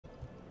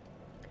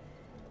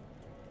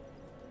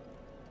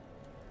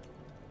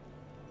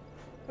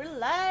We're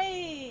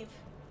live!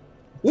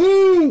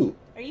 Woo!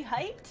 Are you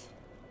hyped?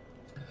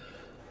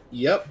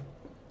 Yep.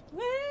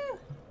 Woo!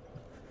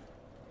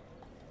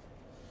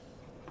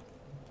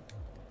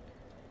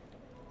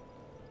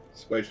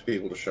 Just wait for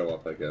people to show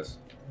up, I guess.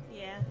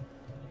 Yeah.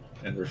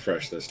 And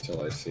refresh this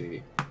till I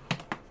see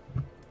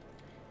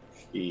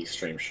the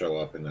stream show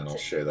up, and then I'll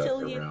share that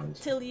around.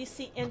 Till you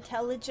see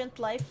intelligent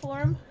life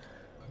form?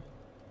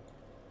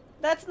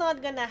 That's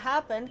not gonna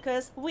happen,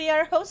 because we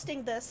are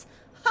hosting this.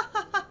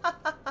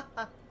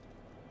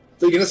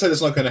 So you're gonna say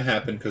that's not gonna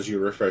happen because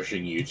you're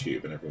refreshing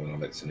YouTube and everyone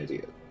on it's an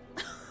idiot.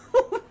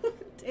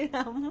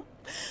 Damn.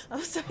 I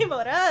was talking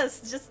about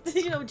us, just,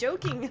 you know,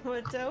 joking,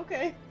 but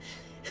okay.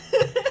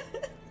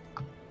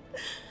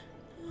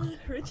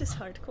 Rich is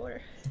hardcore.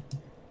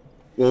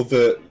 Well,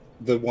 the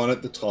one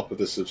at the top of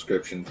the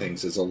subscription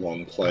things is a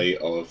long play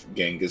of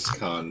Genghis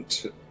Khan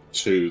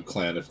to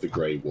Clan of the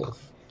Grey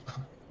Wolf.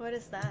 What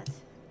is that?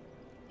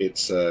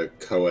 It's a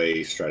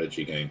Koei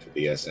strategy game for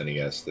the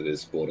SNES that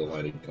is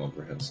borderline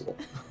incomprehensible.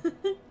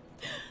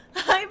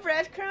 Hi,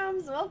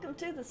 Breadcrumbs! Welcome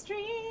to the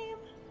stream!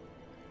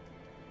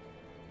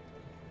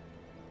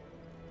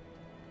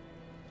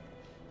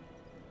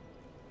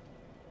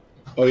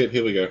 Oh, yep,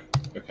 here we go.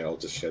 Okay, I'll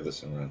just share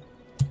this around.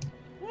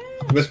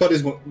 The best part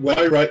is when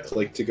I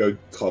right-click to go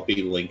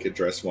copy link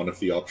address, one of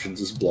the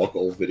options is block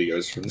all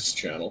videos from this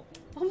channel.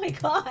 Oh my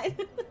god!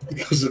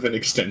 Because of an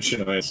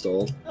extension I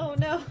installed. Oh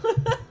no!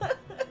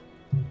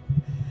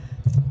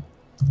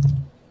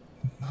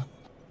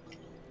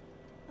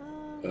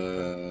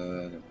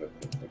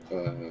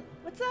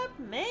 What's up,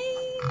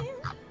 May?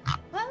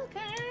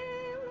 Welcome!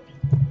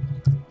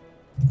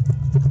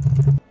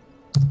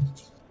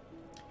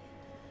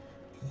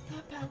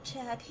 Pop-out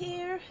chat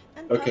here,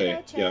 and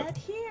pop-out chat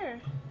here.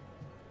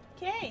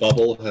 Okay.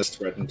 Bubble has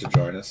threatened to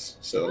join us,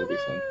 so that'll be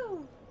fun.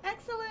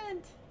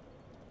 Excellent!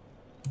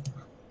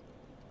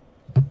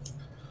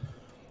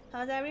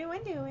 How's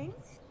everyone doing?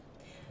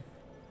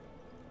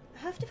 I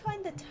have to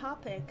find the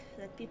topic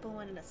that people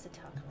wanted us to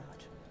talk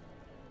about.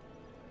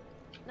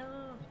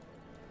 No.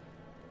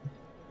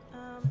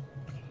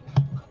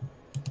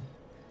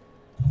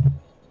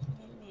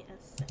 Give me a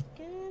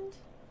second.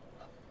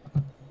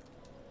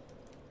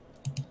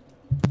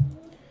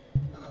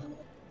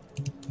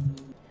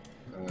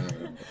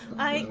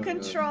 I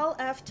control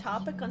F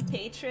topic on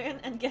Patreon,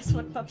 and guess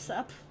what pops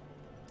up?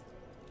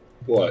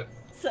 What?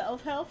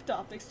 Self-help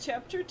topics,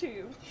 chapter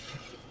 2.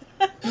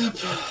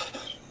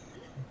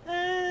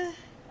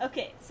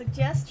 Okay,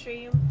 suggest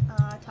stream,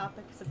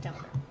 topic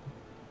September.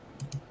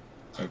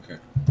 Okay.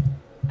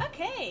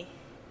 Okay.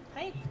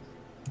 Hype.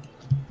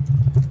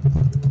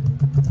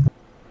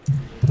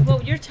 Whoa,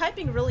 you're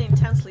typing really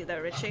intensely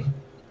though, Richie.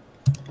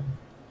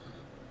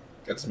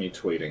 That's me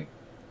tweeting.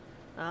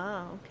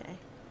 Oh, okay.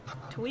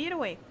 Tweet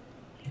away.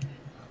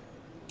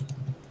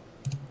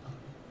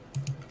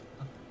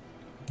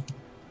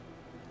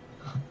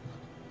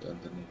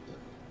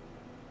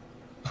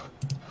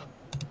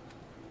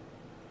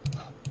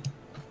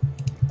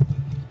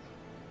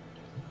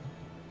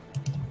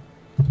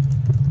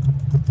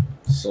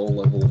 Soul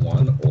level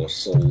 1 or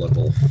soul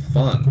level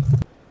fun?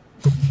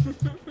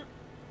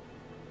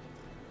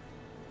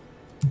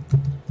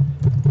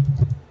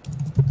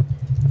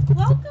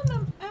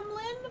 Welcome,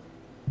 Emlyn.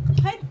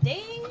 Hi,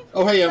 Dave.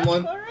 Oh, hey,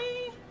 Emlyn.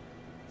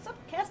 What's up,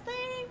 casting?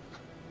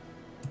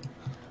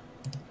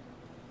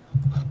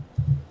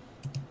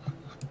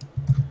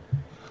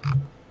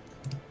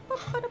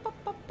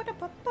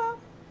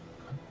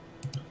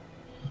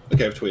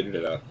 Okay, I've tweeted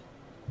it out.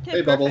 Okay,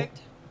 hey, perfect. Bubble.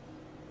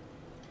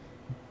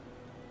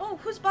 Oh,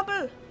 who's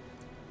Bubble?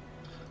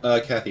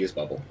 Kathy is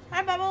Bubble.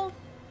 Hi, Bubble.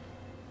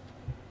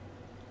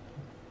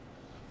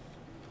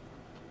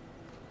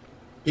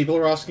 People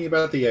are asking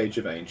about the Age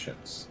of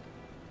Ancients.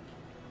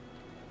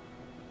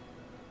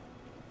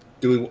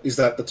 Is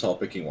that the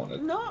topic you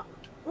wanted? No.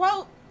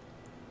 Well,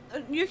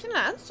 you can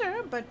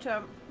answer, but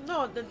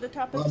no, the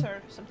topics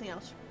are something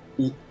else.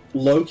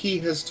 Loki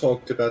has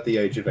talked about the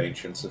Age of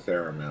Ancients a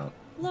fair amount.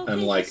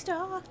 Loki has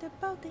talked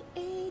about the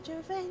Age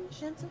of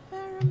Ancients a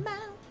fair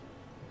amount.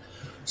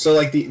 So,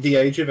 like, the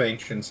Age of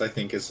Ancients, I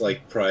think, is,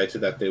 like, prior to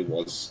that there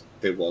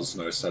was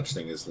no such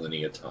thing as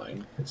linear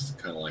time. It's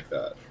kind of like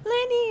that.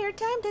 Linear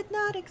time did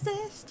not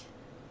exist.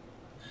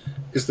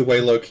 Because the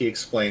way Loki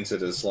explains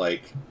it is,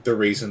 like, the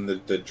reason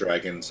that the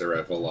dragons are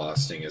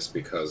everlasting is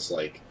because,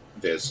 like,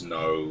 there's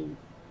no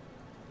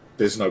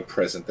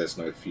present, there's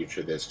no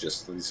future, there's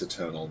just this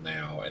eternal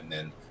now, and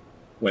then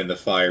when the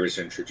fire is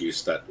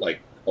introduced, that,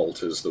 like,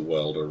 alters the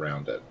world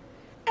around it.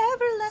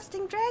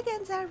 Everlasting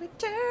dragons are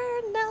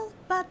eternal,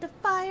 but the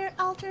fire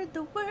altered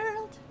the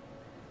world.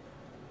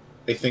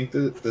 I think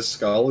the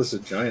skull is a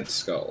giant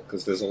skull,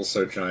 because there's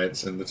also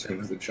giants in the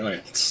Tomb of the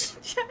Giants.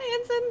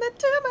 Giants in the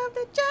Tomb of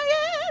the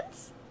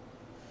Giants!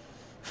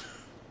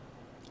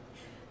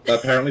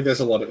 Apparently there's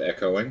a lot of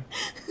echoing.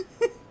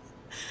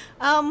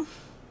 On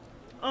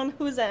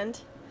whose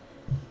end?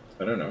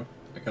 I don't know.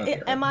 I can't hear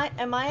it. Am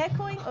I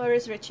echoing, or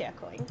is Riche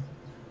echoing?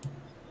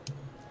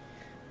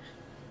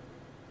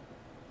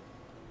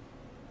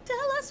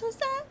 Tell us who's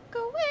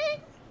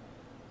echoing!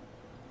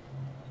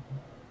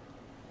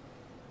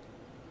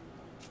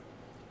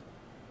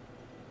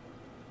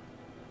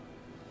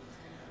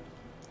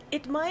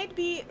 it might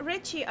be...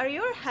 Richie, are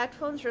your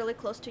headphones really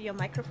close to your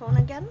microphone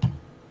again?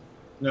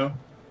 No.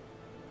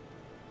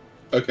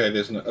 Okay,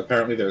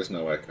 apparently there's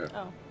no echo.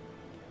 Oh.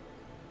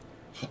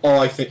 Oh,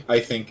 I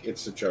think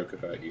it's a joke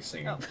about you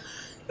singing. Oh.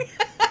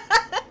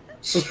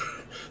 So,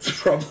 the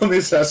problem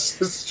is that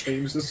the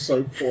streams are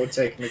so poor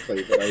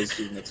technically that I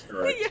assume that's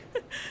correct. Yeah.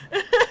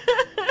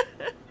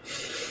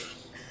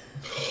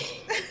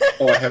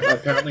 Oh,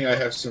 apparently I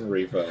have some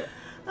reverb.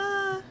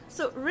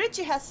 So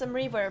Richie has some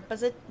reverb.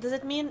 Does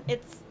it mean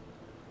it's...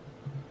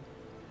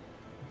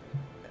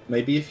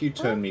 Maybe if you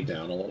turn me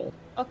down a little.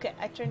 Okay,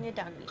 I turn you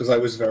down. Because I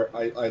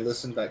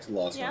listened back to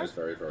last and I was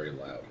very, very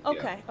loud.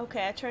 Okay,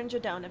 okay, I turned you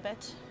down a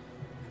bit.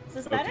 Is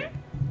this better? Okay.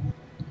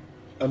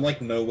 I'm like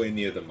nowhere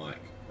near the mic.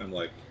 I'm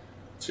like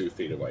 2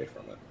 feet away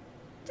from it.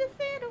 2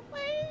 feet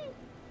away.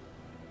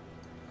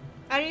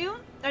 Are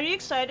you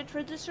excited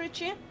for this,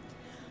 Richie?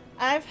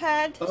 I've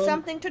had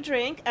something to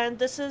drink, and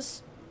this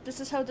is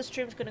how the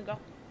stream's gonna go.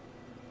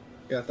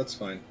 Yeah, that's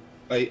fine.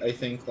 I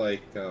think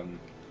like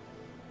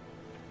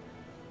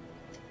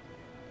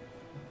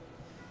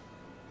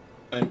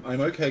I'm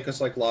okay because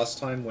like last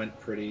time went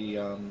pretty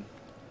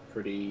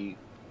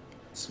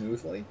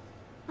smoothly.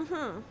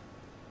 Mm-hmm.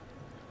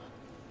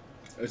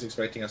 I was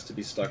expecting us to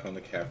be stuck on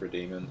the Capra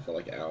Demon for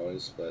like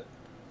hours, but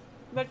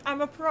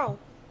I'm a pro.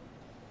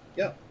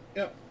 Yeah,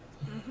 yeah.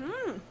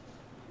 Mm-hmm.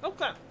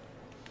 Okay.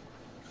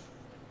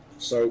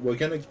 So we're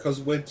gonna, because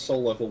we're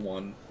soul level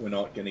 1, we're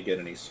not gonna get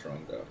any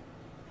stronger.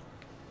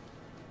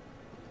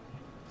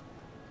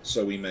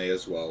 So we may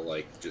as well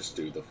like just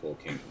do the 4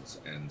 Kings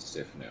and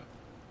Sif now.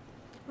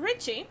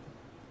 Richie?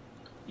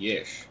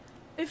 Yes.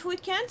 If we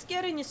can't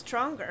get any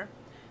stronger,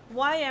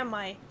 why am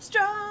I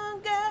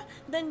stronger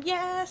than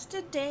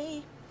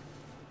yesterday?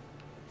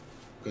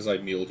 Because I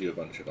muled you a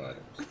bunch of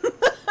items.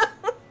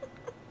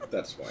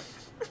 That's why.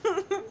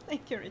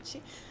 Thank you,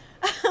 Richie.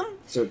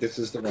 So this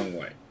is the wrong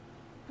way.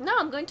 No,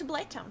 I'm going to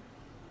Blighttown.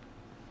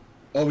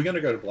 Oh, we're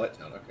gonna go to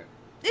Blighttown, okay.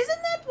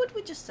 Isn't that what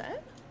we just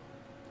said?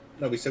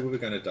 No, we said we were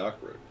going to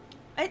Darkroot.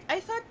 I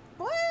thought,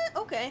 what?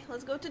 Okay,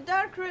 let's go to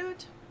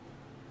Darkroot.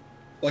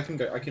 Well,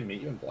 I can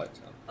meet you in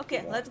Blighttown.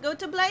 Okay, let's go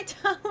to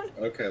Blighttown.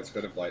 Okay, let's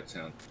go to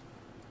Blighttown.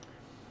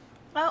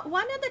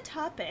 One of the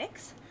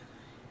topics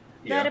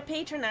that a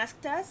patron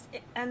asked us,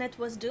 and it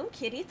was Doom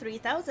Kitty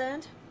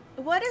 3000.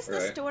 What is the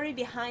story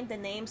behind the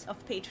names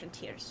of patron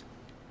tiers?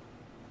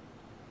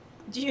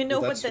 Do you know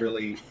what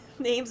the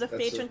names of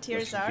patron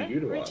tiers are,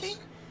 Richie?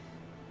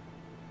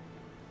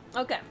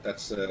 Okay.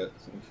 That's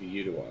something for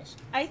you to ask.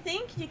 I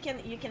think you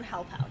can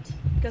help out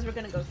because we're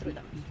gonna go through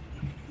them.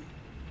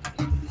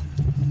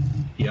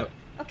 Yep.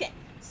 Okay.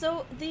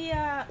 So the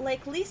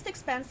like least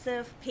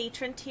expensive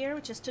patron tier,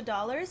 which is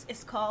 $2,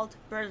 is called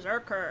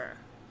Berserker.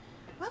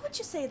 What would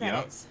you say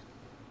that is?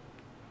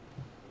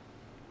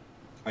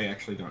 I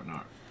actually don't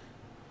know.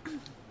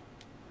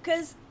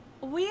 Because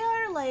we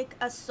are like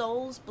a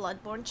Souls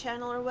Bloodborne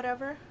channel or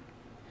whatever.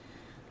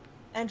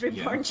 And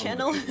Reborn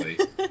channel.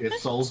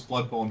 It's Souls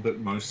Bloodborne, but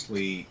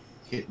mostly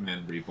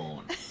Hitman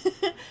Reborn.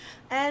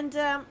 And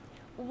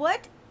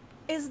what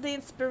is the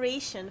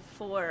inspiration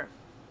for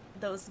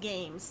those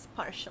games,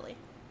 partially?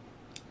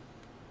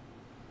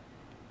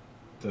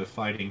 The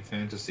fighting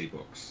fantasy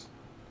books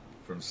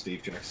from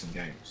Steve Jackson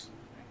Games.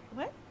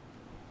 What?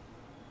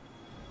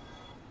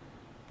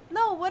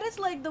 No, what is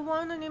like the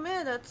one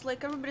anime that's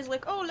like everybody's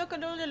like, oh, look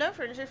at all the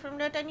references from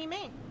that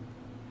anime?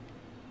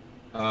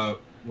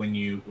 When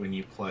you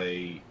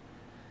play,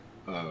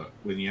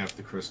 when you have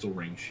the Crystal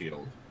Ring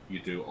Shield, you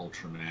do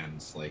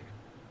Ultraman's like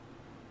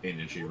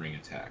energy ring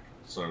attack.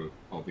 So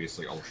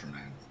obviously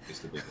Ultraman is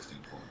the biggest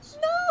influence.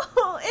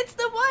 No, it's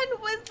the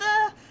one with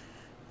the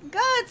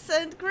Guts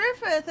and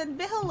Griffith and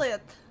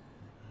Behelit.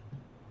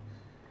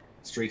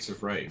 Streets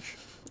of Rage.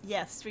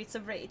 Yes, Streets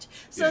of Rage.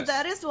 So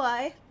that is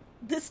why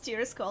this tier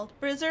is called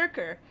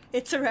Berserker.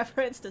 It's a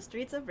reference to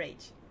Streets of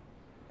Rage.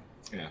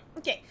 Yeah.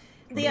 Okay.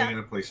 We're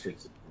gonna play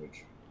Streets of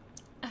Rage.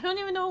 I don't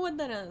even know what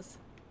that is.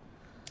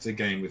 It's a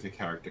game with a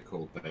character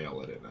called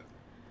Behelit in it.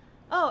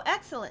 Oh,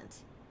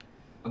 excellent.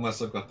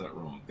 Unless I've got that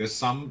wrong. There's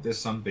some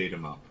beat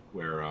 'em up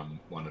where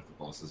one of the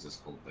bosses is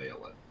called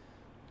Behelit.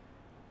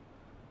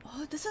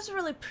 Oh, this is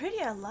really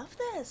pretty. I love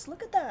this.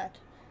 Look at that.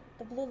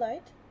 The blue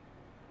light.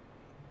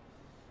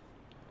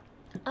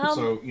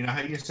 So, you know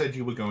how you said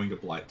you were going to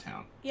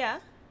Blighttown?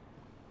 Yeah.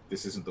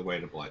 This isn't the way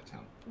to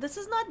Blighttown. This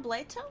is not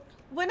Blighttown?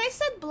 When I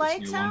said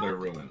Blighttown... It's Newlander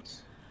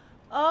Ruins.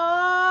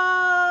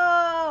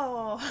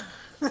 Oh!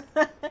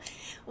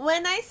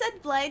 When I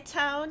said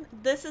Blighttown,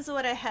 this is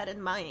what I had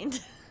in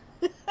mind.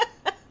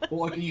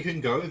 Well, you can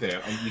go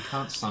there, and you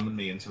can't summon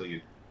me until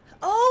you...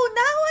 Oh,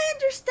 now I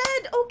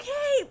understand!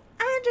 Okay!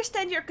 I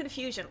understand your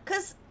confusion,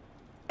 because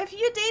a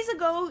few days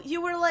ago, you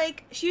were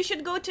like, you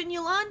should go to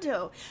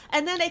Newlando.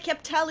 And then I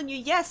kept telling you,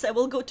 yes, I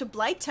will go to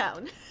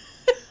Blighttown.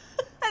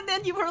 And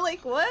then you were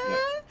like,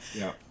 what?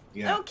 Yeah.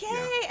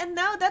 Okay, and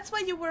now that's why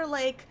you were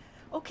like,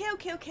 okay.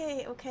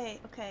 Okay.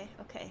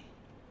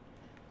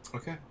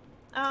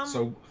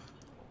 So,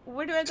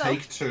 where do I go?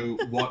 Take 2.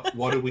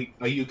 What are we...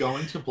 Are you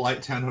going to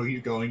Blighttown or are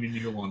you going to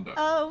Newlando?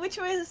 Which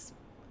was...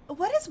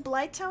 What is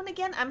Blighttown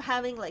again? I'm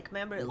having like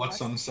memory loss.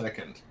 What's on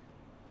second?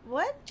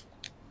 What?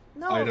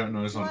 No. I don't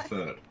know. Is on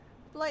third.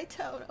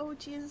 Blighttown. Oh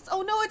Jesus.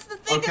 Oh no! It's the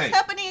thing that's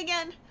happening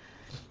again.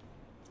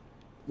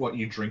 What,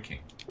 you drinking?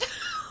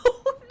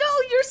 No,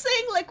 you're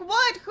saying like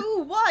what,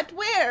 who, what,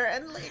 where,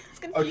 and like it's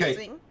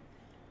confusing.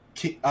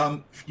 Okay.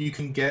 You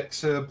can get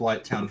to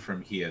Blighttown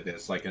from here.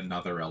 There's like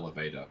another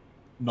elevator,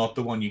 not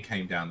the one you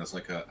came down. There's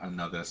like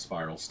another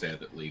spiral stair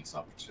that leads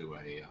up to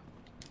a.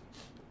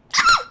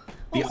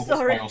 The other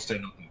spiral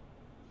stair.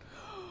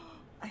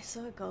 I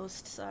saw a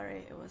ghost.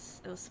 Sorry, it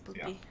was spooky.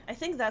 Yeah. I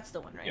think that's the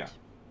one, right? Yeah.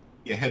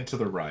 Yeah. Head to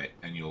the right,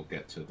 and you'll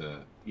get to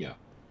the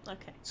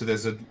Okay. So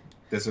there's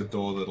a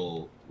door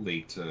that'll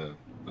lead to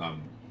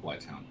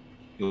Blighttown.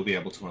 You'll be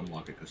able to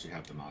unlock it because you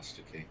have the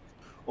master key.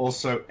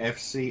 Also,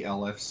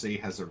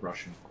 LFC has a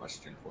Russian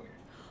question for you.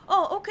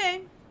 Oh,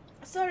 okay.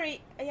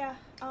 Sorry. Yeah.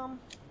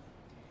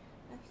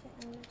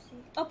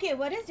 Okay,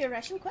 what is your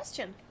Russian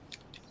question?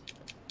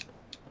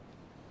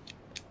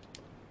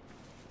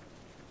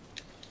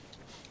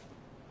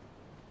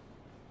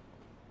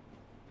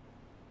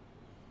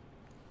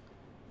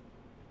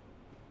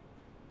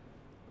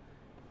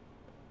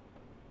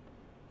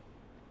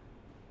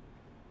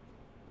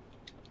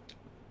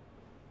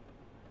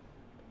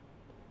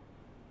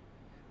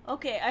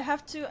 Okay, I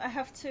have to,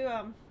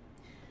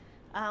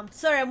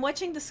 sorry, I'm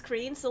watching the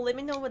screen, so let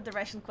me know what the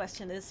Russian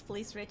question is,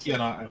 please, Riche. Yeah,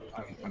 no,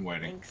 I'm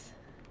waiting. Thanks.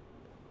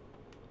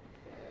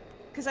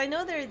 Because I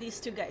know there are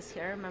these two guys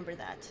here, I remember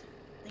that.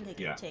 I think I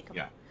can take them.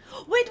 Yeah.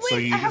 Wait, so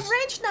I have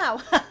range now!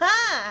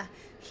 Haha!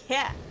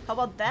 Yeah, how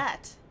about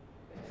that?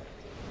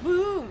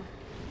 Boom!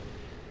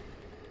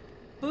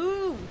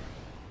 Boom!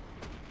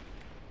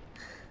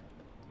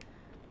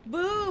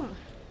 Boom!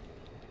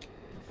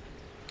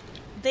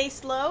 They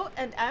slow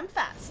and I'm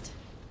fast.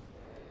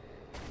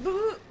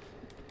 Boo!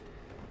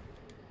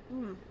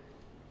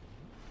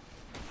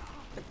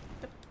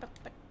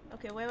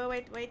 Okay,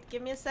 wait.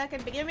 Give me a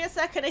second.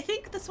 I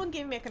think this one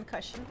gave me a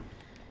concussion.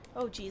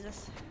 Oh,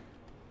 Jesus.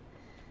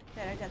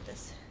 There, I got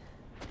this.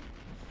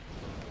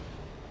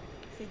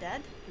 Is he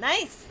dead?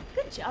 Nice!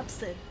 Good job,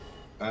 Sid.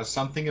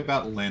 Something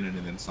about Lenin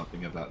and then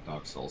something about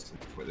Dark Souls.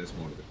 There's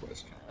more to the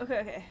question.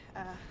 Okay.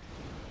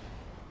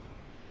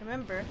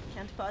 Remember,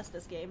 can't pause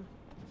this game.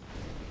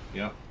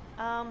 Yeah.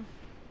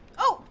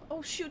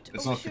 Oh shoot.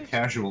 It's not for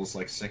casuals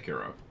like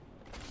Sekiro.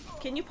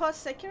 Can you pause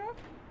Sekiro?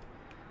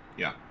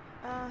 Yeah.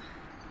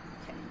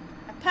 Okay.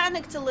 I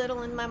panicked a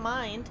little in my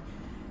mind,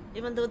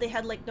 even though they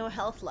had like no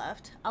health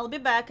left. I'll be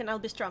back and I'll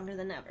be stronger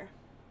than ever.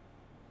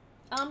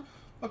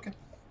 Okay.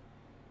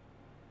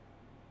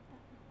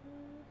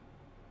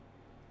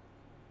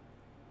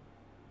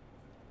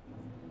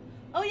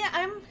 Oh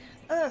yeah,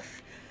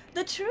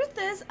 the truth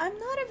is, I'm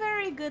not a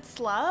very good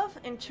Slav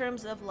in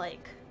terms of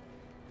like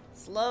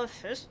Slav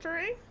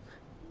history,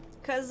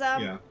 because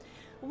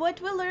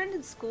what we learned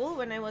in school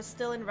when I was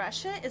still in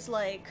Russia is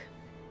like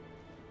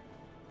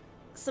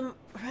some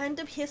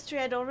random history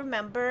I don't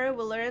remember.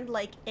 We learned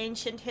like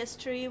ancient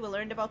history, we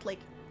learned about like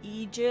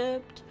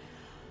Egypt,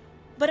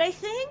 but I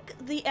think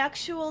the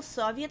actual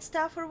Soviet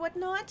stuff or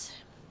whatnot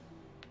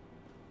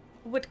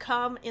would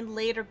come in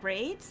later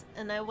grades,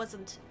 and I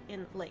wasn't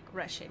in like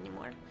Russia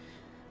anymore,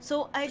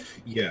 so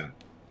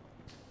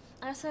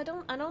So I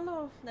don't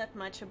know that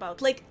much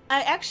about, like,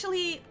 I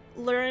actually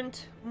learned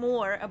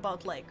more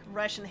about like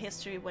Russian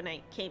history when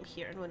I came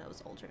here and when I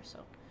was older, so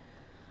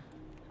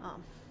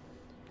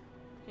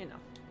you know.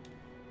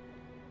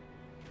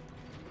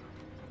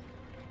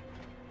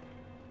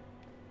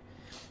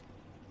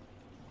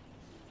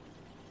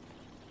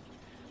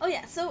 Oh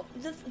yeah, so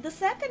the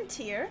second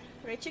tier,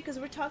 Riche, because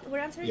we're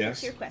answering the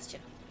tier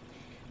question.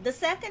 The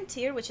second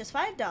tier, which is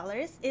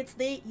 $5, it's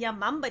the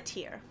Yamamba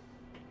tier.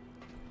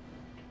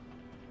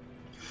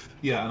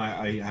 Yeah, and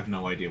I have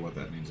no idea what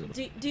that means.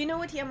 Do you know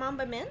what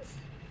Yamamba means?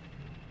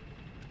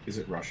 Is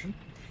it Russian?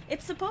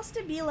 It's supposed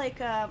to be like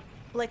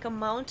a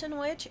mountain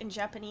witch in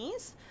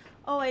Japanese.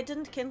 Oh, I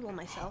didn't kindle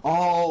myself.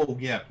 Oh,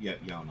 yeah,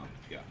 Yama,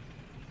 yeah.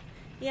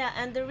 Yeah,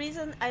 and the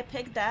reason I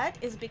picked that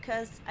is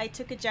because I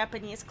took a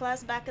Japanese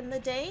class back in the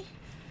day,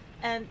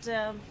 and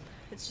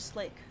it's just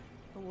like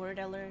a word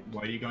I learned.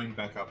 Why are you going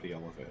back up the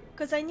elevator?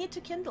 Because I need to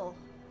kindle.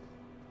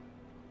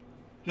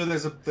 No,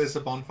 there's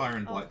a bonfire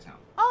in Blighttown.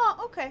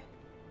 Oh, okay.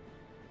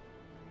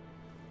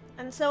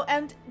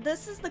 And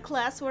this is the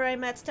class where I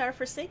met Star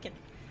Forsaken.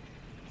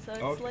 So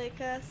it's like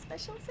a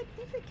special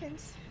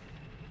significance.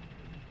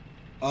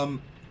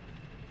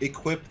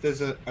 Equip,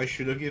 I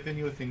should have given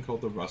you a thing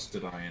called the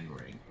Rusted Iron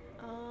Ring.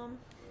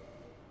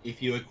 If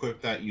you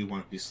equip that, you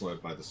won't be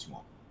slowed by the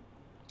swamp.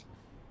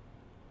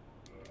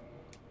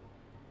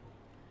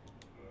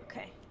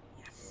 Okay,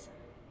 yes.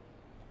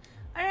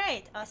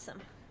 Alright, awesome.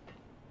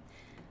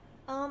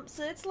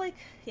 So it's like,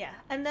 yeah.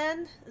 And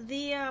then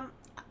the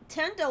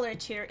 $10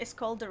 tier is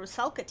called the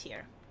Rusalka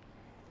tier.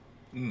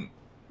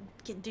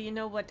 Do you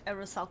know what a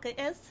Rusalka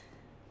is?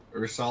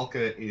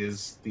 Rusalka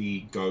is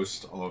the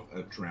ghost of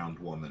a drowned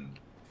woman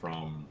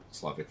from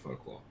Slavic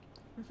folklore.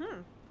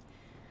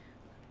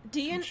 Do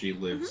you? And she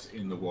lives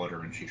in the water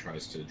and she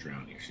tries to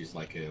drown you. She's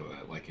like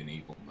an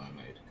evil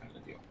mermaid kind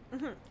of deal.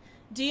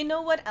 Do you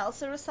know what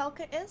else a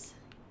Rusalka is?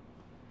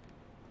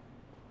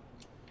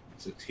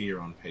 It's a tier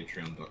on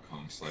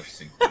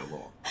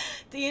patreon.com/SinclairLore.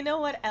 Do you know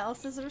what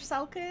else a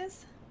Rusalka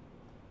is?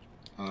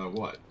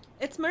 What?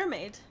 It's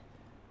mermaid.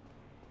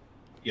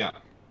 Yeah.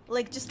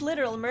 Like, just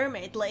literal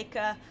mermaid. Like,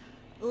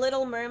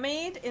 Little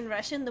Mermaid in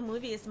Russian, the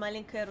movie is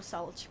Маленькая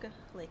русалочка.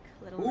 Like,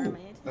 Little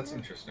Mermaid. That's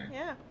interesting.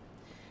 Yeah.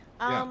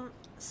 Yeah.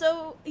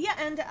 So, yeah,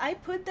 and I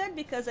put that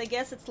because I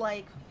guess it's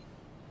like...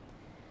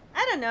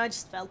 I don't know, I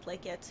just felt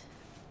like it.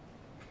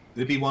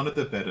 It'd be one of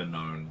the better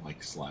known,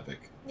 like,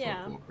 Slavic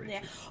folklore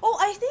creatures. Yeah. Oh,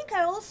 I think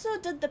I also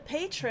did the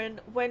patron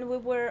when we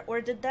were,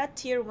 or did that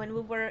tier when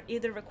we were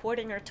either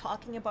recording or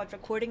talking about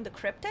recording the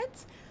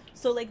cryptids.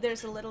 So, like,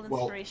 there's a little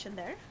inspiration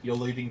there. You're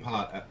leaving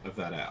part of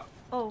that out.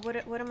 Oh, what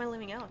am I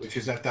leaving out? Which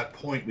is at that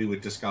point we were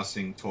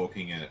discussing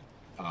talking at...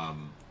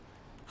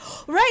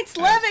 right,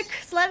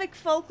 Slavic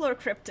folklore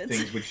cryptids.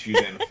 Things which you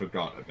then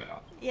forgot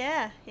about.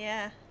 Yeah.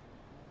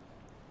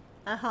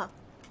 Uh-huh.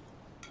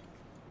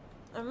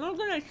 I'm not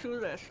gonna chew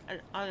this. I'm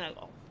gonna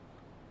go.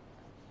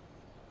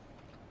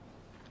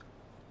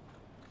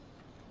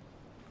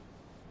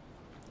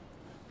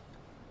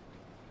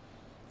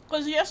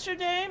 Because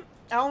yesterday,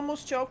 I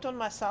almost choked on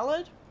my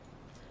salad.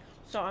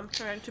 So I'm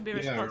trying to be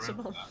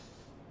responsible.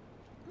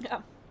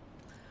 Yeah.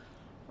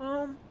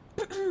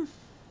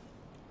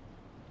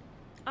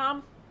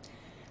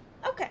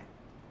 Okay.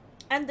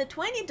 And the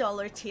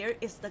 $20 tier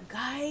is the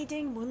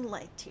Guiding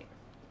Moonlight tier.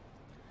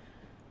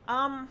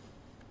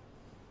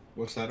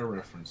 What's that a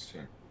reference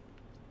to?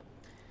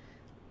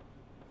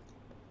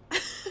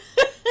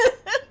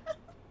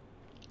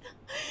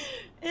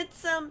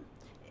 It's,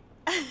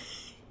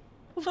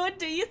 what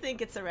do you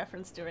think it's a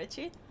reference to,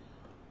 Richie?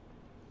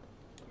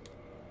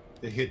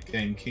 The hit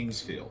game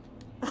Kingsfield.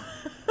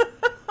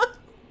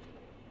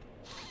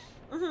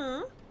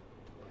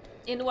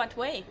 In what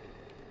way?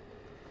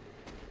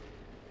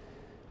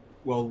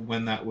 Well,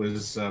 when that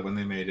was, when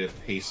they made a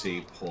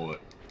PC port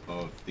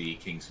of the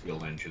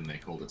Kingsfield engine, they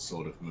called it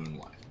Sword of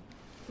Moonlight.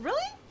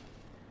 Really?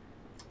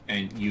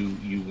 And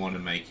you want to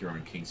make your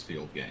own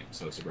Kingsfield game,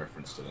 so it's a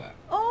reference to that.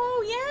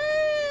 Oh,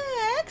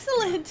 yeah!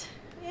 Excellent!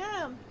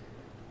 Yeah.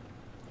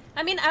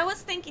 I mean, I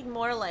was thinking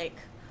more like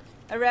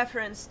a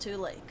reference to,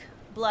 like,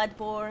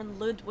 Bloodborne,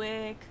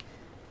 Ludwig,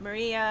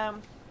 Maria,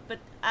 but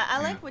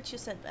I like what you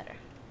said better.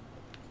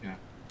 Yeah.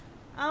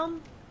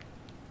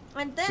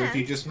 And then... So if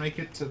you just make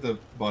it to the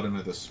bottom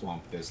of the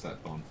swamp, there's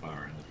that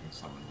bonfire and you can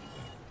summon you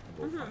there.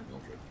 We'll fight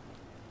Aldrich.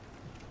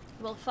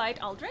 We'll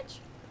fight Aldrich?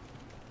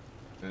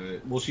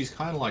 Well, she's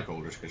kind of like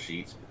Aldrich because she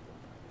eats people.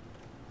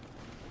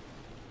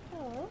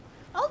 Oh.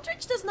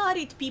 Aldrich does not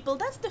eat people.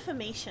 That's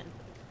defamation.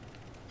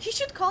 He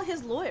should call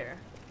his lawyer.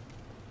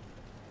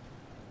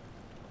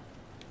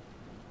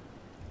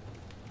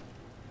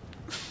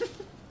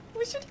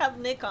 We should have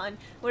Nick on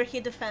where he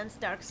defends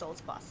Dark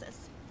Souls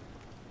bosses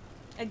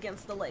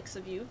against the likes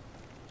of you.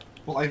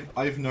 Well,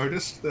 I've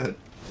noticed that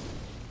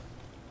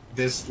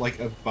there's like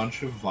a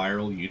bunch of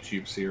viral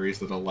YouTube series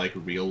that are like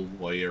real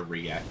lawyer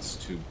reacts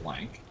to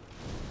blank.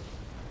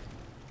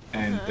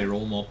 And they're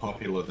all more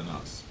popular than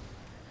us.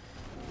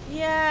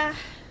 Yeah.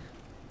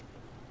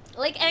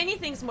 Like,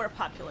 anything's more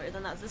popular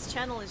than us. This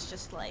channel is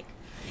just like...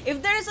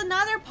 If there's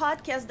another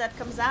podcast that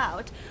comes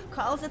out,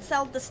 calls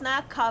itself The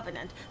Snack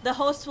Covenant, the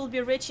host will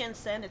be Riche and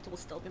Sin, it will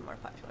still be more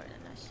popular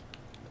than us.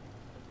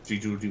 Do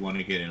you want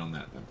to get in on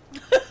that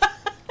then?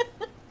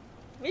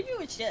 Maybe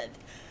we should.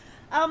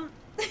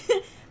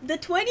 The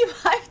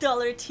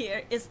 $25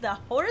 tier is the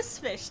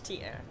Horsefish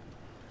tier.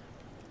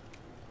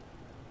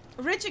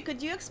 Richie,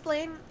 could you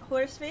explain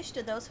Horsefish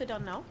to those who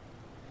don't know?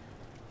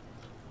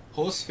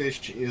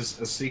 Horsefish is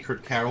a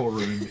secret carol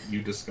room that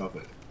you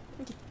discovered.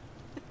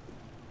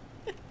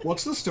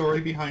 What's the story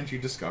behind you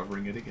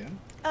discovering it again?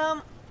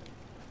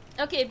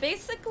 Okay,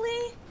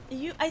 basically,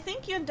 I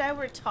think you and I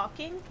were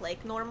talking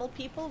like normal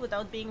people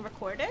without being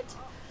recorded.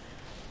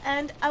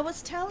 And I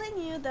was telling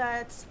you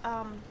that,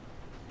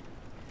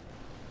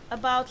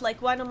 about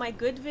like one of my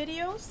good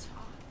videos.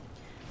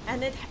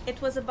 And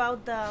it was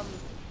about the,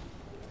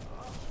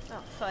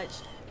 oh, fudge.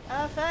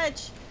 Oh,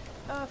 fudge!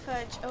 Oh,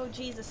 fudge. Oh,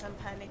 Jesus, I'm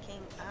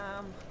panicking.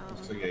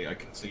 So yeah, I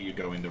can see you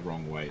going the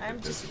wrong way. I'm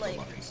but just this like... is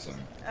delay, so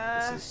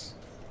this is...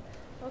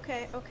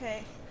 Okay.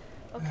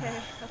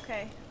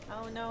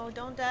 Oh no,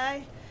 don't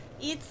die.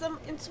 Eat some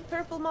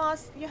purple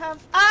moss. You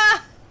have...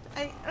 Ah!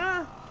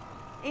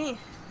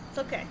 It's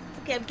okay. It's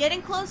okay. I'm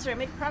getting closer. I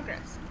make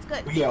progress. It's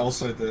good. Yeah,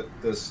 also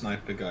the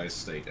sniper guys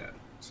stay dead,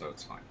 so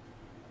it's fine.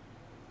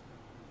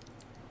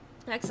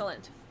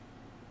 Excellent.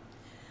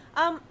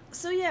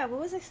 So yeah,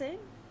 what was I saying?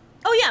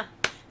 Oh yeah!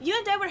 You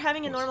and I were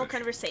having a normal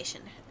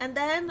conversation. And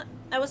then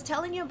I was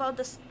telling you about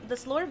this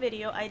lore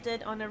video I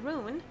did on a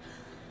rune.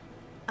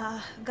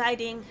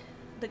 Guiding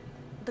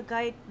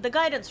the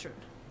guidance rune.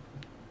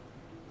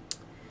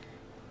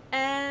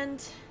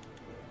 And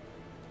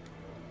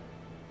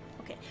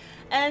okay,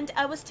 and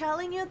I was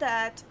telling you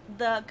that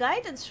the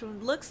guidance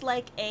rune looks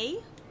like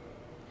A,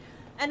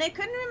 And I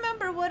couldn't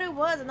remember what it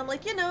was, and I'm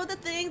like, you know, the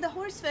thing, the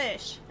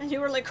horsefish. And you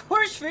were like,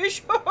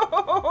 horsefish?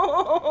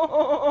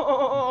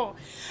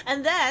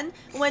 And then,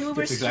 when we were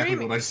That's streaming...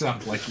 exactly what I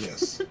sound like,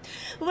 yes.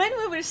 When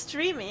we were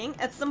streaming,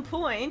 at some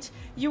point,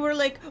 you were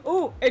like,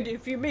 oh, and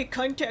if you make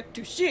contact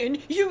to Sin,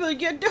 you will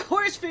get the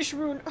horsefish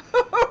rune.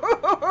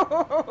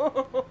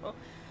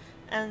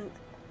 And...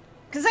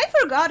 because I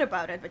forgot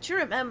about it, but you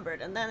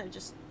remembered, and then it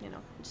just, you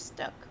know, just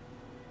stuck.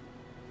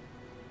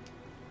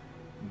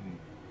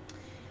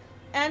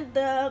 And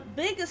the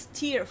biggest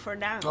tier for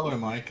now... Hello,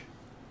 Mike.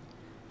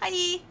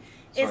 Hi!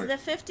 Is the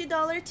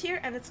 $50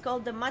 tier, and it's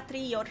called the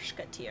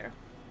Matryoshka tier.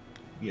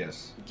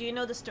 Yes. Do you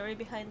know the story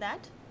behind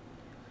that?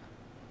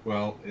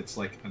 Well, it's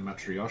like a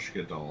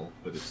Matryoshka doll,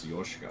 but it's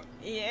Yoshka.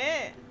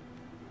 Yeah.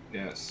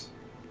 Yes.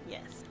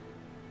 Yes.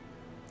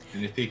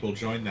 And if people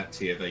join that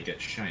tier, they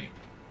get shamed.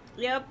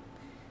 Yep.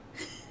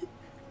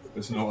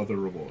 There's no other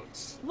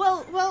rewards.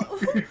 Well,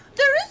 there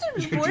is a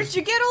reward.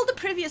 You get all the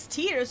previous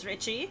tiers,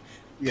 Richie.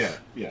 Yeah,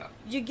 yeah.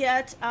 You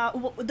get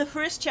the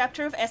first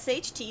chapter of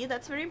SHT,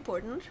 that's very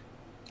important.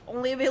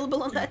 Only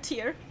available on that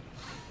tier.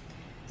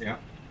 Yeah.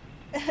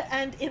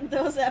 And in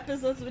those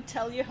episodes would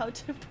tell you how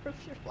to improve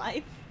your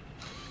life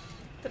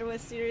through a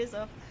series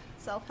of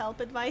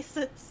self-help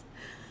advices.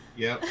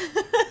 Yep.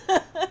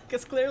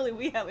 Because clearly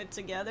we have it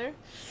together.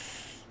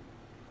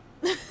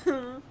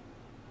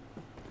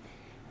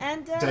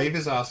 And Dave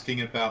is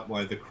asking about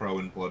why the Crow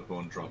in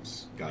Bloodborne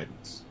drops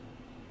guidance.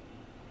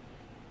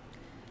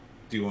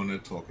 Do you want to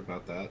talk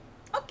about that?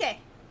 Okay.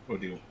 Or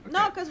do you? Okay.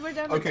 No, because we're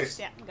done with this.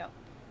 Yeah, go.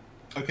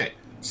 Okay,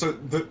 so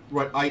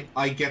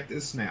I get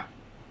this now.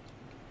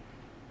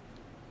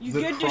 You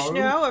get this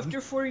now after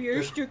 4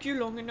 years took you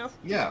long enough.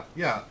 Yeah,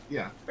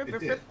 it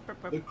did.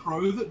 The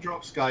crow that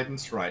drops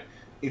guidance, right?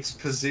 It's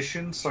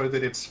positioned so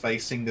that it's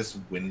facing this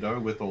window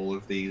with all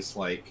of these,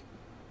 like,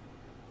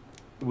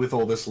 with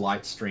all this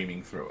light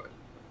streaming through it.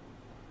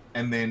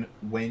 And then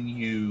when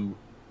you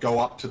go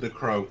up to the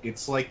crow,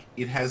 it's like,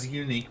 it has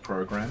unique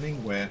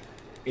programming where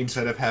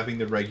instead of having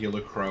the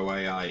regular crow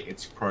AI,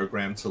 it's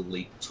programmed to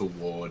leap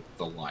toward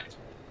the light.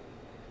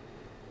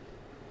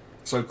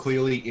 So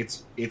clearly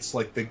it's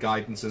like the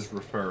guidance is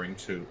referring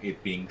to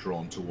it being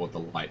drawn toward the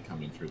light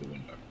coming through the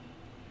window.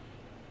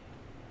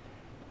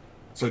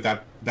 So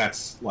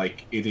that's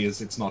like,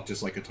 it's not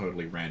just like a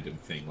totally random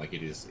thing, like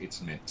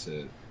it's meant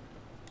to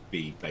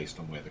be based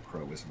on where the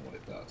crow is and what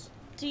it does.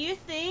 Do you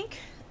think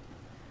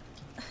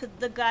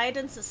the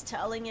guidance is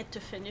telling it to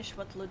finish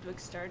what Ludwig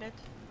started?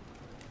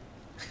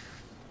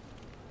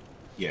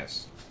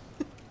 Yes.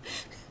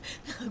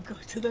 I'll go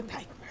to the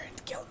nightmare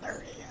and kill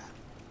Maria.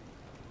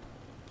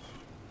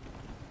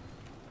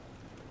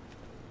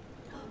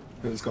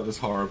 It's got this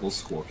horrible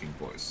squawking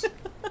voice.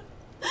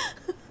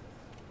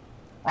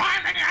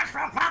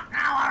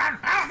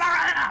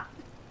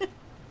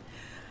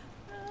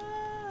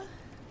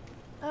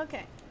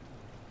 Okay.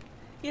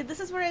 Yeah, this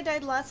is where I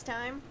died last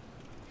time.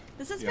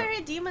 This is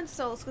very Demon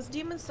Souls, because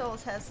Demon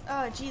Souls has...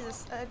 Oh,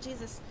 Jesus.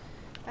 Jesus.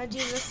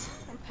 Jesus.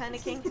 I'm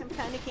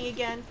panicking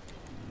again.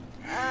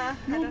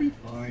 You'll be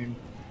fine.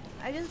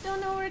 I just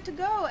don't know where to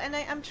go, and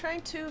I'm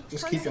trying to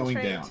just concentrate. keep going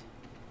down.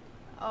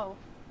 Oh.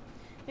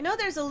 You know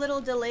there's a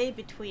little delay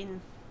between...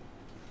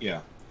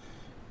 Yeah.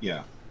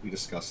 Yeah, we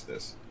discussed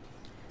this.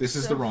 This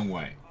is the wrong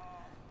way.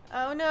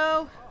 Oh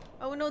no.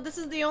 Oh no, this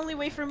is the only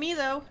way for me,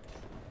 though.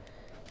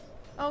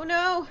 Oh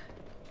no.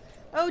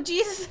 Oh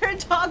Jesus, there are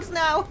dogs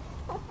now.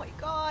 Oh my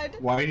god.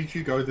 Why did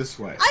you go this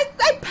way? I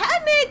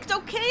panicked,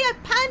 okay? I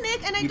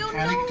panicked and I don't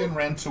know. You panicked and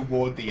ran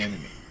toward the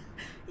enemy.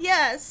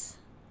 Yes.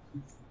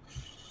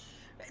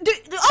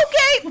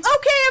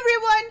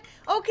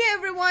 Okay,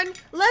 everyone.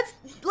 Let's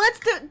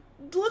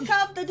look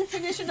up the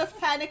definition of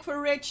panic for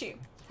Richie.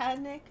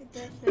 Panic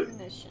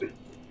definition.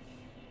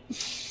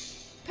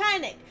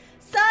 Panic.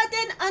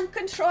 Sudden,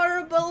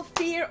 uncontrollable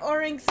fear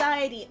or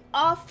anxiety,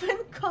 often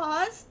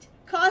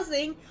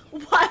causing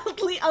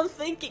wildly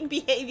unthinking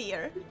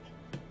behavior.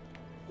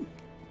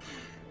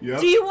 Yep.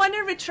 Do you want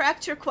to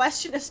retract your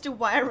question as to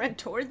why I ran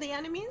toward the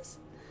enemies?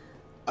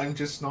 I'm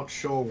just not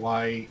sure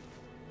why,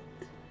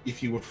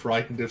 if you were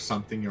frightened of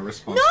something, your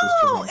response was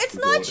to run it's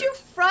toward not you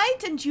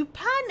frightened, you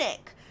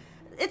panic.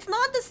 It's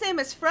not the same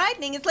as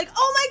frightening. It's like,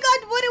 oh my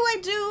god, what do I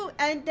do?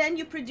 And then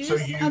you produce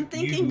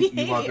unthinking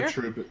behavior.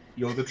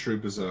 You're the true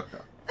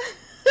berserker.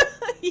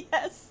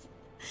 Yes.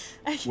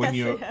 When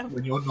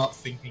you're not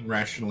thinking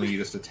rationally, you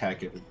just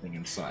attack everything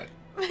in sight.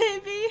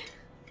 Maybe.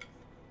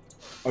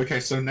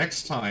 Okay, so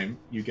next time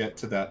you get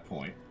to that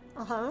point,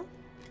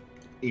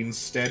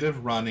 instead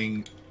of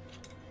running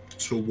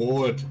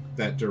toward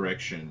that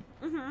direction,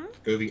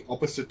 go the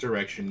opposite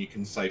direction. You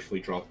can safely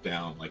drop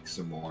down like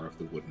some more of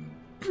the wooden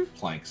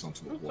planks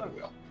onto the water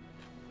wheel.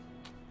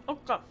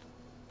 Okay.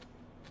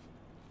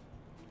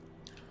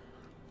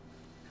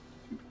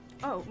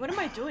 Oh, what am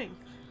I doing?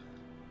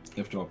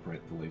 You have to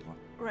operate the lever.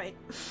 Right.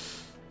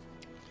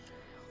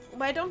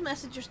 Why don't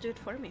messengers do it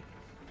for me?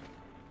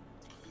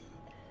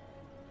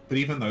 But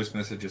even those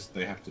messages,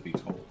 they have to be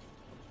told.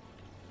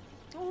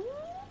 Oh.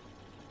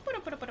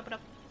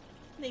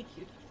 Thank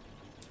you.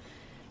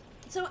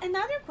 So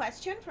another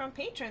question from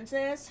patrons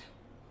is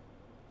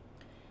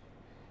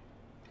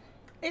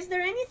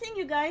there anything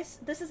you guys...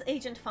 This is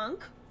Agent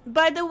Funk,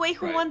 by the way,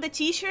 who won the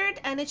t-shirt,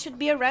 and it should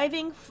be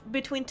arriving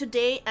between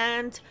today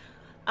and,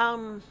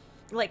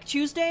 like,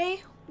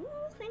 Tuesday. Ooh,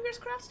 fingers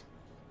crossed.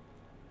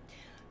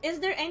 Is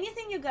there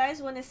anything you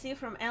guys want to see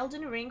from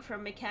Elden Ring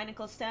from a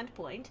mechanical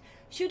standpoint?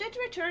 Should it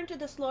return to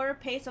the slower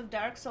pace of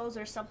Dark Souls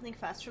or something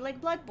faster like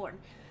Bloodborne?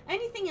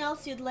 Anything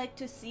else you'd like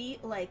to see,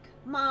 like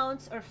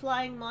mounts or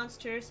flying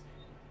monsters,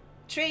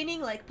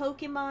 training like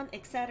Pokemon,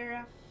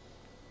 etc.?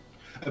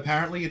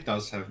 Apparently it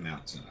does have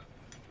mounts in it.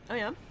 Oh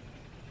yeah?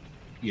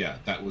 Yeah,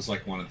 that was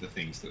like one of the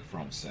things that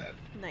From said.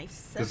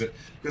 Nice. Because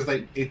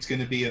it's going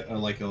to be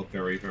like a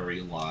very,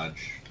 very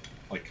large,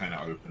 like kind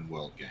of open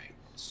world game.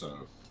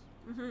 So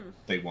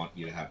they want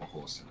you to have a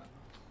horse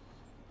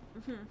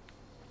in it.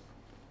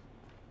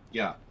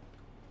 Yeah.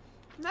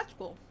 That's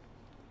cool.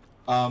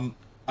 I'm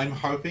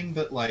hoping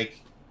that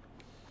like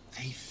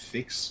they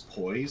fix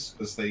poise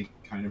because they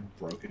kind of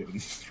broke it in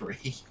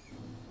 3.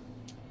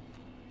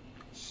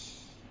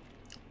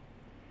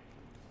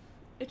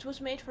 It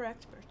was made for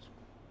experts.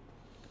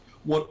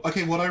 What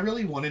I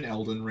really want in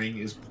Elden Ring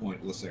is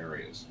pointless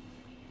areas.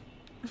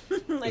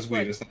 Like as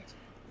weird as that.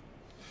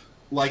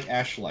 Like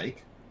Ash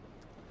Lake.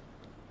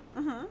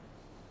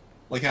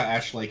 Like how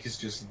Ash Lake is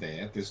just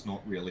there. There's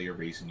not really a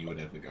reason you would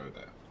ever go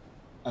there.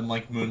 And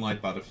like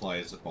Moonlight Butterfly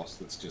is a boss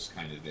that's just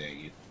kind of there.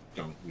 You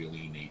don't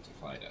really need to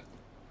fight it.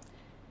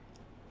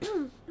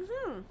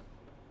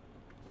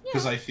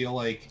 Because I feel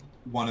like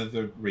one of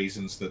the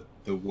reasons that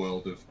the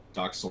world of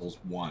Dark Souls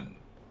 1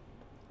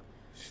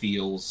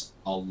 feels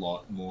a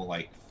lot more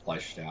like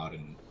fleshed out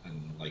and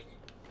like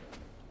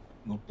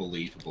not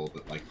believable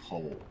but like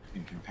whole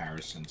in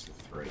comparison to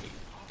 3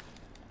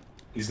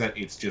 is that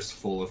it's just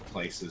full of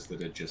places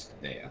that are just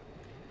there.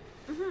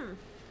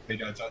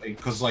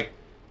 Because like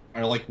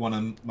one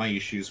of my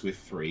issues with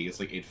 3 is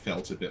like it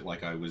felt a bit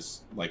like I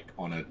was like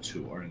on a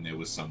tour and there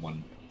was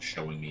someone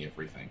showing me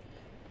everything.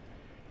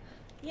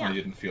 Yeah. I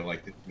didn't feel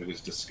like I was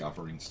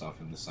discovering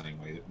stuff in the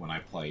same way that when I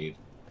played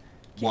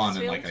 1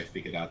 and like I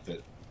figured out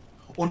that...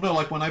 Or no,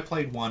 like when I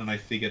played 1 and I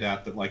figured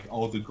out that like,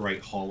 oh, the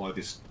Great Hollow,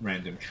 this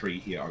random tree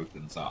here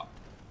opens up.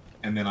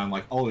 And then I'm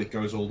like, oh, it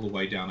goes all the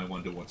way down, I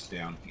wonder what's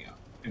down here.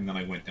 And then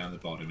I went down the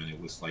bottom and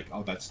it was like,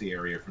 oh, that's the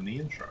area from the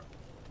intro.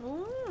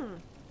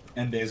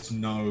 And there's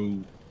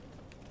no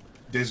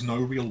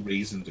real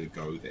reason to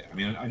go there. I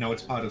mean, I know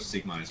it's part of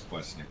Sigmar's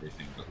quest and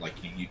everything, but like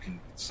you can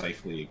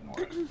safely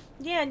ignore it.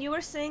 Yeah, and you were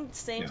saying the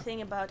same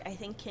thing about, I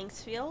think,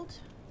 Kingsfield,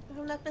 if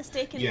I'm not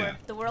mistaken, where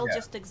the world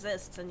just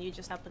exists and you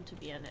just happen to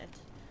be in it.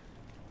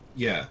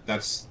 Yeah,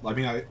 that's... I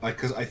mean, I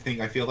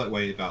feel that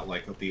way about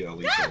like the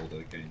early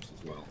Zelda games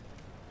as well.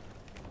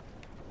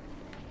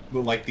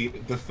 But like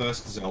the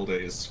first Zelda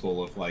is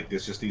full of like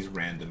there's just these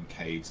random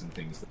caves and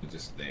things that are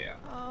just there.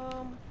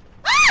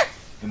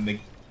 And the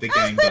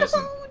game doesn't...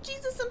 Oh,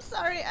 Jesus, I'm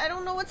sorry. I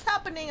don't know what's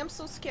happening. I'm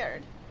so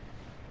scared.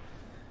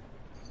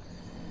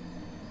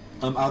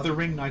 Are the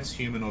Ring Knights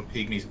human or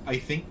pygmies? I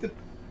think the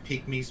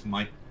pygmies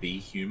might be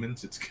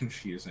humans. It's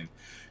confusing.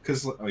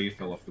 Because... Oh, you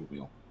fell off the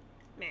wheel.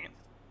 Man.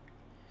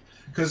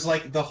 Because,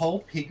 like, the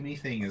whole pygmy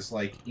thing is,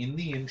 like, in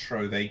the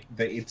intro, they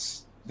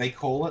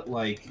call it,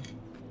 like...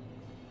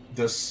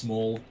 the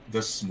small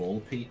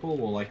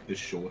people, or like the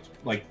short,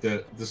 like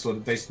the sort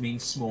of, they mean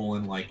small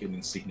in like an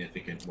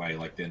insignificant way,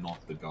 like they're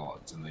not the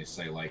gods, and they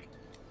say like,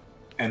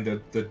 and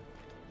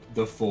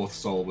the fourth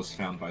soul was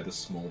found by the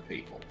small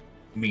people,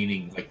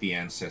 meaning like the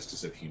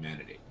ancestors of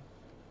humanity.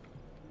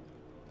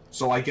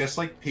 So I guess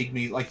like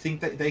pygmy, I think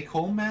that they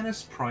call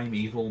Manus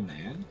Primeval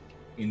Man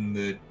in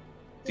the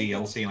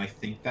DLC, and I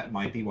think that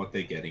might be what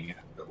they're getting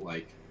at, but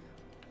like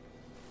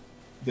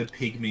the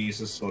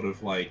pygmies are sort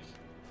of like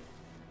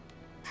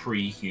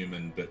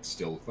pre-human, but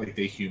still, like,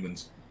 they're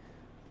humans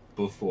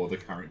before the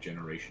current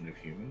generation of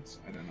humans.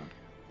 I don't know.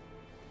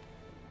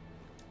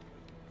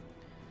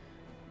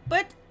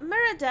 But,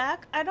 Miradak,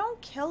 I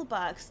don't kill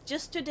bugs.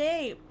 Just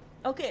today.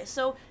 Okay,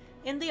 so,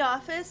 in the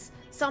office,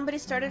 somebody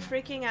started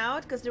freaking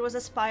out because there was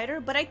a spider,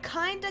 but I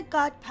kinda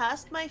got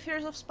past my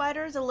fears of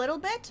spiders a little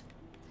bit.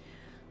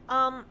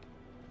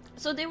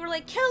 So they were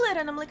like, kill it!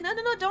 And I'm like, no,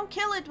 don't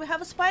kill it! We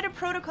have a spider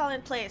protocol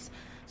in place.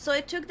 So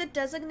I took the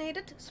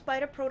designated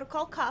spider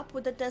protocol cup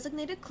with the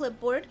designated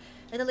clipboard,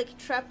 and I like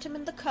trapped him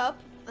in the cup,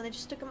 and I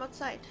just took him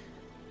outside.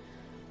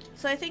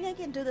 So I think I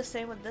can do the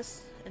same with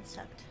this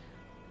insect.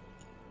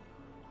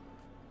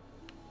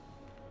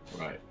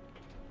 Right.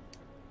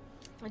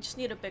 I just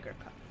need a bigger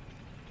cup.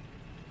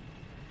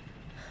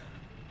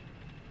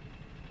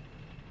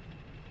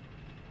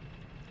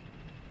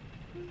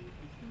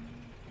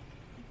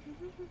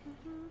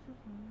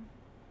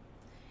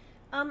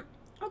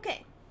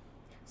 Okay.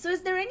 So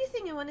is there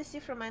anything you want to see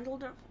from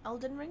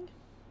Elden Ring?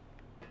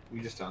 We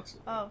just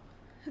answered. Oh.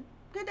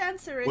 Good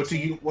answer, Riche. What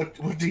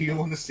do you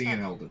want to see in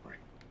Elden Ring?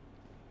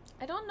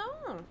 I don't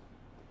know.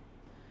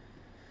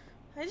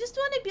 I just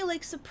want to be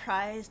like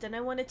surprised, and I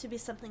want it to be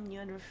something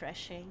new and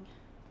refreshing.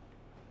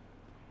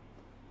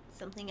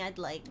 Something I'd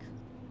like.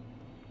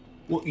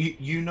 Well,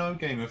 you know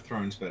Game of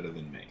Thrones better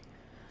than me.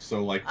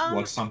 So, like,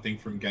 what's something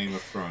from Game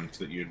of Thrones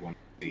that you'd want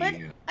to see? But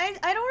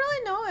I don't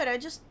really know it. I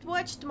just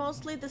watched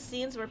mostly the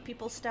scenes where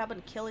people stab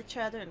and kill each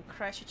other and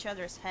crush each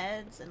other's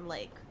heads and,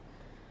 like...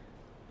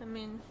 I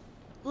mean...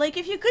 Like,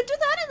 if you could do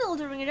that in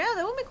Elden Ring, yeah,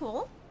 that would be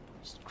cool.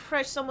 Just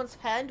crush someone's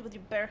head with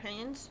your bare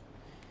hands.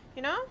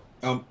 You know?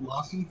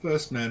 Last and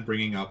First Man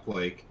bringing up,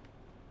 like...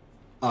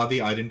 Are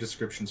the item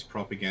descriptions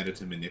propaganda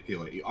to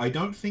manipulate you? I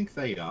don't think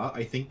they are.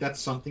 I think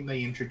that's something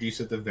they introduce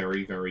at the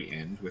very, very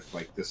end with,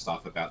 like, the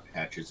stuff about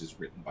patches is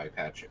written by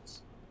patches.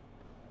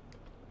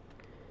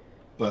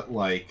 But,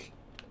 like...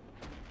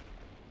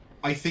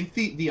 I think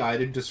the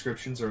item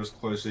descriptions are as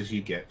close as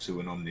you get to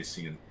an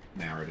omniscient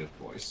narrative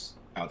voice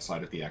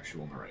outside of the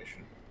actual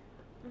narration.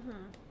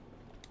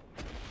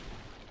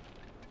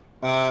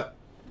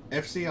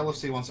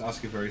 FCLFC wants to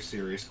ask a very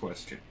serious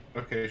question.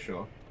 Okay,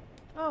 sure.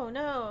 Oh,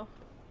 no.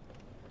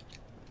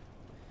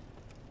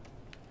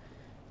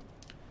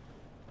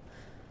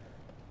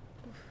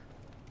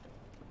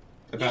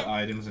 About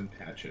items and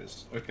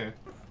patches. Okay.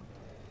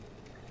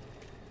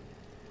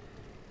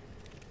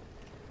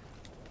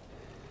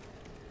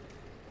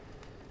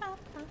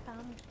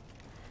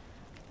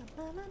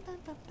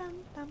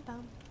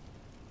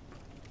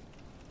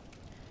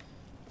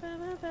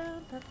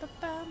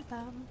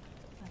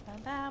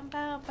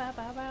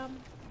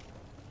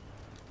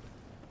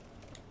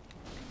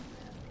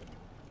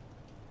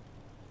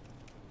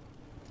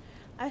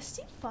 I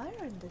see fire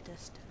in the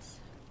distance.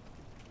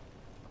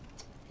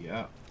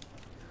 Yeah.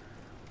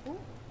 Ooh.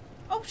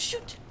 Oh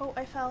shoot! Oh,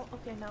 I fell.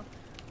 Okay, now.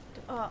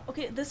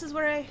 Okay, this is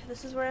where I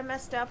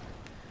messed up.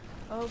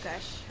 Oh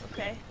gosh.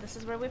 Okay, this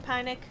is where we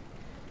panic.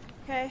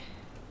 Okay.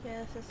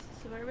 Yeah, this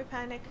is where we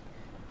panic.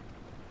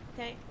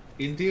 Okay.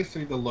 In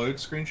DS3, the load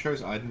screen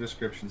shows item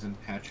descriptions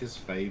and patches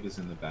favors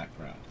in the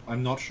background.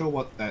 I'm not sure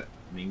what that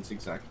means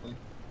exactly.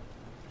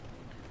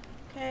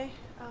 Okay.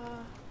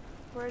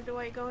 Where do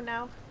I go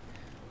now?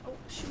 Oh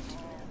shoot!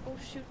 Oh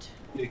shoot!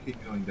 Yeah,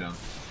 keep going down.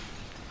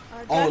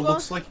 Oh, it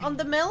looks like on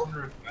the mill.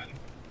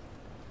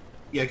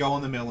 Yeah, go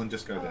on the mill and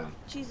just go down.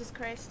 Jesus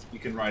Christ! You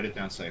can write it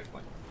down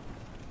safely.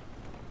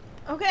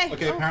 Okay.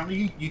 Okay.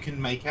 Apparently, you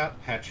can make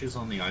out patches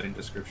on the item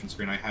description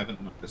screen. I haven't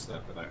noticed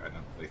that, but I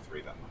don't play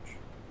 3 that much.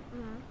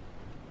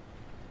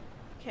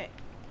 Okay.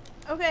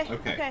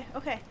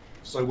 Okay.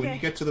 So when you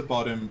get to the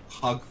bottom,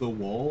 hug the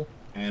wall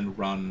and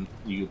run.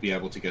 You'll be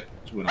able to get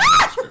to an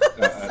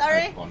item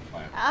Sorry.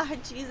 bonfire. Ah,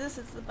 Jesus!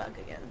 It's the bug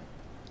again.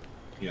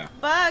 Yeah.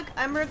 Bug!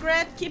 I'm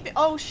regret keeping.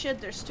 Oh shit!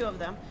 There's 2 of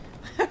them.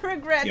 I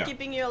regret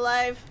keeping you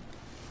alive.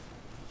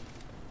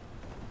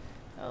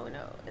 Oh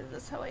no! Is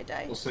this how I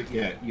die? Also,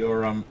 yeah,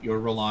 you're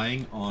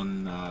relying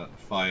on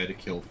fire to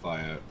kill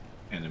fire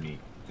enemy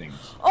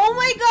things. Oh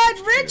my God!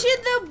 Riche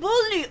the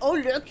bully! Oh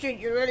look,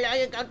 you're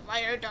relying on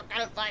fire to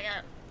kill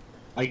fire.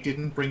 I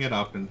didn't bring it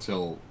up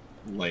until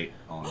late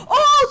on.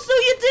 Oh, so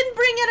you didn't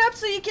bring it up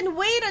so you can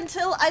wait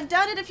until I've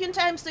done it a few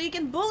times so you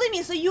can bully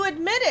me, so you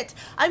admit it.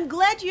 I'm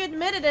glad you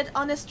admitted it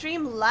on a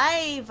stream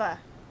live. Okay,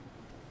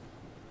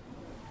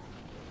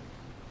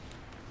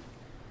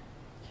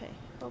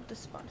 hope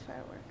this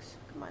bonfire works.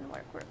 Come on,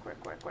 work.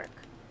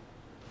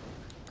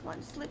 Come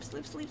on, sleep,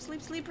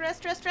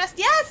 rest.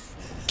 Yes!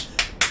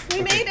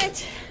 We made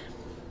it!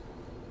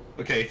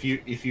 Okay,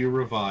 if you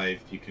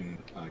revived, you can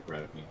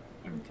grab me.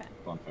 Okay.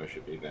 Bonfire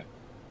should be there.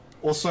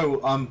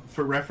 Also,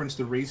 for reference,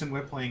 the reason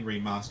we're playing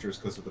Remaster is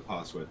because of the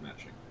password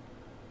matching.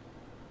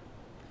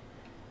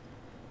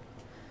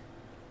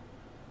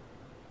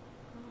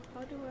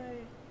 How do I...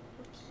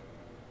 Oops.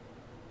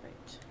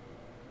 Right.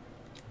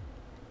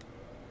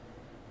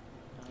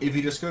 If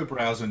you just go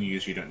browse and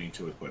use, you don't need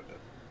to equip it.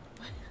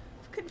 I'm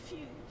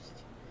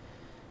confused.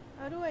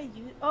 How do I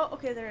use... Oh,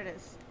 okay, there it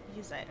is.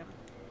 Use item.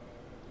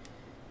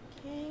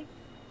 Okay.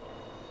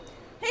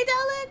 Hey,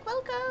 Dalek!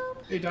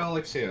 Welcome! Hey,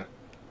 Dalek's here.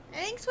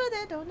 Thanks for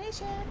the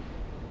donation.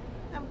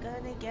 I'm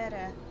gonna get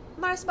a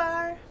Mars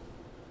bar.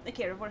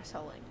 Okay, reverse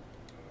hauling.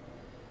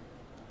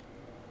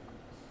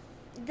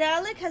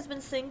 Dalek has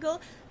been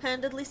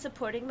single-handedly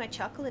supporting my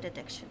chocolate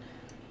addiction.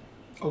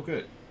 Oh,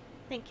 good.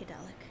 Thank you,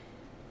 Dalek.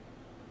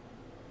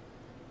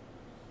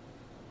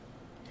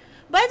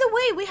 By the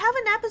way, we have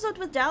an episode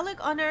with Dalek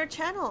on our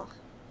channel.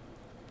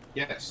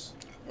 Yes.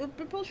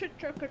 People should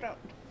check it out.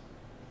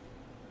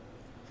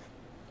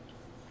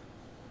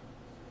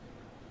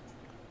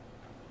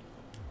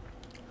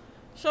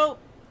 So,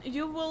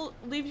 you will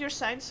leave your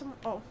sign some...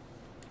 Oh.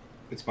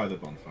 It's by the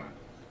bonfire.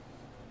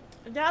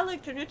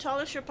 Dalek, can you tell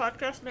us your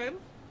podcast name?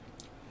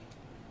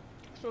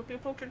 So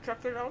people can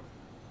check it out?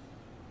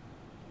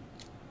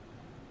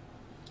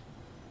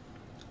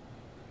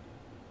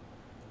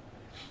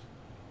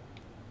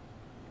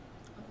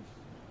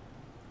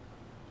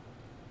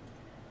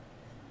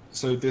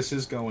 So this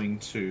is going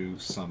to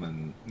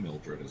summon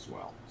Mildred as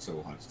well. So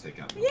we'll have to take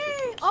out Mildred.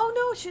 Yay! Oh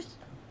no,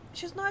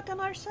 she's not on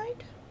our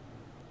side?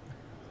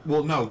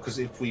 Well, no, because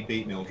if we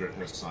beat Mildred,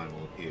 her sign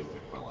will appear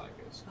where Quelaag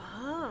is.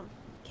 Ah,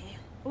 okay.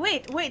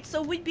 Wait,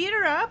 so we beat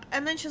her up,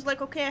 and then she's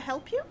like, okay, I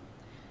help you?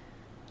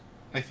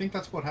 I think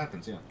that's what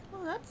happens, yeah.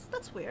 Well,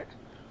 that's weird.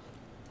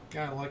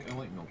 Yeah, I like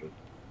Mildred.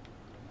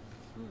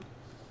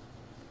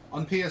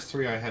 On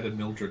PS3, I had a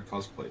Mildred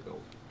cosplay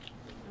build.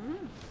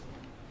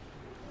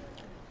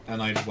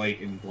 And I'd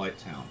wait in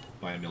Blighttown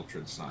by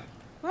Mildred's side.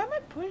 Why am I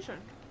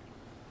poisoned?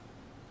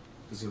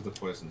 Because of the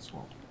poison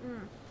swamp.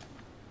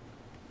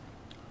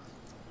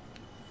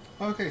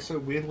 Okay, so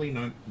weirdly,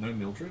 no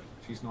Mildred.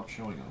 She's not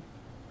showing up.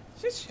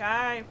 She's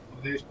shy. Oh,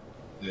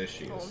 there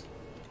she is.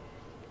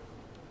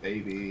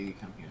 Baby,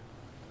 come here.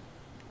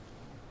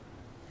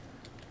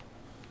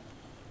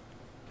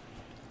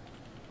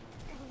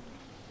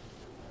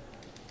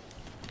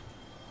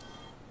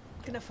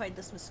 Gonna fight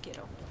this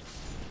mosquito.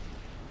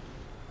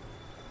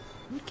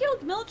 You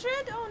killed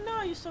Mildred? Oh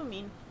no, you're so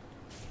mean.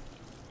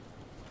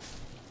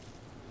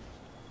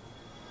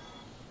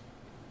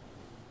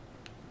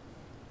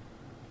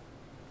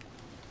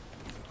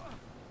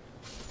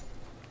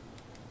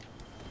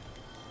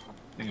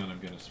 Hang on, I'm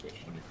gonna switch.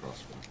 Let me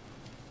crossbow.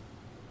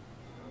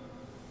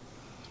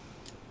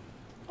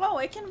 Oh,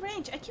 I can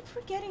range. I keep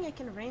forgetting I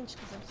can range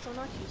because I'm still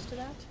not used to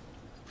that.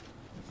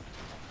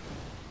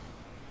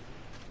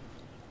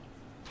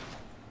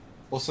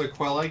 Also,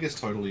 Quelaag is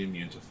totally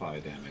immune to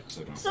fire damage,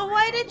 so don't. So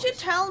why did you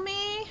tell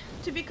me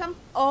to become?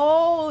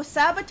 Oh,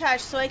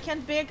 sabotage! So I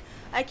can't beat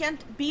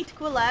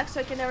Quelaag, so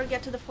I can never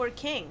get to the 4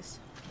 kings.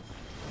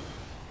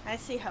 I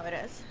see how it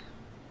is.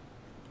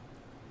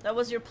 That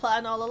was your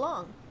plan all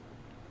along.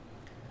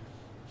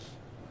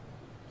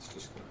 It's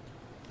just good.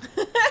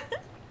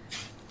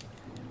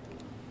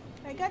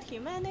 I got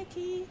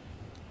humanity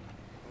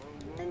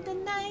and the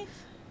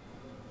knife.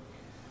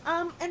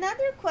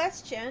 Another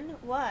question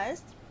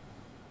was.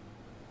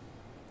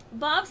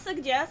 Bob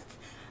suggests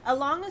a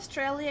long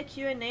Australia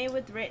Q&A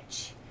with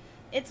Riche.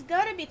 It's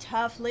gotta be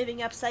tough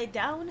living upside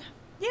down.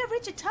 Yeah,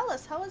 Riche, tell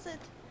us, how is it?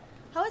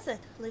 How is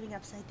it living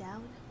upside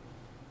down?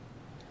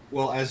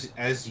 Well,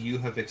 as you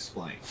have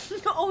explained.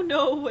 Oh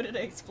no, what did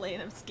I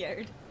explain? I'm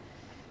scared.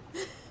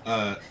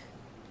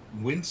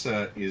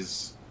 Winter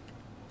is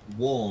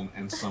warm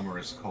and summer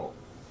is cold.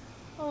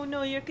 Oh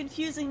no, you're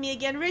confusing me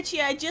again. Riche,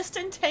 I just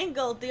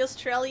entangled the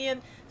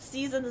Australian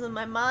seasons in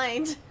my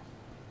mind.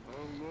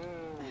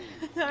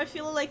 I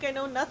feel like I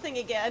know nothing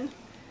again.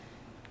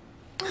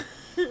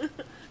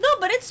 No,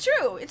 but it's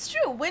true. It's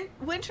true.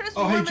 Winter is warm and summer is cold.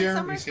 Oh, hey,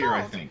 Jeremy's here,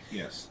 I think.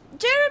 Yes.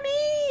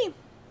 Jeremy!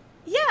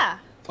 Yeah.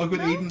 Oh, good.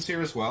 No? Eden's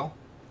here as well.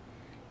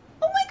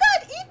 Oh my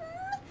god,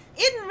 Eden!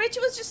 Eden, Riche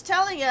was just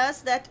telling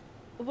us that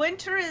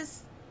winter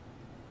is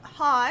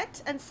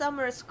hot and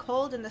summer is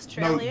cold in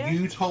Australia. No,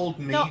 you told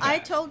me that. I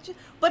told you.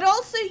 But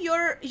also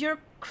your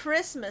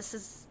Christmas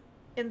is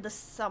in the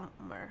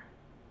summer.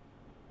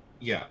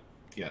 Yeah.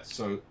 Yeah,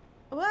 so...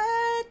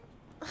 What?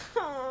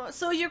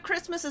 So your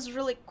Christmas is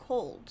really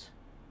cold,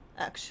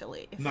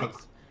 actually. No,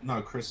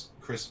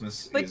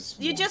 Christmas but is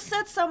you warm. just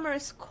said summer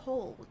is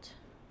cold.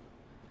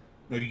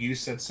 No, you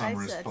said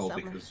summer is cold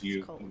summer because is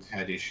you cold.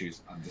 had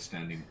issues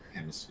understanding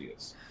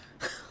hemispheres.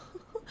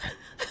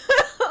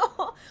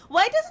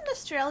 Why doesn't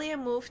Australia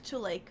move to,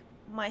 like,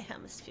 my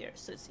hemisphere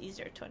so it's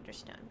easier to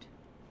understand?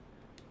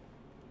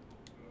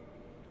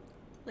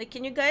 Like,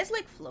 can you guys,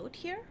 like, float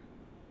here?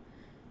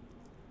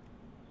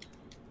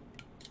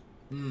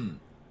 Hmm.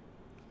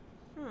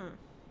 Hi,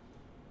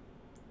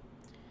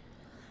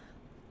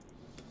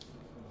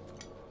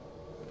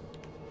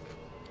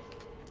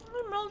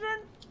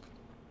 Mildred.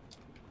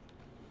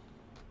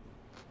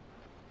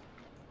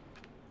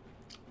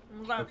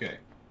 Okay.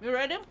 You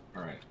ready?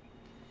 Alright.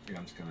 Yeah,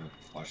 I'm just gonna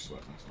flash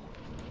sweat myself.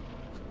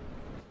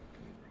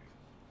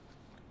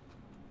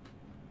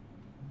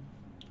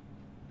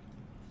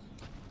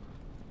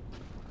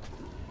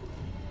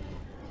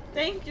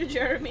 Thank you,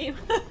 Jeremy.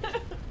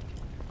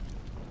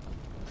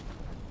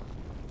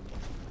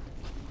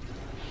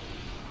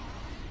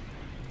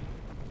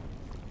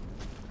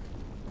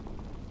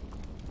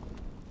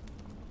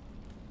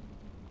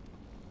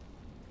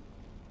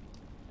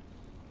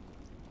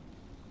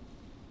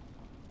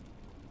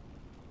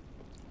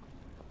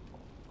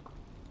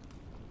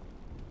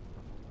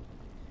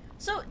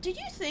 So, do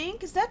you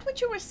think, is that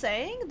what you were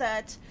saying?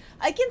 That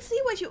I can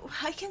see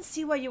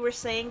why you were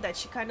saying that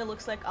she kind of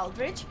looks like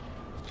Aldrich,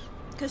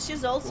 because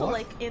she's also what?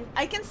 like in.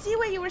 I can see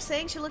why you were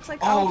saying she looks like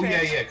Oh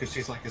Aldrich. yeah, because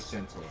she's like a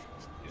centaur.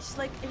 Yeah. She's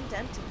like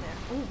indented there.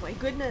 Oh my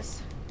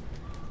goodness!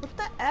 What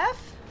the f?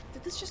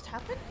 Did this just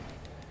happen?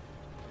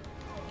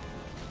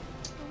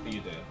 Are you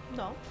dead?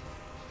 No.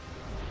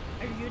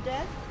 Are you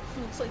dead?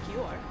 Looks like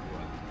you are.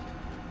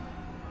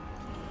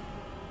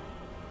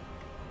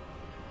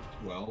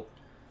 Well.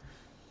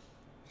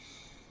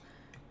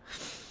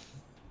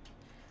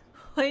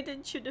 Why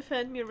didn't you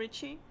defend me,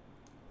 Richie?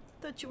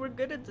 Thought you were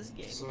good at this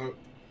game.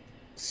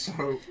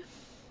 So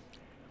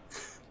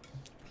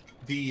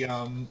the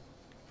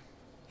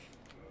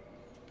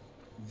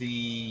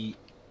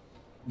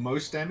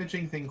most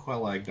damaging thing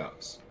Quelaag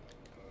does,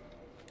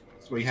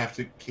 so we have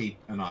to keep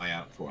an eye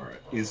out for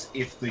it, is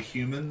if the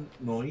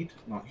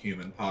not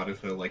human part of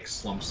her like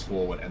slumps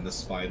forward and the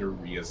spider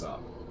rears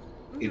up.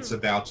 Mm-hmm. It's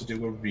about to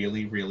do a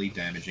really, really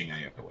damaging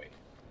AoE.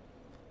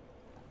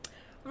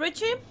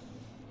 Richie?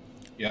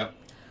 Yep.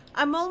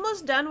 I'm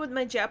almost done with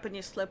my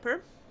Japanese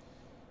slipper.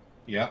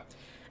 Yeah.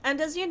 And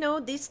as you know,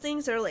 these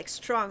things are like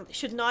strong. They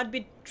should not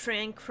be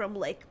drank from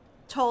like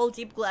tall,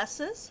 deep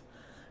glasses.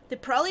 They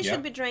probably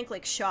should be drank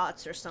like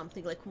shots or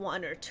something, like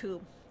 1 or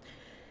 2.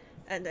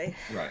 And I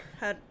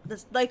had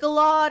this like a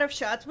lot of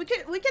shots. We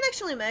can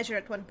actually measure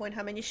at one point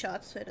how many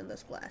shots fit in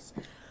this glass.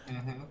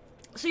 Mm-hmm.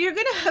 So you're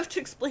gonna have to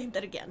explain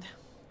that again.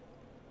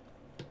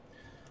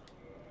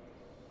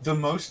 The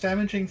most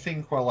damaging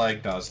thing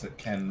Quelaag does that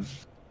can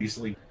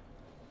easily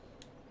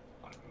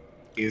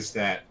is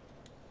that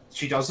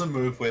she does a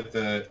move where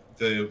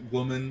the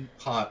woman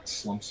part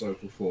slumps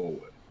over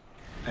forward,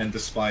 and the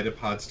spider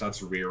part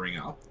starts rearing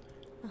up,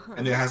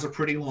 and it has a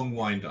pretty long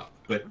wind up.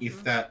 But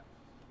if that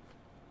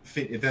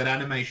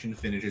animation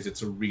finishes,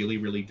 it's a really,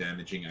 really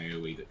damaging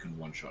AoE that can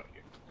one-shot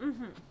you.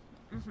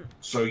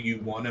 So you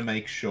want to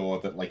make sure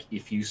that, like,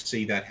 if you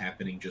see that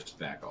happening, just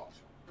back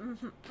off.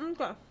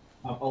 Okay.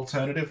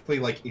 Alternatively,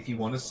 like, if you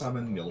want to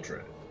summon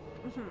Mildred,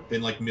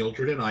 then, like,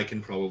 Mildred and I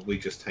can probably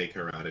just take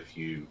her out if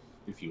you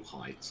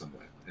hide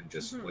somewhere and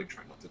just, like,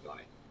 try not to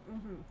die.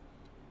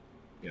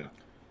 Yeah.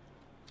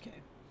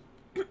 Okay.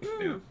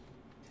 Yeah.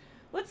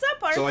 What's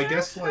up, Arthur? So I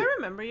guess, like... I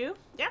remember you.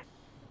 Yeah.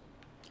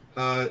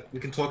 We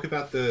can talk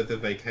about the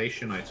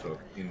vacation I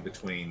took in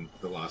between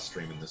the last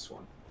stream and this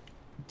one.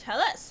 Tell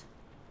us.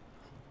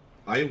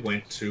 I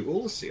went to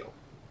Ulasil.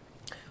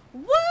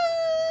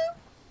 What?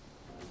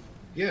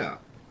 Yeah.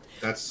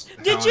 That's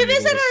Did you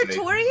visit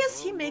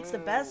Artorias? He makes the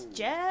best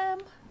jam.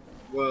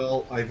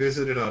 Well, I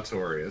visited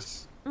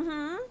Artorias.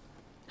 How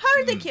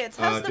are the kids?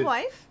 How's the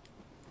wife?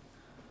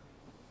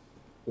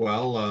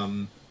 Well,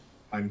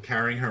 I'm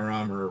carrying her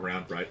armor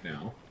around right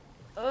now.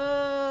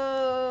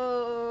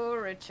 Oh,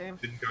 Riche.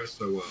 Didn't go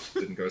so well.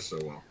 Didn't go so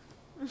well.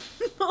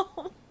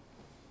 No.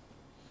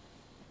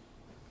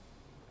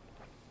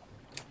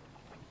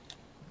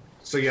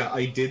 So yeah,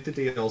 I did the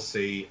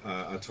DLC.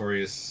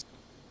 Artorias,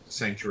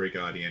 Sanctuary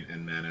Guardian,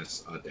 and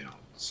Manus are down.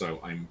 So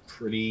I'm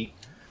pretty...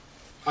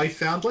 I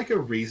found, like, a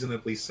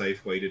reasonably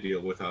safe way to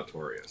deal with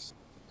Artorias.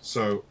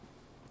 So,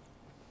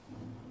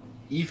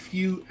 if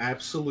you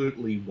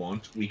absolutely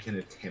want, we can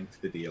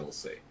attempt the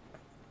DLC.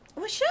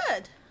 We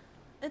should.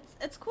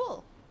 It's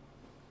cool.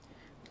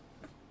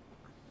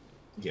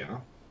 Yeah.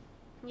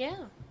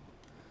 Yeah.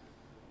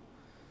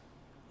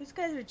 These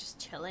guys are just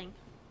chilling.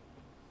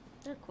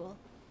 They're cool.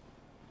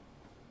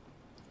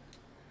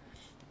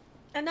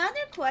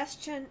 Another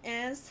question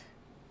is...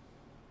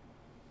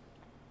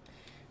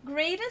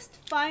 greatest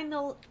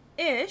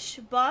final-ish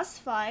boss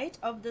fight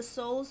of the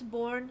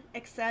Soulsborne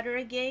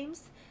etc.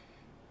 games,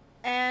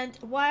 and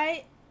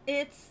why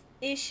it's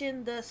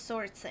Ishin the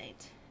Sword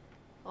Saint.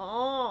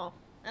 Oh,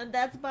 and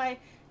that's by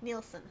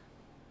Nielsen.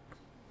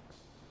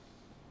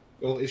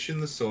 Well, Ishin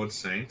the Sword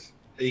Saint.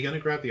 Are you going to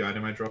grab the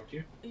item I dropped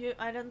you?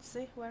 I don't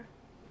see where.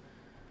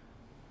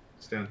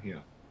 It's down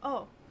here.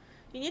 Oh,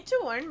 you need to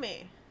warn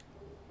me.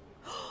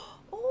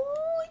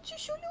 Oh, it's a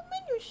show you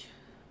menus.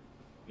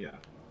 Yeah.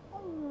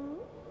 Oh.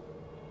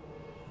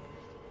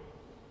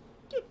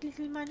 Cute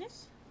little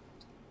Manus.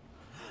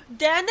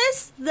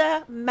 Dennis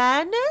the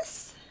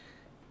Manus?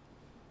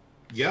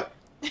 Yep.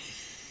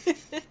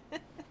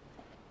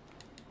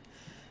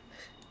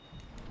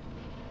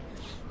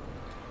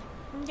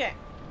 Okay.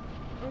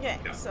 Okay,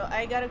 yeah. So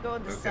I gotta go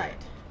on the side.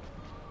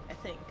 I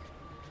think.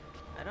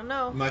 I don't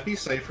know. It might be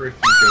safer if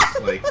you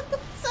just, like,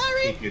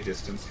 sorry. keep your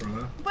distance from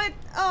her. But,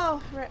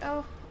 oh, right,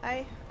 oh,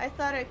 I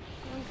thought I,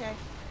 okay.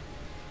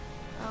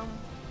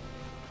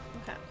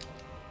 Okay.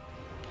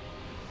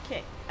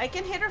 Okay, I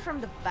can hit her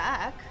from the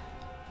back.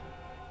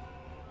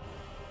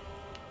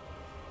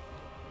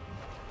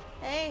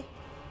 Hey.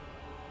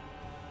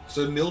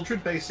 So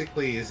Mildred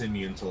basically is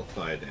immune to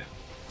fire damage,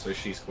 so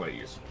she's quite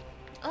useful.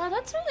 Oh,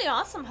 that's really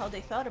awesome how they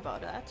thought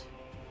about that.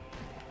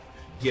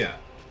 Yeah.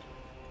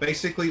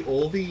 Basically,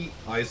 all the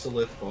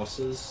Izalith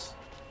bosses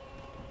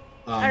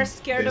are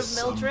scared of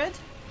Mildred?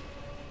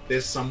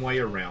 There's some way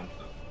around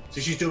them.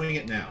 So she's doing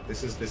it now.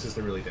 This is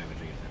the really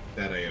damaging attack.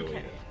 That AoE.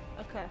 Okay.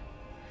 Okay.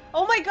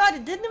 Oh my god,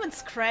 it didn't even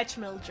scratch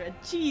Mildred.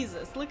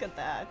 Jesus, look at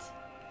that.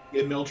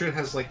 Yeah, Mildred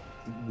has, like,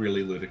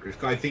 really ludicrous...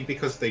 I think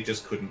because they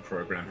just couldn't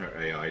program her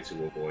AI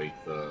to avoid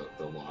the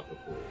lava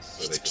pools.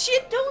 So she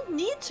don't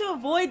need to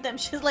avoid them.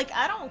 She's like,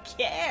 I don't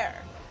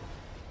care.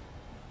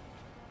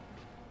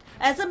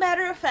 As a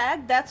matter of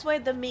fact, that's why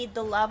they made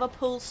the lava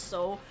pools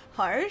so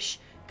harsh.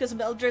 Because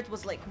Mildred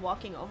was, like,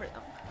 walking over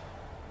them.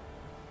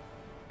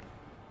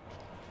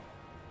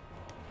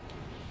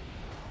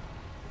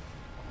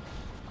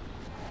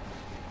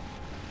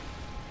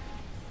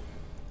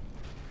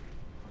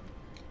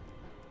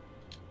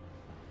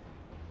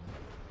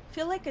 I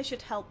feel like I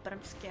should help, but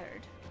I'm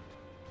scared.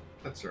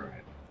 That's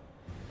alright.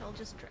 I'll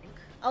just drink.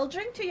 I'll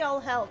drink to y'all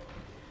help.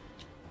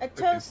 A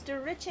toast to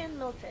Riche and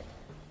Mildred.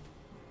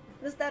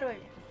 Was that way?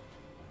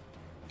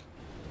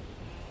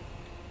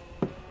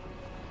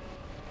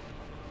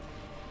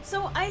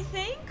 So I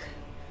think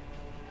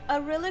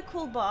a really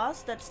cool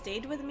boss that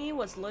stayed with me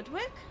was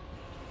Ludwig.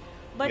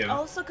 But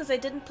also because I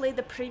didn't play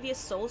the previous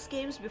Souls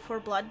games before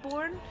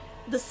Bloodborne,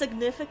 the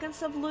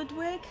significance of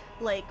Ludwig,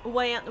 like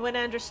when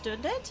I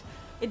understood it,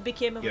 it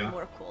became even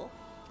more cool.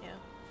 Yeah.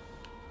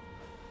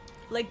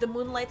 Like the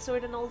Moonlight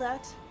Sword and all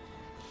that.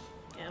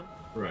 Yeah.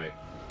 Right.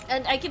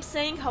 And I keep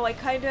saying how I'm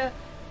kind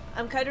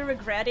of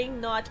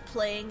regretting not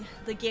playing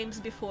the games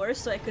before,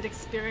 so I could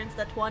experience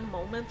that one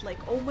moment, like,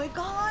 oh my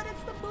god,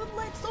 it's the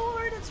Moonlight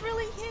Sword, it's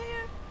really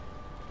here,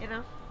 you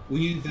know? Were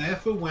you there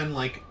for when,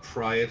 like,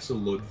 prior to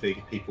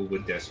Ludwig, people were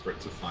desperate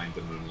to find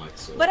the Moonlight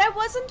Sword? But I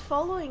wasn't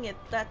following it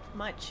that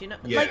much, you know?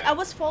 Yeah, like, I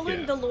was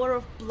following the lore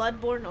of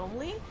Bloodborne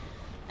only,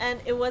 and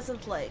it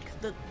wasn't like,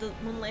 the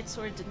Moonlight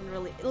Sword didn't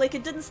really, like,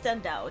 it didn't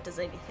stand out as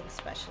anything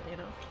special, you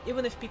know?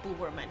 Even if people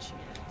were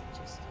mentioning it, it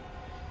just...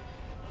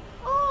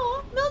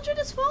 Oh, Mildred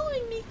is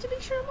following me to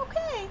make sure I'm okay.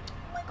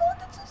 Oh my god,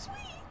 that's so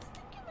sweet.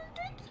 Thank you,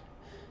 Mildred.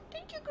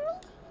 Thank you,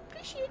 girl.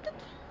 Appreciate it.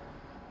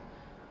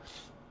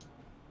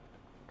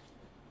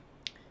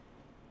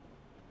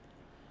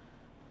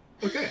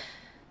 Okay.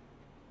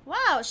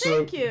 Wow,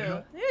 thank you.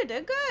 Now, you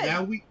did good.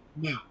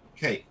 Now,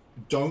 okay,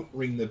 don't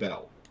ring the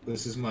bell.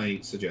 This is my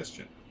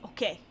suggestion.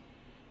 Okay.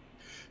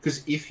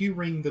 Because if you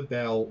ring the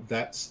bell,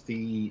 that's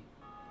the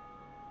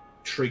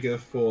trigger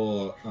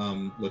for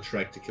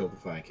Lautrec to kill the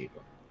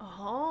Firekeeper.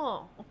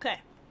 Oh, okay.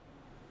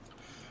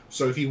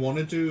 So if you want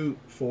to do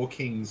Four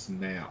Kings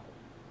now,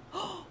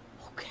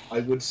 okay. I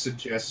would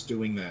suggest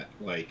doing that,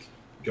 like,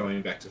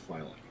 going back to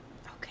Firelink.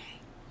 Okay.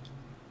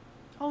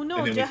 Oh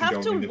no, do you have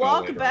to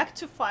walk back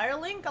to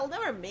Firelink? I'll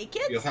never make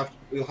it.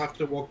 You'll have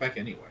to walk back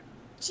anyway.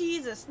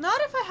 Jesus,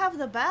 not if I have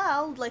the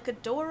bell, like a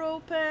door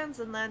opens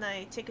and then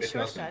I take a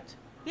shortcut.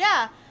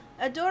 Yeah,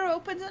 a door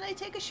opens and I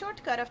take a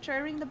shortcut after I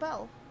ring the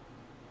bell.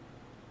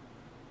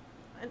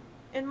 And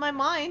in my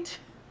mind,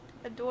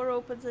 a door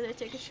opens and I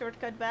take a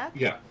shortcut back.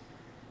 Yeah.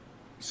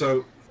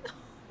 So,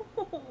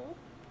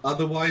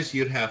 otherwise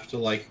you'd have to,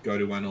 like, go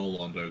to Anor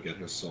Londo, get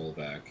her soul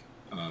back,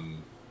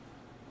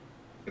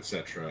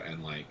 etc.,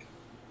 and, like,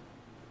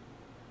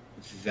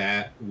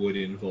 that would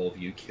involve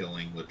you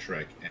killing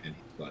Lautrec and his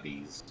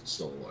buddies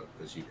solo,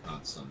 because you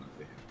can't summon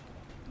for him.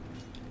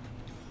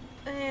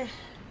 Okay.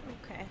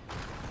 Okay.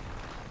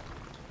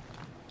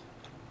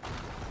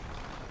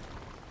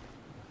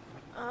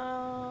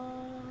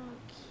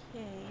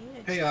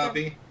 Hey,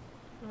 Abby.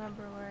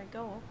 Remember where I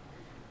go.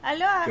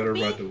 Hello, Abby. Gotta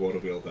ride the water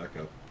wheel back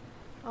up.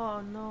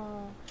 Oh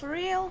no. For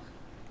real?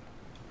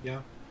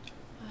 Yeah.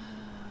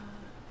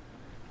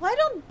 Why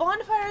don't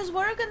bonfires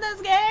work in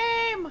this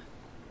game?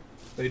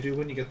 They do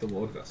when you get the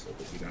Lord Vessel,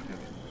 but you don't have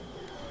it.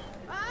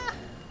 Ah!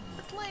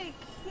 But like,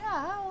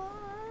 yeah.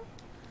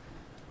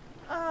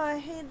 Oh, I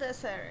hate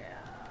this area.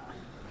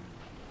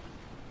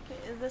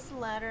 Okay, is this a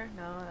ladder?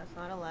 No, that's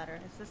not a ladder.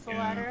 Is this a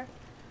ladder?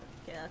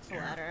 Okay, that's a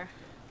ladder.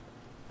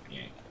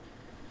 Yeah.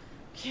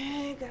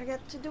 Okay, gotta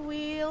get to the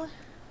wheel.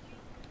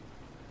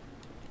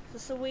 Is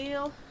this a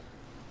wheel?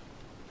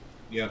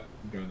 Yep,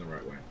 I'm going the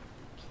right way.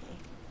 Okay.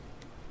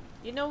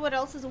 You know what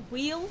else is a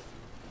wheel?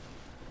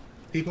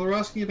 People are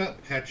asking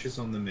about patches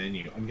on the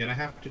menu. I'm gonna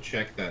have to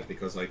check that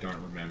because I don't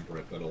remember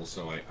it, but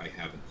also I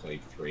haven't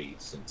played 3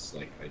 since,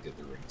 like, I did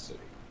the Ring City.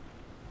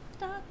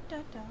 Da da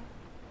da.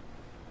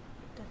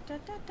 Da da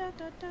da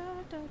da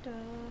da da da.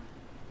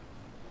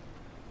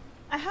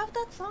 I have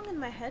that song in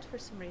my head for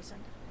some reason.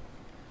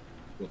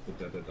 What the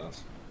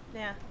da-da-das?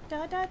 Yeah.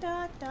 Da da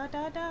da da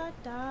da da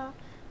da.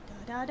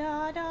 Da da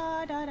da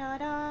da da da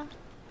da.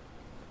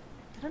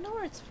 I don't know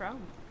where it's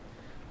from.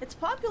 It's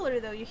popular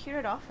though, you hear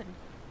it often.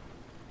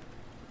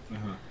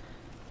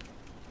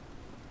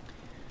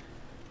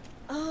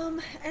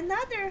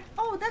 Another...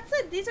 Oh, that's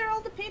it. These are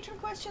all the patron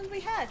questions we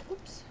had.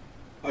 Oops.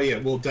 Oh yeah,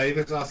 well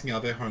David's asking, are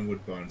there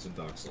Homewood Bones in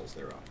Dark Souls?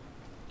 There are.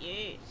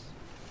 Yes.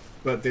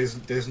 But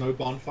there's no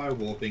bonfire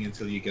warping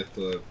until you get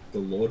the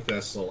Lord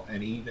Vessel,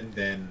 and even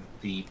then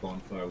the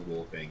bonfire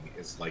warping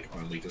is like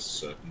only just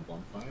certain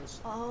bonfires.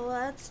 Oh,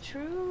 that's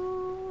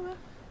true.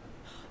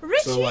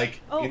 Riche! So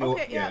like, in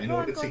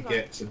order to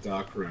get to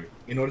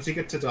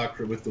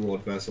Darkroot with the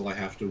Lord Vessel, I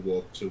have to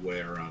walk to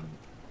where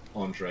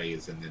Andre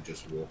is, and then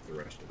just walk the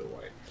rest of the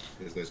way,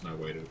 because there's no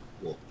way to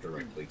walk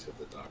directly to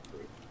the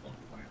Darkroot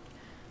bonfire.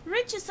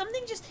 Riche,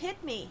 something just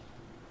hit me.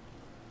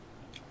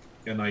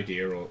 An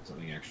idea or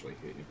something actually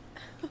hit you.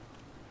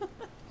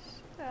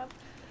 Shut up.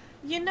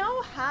 You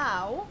know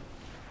how?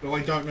 No,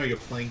 I don't know. You're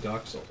playing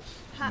Dark Souls.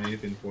 You may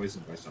have been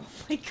poisoned by someone.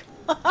 Oh my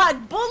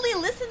god, Bully,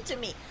 listen to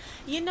me.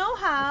 You know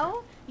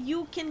how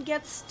you can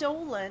get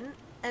stolen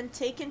and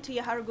taken to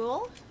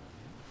Yahar'gul?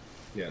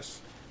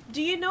 Yes.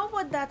 Do you know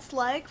what that's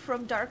like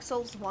from Dark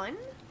Souls 1?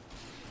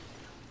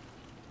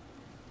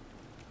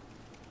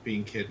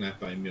 Being kidnapped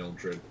by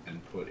Mildred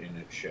and put in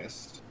a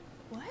chest.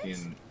 What?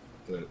 In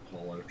the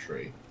hollow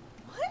tree.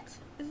 What?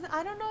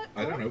 I don't know.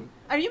 I don't know.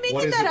 Are you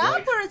making that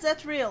up, or is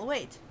that real?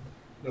 Wait.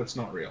 No, it's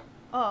not real.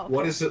 Oh. Okay.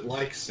 What is it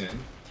like, Sin?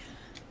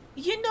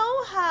 You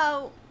know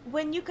how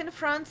when you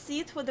confront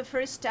Sith for the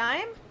first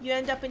time, you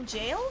end up in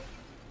jail?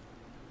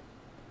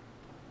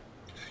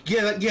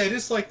 Yeah, yeah, it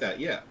is like that.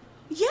 Yeah.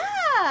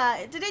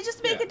 Yeah. Did I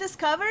just make a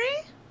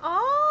discovery?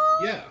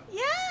 Oh. Yeah.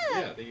 Yeah.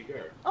 Yeah. There you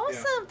go.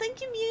 Awesome. Yeah.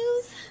 Thank you,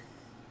 Muse.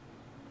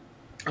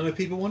 And if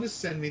people want to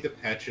send me the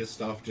patches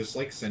stuff, just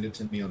like send it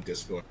to me on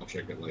Discord. I'll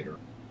check it later.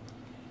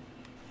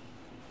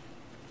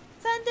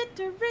 Send it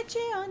to Riche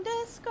on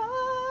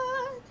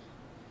Discord.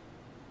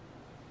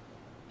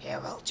 He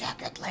will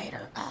check it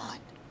later on.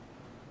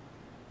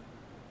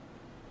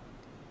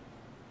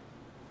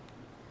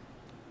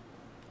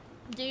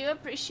 Do you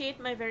appreciate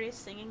my various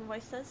singing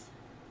voices?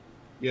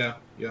 Yeah,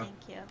 yeah.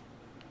 Thank you.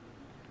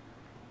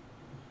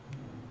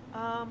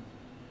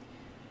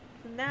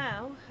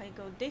 Now I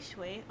go this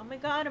way. Oh my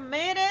god, I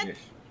made it! Yes.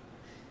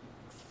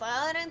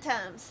 Exciting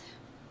times.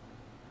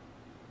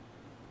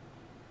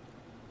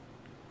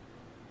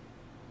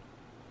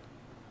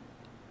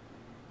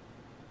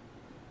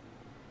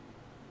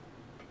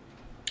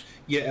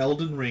 Yeah,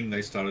 Elden Ring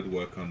they started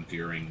work on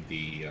during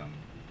the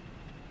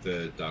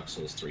Dark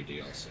Souls 3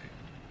 DLC.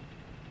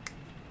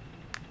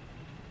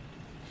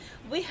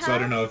 So I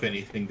don't know if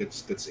anything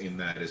that's in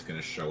that is going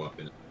to show up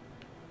in it.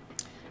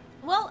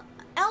 Well,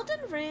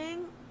 Elden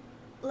Ring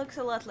looks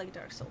a lot like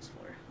Dark Souls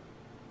 4.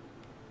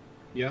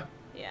 Yeah?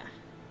 Yeah.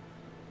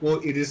 Well,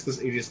 it is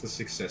the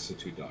successor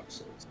to Dark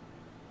Souls,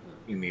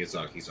 in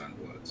Miyazaki's own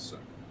words, so.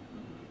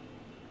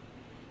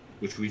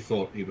 Which we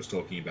thought he was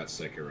talking about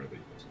Sekiro, but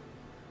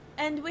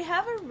and we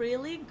have a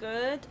really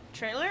good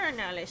trailer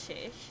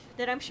analysis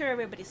that I'm sure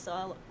everybody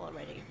saw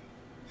already.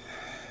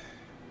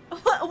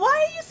 Why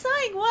are you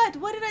sighing? What?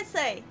 What did I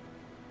say?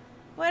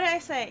 What did I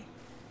say?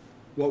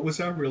 What was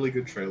our really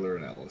good trailer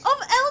analysis?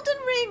 Of Elden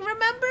Ring,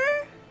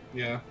 remember?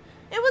 Yeah.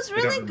 It was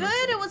really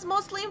good. It was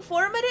mostly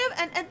informative,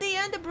 and at the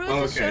end, the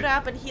Brutus showed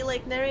up and he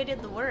like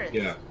narrated the words.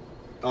 Yeah.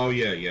 Oh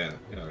yeah. Yeah.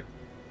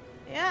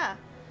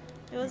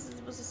 It was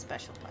a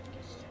special podcast.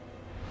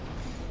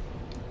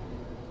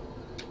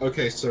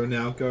 Okay, so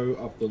now go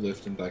up the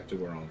lift and back to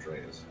where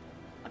Andre is.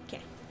 Okay.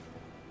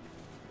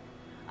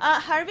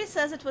 Harvey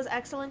says it was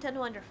excellent and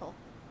wonderful.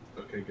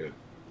 Okay, good.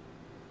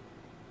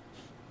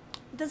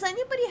 Does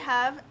anybody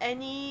have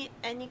any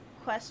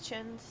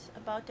questions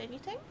about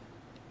anything?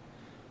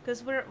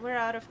 Because we're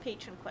out of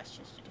patron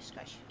questions to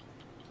discuss.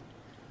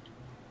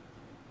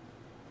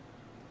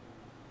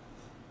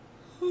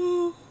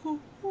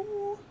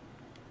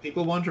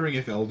 People wondering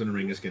if Elden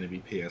Ring is going to be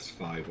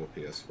PS5 or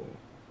PS4.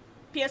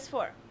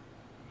 PS4.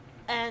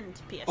 And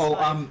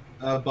PS5.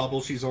 Oh,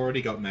 Bubble, she's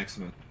already got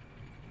maximum.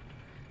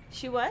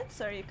 She what?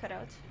 Sorry, you cut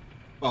out.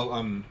 Well,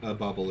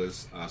 Bubble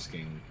is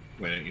asking,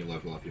 why don't you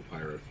level up your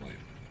Pyro Flame?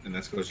 And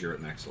that's because you're at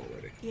max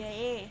already.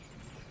 Yeah.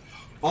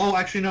 Oh,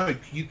 actually, no.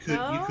 You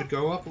could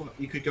go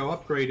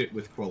upgrade it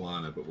with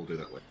Quelaag, but we'll do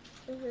that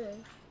later.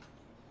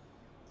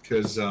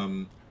 Because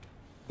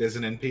there's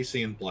an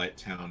NPC in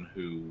Blighttown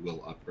who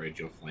will upgrade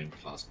your Flame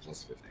plus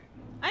 15.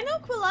 I know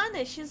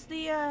Quelaag.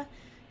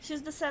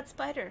 She's the sad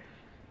spider.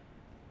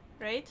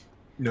 Right?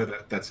 No,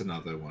 that's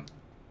another one.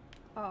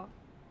 Oh.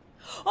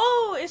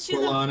 Oh, is she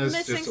the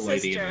missing just a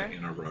lady sister?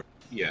 in a row.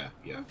 Yeah.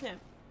 Okay.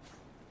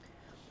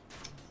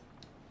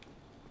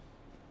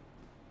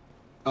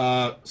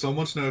 Someone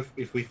wants to know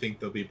if we think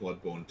there'll be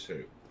Bloodborne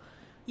 2.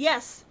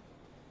 Yes.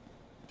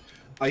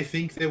 I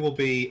think there will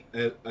be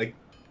a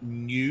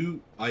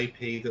new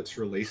IP that's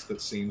released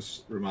that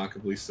seems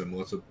remarkably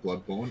similar to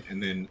Bloodborne,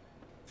 and then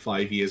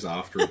 5 years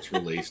after it's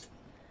released,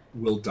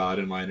 we'll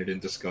data mine it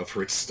and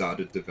discover it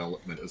started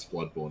development as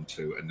Bloodborne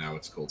 2, and now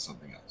it's called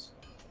something else.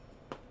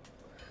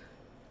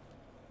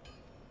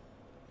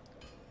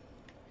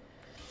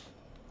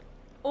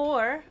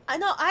 Or, I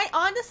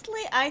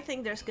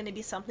think there's going to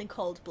be something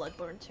called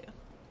Bloodborne 2.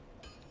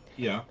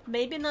 Yeah.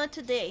 Maybe not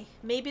today,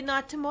 maybe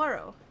not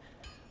tomorrow.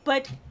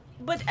 But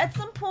at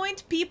some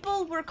point,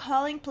 people were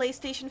calling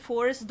PlayStation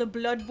 4s the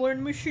Bloodborne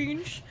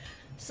machines.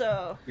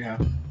 So, yeah.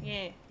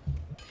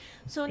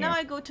 So now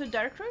I go to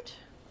Darkroot?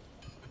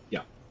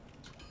 Yeah.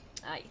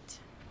 Right.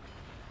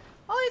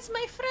 Oh, it's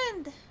my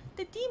friend,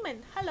 the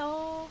demon.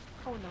 Hello.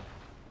 Oh no.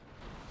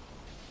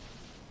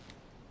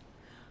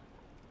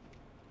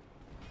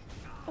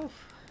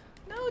 Oof.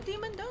 No,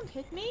 demon, don't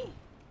hit me.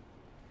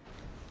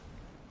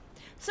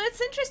 So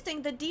it's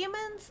interesting, the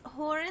demon's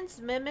horns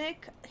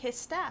mimic his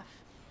staff.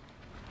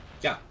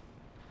 Yeah.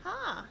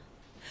 Huh.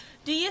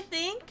 Do you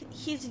think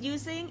he's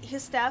using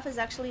his staff is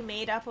actually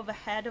made up of a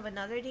head of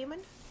another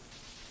demon?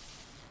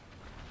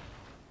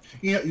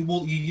 Yeah,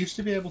 well, you used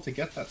to be able to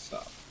get that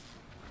stuff.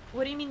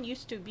 What do you mean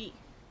used to be?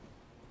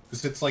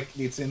 Because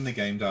it's in the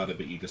game data,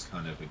 but you just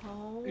kind of...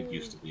 It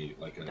used to be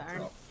like a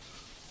drop.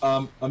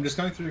 I'm just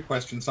going through a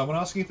question. Someone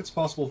asking if it's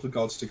possible for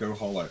gods to go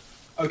hollow.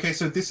 Okay,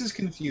 so this is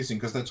confusing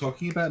because they're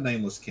talking about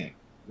Nameless King.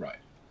 Right.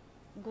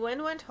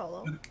 Gwen went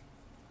hollow.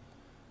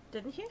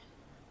 Didn't he?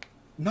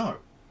 No.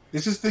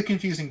 This is the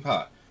confusing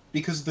part.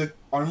 Because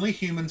only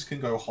humans can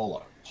go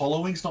hollow.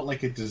 Hollowing's not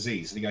like a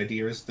disease. The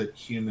idea is that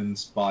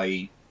humans,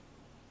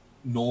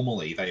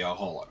 normally, they are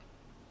hollow.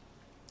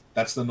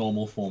 That's the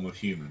normal form of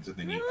humans. And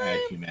then you add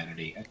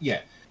humanity.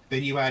 Yeah.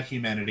 Then you add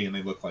humanity and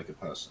they look like a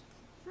person.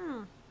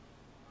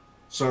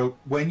 So,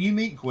 when you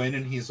meet Gwen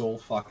and he's all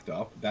fucked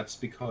up, that's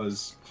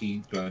because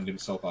he burned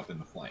himself up in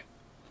the flame.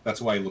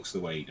 That's why he looks the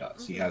way he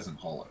does. He hasn't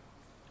hollowed.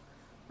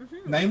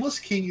 Nameless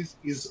King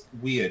is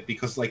weird,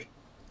 because,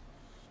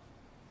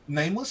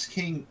 Nameless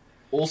King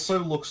also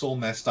looks all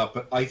messed up,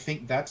 but I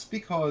think that's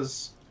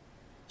because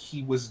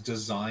he was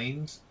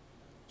designed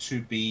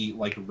to be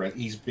like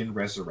he's been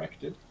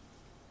resurrected.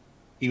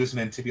 He was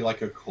meant to be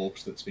like a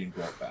corpse that's been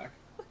brought back.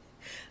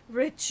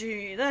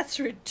 Richie, that's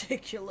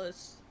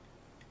ridiculous.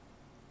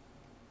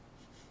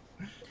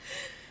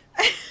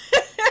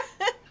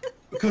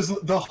 Because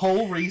the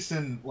whole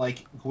reason,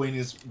 like, Gwyn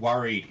is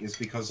worried is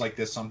because, like,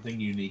 there's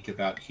something unique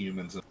about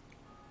humans that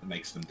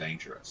makes them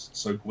dangerous.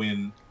 So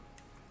Gwyn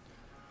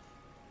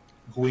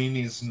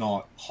is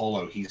not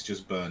hollow, he's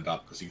just burned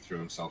up because he threw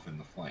himself in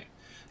the flame.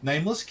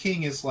 Nameless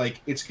King is, like,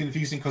 it's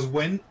confusing because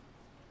when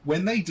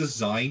they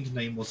designed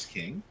Nameless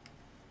King,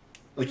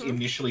 like,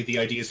 initially the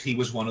idea is he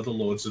was one of the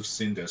Lords of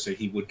Cinder, so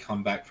he would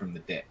come back from the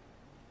dead.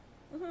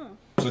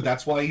 So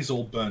that's why he's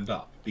all burned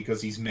up, because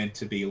he's meant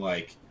to be,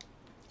 like,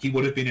 he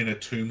would have been in a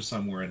tomb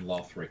somewhere in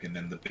Lothric, and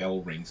then the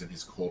bell rings and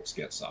his corpse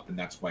gets up, and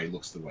that's why he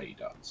looks the way he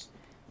does.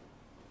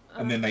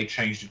 And then they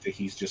changed it to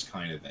he's just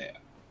kind of there.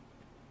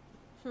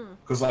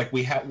 Because like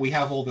we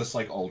have all this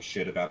like old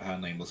shit about how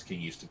Nameless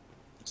King used to be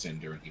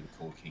Cinder and he was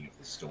called King of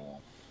the Storm.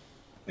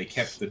 They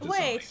kept the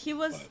design. Wait, he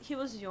was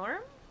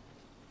Yorm?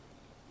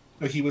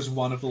 No, he was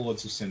one of the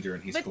Lords of Cinder,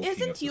 and he's called King of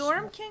the Storm. But isn't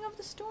Yorm King of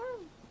the Storm?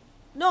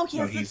 No,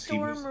 he's the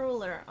Storm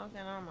Ruler. Okay,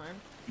 never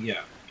mind.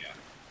 Yeah.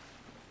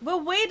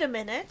 But wait a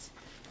minute.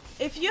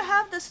 If you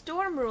have the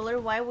Storm Ruler,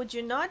 why would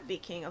you not be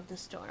King of the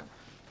Storm?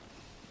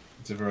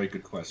 It's a very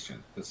good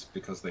question. It's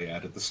because they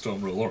added the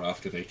Storm Ruler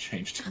after they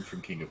changed him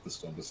from King of the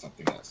Storm to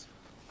something else.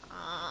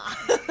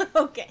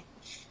 Okay.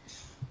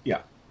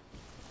 Yeah.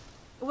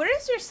 Where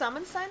is your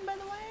summon sign, by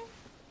the way?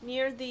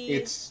 Near the...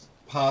 It's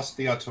past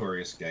the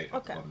Artorias gate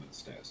at the bottom of the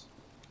stairs.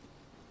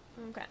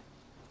 Okay.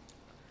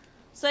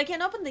 So I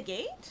can open the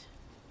gate?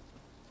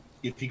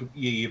 If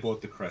you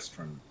bought the crest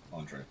from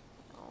Andre.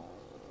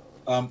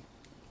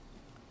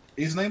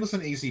 His name was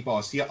an easy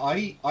boss. Yeah,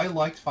 I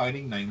liked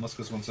fighting Nameless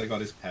because once I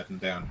got his pattern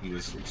down, he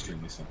was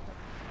extremely simple.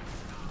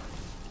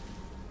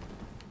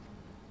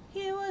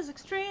 He was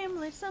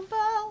extremely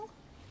simple.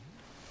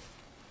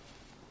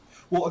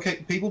 Well,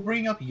 okay, people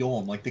bring up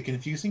Yorm. Like, the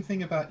confusing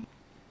thing about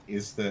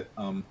is that,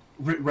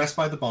 rest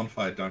by the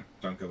bonfire,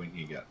 don't go in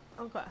here yet.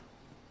 Okay.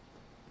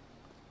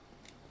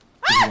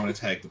 If you want to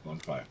tag the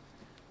bonfire.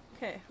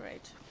 Okay,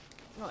 right.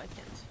 No, I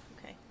can't.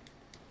 Okay.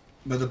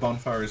 No, the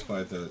bonfire is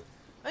by the...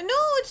 I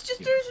know, it's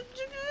just there's...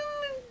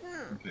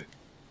 Okay.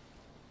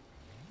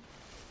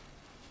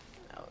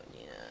 Oh,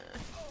 yeah.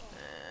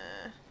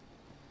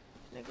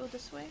 Can I go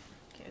this way?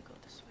 Okay, I go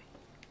this way.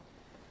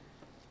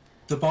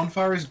 The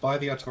bonfire is by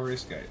the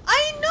Artorias gate.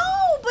 I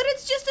know, but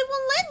it's just it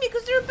won't let me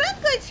because there are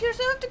bad guys here,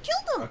 so I have to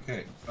kill them.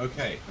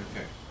 Okay.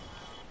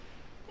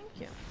 Thank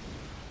you.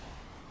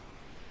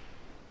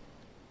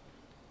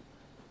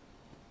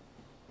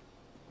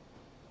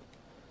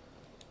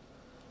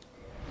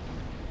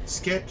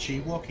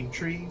 Sketchy walking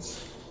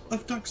trees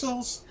of Dark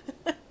Souls.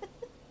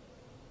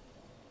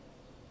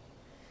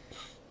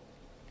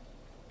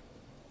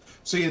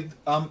 So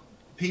yeah,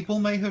 people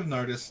may have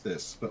noticed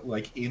this, but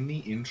like in the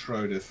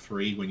intro to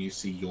 3, when you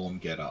see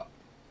Yorm get up,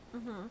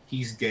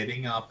 he's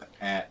getting up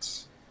at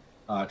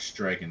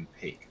Archdragon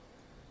Peak.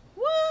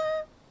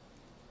 What?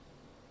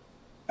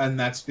 And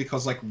that's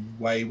because like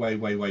way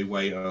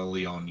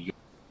early on, Yorm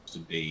used to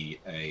be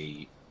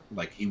a...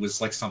 Like, he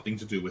was, like, something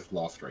to do with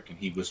Lothric, and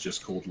he was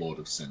just called Lord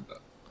of Cinder.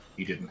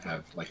 He didn't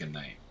have, like, a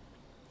name.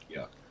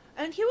 Yeah.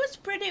 And he was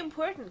pretty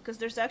important, because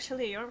there's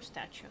actually a Yorm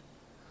statue.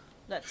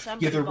 That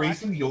somebody the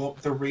reason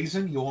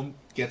Yorm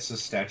gets a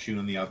statue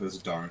and the others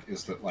don't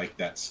is that, like,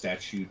 that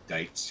statue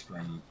dates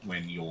from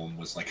when Yorm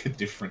was, like, a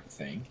different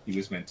thing. He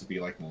was meant to be,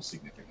 like, more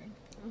significant.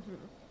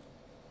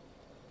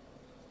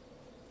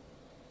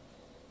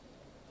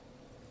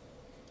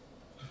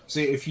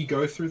 See, if you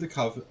go through the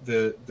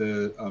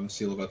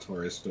Seal of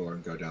Artorias door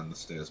and go down the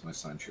stairs, my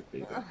sign should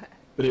be there. Okay.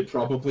 But it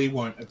probably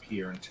won't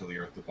appear until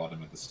you're at the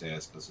bottom of the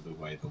stairs because of the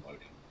way the loading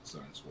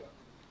zones work.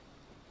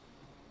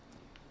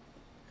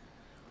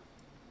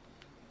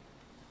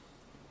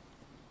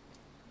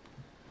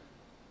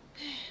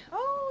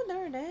 Oh,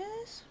 there it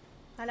is.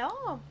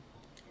 Hello.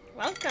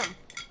 Welcome.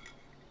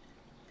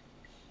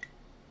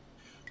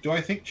 Do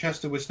I think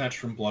Chester was snatched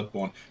from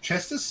Bloodborne?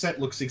 Chester's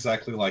set looks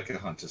exactly like a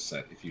Hunter's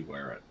set if you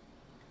wear it.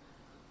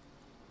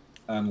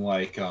 And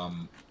like,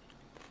 I'm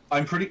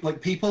pretty,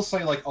 like, people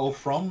say like, oh,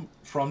 From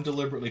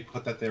deliberately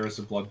put that there as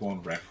a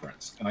Bloodborne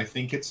reference. And I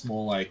think it's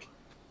more like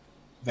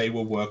they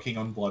were working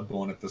on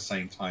Bloodborne at the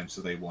same time,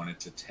 so they wanted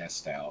to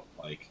test out,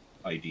 like,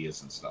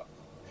 ideas and stuff.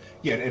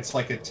 Yeah, it's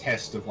like a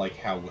test of, like,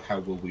 how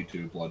will we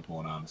do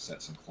Bloodborne armor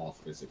sets and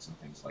cloth physics and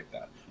things like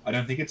that. I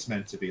don't think it's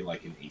meant to be,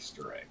 like, an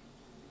Easter egg.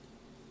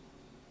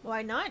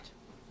 Why not?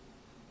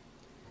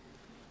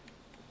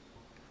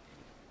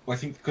 Well, I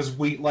think because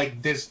we,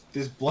 like, there's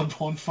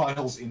Bloodborne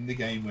files in the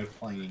game we're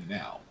playing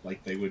now.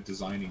 Like, they were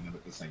designing them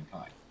at the same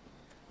time.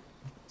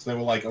 So they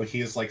were like, oh,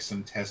 here's, like,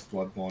 some test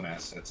Bloodborne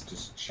assets,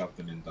 just shove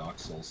them in Dark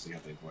Souls, see how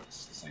they work.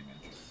 It's the same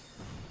engine.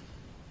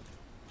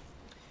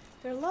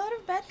 There are a lot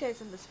of bad guys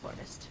in this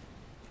forest.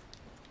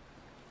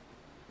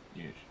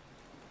 Huge.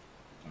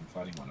 I'm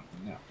fighting one of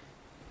them now.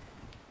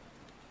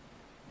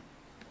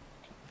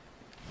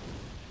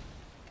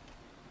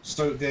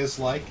 So there's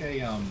like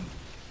a,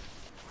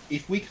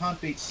 if we can't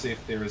beat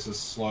Sif, there is a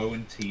slow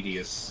and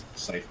tedious,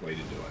 safe way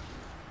to do it.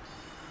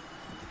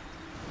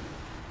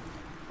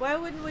 Why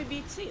wouldn't we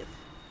beat Sif?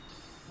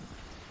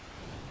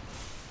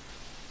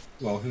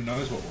 Well, who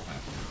knows what will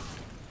happen.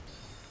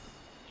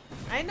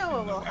 I know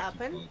what will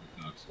happen.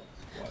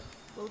 What?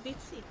 We'll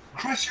beat Sif.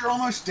 Chris, you're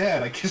almost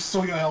dead! I just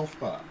saw your health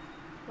bar.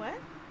 What?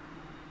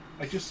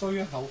 I just saw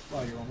your health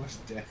bar, you're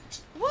almost dead.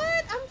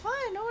 What? I'm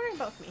fine, don't worry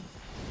about me.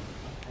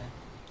 Okay.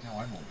 Now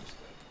I'm almost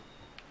dead.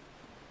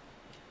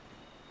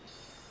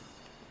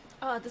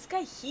 Oh, this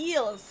guy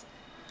heals!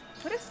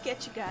 What a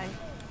sketchy guy.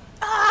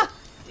 Ah!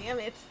 Damn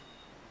it.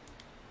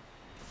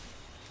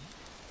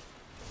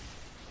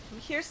 I'm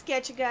here,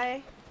 sketchy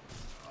guy.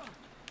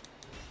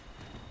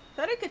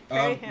 Thought I could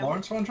parry him.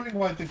 Lauren's wondering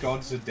why the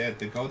gods are dead.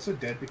 The gods are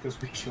dead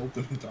because we killed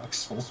them in Dark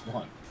Souls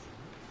 1.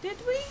 Did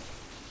we?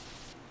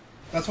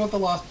 That's what the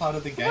last part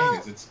of the game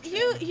is. It's you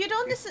don't you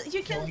don't have to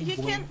kill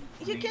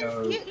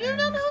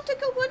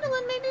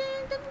Gwendolyn. Maybe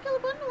you didn't kill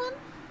Gwendolyn.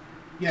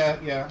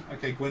 Yeah.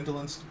 Okay,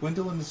 Gwendolyn's.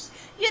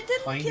 You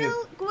didn't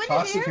kill Gwendolyn.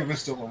 Parts of him are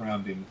still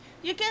around him.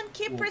 You can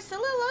keep Priscilla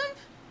alive.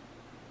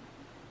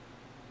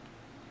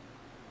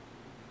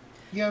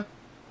 Yeah.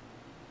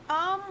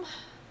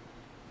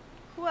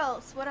 Who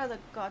else? What other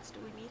gods do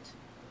we meet?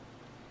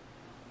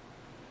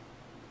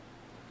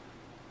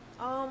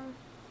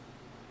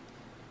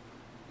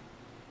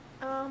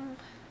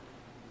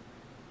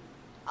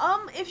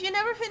 If you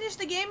never finished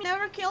the game, you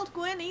never killed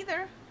Gwen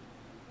either.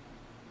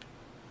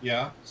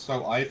 Yeah,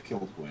 so I've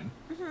killed Gwen.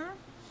 Mm-hmm.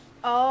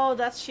 Oh,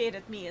 that's shade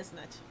at me, isn't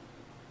it?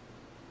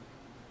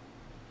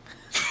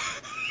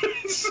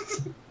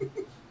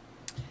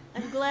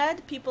 I'm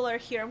glad people are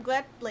here. I'm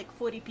glad like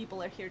 40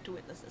 people are here to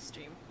witness this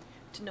stream,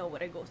 to know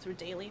what I go through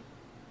daily.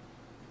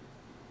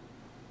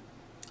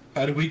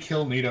 How do we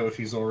kill Nito if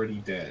he's already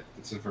dead?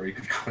 That's a very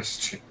good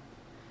question.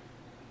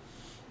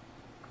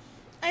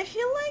 I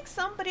feel like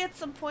somebody at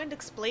some point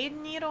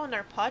explained Nito on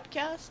our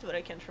podcast, but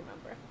I can't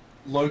remember.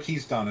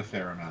 Loki's done a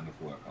fair amount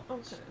of work on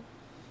this. Okay.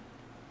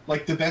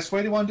 Like, the best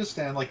way to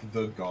understand, like,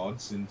 the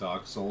gods in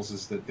Dark Souls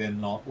is that they're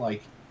not,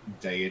 like,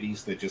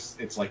 deities. They're just...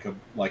 It's like a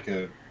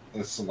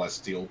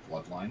celestial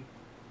bloodline.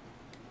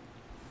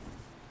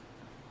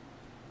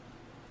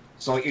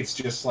 So, like, it's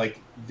just, like,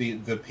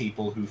 the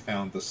people who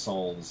found the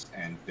souls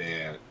and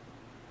their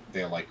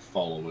like,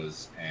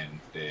 followers and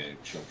their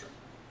children.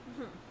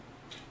 Mm-hmm.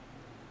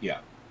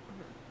 Yeah.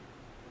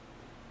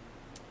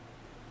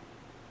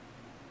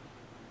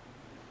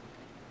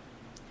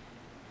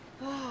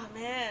 Oh,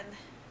 man.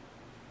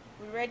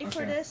 We ready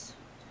for this?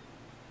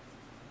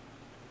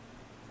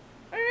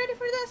 Are you ready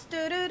for this?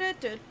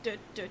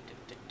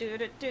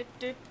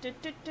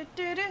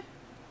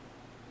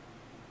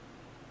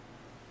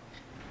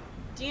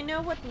 Do you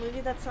know what movie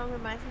that song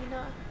reminds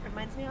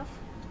me of?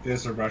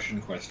 There's a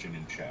Russian question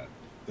in chat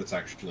that's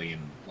actually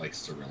in, like,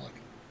 Cyrillic.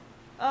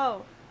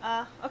 Oh,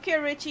 okay,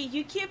 Richie,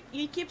 you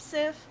keep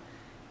Sif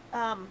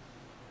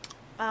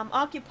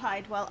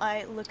occupied while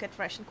I look at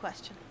Russian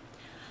question.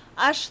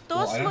 А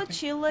что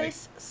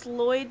случилось с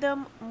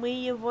Ллойдом? Мы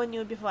его не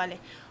убивали.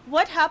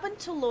 What happened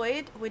to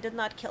Lloyd? We did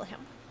not kill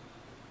him.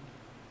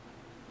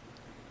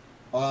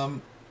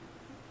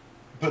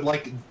 But,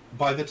 like,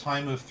 by the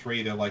time of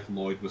 3, they're like,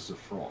 Lloyd was a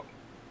fraud.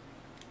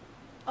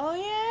 Oh,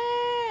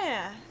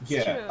 yeah.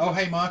 It's true. Oh,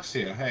 hey, Mark's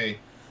here. Hey.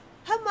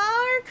 Hi,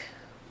 Mark.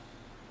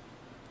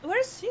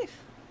 Where's Sif?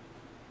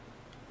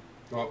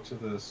 Go up to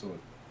the sword.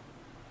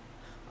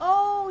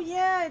 Oh,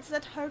 yeah, it's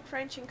that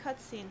heart-wrenching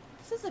cutscene.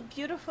 This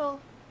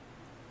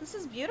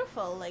is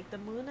beautiful, like the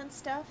moon and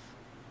stuff.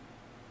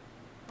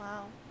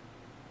 Wow.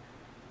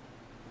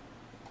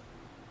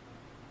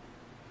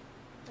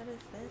 What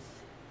is this?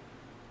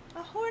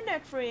 A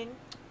hornet ring.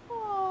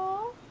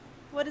 Aww.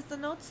 What does the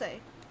note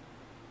say?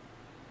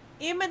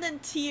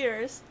 Imminent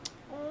tears.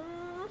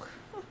 Oh.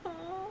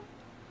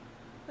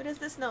 What does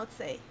this note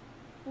say?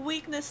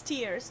 Weakness,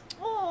 tears.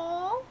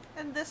 Aww.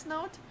 And this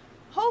note?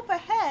 Hope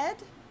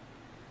ahead.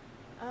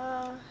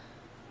 There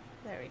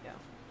we go.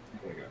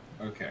 There we go.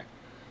 Okay.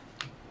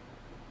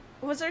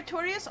 Was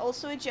Artorias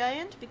also a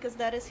giant because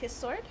that is his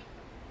sword?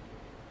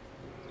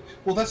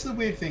 Well, that's the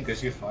weird thing,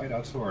 because you fight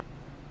Artorias,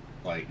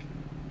 like,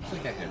 he's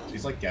like a head.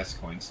 He's like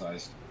Gascoigne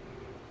sized.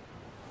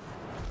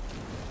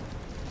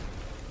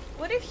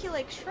 What if he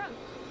like shrunk?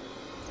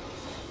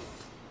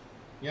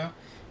 Yeah.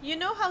 You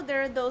know how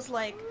there are those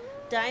like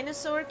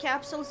dinosaur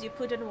capsules you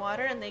put in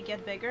water and they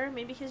get bigger?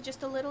 Maybe he's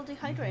just a little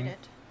dehydrated.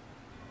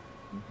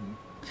 Mm-hmm.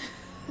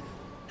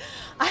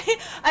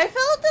 I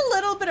felt a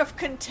little bit of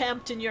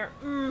contempt in your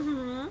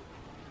mm-hmm.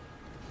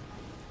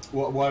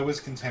 What I was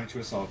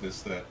contemptuous of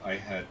is that I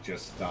had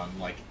just done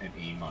like an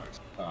emote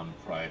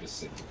prior to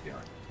Sif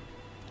appearing.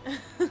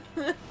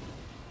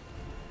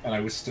 And I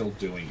was still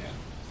doing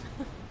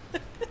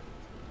it.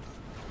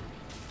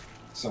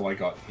 So I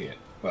got hit,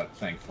 but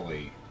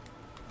thankfully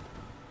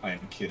I am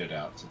kitted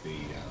out to be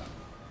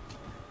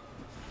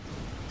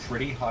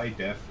pretty high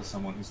def for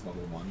someone who's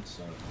level 1,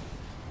 so...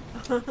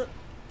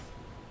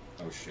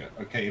 Oh shit.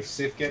 Okay, if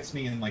Sif gets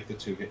me in like the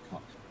 2-hit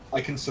comp,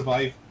 I can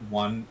survive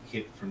 1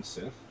 hit from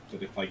Sif,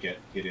 but if I get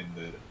hit in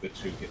the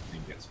 2-hit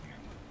thing gets me out.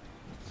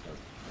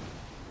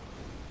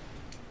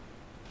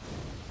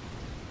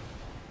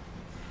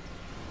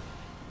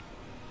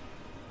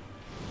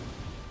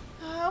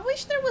 So. I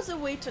wish there was a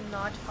way to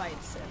not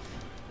fight Sif.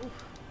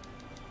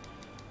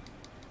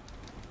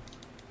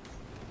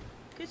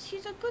 Because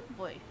he's a good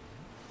boy.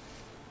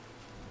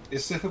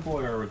 Is Sif a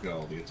boy or a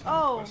girl? The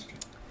eternal question.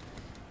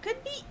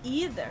 Could be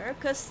either,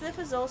 because Sif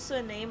is also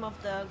a name of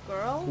the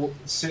girl. Well,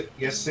 Sif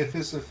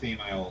is a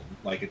female,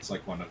 like it's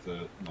like one of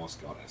the Norse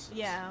goddesses.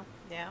 Yeah.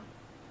 Yeah.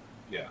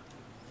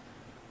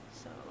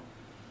 So.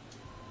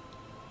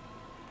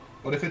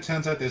 What if it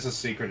turns out there's a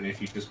secret and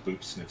if you just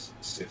boop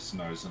Sif's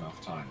nose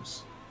enough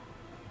times,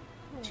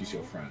 she's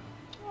your friend?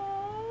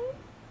 Aww.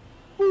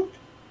 Boop.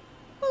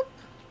 Boop.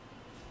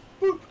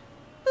 Boop.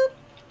 Boop.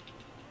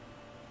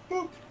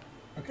 Boop.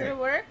 Okay. Did it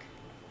work?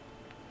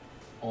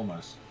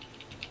 Almost.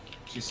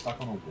 She's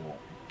stuck on a wall.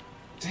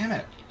 Damn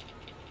it!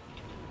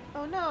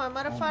 Oh no, I'm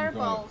out of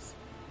fireballs.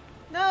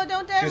 No,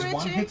 don't dare, Richie! There's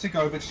 1 hit to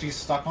go, but she's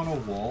stuck on a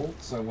wall,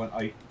 so when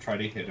I try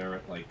to hit her,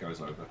 it like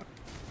goes over her.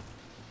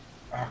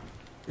 Ah,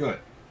 good.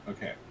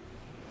 Okay.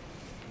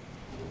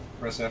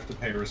 Press F to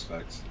pay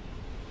respects.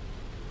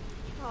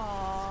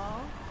 Aww.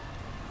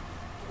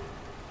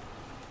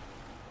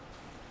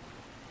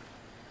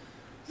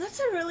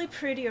 That's a really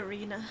pretty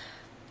arena.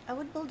 I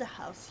would build a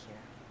house here.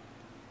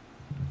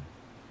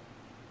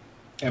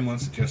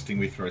 Emlyn's suggesting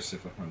we throw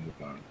Sif a homeward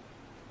bone.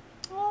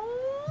 Aww.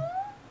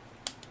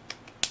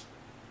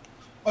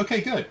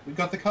 Okay, good. We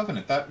got the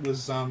Covenant. That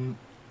was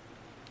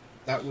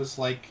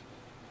like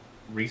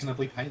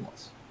reasonably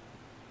painless.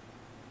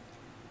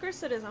 Of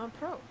course it is, I'm a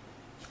pro.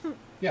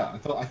 Yeah, I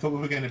thought we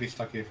were going to be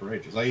stuck here for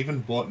ages. I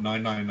even bought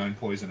 999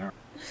 poison arrows.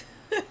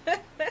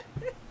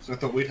 So I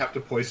thought we'd have to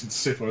poison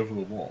Sif over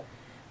the wall.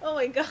 Oh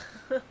my god.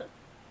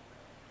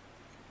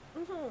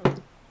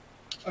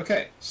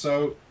 Okay,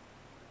 so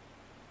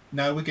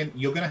now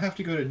you're gonna have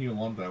to go to New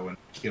Londo and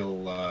kill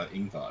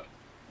Ingvar.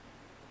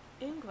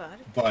 Ingvar?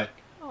 But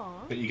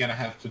you're gonna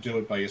have to do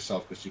it by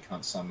yourself because you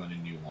can't summon a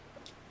New Londo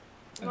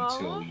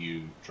until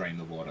you drain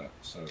the water.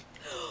 So.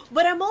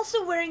 But I'm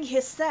also wearing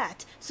his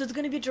set, so it's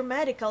gonna be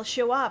dramatic. I'll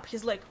show up.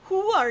 He's like,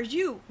 "Who are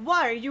you?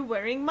 Why are you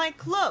wearing my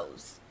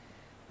clothes?"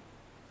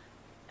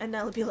 And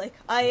I'll be like,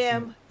 "I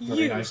am you."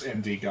 Very nice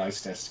MD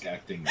guys desk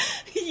acting.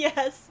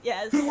 Yes.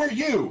 Who are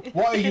you?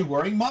 Why are you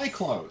wearing my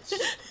clothes?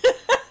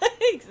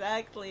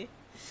 Exactly.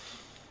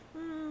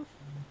 So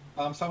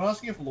I'm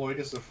asking if Lloyd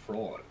is a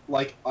fraud.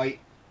 Like, I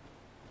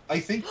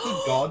think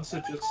the gods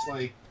are just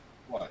like,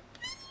 what?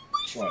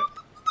 What?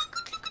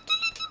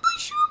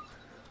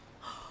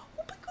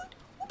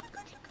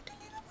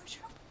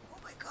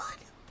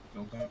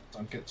 No,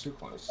 don't get too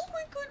close. Oh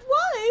my god,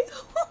 why?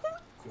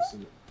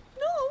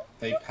 No.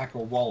 They pack a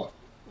wallet.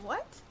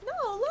 What?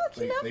 No, look,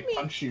 he loved me. They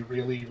punch you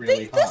really,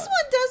 really hard. This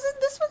one doesn't.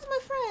 This one's my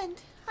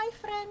friend. Hi,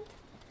 friend.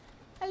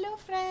 Hello,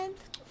 friend.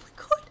 Oh my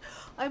god.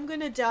 I'm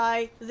gonna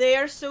die. They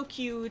are so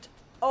cute.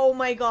 Oh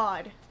my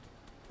god.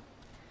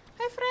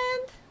 Hi,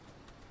 friend.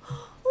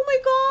 Oh my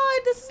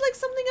god, this is like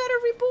something out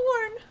of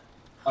Reborn.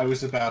 I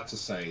was about to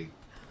say,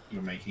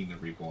 you're making the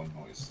Reborn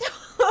noise.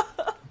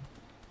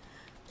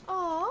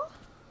 Aww.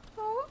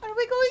 Oh, are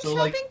we going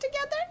shopping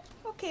together?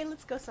 Okay,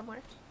 let's go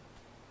somewhere.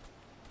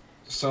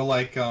 So,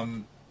 like,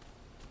 the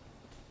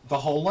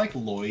whole, like,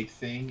 Lloyd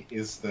thing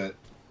is that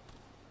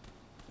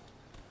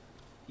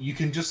you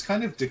can just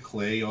kind of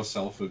declare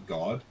yourself a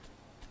god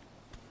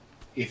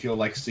if you're,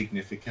 like,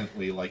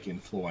 significantly, like,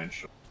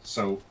 influential.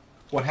 So,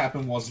 what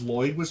happened was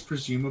Lloyd was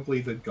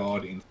presumably the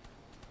god in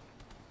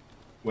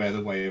where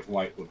the Way of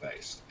White were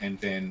based. And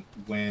then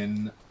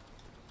when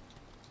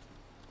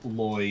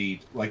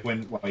Lloyd, like,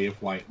 when Way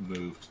of White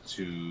moved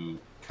to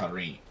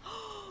Karim.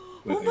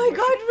 Oh my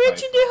god,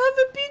 Richie, they have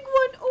a big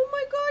one! Oh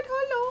my god,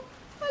 hello!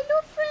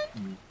 Hello,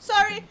 friend!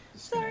 Sorry.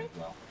 Sorry,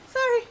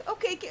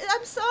 okay,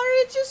 I'm sorry,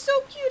 it's just so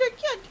cute, I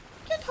can't,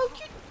 how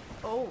cute!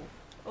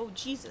 Oh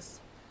Jesus.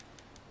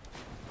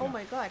 Oh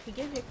my god, he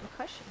gave me a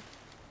concussion.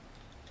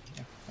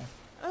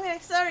 Okay,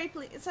 sorry,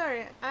 please,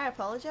 sorry, I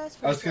apologize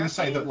for I was gonna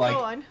say that, like,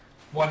 go on.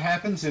 What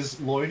happens is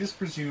Lloyd is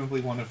presumably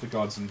one of the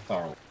gods in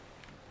Thurl.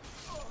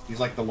 He's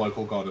like the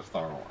local god of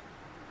Thurl.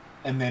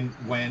 And then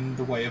when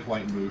the Way of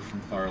White moved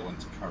from Thurl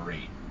to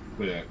Karim,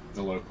 where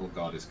the local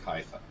god is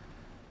Kaitha,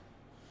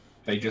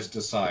 they just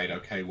decide,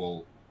 okay,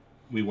 well,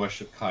 we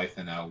worship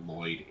Kaitha now,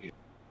 Lloyd is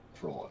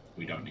fraud.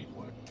 We don't need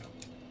Lloyd.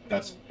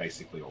 That's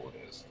basically all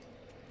it is.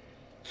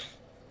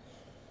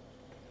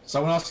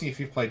 Someone asking if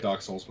you've played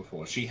Dark Souls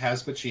before. She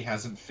has, but she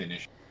hasn't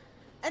finished.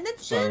 And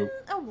it's been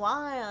a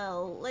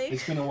while. Like,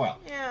 it's been a while.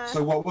 Yeah.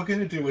 So what we're going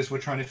to do is we're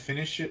trying to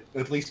finish it,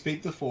 at least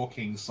beat the Four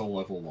Kings Soul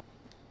Level 1.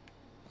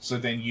 So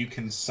then you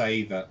can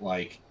say that,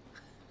 like,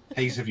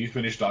 hey, have you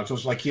finished Dark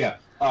Souls? Like, yeah,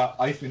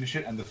 I finished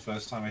it, and the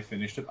first time I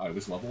finished it, I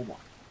was level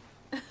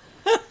 1.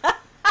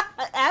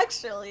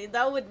 Actually,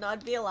 that would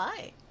not be a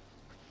lie.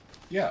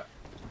 Yeah.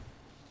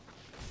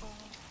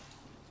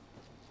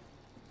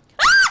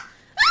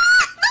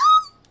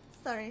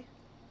 Sorry.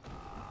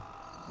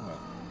 Well.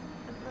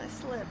 I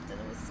slipped and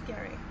it was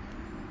scary.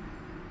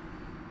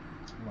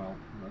 Well,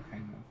 okay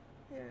now.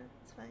 Yeah,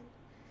 it's fine.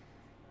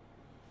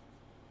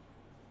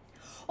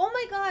 Oh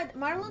my god,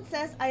 Marlon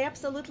says, I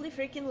absolutely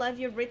freaking love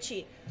you,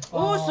 Riche.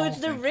 Oh, so it's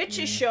the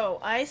Riche show.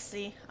 I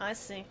see, I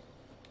see.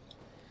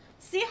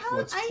 See how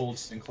it's called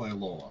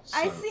SinclairLore. So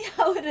I see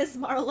how it is,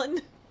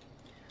 Marlon.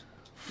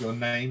 Your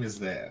name is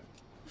there.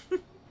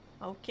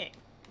 Okay.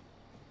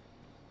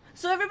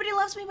 So everybody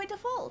loves me by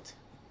default?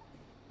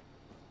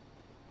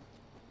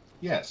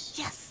 Yes.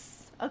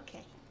 Yes!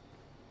 Okay.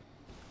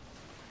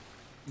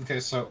 Okay,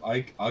 so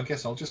I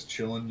guess I'll just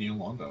chill in New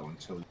Londo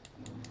until...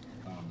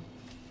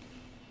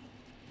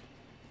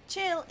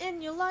 Chill in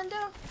New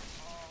Londo?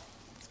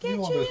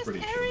 Londo's pretty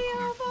area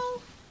chill. of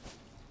all.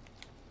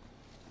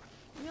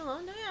 New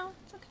Londo, yeah.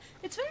 It's okay.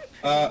 It's very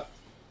pretty.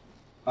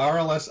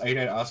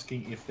 RLS88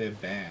 asking if they're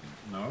banned.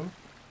 No?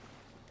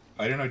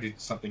 I don't know,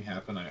 did something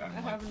happen? I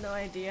have no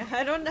idea.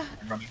 I don't know.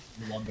 I'm running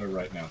New Londo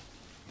right now.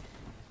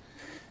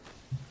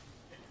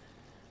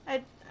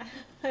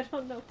 I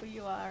don't know who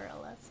you are,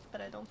 RLS, but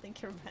I don't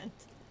think you're banned.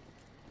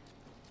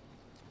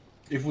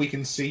 If we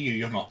can see you,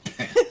 you're not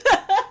banned.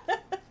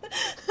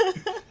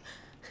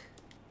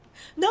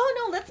 No,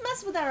 let's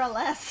mess with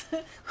RLS.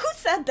 Who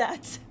said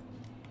that?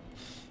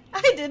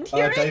 I didn't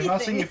hear anything. Dave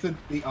asking if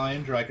the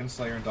Iron Dragon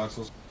Slayer and Dark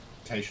Souls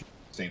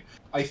Steam.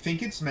 I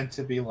think it's meant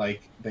to be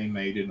like they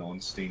made an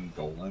Ornstein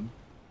Golem.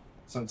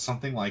 So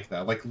something like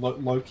that. Like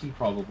Loki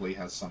probably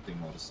has something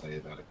more to say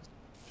about it.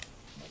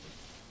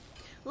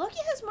 Loki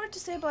has more to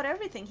say about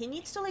everything. He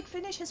needs to like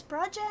finish his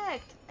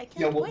project. I can't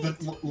Yeah, well,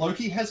 wait.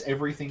 Loki has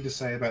everything to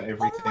say about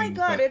everything. Oh my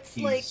god, it's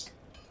like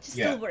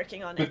still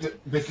working on it.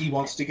 But he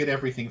wants to get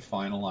everything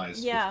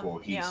finalized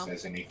before he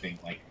says anything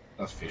like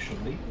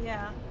officially.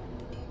 Yeah.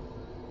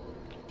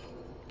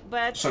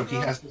 But so he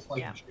has this,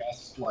 like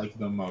just like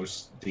the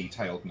most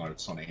detailed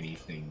notes on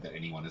anything that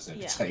anyone has ever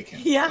taken.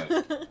 Yeah.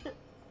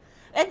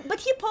 But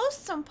he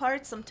posts some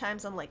parts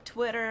sometimes on like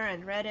Twitter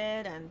and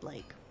Reddit and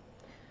like.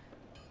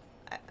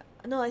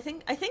 No, I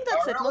think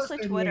that's it. Mostly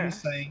Twitter.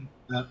 Saying,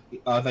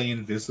 are they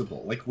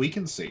invisible? Like we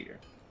can see you.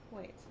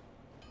 Wait.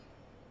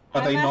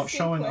 Are they not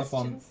showing up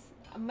on?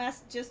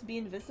 Must just be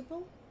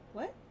invisible.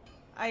 What?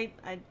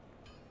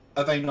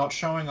 Are they not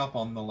showing up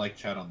on the like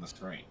chat on the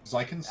screen? Because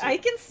I can see. I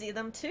can see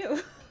them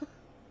too.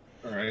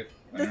 All right.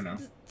 I don't know.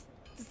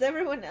 Does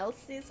everyone else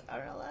sees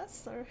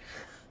RLS or?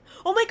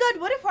 Oh my god!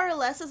 What if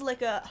RLS is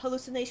like a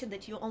hallucination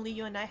that only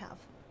you and I have?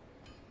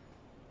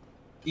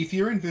 If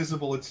you're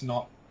invisible, it's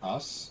not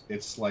us.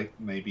 It's like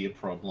maybe a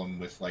problem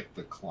with like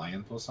the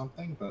client or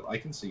something. But I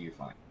can see you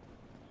fine.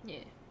 Yeah.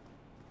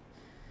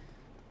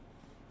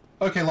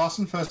 Okay, Last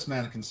and First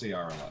Man can see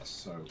RLS,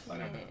 so I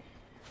don't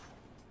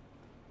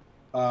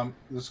know.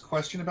 There's a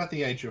question about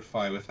the Age of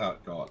Fire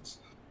without gods.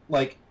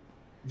 Like,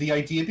 the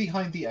idea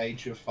behind the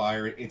Age of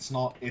Fire, it's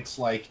not. It's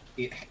like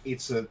it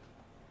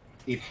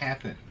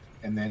happened,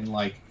 and then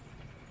like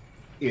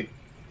it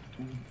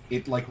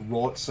like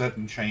wrought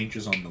certain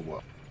changes on the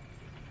world.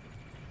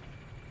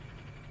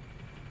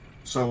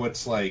 So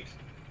it's like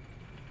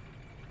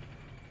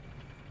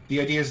the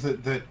idea is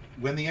that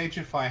when the Age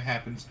of Fire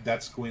happens,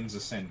 that's Gwyn's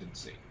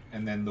ascendancy,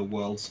 and then the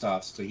world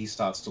starts to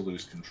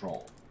lose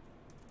control.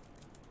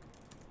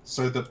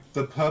 So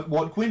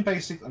what Gwyn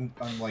basically,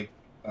 I'm like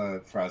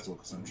frazzled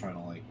because I'm trying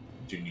to like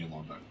do New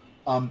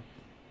Londo.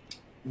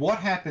 What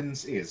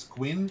happens is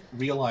Gwyn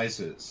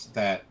realizes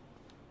that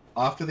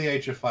after the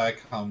Age of Fire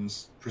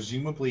comes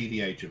presumably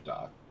the Age of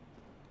Dark.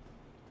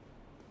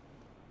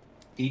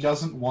 He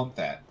doesn't want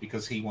that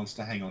because he wants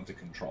to hang on to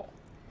control.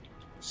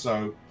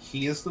 So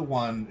he is the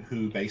one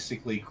who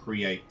basically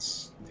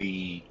creates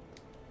the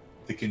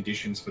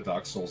conditions for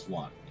Dark Souls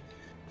 1.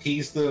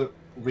 He's the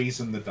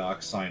reason the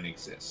dark sign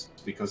exists,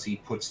 because he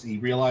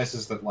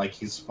realizes that like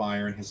his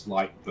fire and his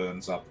light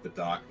burns up the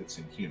dark that's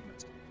in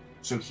humans.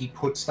 So he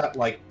puts that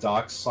like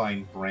dark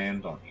sign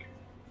brand on you.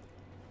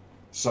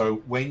 So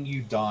when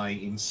you die,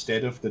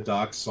 instead of the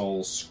dark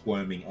soul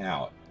squirming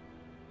out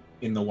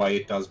in the way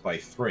it does by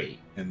 3,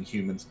 and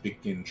humans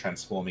begin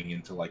transforming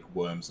into like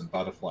worms and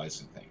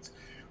butterflies and things,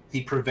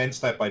 he prevents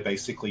that by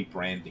basically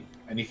branding.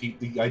 And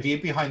the idea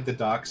behind the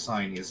dark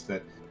sign is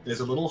that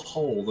there's a little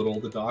hole that all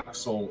the dark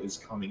soul is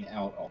coming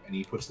out of, and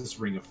he puts this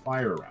ring of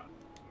fire around.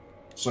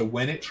 So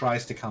when it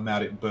tries to come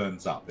out, it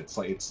burns up. It's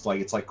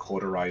like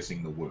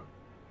cauterizing the wound.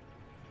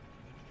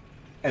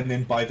 And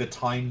then by the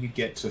time you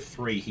get to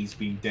 3, he's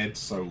been dead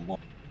so long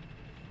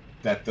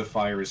that the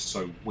fire is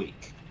so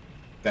weak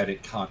that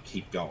it can't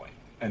keep going.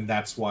 And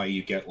that's why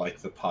you get like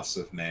the Pus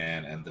of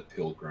Man and the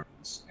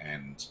Pilgrims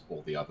and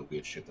all the other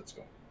weird shit that's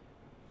going on.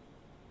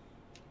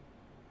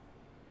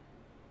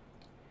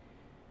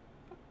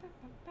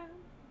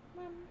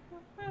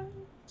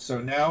 So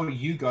now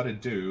you gotta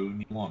do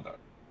New Londo.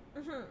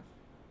 Mm-hmm.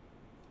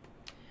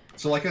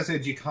 So like I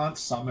said, you can't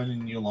summon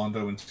in New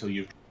Londo until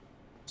you've...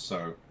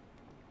 So...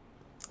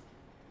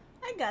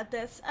 I got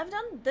this. I've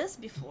done this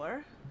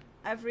before.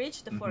 I've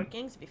reached the 4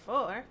 kings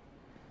before.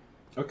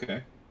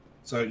 Okay.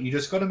 So you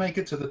just gotta make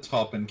it to the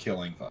top and kill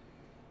Ingvar.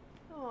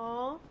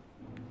 Aww.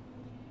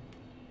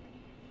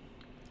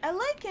 I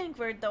like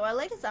Ingvard, though. I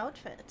like his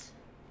outfit.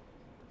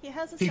 He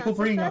has a People sense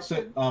bring of up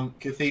fashion. that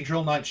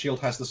Cathedral Knight Shield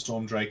has the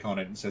Storm Drake on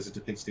it and says it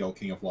depicts the old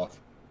King of Loth.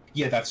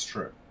 Yeah, that's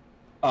true.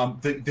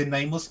 The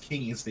Nameless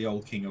King is the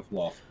old King of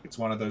Loth. It's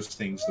one of those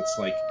things that's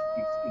like...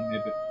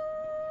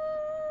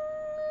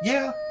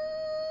 Yeah.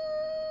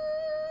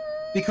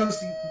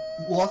 Because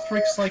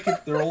Lothric's like...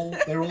 They're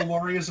all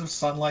warriors of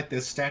sunlight.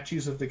 There's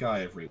statues of the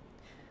guy everywhere.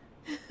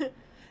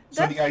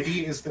 So the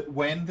idea is that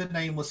when the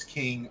Nameless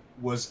King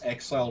was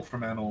exiled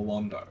from Anor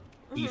Londo,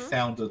 he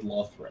founded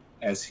Lothric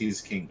as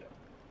his kingdom.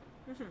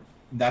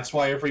 That's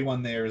why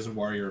everyone there is a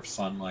warrior of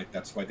sunlight.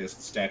 That's why there's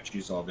the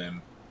statues of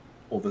him,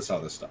 all this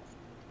other stuff.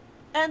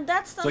 And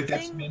that's something... So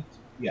that's meant,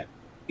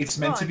 it's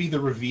meant to be the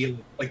reveal.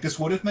 Like, this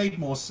would have made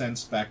more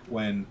sense back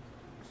when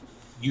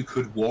you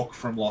could walk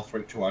from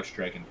Lothric to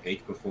Archdragon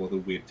Peak before the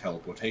weird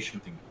teleportation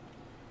thing.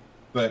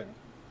 But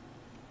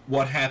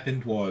what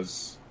happened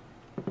was,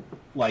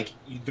 like,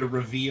 the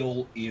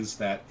reveal is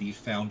that the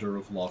founder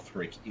of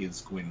Lothric is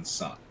Gwyn's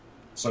son.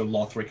 So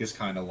Lothric is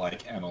kind of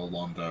like Anor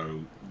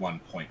Londo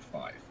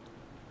 1.5.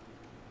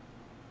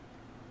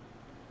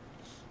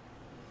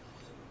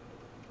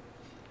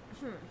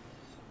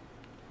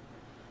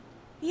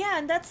 Yeah,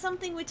 and that's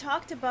something we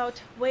talked about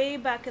way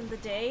back in the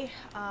day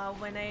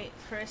when I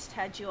first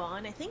had you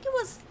on. I think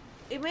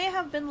it may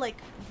have been like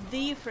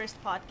the first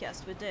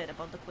podcast we did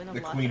about the Queen of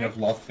Lothric. The Queen of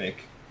Lothric.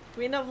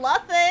 Queen of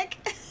Lothric!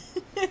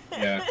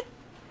 Yeah.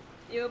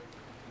 Yep.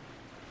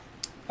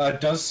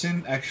 Does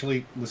Sin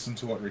actually listen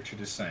to what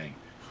Richard is saying?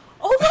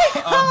 Oh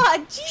my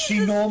god, Jesus! She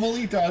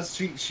normally does.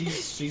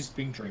 She's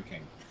been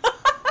drinking.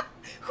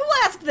 Who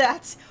asked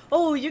that?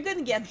 Oh, you're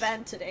gonna get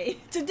banned today.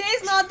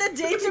 Today's not the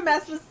day to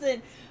mess with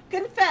Sin.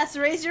 Confess,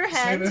 raise your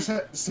hand.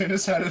 Sin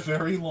has had a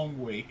very long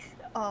week.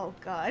 Oh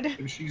god.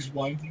 And she's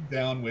winding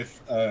down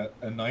with a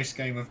nice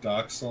game of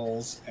Dark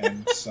Souls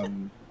and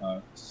some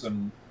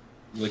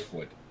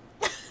liquid.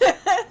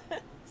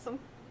 Some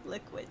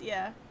liquid,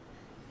 yeah.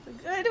 It's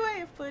a good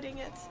way of putting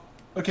it.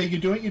 Okay,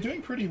 you're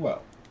doing pretty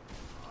well.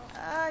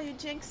 Ah, you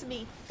jinx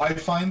me. I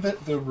find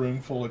that the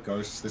room full of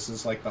ghosts, this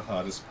is like the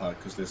hardest part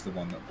because there's the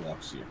one that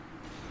blocks you.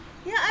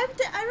 Yeah,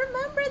 I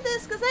remember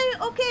this because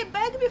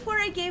back before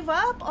I gave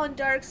up on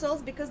Dark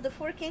Souls because the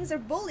Four Kings are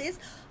bullies,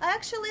 I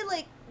actually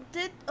like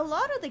did a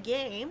lot of the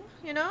game,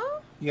 you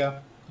know? Yeah.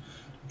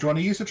 Do you want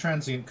to use a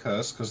transient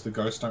curse because the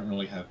ghosts don't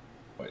really have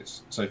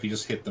ways. So if you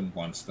just hit them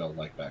once, they'll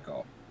like back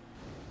off.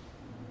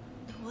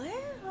 What?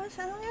 What's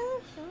that?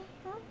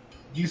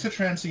 Use a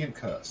transient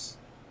curse.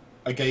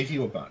 I gave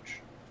you a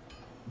bunch.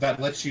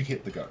 That lets you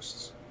hit the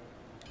ghosts.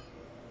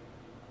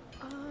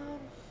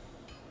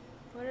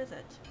 What is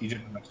it? You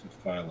didn't have to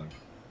Firelink.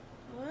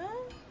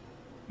 What?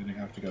 You didn't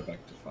have to go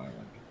back to Firelink.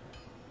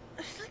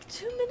 It's like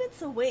 2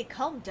 minutes away.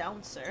 Calm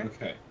down, sir.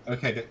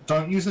 Okay.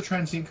 Don't use the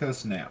transient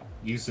curse now.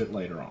 Use it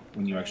later on,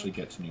 when you actually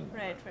get to New Londo.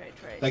 Right.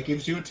 That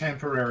gives you a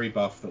temporary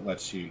buff that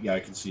lets you... Yeah, I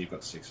can see you've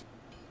got 6.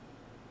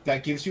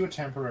 That gives you a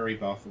temporary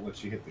buff that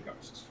lets you hit the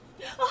ghosts.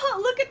 Oh,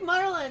 look at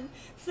Marlon!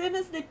 Sin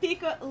is the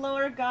peak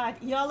lower god.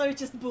 Y'all are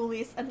just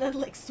bullies, and then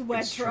like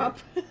sweat drop.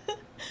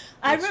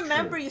 I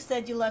remember you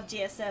said you love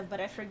JSF, but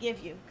I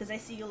forgive you, because I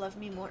see you love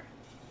me more.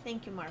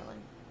 Thank you,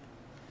 Marlon.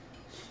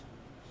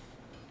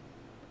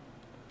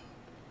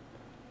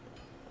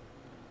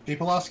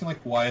 People asking, like,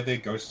 why are there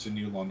ghosts in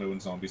New Londo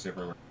and zombies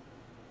everywhere?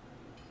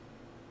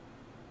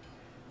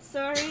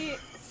 Sorry,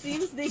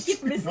 seems they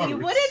keep missing you.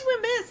 What did we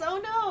miss?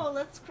 Oh no,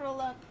 let's scroll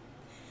up.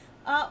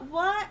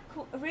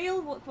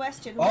 Real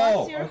question.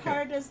 What's your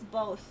hardest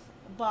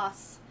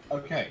boss?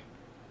 Okay.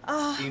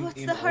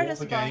 What's the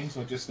hardest boss? In all the games,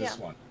 or just this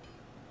one?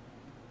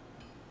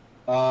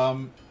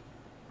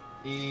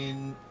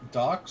 In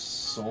Dark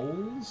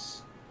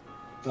Souls,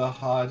 the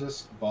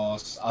hardest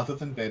boss, other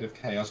than Bed of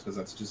Chaos, because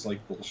that's just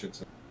like bullshit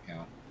to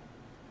count,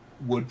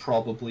 would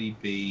probably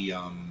be,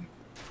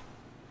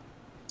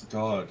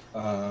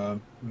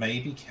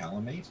 maybe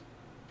Calamite?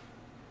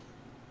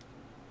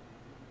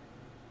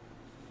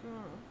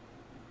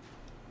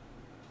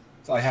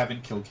 So I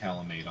haven't killed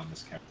Calamite on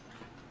this character,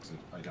 so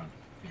I don't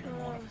even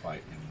want to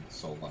fight in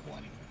soul level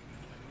anything.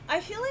 I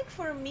feel like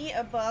for me,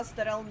 a boss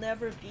that I'll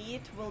never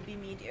beat will be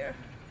Meteor.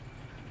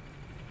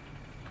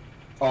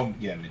 Oh,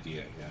 yeah,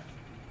 Medea, yeah.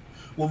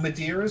 Well,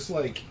 Medea is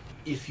like,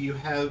 if you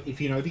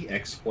know the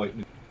exploit,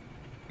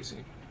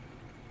 easy.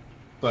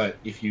 But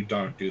if you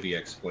don't do the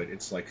exploit,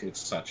 it's like,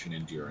 it's such an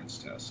endurance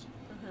test.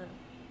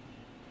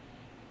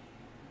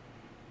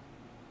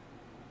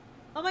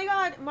 Oh my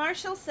god,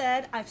 Marshall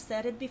said, I've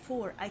said it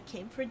before, I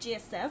came for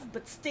JSF,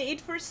 but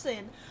stayed for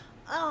Sin.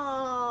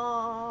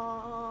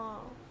 Oh,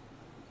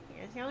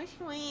 you're so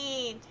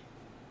sweet.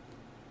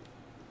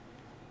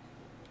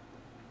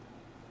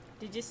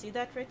 Did you see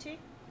that, Richie?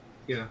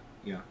 Yeah.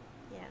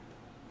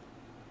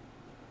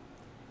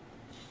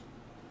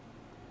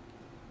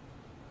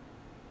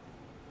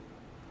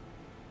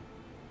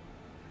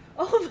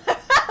 Oh, look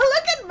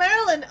at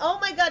Marilyn! Oh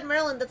my god,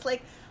 Marilyn, that's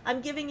like, I'm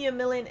giving you 1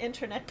 million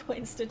internet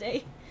points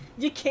today.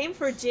 You came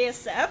for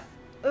JSF?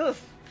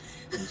 Oof.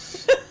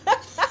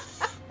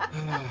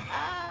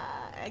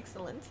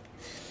 Excellent.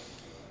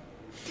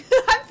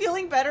 I'm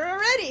feeling better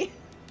already.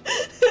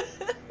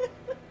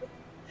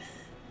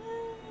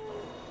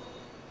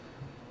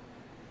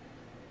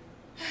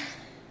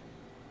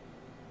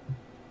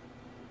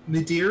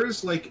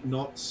 Nadira's like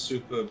not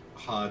super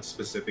hard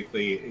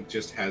specifically, it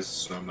just has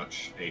so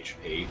much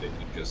HP that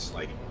you just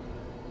like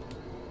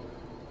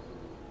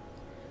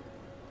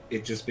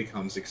it just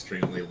becomes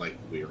extremely like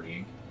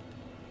wearying.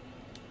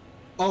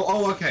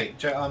 Oh, okay.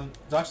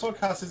 Dark Souls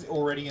cast is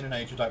already in an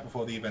Age of Dark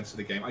before the events of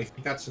the game. I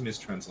think that's a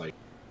mistranslation.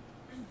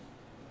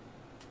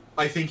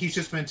 I think he's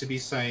just meant to be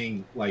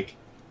saying like,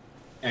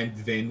 and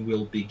then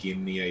we'll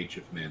begin the Age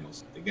of Men or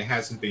something. There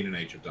hasn't been an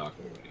Age of Dark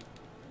already.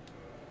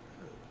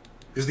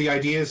 Because the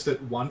idea is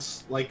that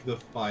once, like, the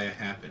fire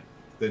happened,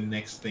 the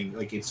next thing,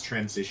 like, it's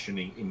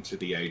transitioning into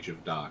the Age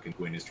of Dark, and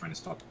Gwen is trying to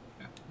stop it.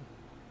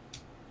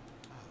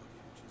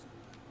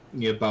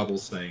 Yeah,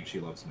 Bubble's saying she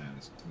loves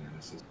Manus.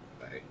 Manus is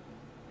Bay.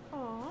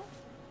 Aww.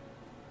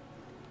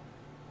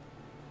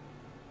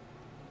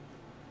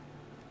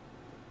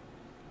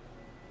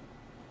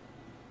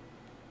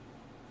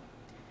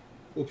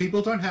 Well,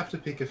 people don't have to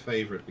pick a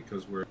favorite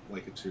because we're,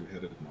 like, a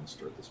two-headed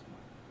monster at this point.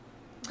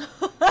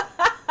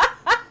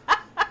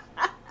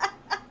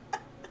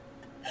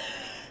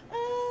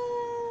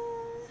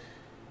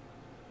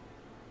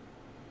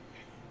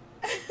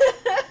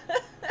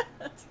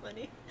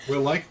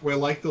 We're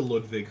like the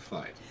Ludwig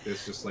fight.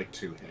 There's just like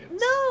two heads.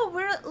 No,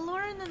 we're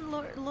Lauren and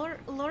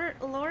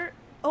Lore.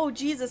 Oh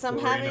Jesus, I'm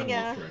Lauren having a.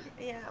 Lothric.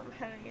 Yeah, I'm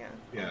having a.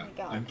 Yeah, oh my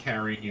God. I'm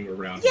carrying you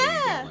around. Yeah. When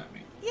you yell at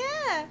me.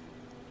 Yeah.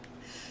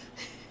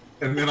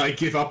 And then I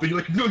give up, and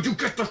you're like, "No, you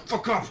get the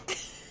fuck up!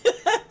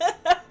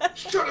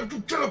 Shut up,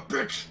 you shut up,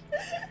 bitch!"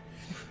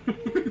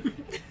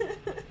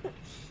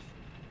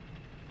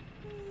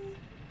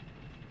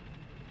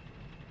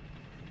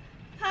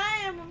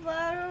 Hi, I'm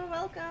Avaro.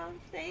 Welcome.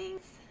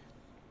 Thanks.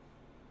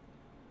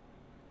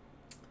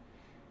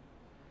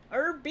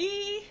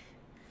 RB.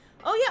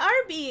 Oh yeah,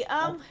 RB.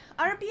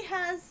 RB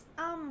has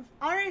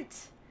art.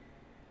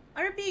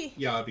 RB.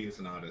 Yeah, RB is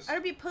an artist.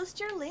 RB, post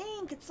your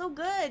link. It's so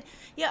good.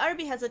 Yeah,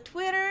 RB has a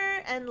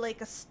Twitter and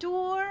like a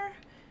store.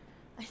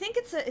 I think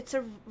it's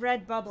a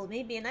Redbubble,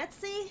 maybe an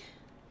Etsy.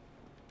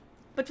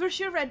 But for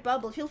sure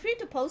Redbubble. Feel free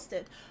to post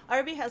it.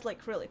 RB has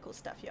like really cool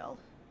stuff, y'all.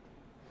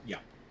 Yeah.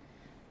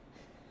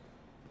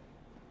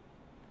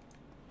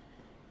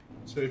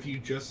 So if you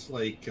just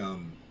like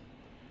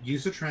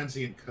use a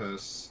transient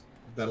curse,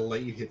 that'll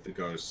let you hit the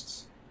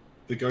ghosts.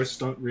 The ghosts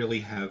don't really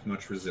have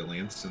much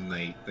resilience, and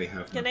they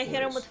have. Can I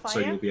hit them with fire? So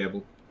you'll be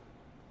able.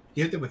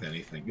 You hit them with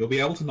anything. You'll be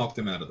able to knock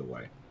them out of the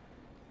way.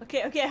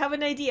 Okay, I have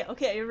an idea.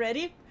 Okay, are you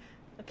ready?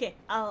 Okay,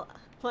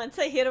 once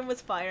I hit them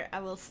with fire, I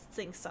will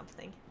sing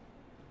something.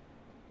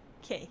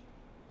 Okay,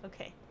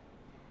 okay.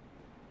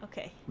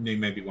 You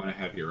maybe want to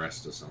have your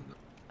Estus on them.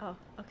 Oh,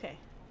 okay.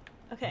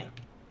 Okay.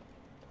 Yeah.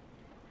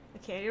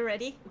 Okay, are you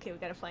ready? Okay, we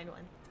gotta find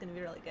one. It's gonna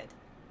be really good.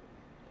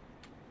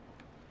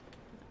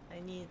 I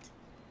need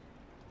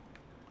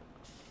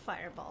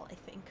fireball, I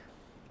think.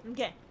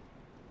 Okay.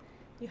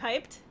 You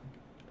hyped?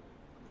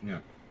 Yeah.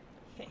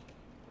 Okay.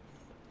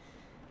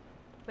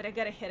 But I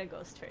gotta hit a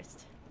ghost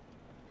first.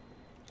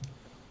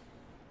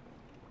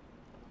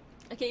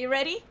 Okay, you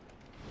ready?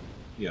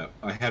 Yeah,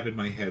 I have in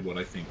my head what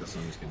I think the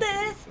song is gonna be.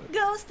 This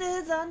ghost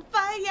is on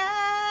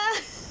fire!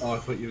 Oh, I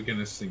thought you were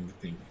gonna sing the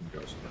theme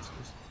from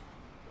Ghostbusters.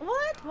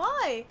 What?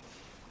 Why?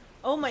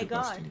 Oh my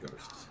God.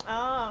 Ghosts.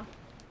 Ah.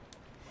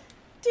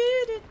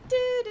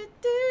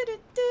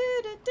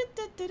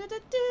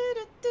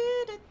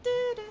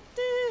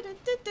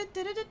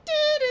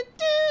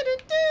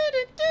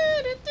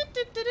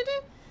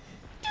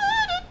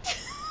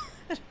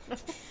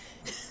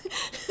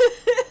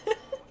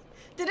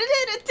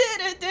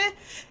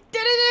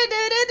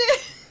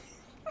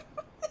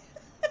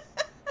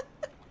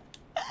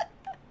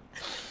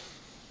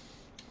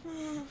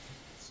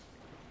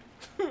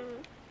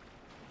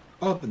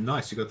 Oh,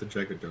 nice! You got the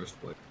Jagged Ghost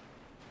Blade.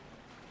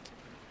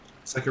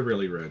 It's like a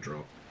really rare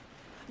drop.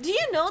 Do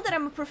you know that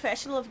I'm a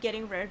professional of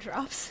getting rare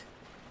drops?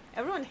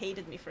 Everyone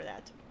hated me for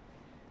that.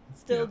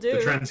 Still do.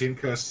 The transient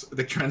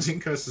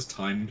curse is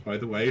timed, by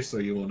the way, so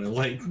you want to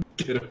like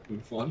get a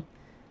move on.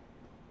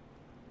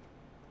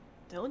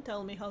 Don't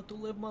tell me how to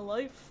live my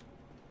life.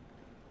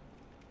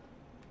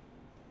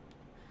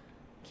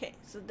 Okay,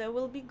 so there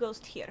will be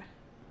ghost here.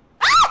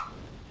 Ah!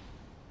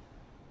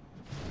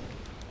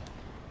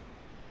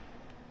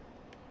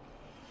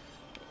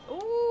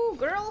 Ooh,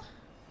 girl.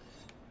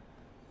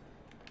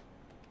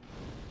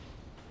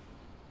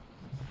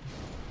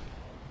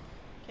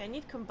 Okay, I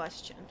need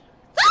combustion.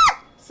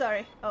 Ah!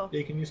 Sorry. Oh. Yeah,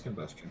 you can use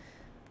combustion.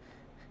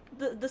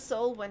 The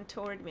soul went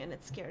toward me and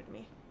it scared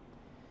me.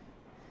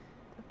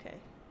 Okay.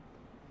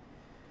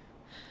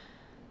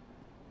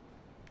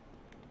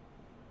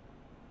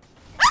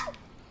 Ah!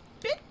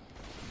 Bit.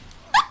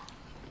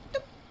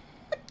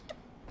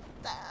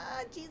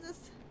 Ah,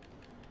 Jesus.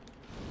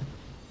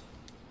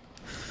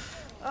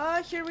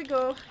 Oh, here we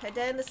go. I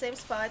died in the same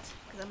spot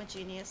because I'm a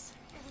genius.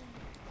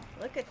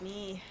 Look at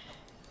me.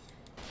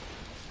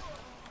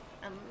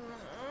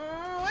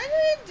 What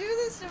are you do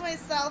this to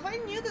myself? I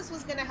knew this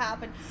was gonna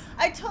happen.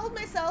 I told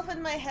myself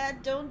in my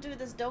head, don't do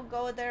this, don't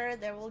go there,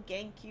 they will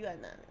gank you,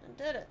 and then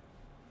I did it.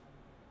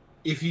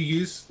 If you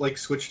use, like,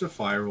 switch to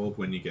Fire Orb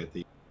when you get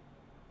the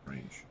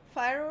range.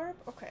 Fire Orb?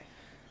 Okay.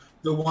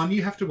 The one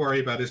you have to worry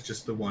about is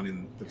just the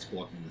one that's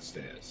blocking the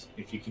stairs.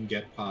 If you can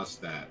get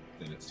past that,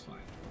 then it's fine.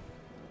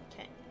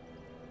 Okay.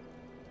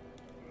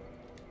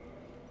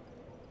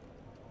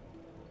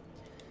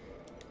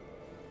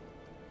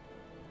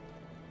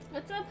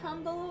 What's up,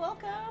 Humble?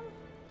 Welcome.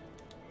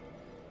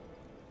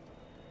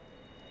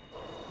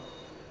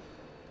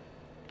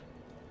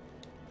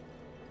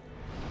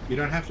 You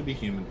don't have to be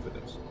human for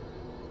this.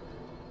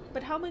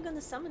 But how am I going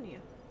to summon you?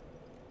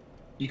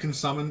 You can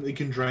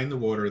drain the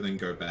water, then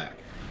go back,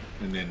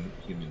 and then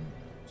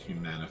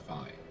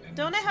humanify. And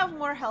don't I have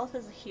more health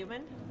as a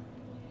human?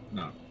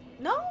 No.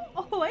 No?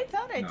 Oh, I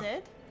thought I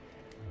did.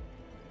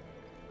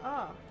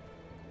 Oh,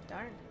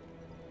 darn.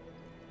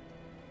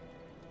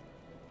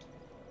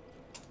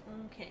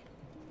 Okay.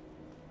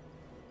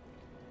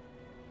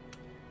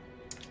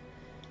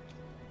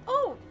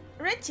 Oh,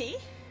 Richie.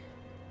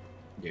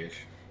 Yes.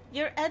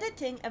 You're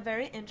editing a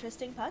very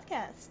interesting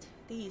podcast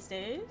these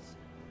days.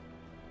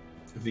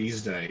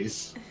 These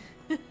days.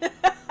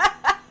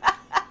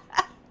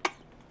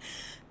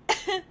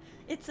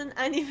 It's an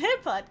anime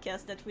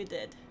podcast that we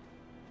did.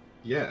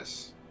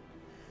 Yes.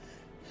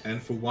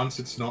 And for once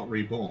it's not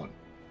reborn.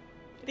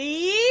 Born.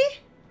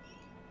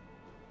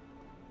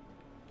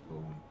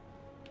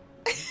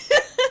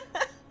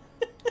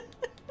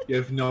 You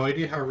have no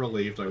idea how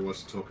relieved I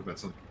was to talk about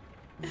something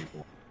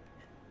reborn.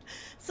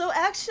 So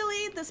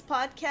actually, this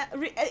podcast,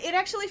 it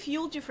actually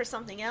fueled you for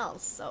something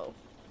else, so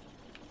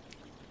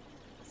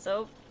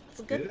it's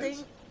a good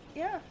thing.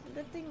 Yeah, a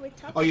good thing we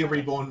talked about. Oh yeah,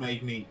 Reborn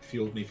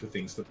fueled me for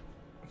things that...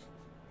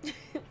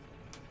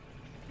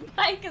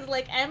 Mike is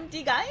like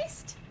empty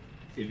Geist?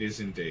 It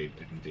is indeed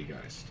empty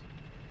Geist.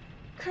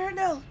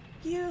 Colonel,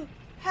 you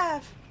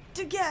have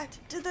to get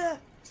to the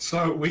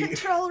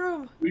control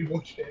room. We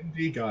watched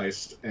MD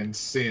Geist and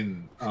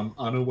Sin,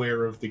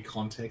 unaware of the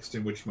context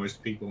in which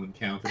most people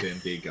encountered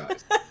MD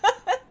Geist.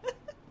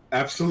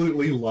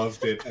 Absolutely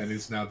loved it, and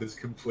is now this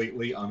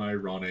completely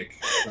unironic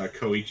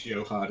Koichi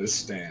Ohara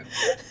stan.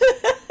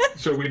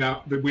 So we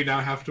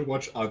now have to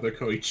watch other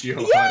Koichi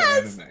Ohara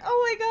anime. Oh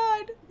my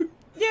god.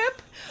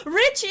 Yep.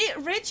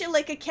 Richie,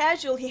 like a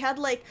casual, he had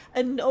like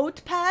a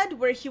notepad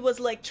where he was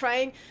like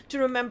trying to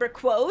remember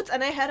quotes,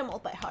 and I had them all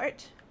by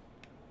heart.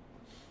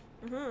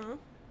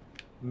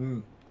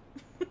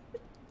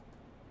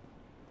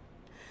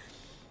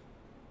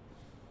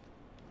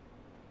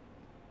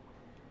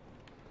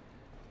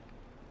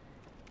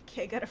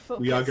 Okay, gotta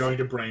focus. We are going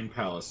to Brain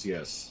Palace,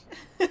 yes.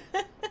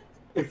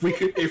 If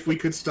we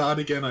could start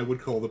again, I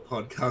would call the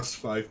podcast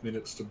 5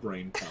 minutes to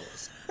Brain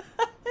Palace.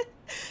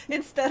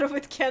 Instead of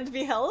It Can't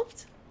Be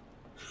Helped?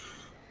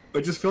 I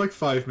just feel like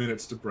 5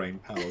 minutes to Brain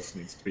Palace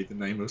needs to be the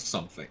name of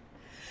something.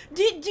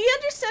 Do you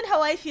understand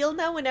how I feel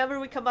now whenever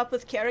we come up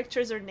with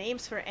characters or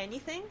names for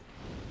anything?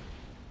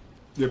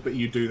 Yeah, but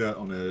you do that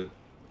on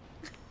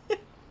a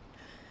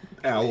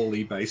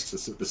hourly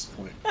basis at this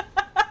point.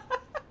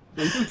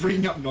 Even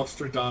bringing up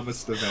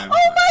Nostradamus the Vampire.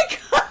 Oh my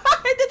god!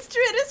 That's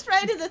true, it is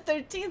Friday the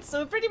 13th, so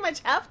we pretty much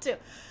have to.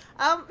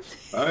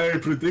 I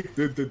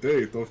predicted the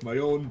date of my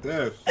own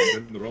death,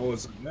 and then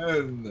rose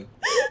again.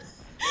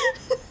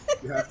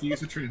 You have to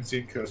use a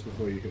transient curse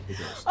before you hit the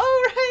ghost.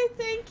 Oh right,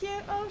 thank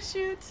you. Oh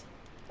shoot.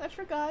 I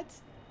forgot.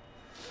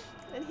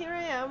 And here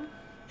I am.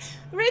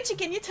 Richie,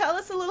 can you tell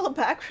us a little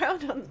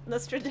background on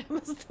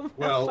Nostradamus the Vampire?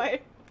 Well,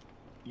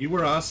 you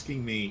were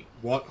asking me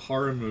what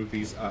horror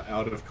movies are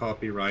out of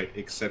copyright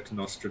except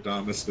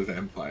Nostradamus the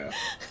Vampire.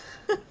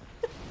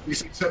 You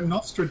said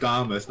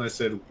Nostradamus, and I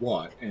said,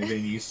 what? And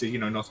then you said,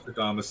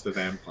 Nostradamus the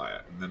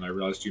Vampire. And then I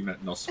realized you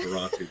meant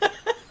Nosferatu.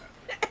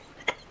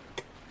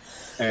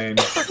 And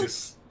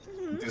this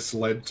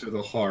led to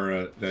the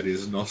horror that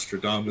is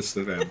Nostradamus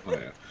the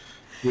Vampire.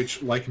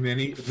 Which, like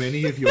many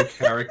of your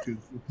characters,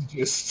 is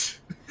just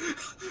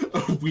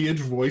a weird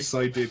voice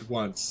I did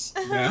once.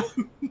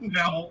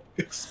 Now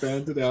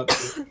expanded out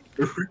to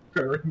a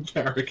recurring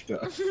character.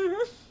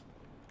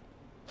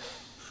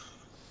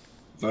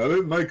 While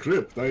in my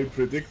crypt, I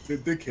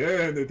predicted the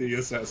Kennedy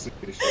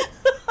assassination.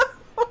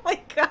 Oh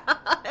my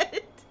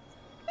god!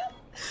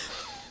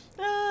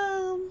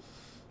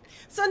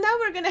 So now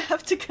we're gonna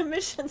have to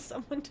commission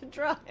someone to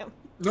draw him.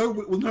 No,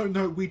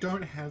 we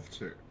don't have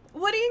to.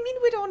 What do you mean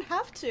we don't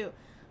have to?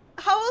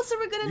 How else are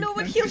we gonna know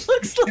what he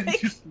looks like?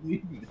 Just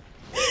leave it.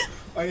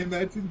 I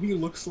imagine he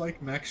looks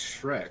like Max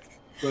Shrek,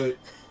 but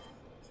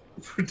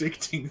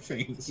predicting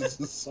things as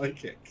a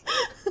psychic.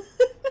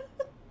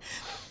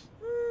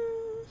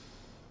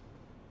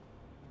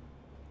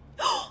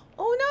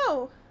 Oh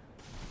no!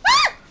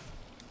 Ah!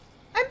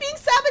 I'm being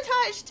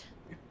sabotaged!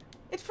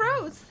 It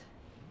froze.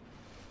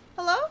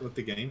 Hello? What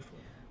the game for?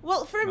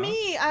 Well, for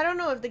me, I don't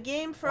know if the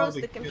game froze,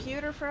 the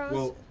computer froze,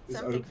 well,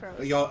 something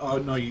froze. Oh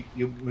no,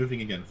 you're moving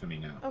again for me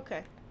now.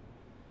 Okay.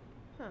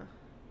 Huh.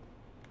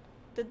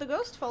 Did the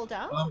ghost fall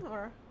down,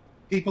 or?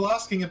 People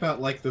asking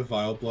about, like, the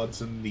Vile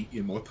Bloods and the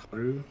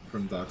Imotaru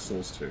from Dark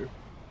Souls 2.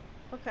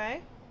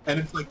 Okay. And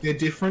it's like, they're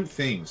different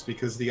things,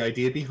 because the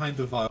idea behind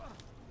the Vile...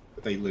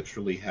 they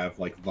literally have,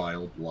 like,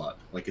 vile blood.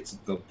 Like, it's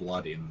the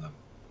blood in them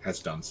has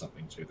done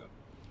something to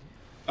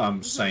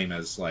them. Same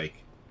as, like,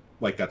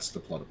 that's the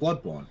plot of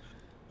Bloodborne.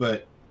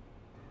 But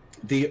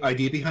the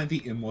idea behind the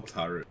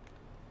Imotaru,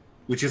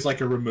 which is, like,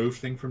 a removed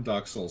thing from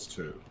Dark Souls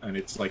 2, and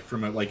it's, like,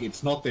 from a... like,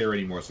 it's not there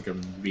anymore, it's, like, a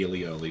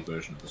really early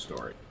version of the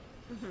story.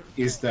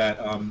 Is that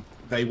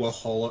they were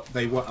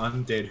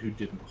undead who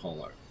didn't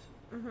hollow.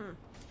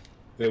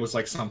 There was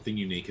like something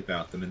unique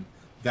about them, and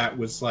that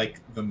was like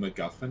the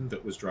MacGuffin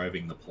that was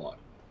driving the plot.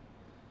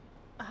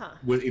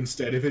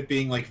 Instead of it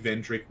being like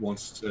Vendrick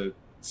wants to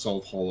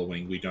solve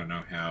hollowing, we don't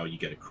know how, you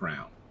get a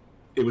crown.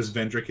 It was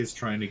Vendrick is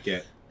trying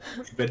to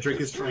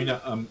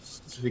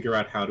figure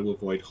out how to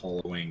avoid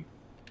hollowing,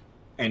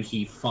 and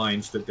he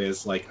finds that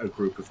there's like a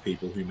group of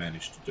people who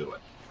managed to do it.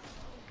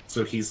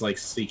 So he's, like,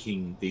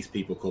 seeking these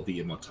people called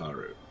the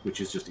Imotaru,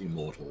 which is just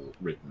immortal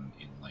written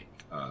in, like,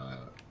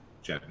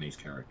 Japanese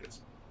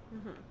characters.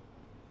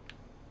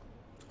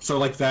 So,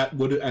 like, that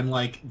would... and,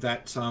 like,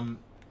 that,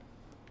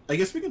 I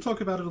guess we can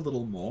talk about it a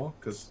little more,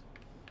 because,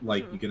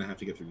 like, you're gonna have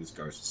to get through these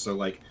ghosts. So,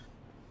 like,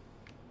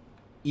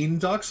 in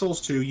Dark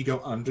Souls 2, you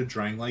go under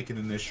Drang Lake, and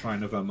then there's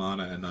Shrine of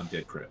Amana and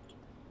Undead Crypt.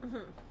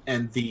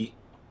 And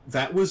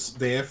that was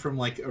there from,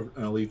 like, an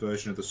early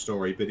version of the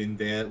story, but in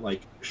there,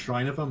 like,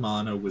 Shrine of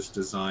Amana was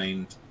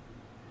designed...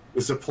 it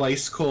was a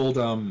place called,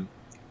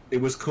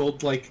 it was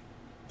called, like,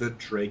 the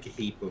Dreg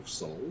Heap of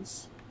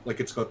Souls. Like,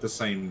 it's got the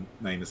same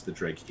name as the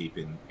Dreg Heap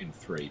in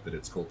 3, but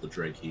it's called the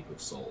Dreg Heap of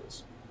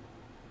Souls.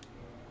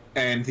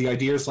 And the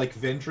idea is, like,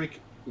 Vendrick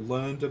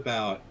learned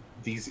about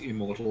these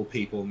immortal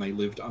people, and they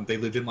lived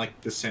in, like,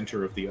 the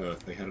center of the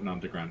earth. They had an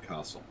underground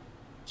castle.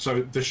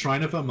 So the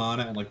Shrine of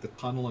Amana and, like, the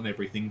tunnel and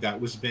everything,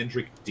 that was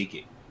Vendrick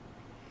digging.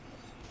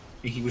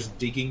 He was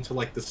digging to,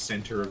 like, the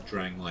center of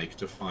Drang Lake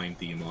to find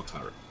the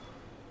Imotaru.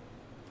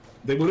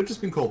 They would have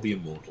just been called the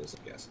Immortals,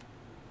 I guess.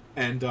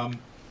 And,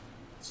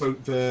 so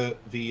the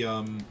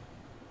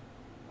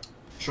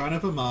Shrine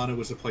of Amana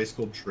was a place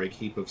called Dreg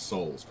Heap of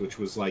Souls, which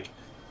was, like,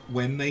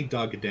 when they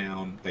dug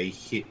down, they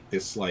hit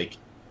this, like...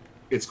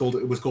 it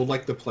was called,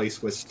 like, the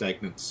place where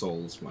stagnant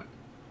souls went.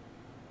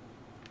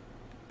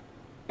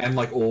 And,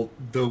 like, all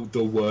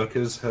the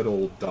workers had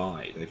all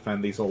died. They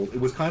found these old... it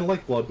was kind of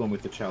like Bloodborne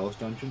with the Chalice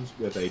dungeons,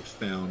 where they'd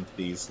found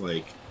these,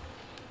 like,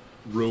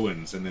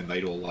 ruins, and then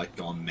they'd all, like,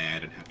 gone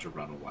mad and had to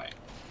run away.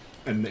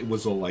 And it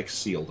was all, like,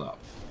 sealed up.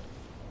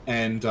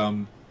 And,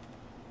 oh,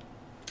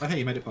 hey,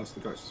 you made it past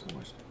the ghosts,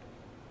 almost.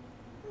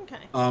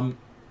 Okay.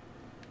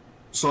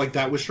 So, like,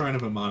 that was Shrine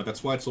of Amana.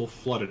 That's why it's all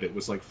flooded. It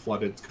was, like,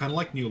 flooded... kind of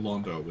like New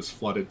Londo. It was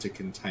flooded to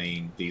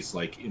contain these,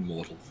 like,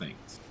 immortal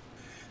things.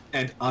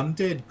 And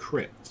Undead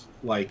Crypt,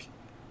 like,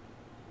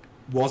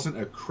 wasn't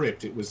a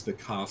crypt, it was the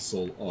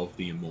castle of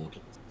the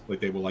immortals. Like,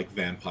 they were, like,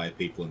 vampire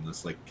people in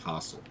this, like,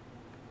 castle.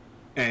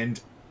 And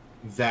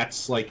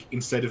that's, like,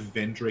 instead of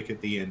Vendrick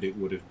at the end, it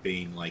would have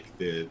been, like,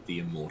 the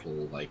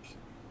immortal, like,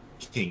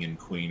 king and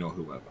queen or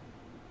whoever.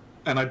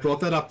 And I brought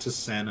that up to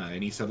Sana,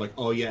 and he said, like,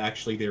 oh, yeah,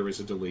 actually, there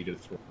is a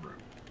deleted throne room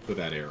for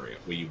that area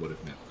where you would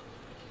have met them.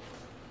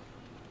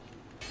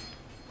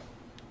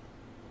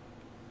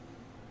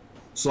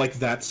 So, like,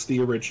 that's the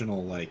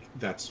original, like,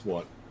 that's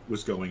what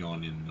was going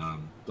on in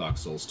Dark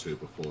Souls 2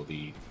 before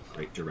the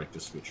great director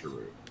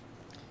switcheroo.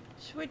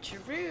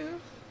 Switcheroo?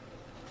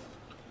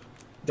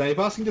 Dave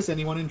asking, does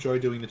anyone enjoy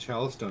doing the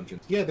Chalice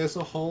dungeons? Yeah, there's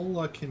a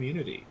whole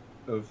community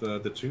of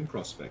the Tomb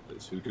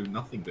Prospectors who do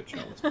nothing but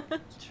Chalice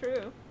dungeons.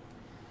 True.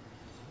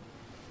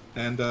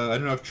 And I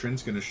don't know if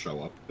Trin's going to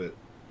show up, but...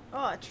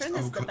 oh, Trin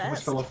is the best. I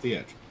almost fell off the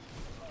edge.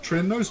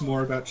 Trin knows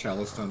more about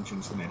Chalice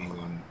dungeons than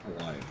anyone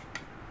alive.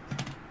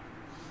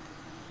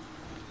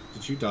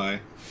 Did you die?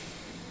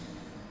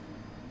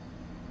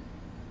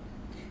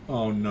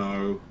 Oh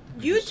no.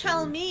 You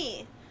tell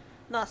me,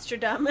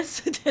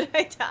 Nostradamus, did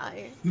I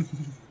die?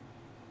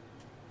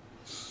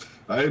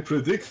 I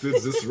predicted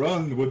this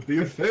run would be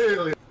a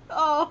failure.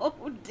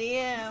 Oh,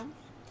 damn.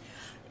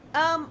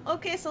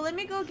 Okay, so let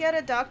me go get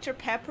a Dr.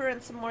 Pepper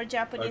and some more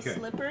Japanese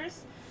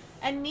slippers.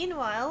 And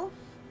meanwhile,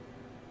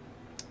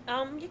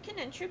 you can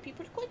ensure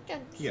people to click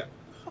and... yeah.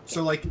 Okay.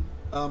 So, like,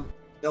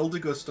 Elder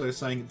Gusto is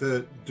saying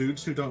the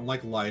dudes who don't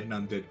like light and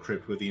Undead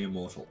Crypt were the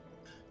immortal.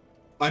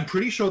 I'm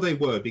pretty sure they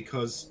were,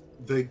 because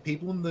the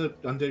people in the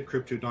Undead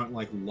Crypt who don't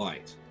like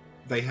light,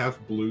 they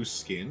have blue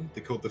skin.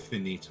 They're called the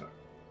Finito.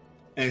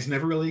 And it's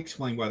never really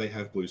explained why they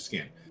have blue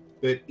skin.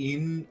 But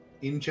in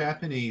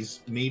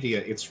Japanese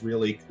media, it's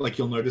really... like,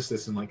 you'll notice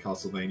this in, like,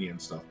 Castlevania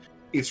and stuff.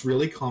 It's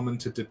really common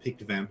to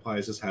depict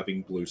vampires as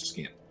having blue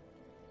skin.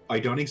 I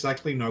don't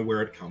exactly know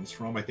where it comes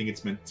from. I think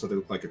it's meant so they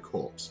look like a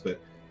corpse, but...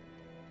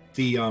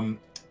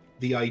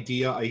 the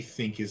idea, I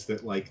think, is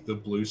that, like, the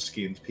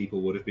blue-skinned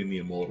people would have been the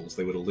immortals.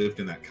 They would have lived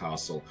in that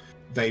castle.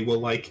 They were,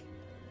 like...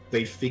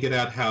 they figured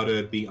out how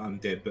to be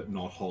undead but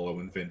not hollow,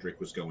 and Vendrick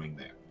was going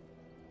there.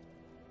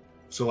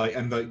 So, like,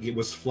 and it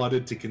was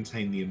flooded to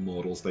contain the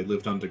immortals. They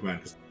lived underground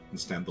because they couldn't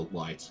stand the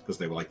light, because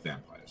they were, like,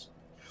 vampires.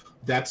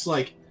 That's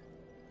like,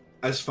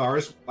 as far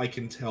as I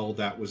can tell,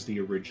 that was the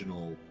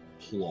original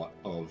plot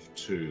of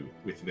 2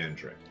 with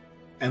Vendrick.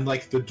 And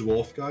like the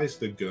dwarf guys,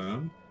 the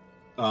Gurm,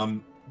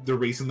 the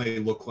reason they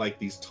look like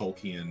these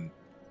Tolkien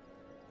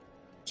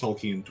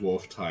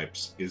dwarf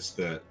types is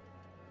that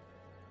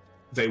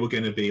they were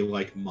going to be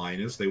like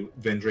miners.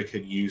 Vendrick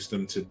had used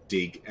them to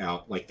dig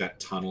out like that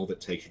tunnel that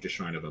takes you to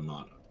Shrine of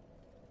Amana.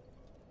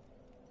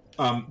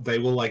 They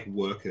were like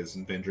workers,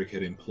 and Vendrick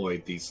had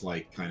employed these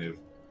like kind of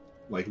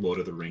like Lord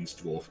of the Rings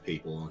dwarf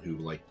people who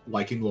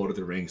like in Lord of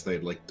the Rings they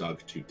had like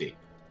dug too deep,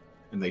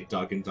 and they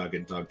dug and dug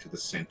and dug to the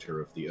center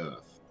of the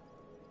earth,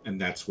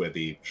 and that's where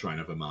the Shrine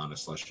of Amana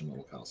 /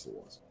 Immortal Castle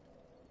was.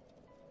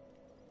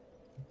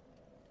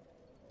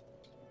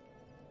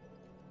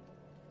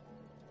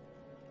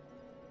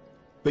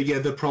 But yeah,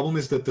 the problem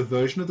is that the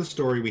version of the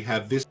story we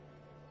have, this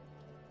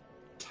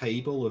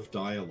table of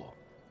dialogue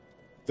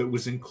that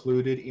was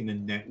included in a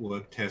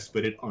network test,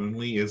 but it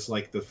only is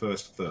like the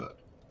first third.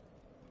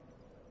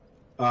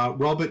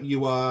 Robert,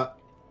 you are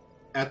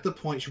at the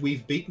point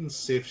we've beaten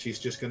Sif. She's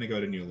just going to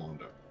go to New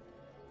Londo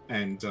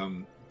and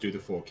do the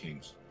 4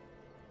 Kings.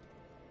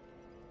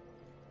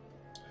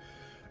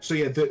 So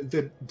yeah,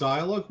 the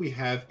dialogue we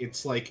have,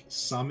 it's like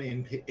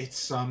it's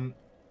some.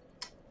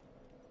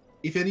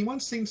 If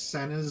anyone's seen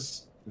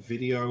Sana's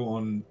video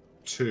on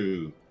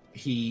 2,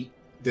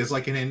 there's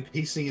like an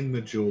NPC in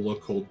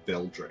Majula called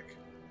Beldrick.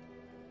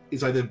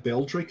 It's either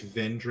Beldrick,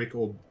 Vendrick,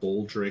 or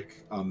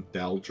Baldrick,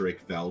 Baldrick,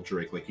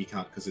 Valdrick. Like, you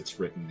can't, because it's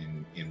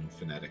written in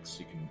phonetics.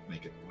 You can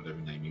make it whatever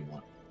name you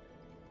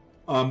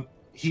want.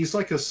 He's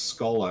like a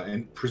scholar,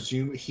 and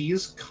he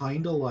is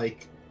kind of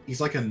like,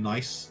 he's like a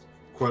nice,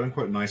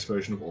 quote-unquote nice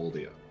version of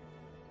Aldir.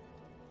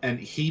 And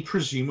he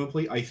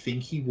presumably, I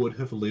think he would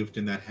have lived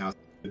in that house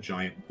with a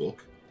giant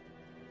book,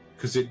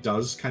 because it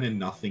does kind of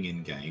nothing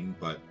in-game,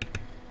 but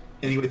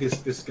anyway,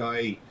 this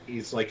guy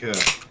is like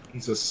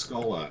he's a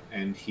scholar,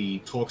 and he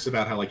talks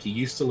about how like he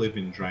used to live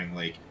in Drang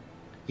Lake.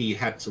 He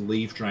had to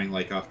leave Drang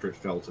Lake after it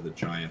fell to the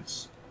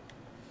giants,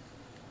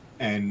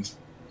 and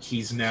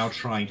he's now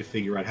trying to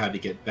figure out how to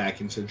get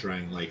back into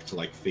Drang Lake to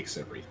like fix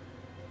everything.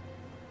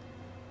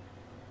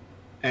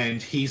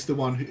 And he's the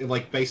one who,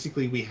 like,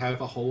 basically we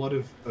have a whole lot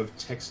of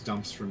text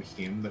dumps from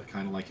him that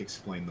kind of like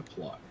explain the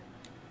plot.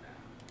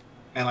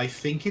 And I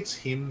think it's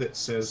him that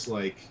says,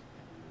 like,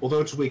 although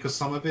it's weird, because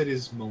some of it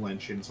is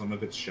Melenchen, some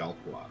of it's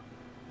Shalqua.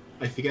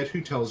 I forget who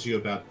tells you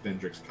about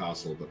Vendrick's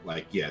Castle, but,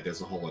 like, yeah,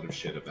 there's a whole lot of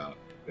shit about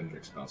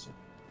Vendrick's Castle.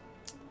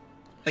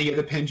 And yeah,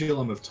 the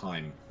Pendulum of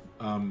Time.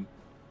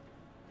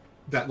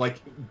 That,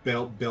 like,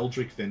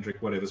 Beldrick,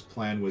 Vendrick, whatever's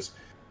plan was,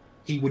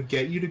 he would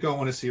get you to go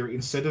on a series,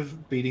 instead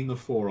of beating the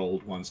 4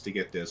 old ones to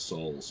get their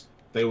souls,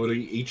 they would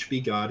each be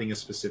guarding a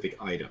specific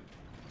item.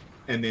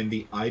 And then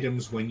the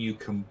items, when you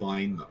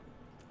combine them,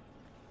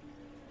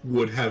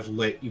 would have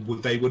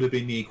they would have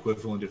been the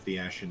equivalent of the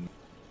Ashen,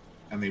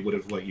 and they would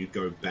have let you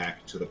go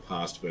back to the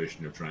past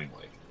version of Drang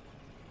Lake.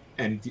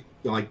 And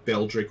like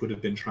Beldrick would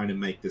have been trying to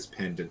make this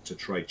pendant to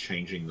try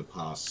changing the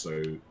past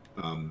so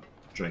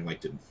Drang Lake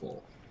didn't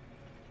fall.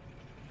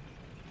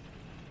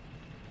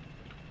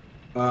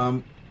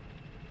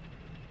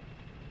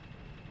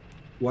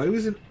 Why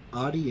wasn't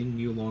Artie in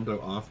New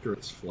Londo after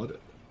it's flooded?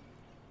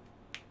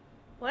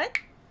 What?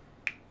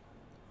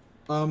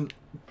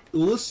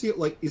 Ulusia,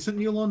 like, isn't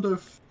New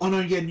Londo... Oh, no,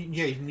 yeah,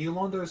 New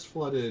Londo's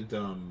flooded,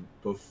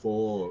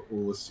 before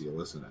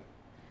Ulusia, isn't it?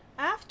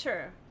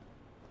 After.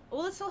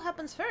 Ulusia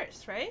happens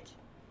first, right?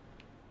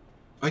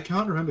 I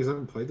can't remember, because I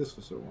haven't played this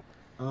for so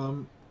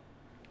long.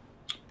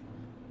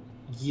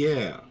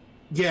 Yeah.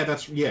 Yeah,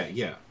 that's... Yeah.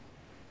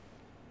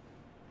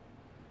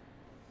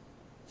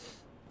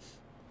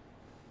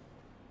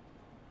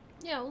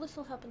 Yeah,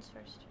 Ulusia happens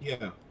first.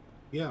 Yeah.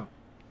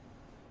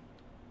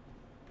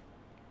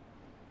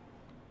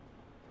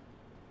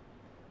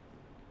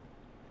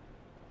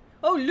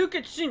 Oh, look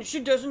at Sin. She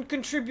doesn't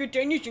contribute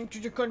anything to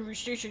the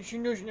conversation. She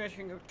knows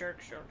nothing of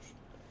Dark Souls.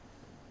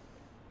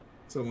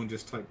 Someone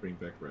just type bring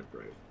back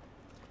Redgrave.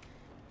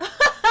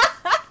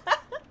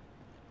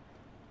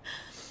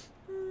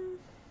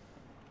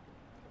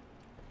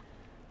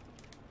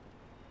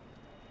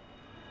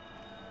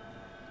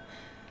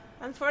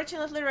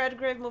 Unfortunately,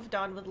 Redgrave moved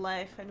on with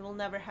life, and we'll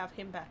never have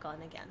him back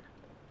on again.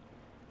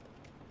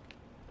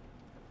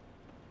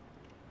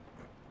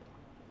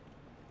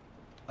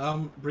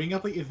 Bring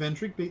up, like, if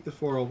Vendrick beat the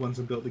 4 old ones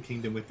and built the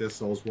kingdom with their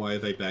souls, why are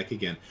they back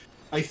again?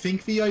 I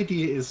think the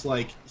idea is,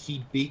 like,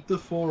 he beat the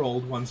 4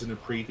 old ones in a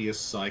previous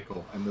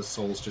cycle, and the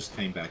souls just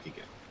came back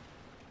again.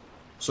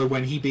 So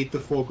when he beat the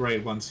 4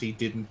 great ones, he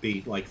didn't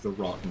beat, like, the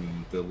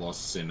Rotten, the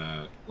Lost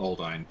Sinner,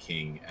 Old Iron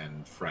King,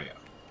 and Freya.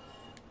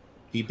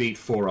 He beat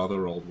 4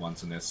 other old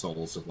ones, and their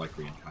souls have, like,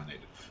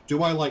 reincarnated.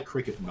 Do I like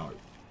cricket? No.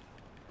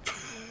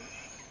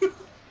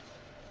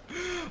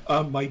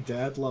 My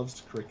dad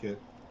loves cricket.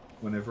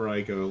 Whenever I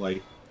go,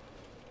 like,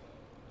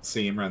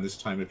 see him around this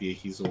time of year,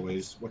 he's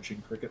always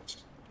watching cricket.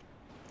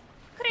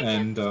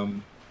 And,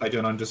 I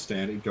don't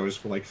understand. It goes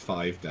for, like,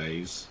 5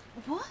 days.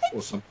 What?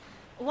 Or something.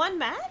 One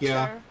match?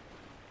 Yeah. Or?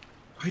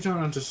 I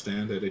don't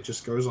understand it. It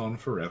just goes on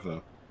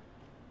forever.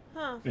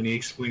 Huh. And he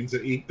explains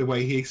it. The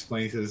way he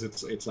explains it is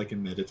it's like a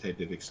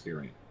meditative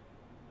experience.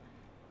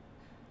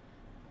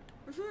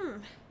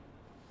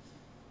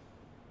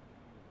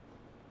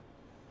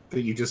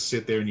 That you just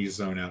sit there and you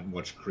zone out and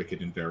watch cricket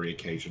and very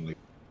occasionally.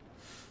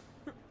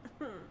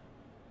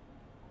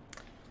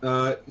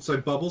 So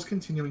Bubbles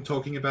continuing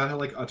talking about how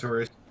like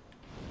Artorias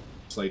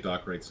slay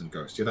dark wraiths and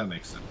ghosts. Yeah, that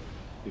makes sense.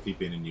 If he'd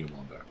been in New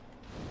Londo,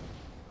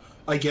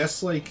 I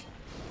guess like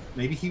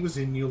maybe he was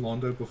in New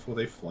Londo before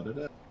they flooded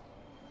it.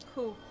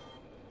 Who?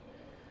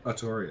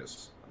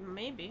 Artorias.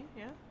 Maybe,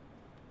 yeah.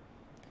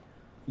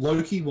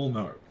 Loki will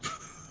know.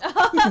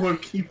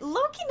 Loki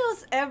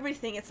knows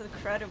everything. It's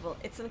incredible.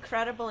 It's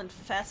incredible and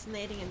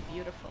fascinating and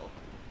beautiful.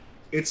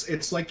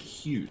 It's like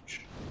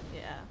huge.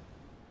 Yeah.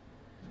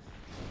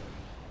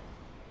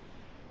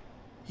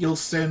 He'll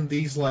send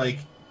these like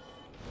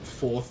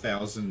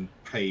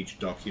 4,000-page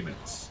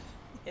documents.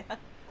 Yeah.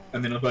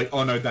 And then I'll be like,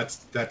 oh no,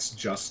 that's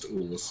just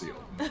Ulasil.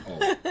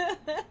 Oh.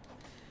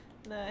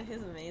 No,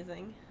 he's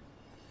amazing.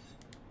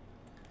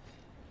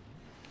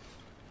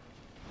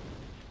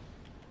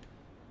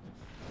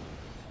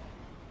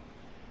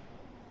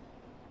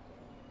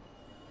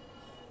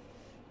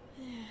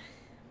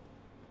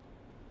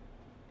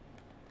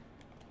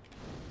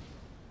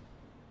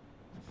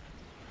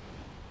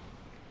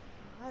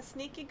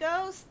 Sneaky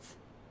ghosts.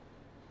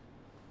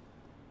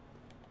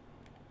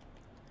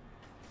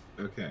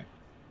 Okay.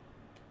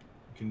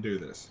 You can do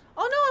this.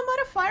 Oh no, I'm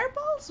out of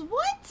fireballs?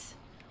 What?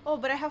 Oh,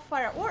 but I have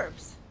fire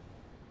orbs.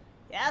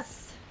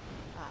 Yes.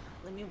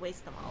 Let me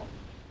waste them all.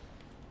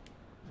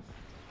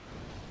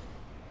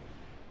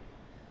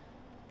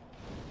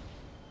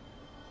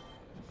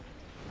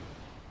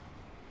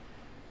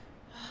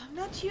 I'm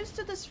not used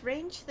to this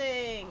range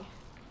thing.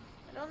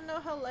 I don't know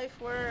how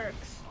life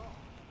works.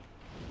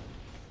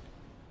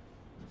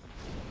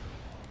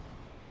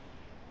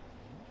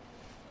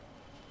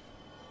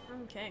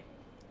 Okay.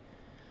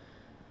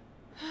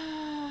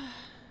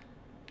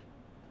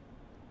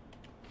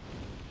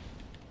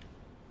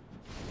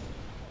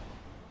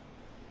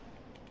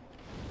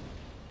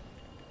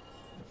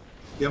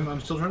 Yeah,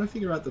 I'm still trying to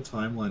figure out the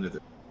timeline of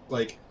it.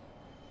 Like,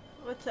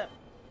 what's up?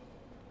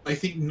 I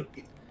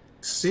think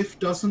Sif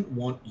doesn't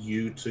want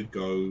you to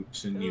go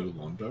to New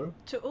Londo.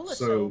 To Ulasil,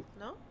 so,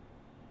 no?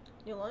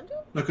 New Londo?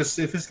 No, because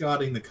Sif is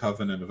guarding the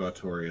Covenant of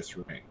Artorias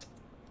Ring.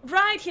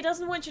 Right, he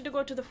doesn't want you to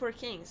go to the Four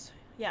Kings.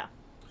 Yeah.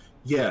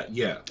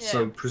 Yeah.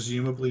 So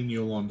presumably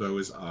New Londo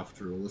is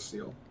after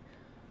Ulasil.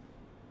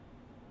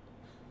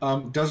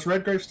 Does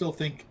Redgrave still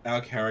think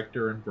our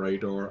character and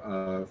Brador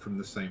are from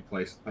the same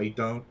place? I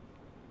don't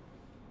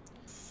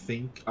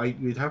think...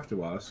 You'd have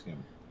to ask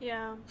him.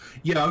 Yeah.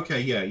 Yeah,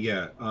 okay,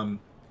 yeah.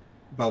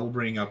 Bubble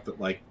bringing up that,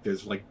 like,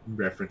 there's, like,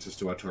 references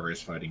to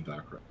Artorias fighting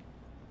Dark Wraith.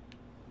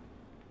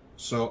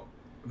 So,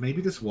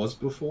 maybe this was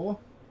before?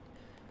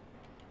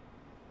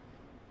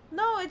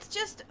 No, it's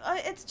just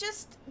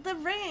the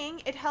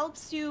ring. It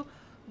helps you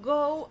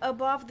go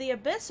above the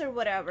abyss or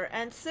whatever,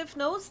 and Sif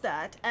knows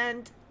that,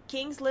 and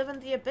kings live in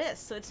the abyss,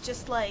 so it's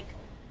just like,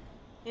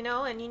 you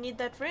know, and you need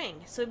that ring.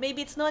 So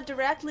maybe it's not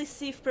directly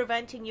Sif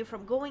preventing you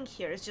from going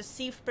here, it's just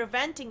Sif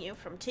preventing you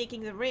from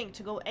taking the ring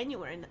to go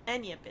anywhere in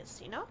any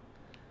abyss, you know?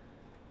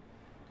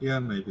 Yeah,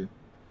 maybe.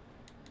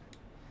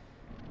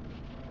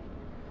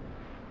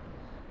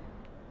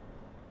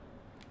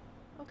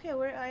 Okay,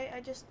 where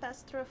I just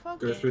passed through a fog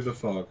Go gate. through the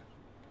fog.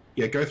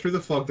 Yeah, go through the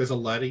fog. There's a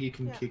ladder you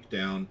can kick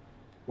down.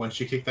 Once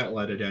you kick that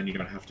ladder down, you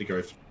don't have to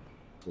go through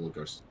full of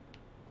ghosts.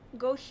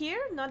 Go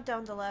here? Not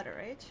down the ladder,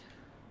 right?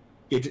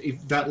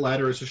 If that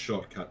ladder is a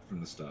shortcut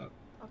from the start.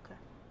 Okay.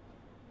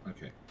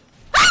 Okay.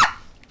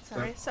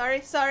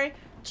 Sorry.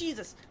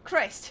 Jesus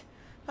Christ.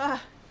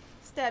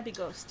 Stabby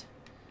ghost.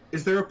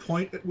 Is there a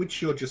point at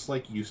which you're just,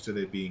 like, used to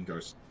there being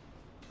ghosts?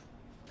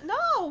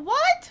 No,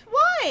 what?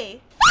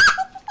 Why?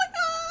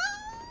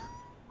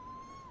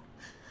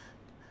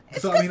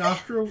 So, I mean,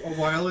 after a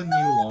while in New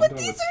Londo, but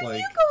these it's are like...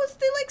 new ghosts.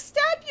 They, like,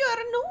 stab you out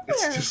of nowhere.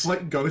 It's just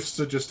like ghosts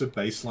are just a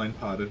baseline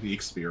part of the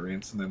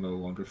experience, and they're no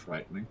longer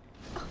frightening.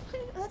 Oh,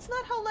 that's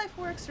not how life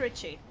works,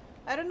 Richie.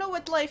 I don't know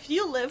what life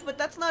you live, but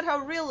that's not how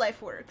real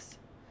life works.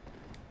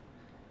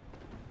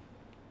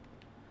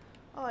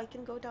 Oh, I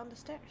can go down the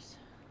stairs.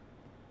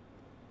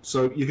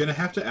 So you're going to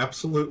have to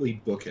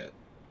absolutely book it,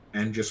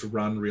 and just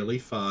run really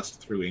fast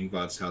through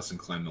Ingvard's house and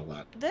climb the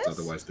ladder. This?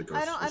 Otherwise, the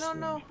ghosts I don't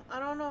know.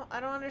 I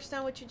don't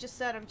understand what you just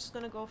said. I'm just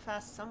gonna go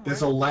fast somewhere.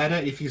 There's a ladder.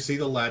 If you see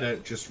the ladder,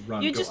 just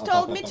run. You just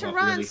told me to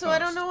run, really so I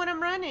don't know when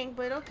I'm running.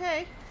 But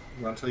okay.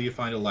 Run until you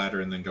find a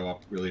ladder, and then go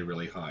up really,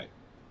 really high.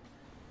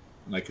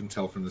 And I can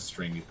tell from the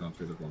stream you've gone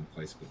through the wrong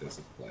place, but there's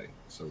a play,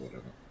 so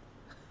whatever.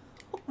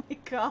 Oh my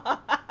god,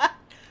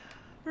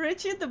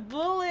 Richie the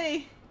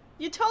bully!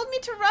 You told me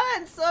to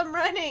run, so I'm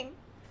running.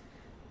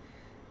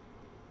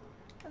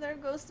 There are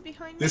ghosts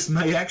behind me. This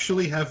may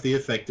actually have the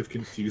effect of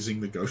confusing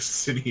the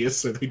ghosts in here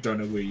so they don't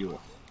know where you are.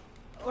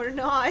 Or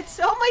not.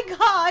 Oh my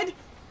god!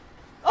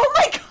 Oh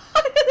my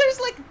god! There's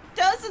like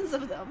dozens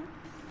of them!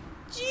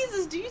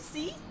 Jesus, do you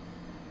see?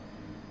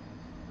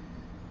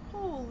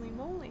 Holy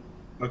moly.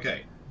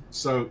 Okay,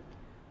 so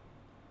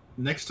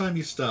next time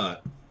you start,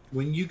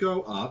 when you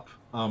go up,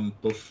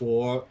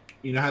 before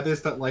you know how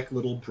there's that like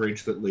little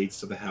bridge that leads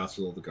to the house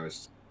with all the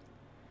ghosts.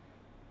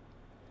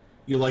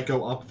 You like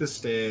go up the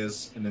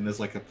stairs, and then there's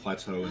like a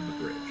plateau in the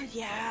bridge.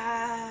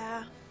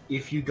 Yeah.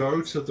 If you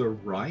go to the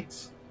right,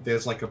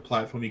 there's like a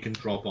platform you can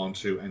drop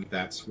onto, and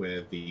that's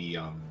where the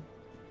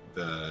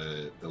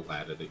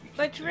ladder that you can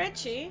But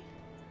Richie.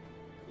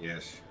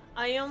 Yes.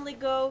 I only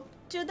go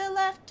to the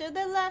left, to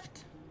the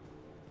left.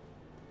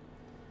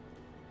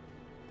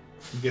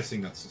 I'm guessing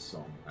that's a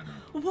song. I know.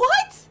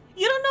 What?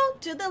 You don't know?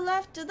 To the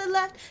left, to the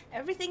left.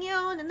 Everything you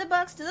own in the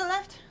box to the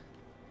left.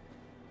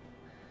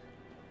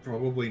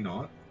 Probably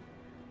not.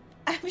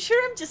 I'm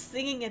sure I'm just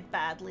singing it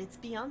badly. It's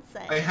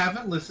Beyonce. I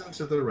haven't listened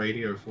to the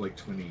radio for like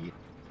 20 years.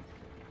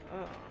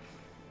 Oh.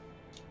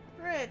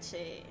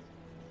 Richie.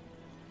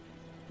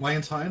 My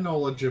entire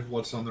knowledge of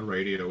what's on the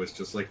radio is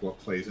just like what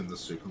plays in the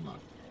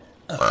supermarket.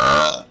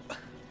 Oh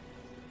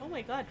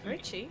my god,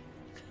 Richie.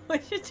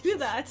 Why'd you do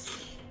that?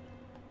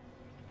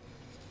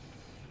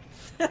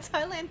 That's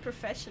Highland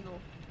Professional.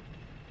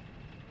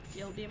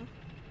 Pilbeam.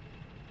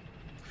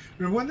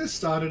 Remember when this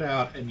started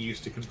out and you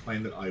used to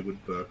complain that I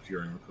would burp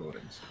during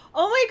recordings?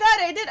 Oh my god,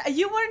 I did.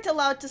 You weren't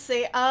allowed to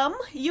say,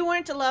 you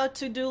weren't allowd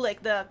to do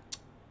like the,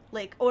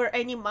 or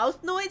any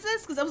mouth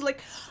noises, because I was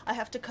like, I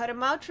have to cut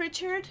them out,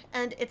 Richard,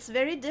 and it's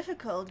very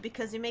difficult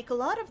because you make a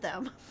lot of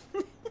them.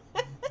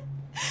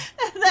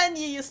 And then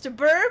you used to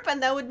burp,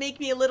 and that would make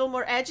me a little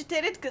more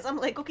agitated, because I'm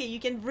like, okay, you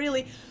can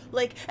really,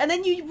 and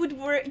then you would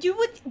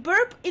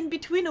burp in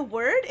between a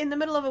word, in the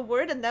middle of a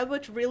word, and that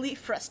would really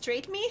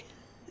frustrate me.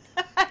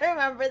 I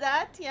remember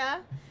that, yeah.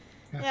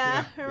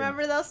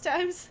 Remember those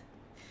times?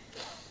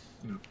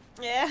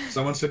 Yeah.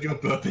 Someone said your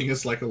burping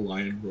is like a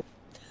lion roar.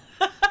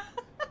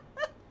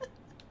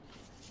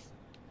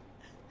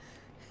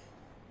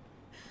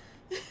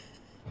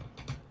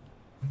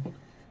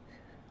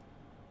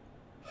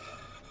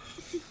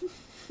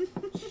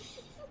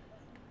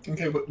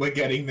 Okay, we're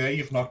getting there.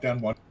 You've knocked down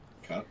one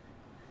cut.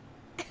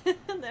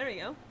 There we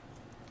go.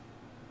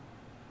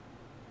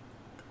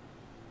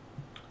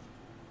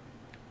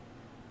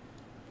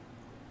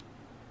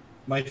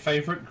 My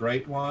favorite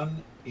great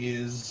one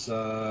is,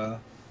 I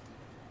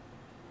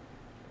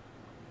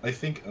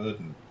think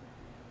Erden.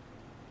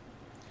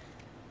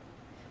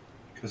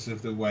 Because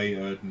of the way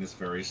Erden is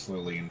very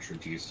slowly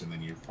introduced and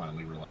then you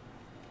finally realize...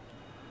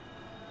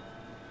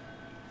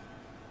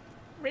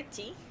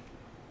 Richie?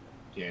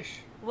 Yes?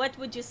 What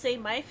would you say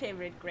my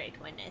favorite great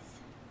one is?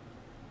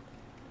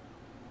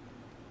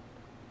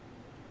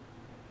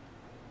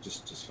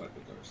 Just fight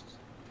the ghosts.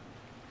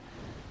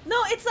 No,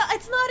 it's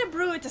not a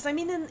Brutus. I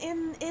mean,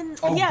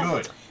 oh, yeah.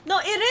 Good. No,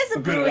 it is a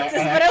good, Brutus,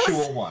 an but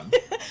actual one.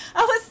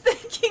 I was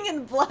thinking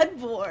in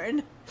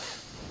Bloodborne.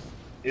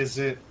 Is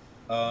it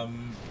I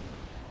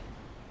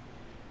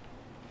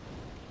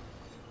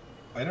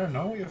don't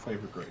know what your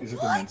favorite great is. It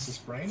the Mensis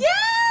Brain?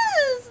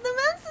 Yes, the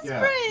Mensis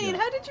Brain. Yeah.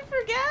 How did you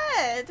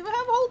forget? We have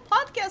a whole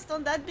podcast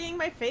on that being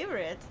my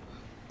favorite.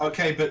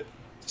 Okay, but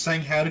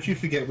saying how did you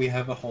forget we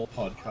have a whole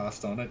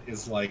podcast on it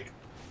is like,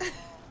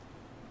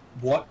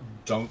 what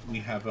don't we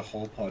have a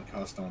whole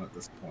podcast on at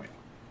this point?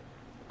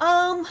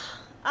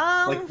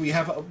 Like we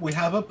have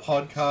a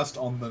podcast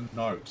on the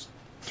note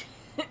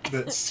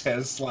that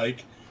says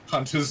like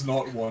Hunter's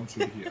not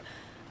wanted here.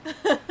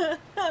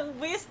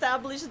 We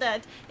established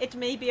that it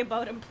may be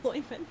about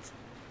employment.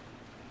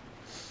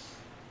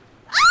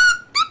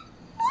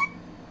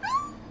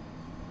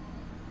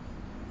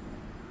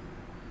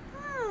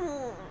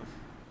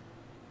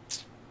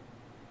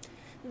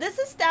 This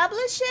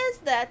establishes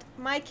that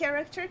my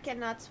character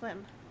cannot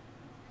swim.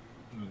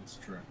 That's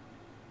true.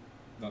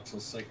 Not till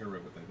Seika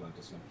River they learn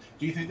to swim.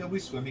 Do you think they'll be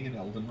swimming in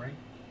Elden Ring?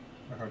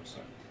 I hope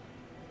so.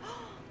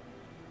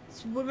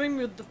 Swimming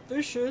with the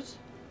fishes.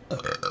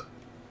 Jesus,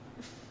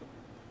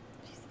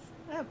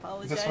 I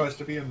apologize. Is that supposed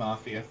to be a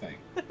mafia thing?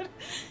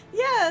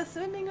 Yeah,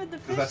 swimming with the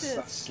fishes.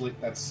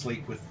 That's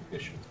sleep with the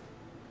fishes.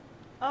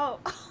 Oh.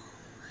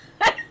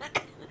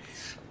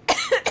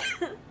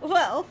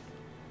 Well.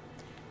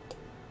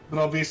 But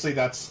obviously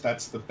that's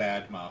the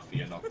bad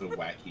mafia, not the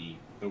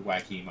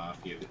wacky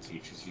mafia that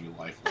teaches you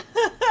life.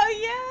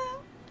 Oh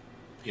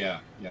yeah.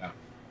 Yeah.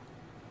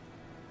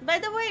 By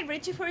the way,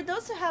 Richie, for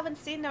those who haven't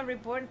seen our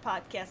Reborn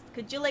podcast,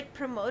 could you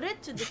promote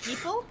it to the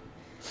people?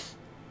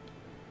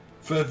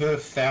 For the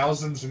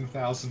thousands and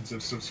thousands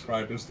of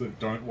subscribers that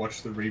don't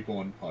watch the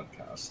Reborn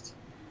podcast.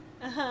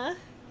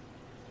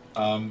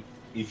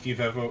 If you've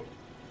ever...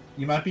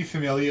 You might be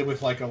familiar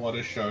with a lot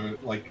of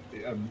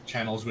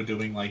channels were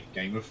doing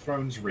Game of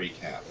Thrones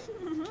recap.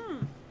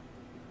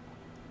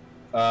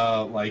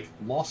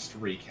 Lost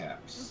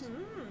recaps.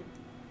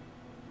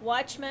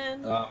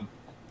 Watchmen.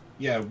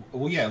 Yeah,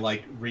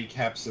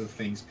 recaps of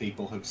things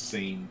people have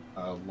seen,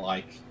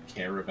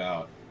 care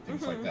about,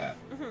 things like that.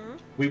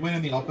 We went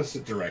in the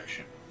opposite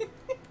direction,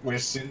 where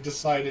Sin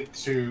decided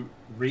to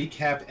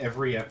recap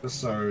every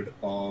episode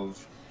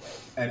of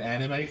an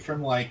anime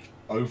from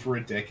over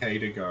a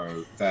decade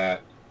ago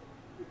that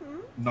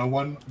no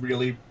one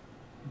really...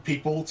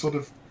 People sort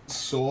of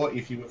saw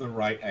if you were the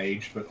right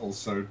age, but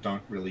also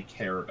don't really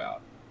care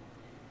about.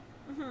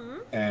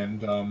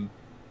 And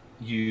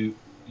you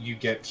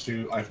get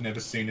to, I've never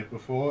seen it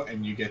before,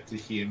 and you get to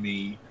hear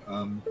me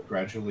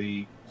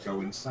gradually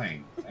go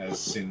insane as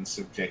Sin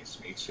subjects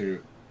me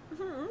to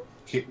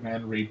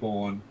Hitman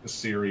Reborn, a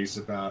series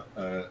about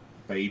a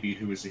baby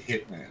who is a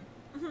hitman,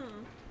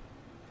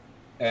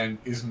 and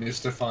is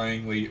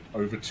mystifyingly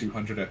over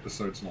 200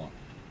 episodes long.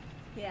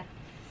 Yeah.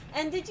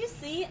 And did you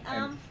see,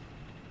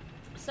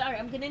 sorry,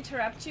 I'm going to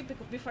interrupt you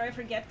before I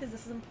forget, because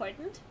this is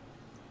important.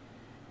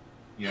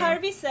 Yeah.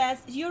 Harvey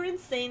says, you're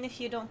insane if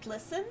you don't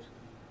listen.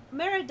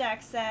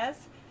 Meridak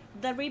says,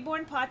 the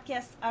Reborn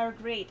podcasts are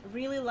great.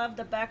 Really love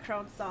the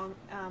background song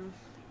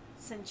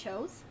Sin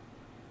chose.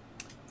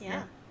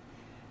 Yeah.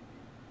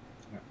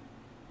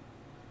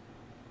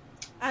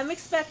 I'm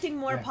expecting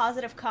more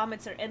positive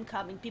comments are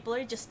incoming. People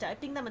are just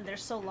typing them and they're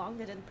so long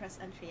they didn't press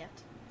entry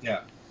yet.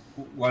 Yeah.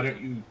 Why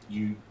don't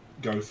you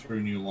go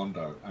through New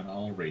Londo and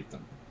I'll read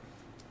them.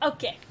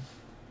 Okay.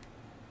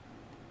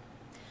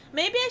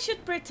 Maybe I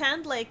should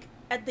pretend like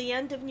at the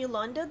end of New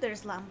Londo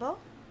there's Lambo.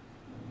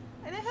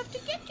 And I have to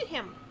get to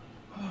him.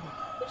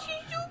 But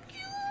he's so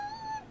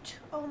cute.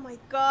 Oh my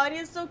god,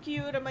 he's so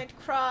cute. I might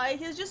cry.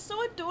 He's just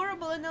so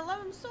adorable and I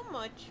love him so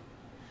much.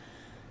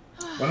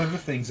 One of the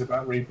things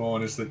about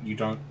Reborn is that you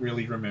don't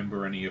really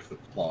remember any of the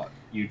plot.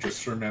 You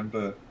just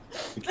remember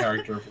the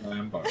character of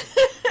Lambo,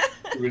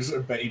 who is a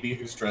baby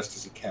who's dressed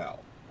as a cow.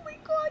 Oh my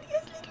god, he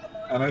has little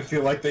horns. And I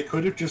feel like they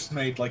could have just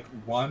made like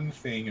one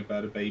thing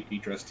about a baby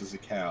dressed as a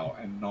cow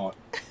and not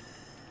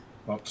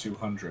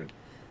 200.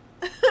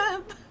 It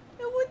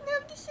wouldn't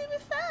have the same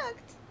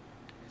effect.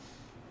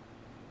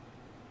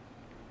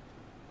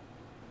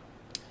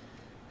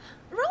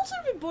 Also,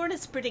 Reborn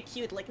is pretty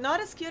cute. Like,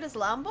 not as cute as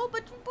Lambo,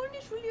 but Reborn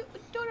is really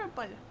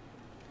adorable.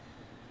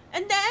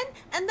 And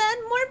then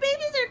more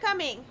babies are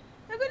coming.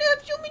 We're gonna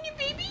have so many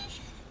babies.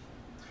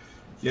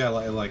 Yeah,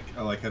 I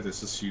like how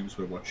this assumes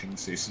we're watching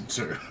season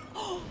 2.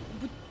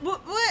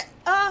 What?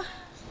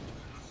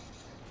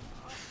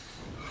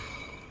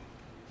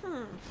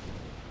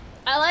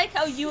 I like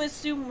how you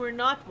assume we're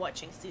not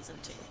watching season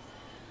 2.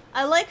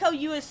 I like how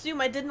you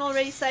assume I didn't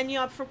already sign you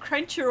up for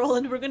Crunchyroll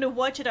and we're gonna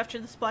watch it after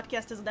this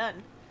podcast is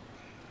done.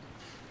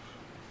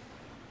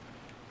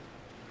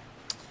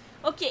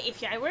 Okay,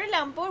 if I were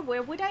Lambo,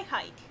 where would I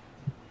hide?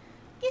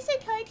 Guess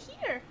I'd hide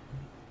here.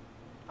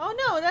 Oh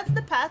no, that's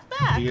the path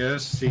back. Dear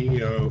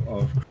CEO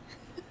of...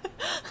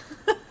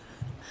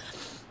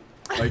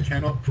 I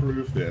cannot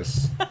prove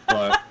this,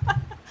 but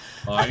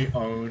I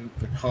own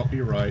the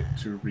copyright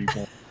to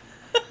Reborn.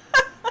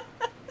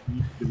 You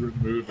need to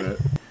remove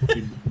it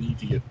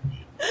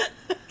immediately.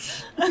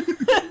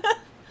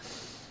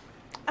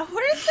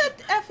 Where is that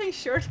effing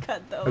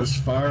shortcut, though? As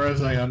far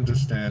as I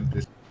understand,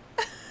 this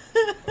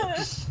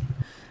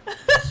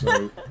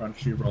so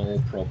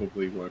Crunchyroll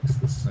probably works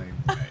the same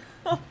way.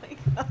 Oh my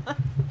god.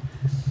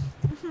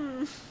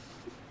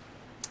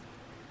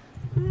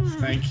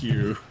 Thank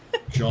you,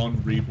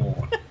 John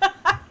Reborn.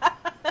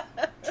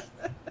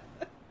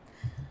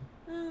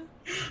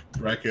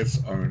 Brackets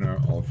owner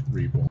of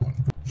Reborn.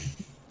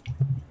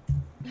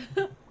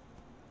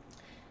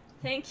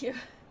 Thank you,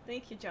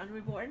 John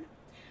Reborn.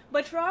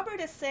 But Robert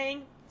is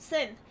saying,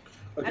 Sin,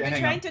 okay, I've been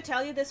trying to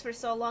tell you this for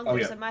so long.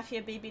 There's a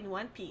mafia baby in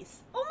One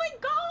Piece. Oh my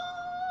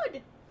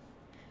god!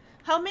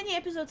 How many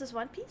episodes is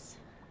One Piece?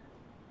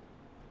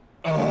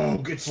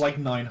 Oh, it's like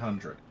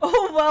 900.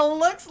 Oh, well,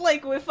 looks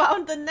like we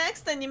found the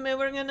next anime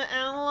we're gonna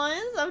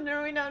analyze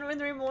after we're done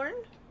with Reborn.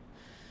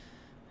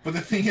 But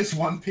the thing is,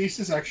 One Piece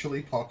is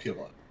actually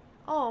popular.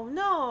 Oh,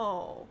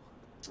 no.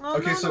 Oh,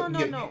 okay, no, so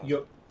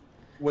no.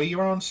 Where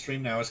you're on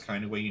stream now is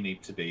kind of where you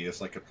need to be.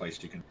 There's like a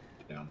place you can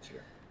go down to.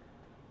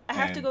 I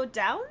have to go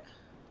down?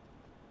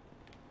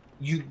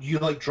 You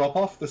like drop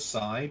off the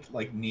side,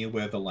 like near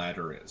where the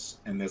ladder is,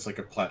 and there's like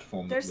a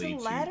platform that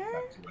leads you back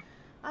to it.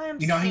 I am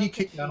you know so how you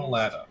confused. kick down a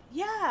ladder?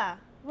 Yeah.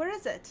 Where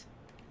is it?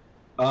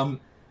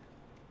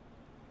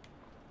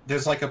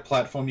 There's like a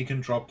platform you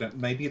can drop down.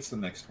 Maybe it's the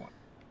next one.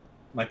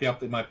 Might be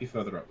up. It might be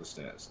further up the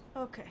stairs.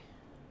 Okay.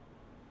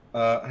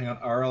 Hang on.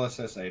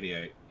 RLSS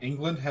 88.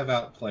 England have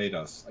outplayed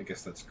us. I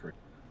guess that's correct.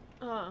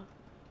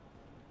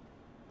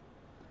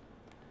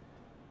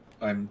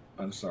 I'm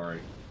sorry.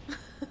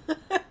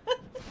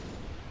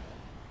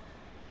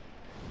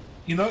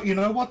 You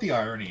know what the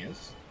irony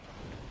is?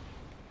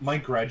 My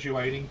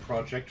graduating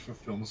project for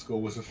film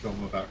school was a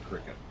film about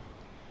cricket.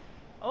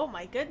 Oh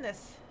my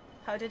goodness.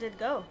 How did it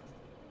go?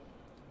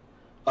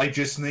 I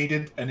just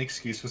needed an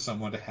excuse for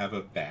someone to have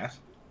a bat.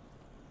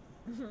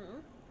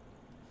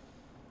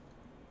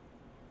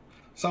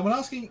 Someone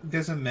asking,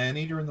 there's a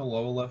man-eater in the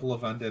lower level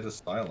of Undead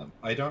Asylum.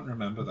 I don't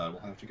remember that.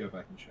 We'll have to go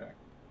back and check.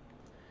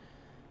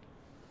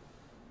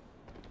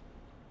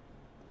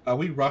 Are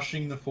we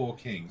rushing the Four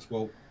Kings?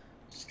 Well,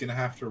 it's gonna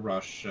have to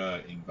rush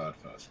Ingvar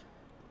first.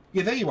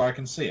 Yeah, there you are. I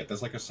can see it.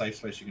 There's like a safe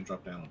space you can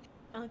drop down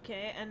on.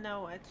 Okay, and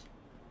now what?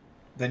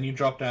 Then you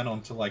drop down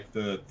onto like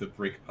the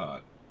brick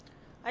part.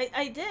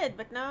 I did,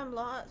 but now I'm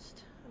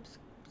lost. I'm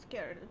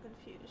scared and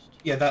confused.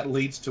 Yeah, that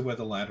leads to where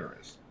the ladder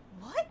is.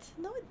 What?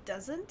 No, it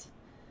doesn't.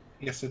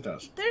 Yes, it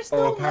does. There's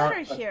no ladder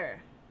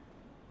here.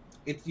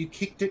 You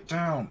kicked it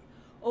down.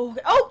 Oh,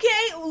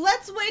 okay,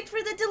 let's wait for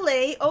the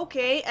delay.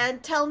 Okay,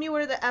 and tell me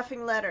where the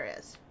effing ladder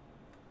is.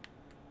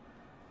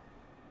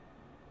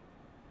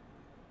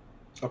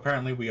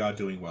 Apparently, we are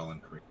doing well in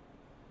Korea.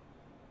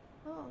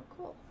 Oh,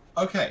 cool.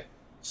 Okay,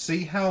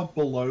 see how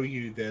below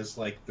you there's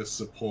like the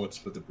supports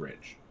for the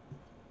bridge.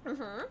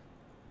 Mm-hmm.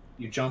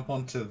 You jump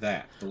onto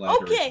that. The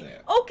ladder is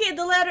there. Okay,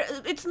 the ladder.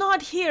 It's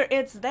not here.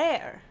 It's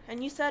there,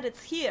 and you said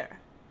it's here.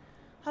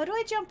 How do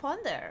I jump on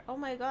there? Oh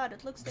my god,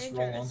 it looks dangerous.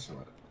 Roll onto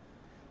it.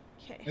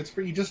 Okay. It's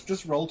pretty.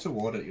 Just roll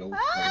toward it. You'll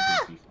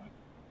probably be fine.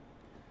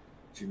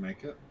 Did you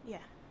make it? Yeah.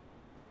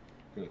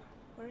 Good.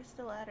 Where's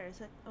the ladder?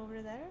 Is it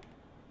over there?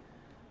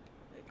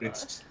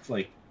 It's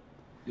like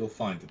you'll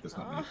find that there's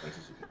not many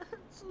places you can.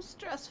 So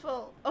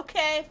stressful.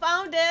 Okay,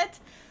 found it.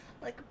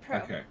 Like a pro.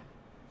 Okay.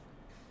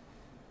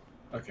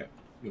 Okay,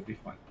 you'll be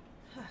fine.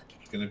 Okay.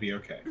 It's gonna be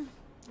okay.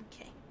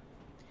 Okay.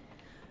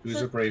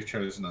 Who's a brave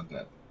chosen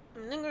undead?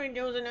 I'm going to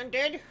chosen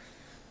undead.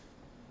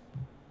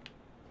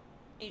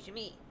 It's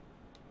me.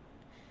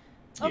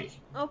 Oh,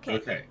 okay.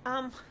 Okay.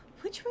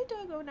 Which way do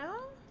I go now?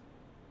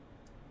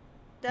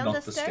 Down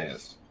not the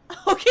stairs?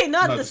 Okay,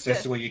 not no, the stairs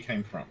stairs. to where you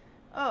came from.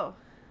 Oh.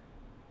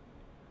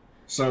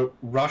 So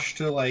rush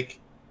to like.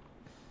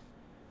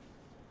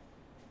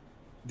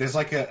 There's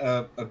like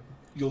a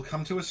you'll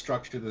come to a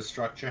structure. The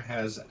structure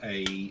has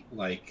a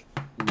like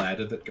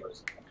ladder that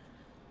goes.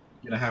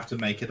 You're gonna have to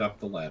make it up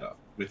the ladder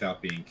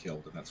without being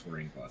killed, and that's where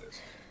Ingbot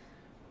is.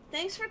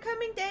 Thanks for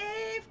coming,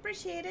 Dave.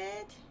 Appreciate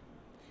it.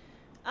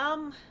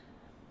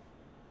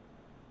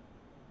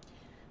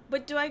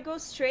 But do I go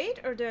straight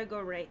or do I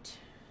go right?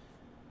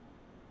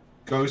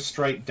 Go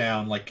straight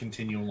down, like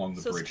continue along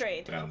the bridge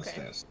straight, down the okay.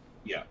 stairs.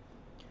 Yeah.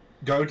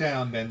 Go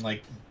down, then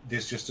like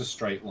there's just a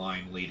straight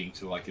line leading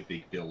to like a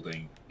big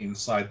building.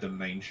 Inside the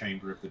main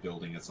chamber of the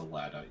building is a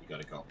ladder. You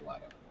gotta go up the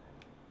ladder.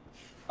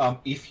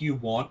 If you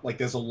want, like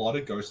there's a lot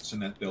of ghosts in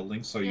that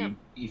building, so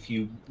if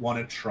you want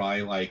to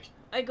try like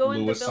I go in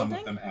the lure building? some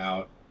of them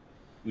out,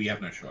 we have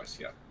no choice,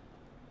 yeah.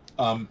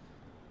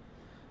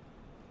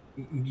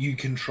 You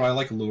can try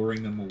like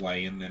luring them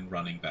away and then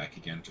running back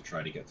again to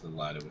try to get to the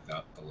ladder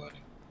without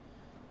alerting.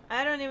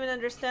 I don't even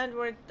understand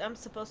what I'm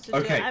supposed to do.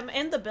 Okay. I'm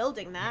in the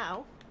building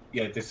now.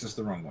 Yeah, this is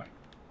the wrong way.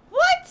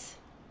 What?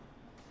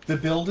 The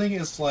building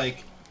is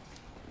like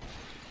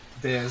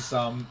there's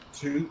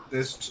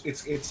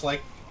it's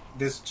like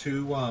there's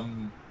two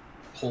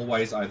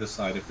hallways either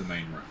side of the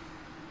main room.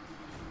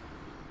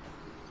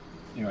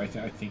 You know, I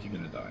think you're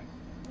gonna die.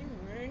 Oh,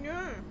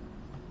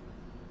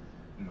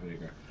 there you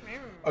go.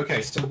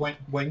 Okay, so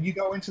when you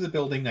go into the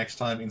building next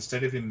time,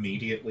 instead of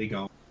immediately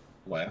going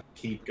left,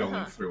 keep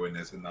going through, and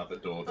there's another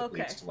door that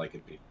leads to like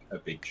a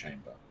big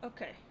chamber.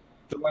 Okay.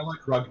 Do I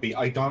like rugby?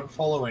 I don't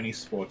follow any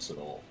sports at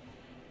all.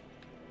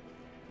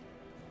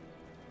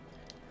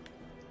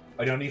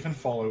 I don't even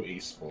follow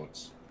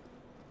esports.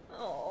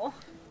 Oh.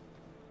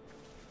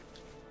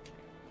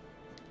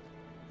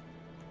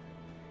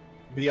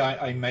 But yeah,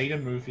 I made a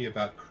movie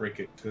about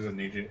cricket because I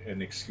needed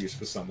an excuse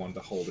for someone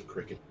to hold a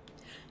cricket.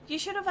 You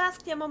should have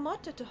asked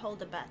Yamamoto to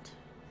hold a bat.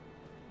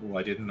 Well,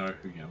 I didn't know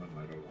who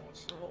Yamamoto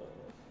was. Oh.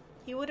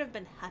 He would have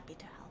been happy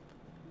to help.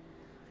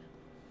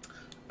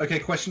 Okay,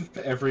 question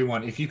for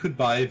everyone. If you could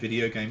buy a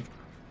video game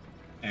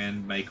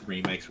and make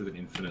remakes with an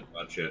infinite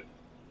budget,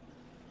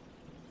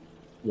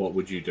 what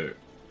would you do?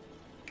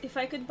 If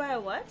I could buy a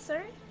what?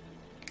 Sorry?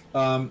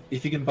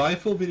 If you can buy a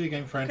full video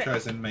game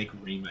franchise and make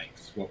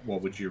remakes,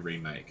 what would you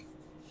remake?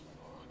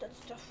 Oh,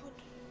 that's a tough one.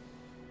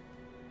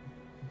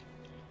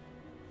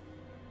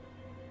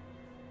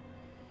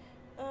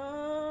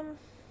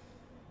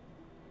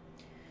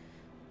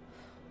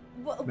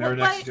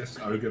 Meridex suggests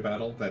Ogre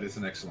Battle. That is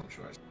an excellent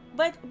choice.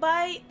 But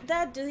by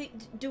that,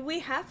 do we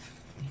have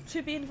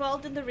to be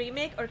involved in the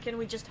remake, or can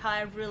we just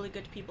hire really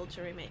good people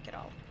to remake it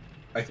all?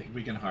 I think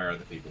we can hire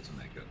other people to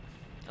make it.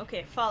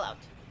 Okay, Fallout.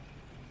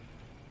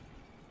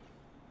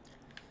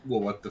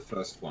 Well, what the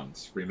first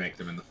ones? Remake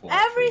them in the Fallout.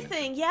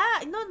 Everything,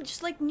 yeah. No,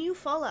 just like new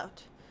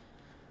Fallout.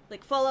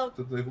 Like Fallout.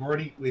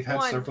 We've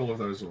had several of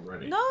those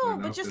already. No,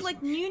 but just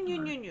like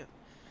new.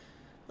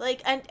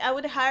 Like, and I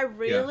would hire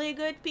really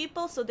good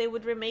people, so they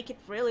would remake it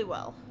really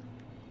well.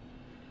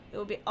 It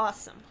would be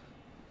awesome.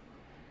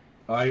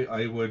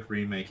 I would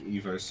remake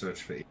Evo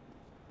Search for Evo,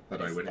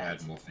 but I would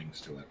add more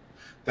things to it.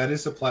 That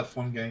is a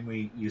platform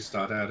game you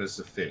start out as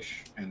a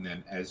fish, and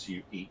then as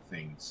you eat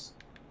things,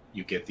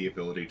 you get the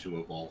ability to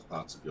evolve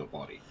parts of your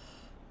body.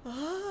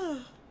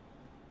 And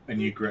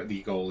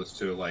the goal is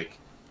to like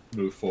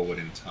move forward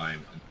in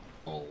time and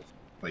evolve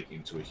like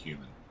into a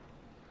human.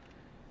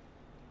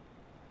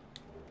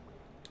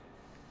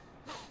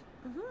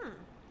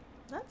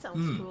 That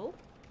sounds cool.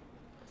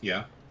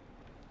 Yeah.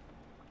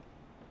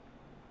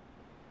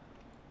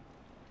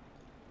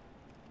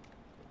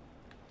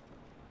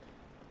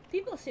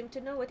 People seem to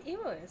know what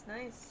Evo is.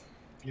 Nice.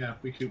 Yeah,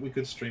 we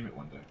could stream it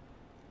one day.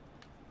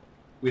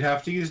 We'd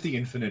have to use the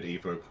infinite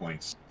Evo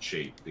points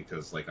cheap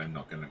because like I'm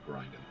not gonna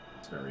grind it.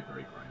 It's very,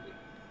 very grindy.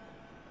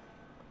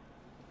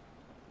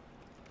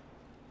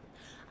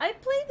 I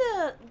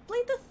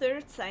played the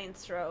third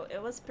Science Row.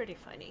 It was pretty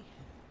funny.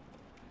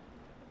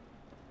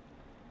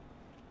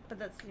 But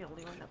that's the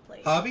only one I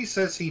played. Harvey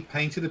says he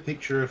painted a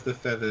picture of the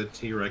feathered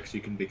T-Rex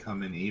you can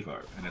become in Evo,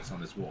 and it's on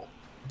his wall.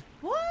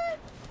 What?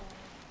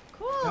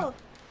 Cool. Yeah.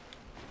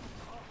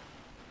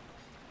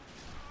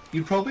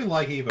 You probably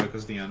like Evo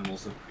because the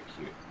animals are pretty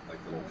cute,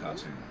 like the little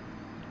cartoon.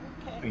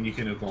 Okay. And you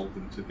can evolve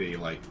them to be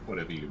like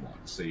whatever you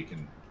want. So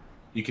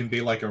you can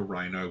be like a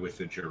rhino with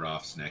a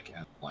giraffe's neck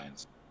and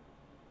lions.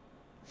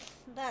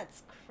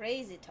 That's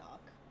crazy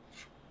talk.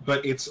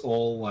 But it's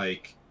all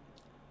like,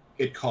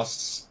 it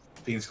costs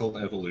things called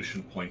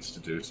evolution points to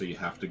do, so you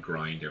have to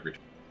grind every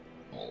time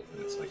you evolve,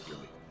 and it's like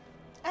really.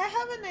 I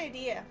have an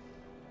idea.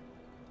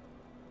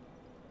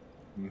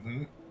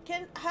 Mm-hmm.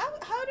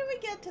 How do we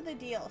get to the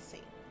DLC?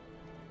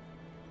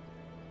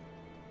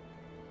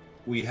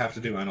 We have to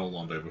do an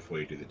Orlando before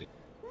you do the DLC.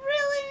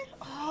 Really?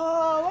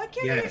 Oh, what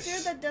can Yes. we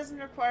do that doesn't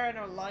require an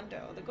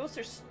Orlando? The ghosts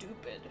are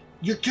stupid.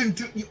 You can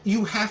do.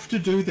 You have to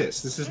do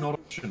this. This is not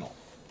optional.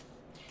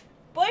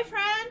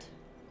 Boyfriend?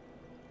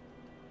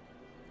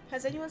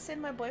 Has anyone seen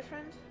my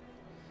boyfriend?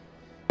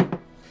 Let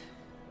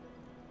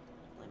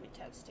me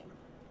text him.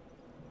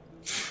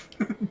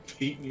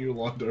 Pete and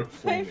Orlando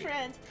for me.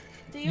 Boyfriend,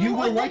 do You were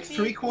wanna like be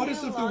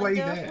 3/4 of the way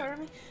Yolanda there.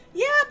 for me?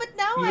 Yeah, but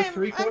now You were I'm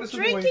 3/4 of the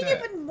way drinking there.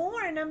 even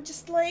more, and I'm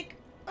just like,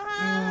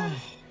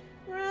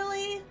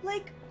 really?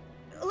 Like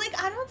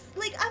I don't,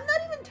 like, I'm not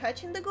even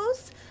touching the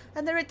ghosts,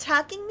 and they're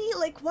attacking me.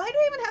 Like, why do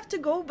I even have to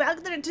go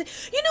back there and you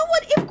know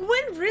what? If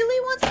Gwen really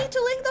wants me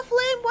to link the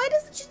flame, why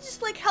doesn't she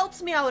just, like,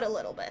 helps me out a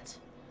little bit?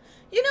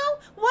 You know,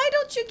 why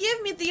don't you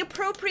give me the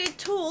appropriate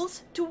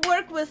tools to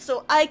work with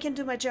so I can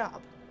do my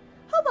job?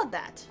 How about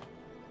that?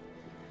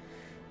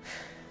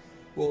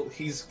 Well,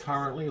 he's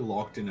currently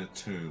locked in a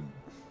tomb,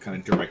 kind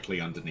of directly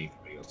underneath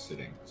where you're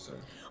sitting. So.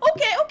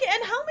 Okay,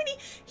 and how many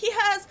he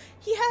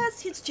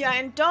has his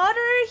giant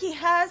daughter, he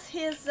has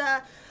his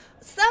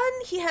son,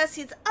 he has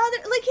his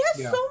other, like, he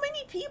has so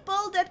many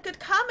people that could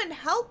come and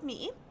help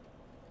me.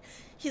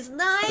 His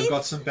knife. I've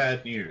got some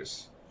bad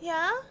news.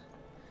 Yeah?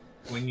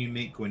 When you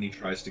meet Gwen, he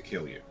tries to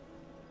kill you.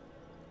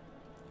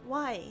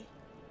 Why?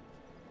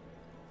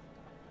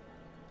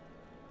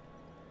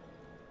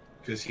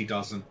 Because he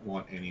doesn't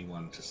want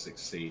anyone to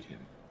succeed him.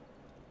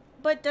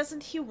 But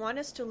doesn't he want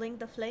us to link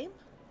the flame?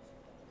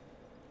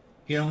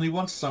 He only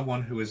wants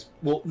someone who is...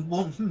 Well,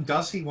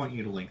 does he want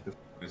you to link the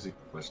flame is a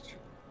question.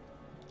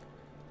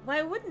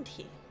 Why wouldn't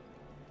he?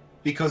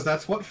 Because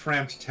that's what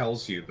Frampt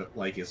tells you, but,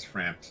 like, is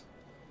Frampt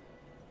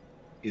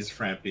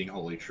being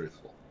wholly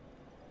truthful?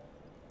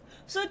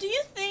 So do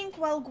you think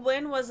while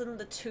Gwen was in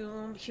the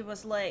tomb, he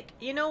was like,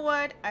 you know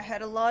what, I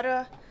had a lot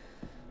of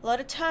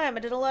time, I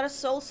did a lot of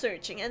soul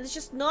searching, and it's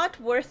just not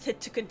worth it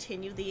to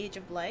continue the Age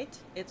of Light.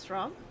 It's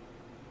wrong.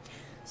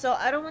 So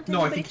I don't want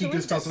anybody to No, I think he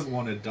just this. doesn't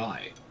want to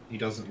die. He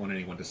doesn't want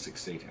anyone to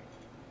succeed him.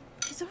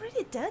 He's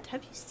already dead.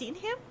 Have you seen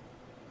him?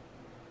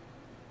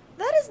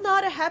 That is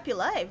not a happy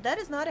life. That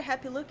is not a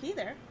happy look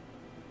either.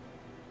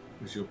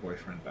 Is your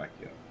boyfriend back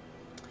yet?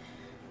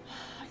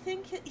 I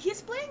think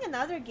he's playing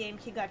another game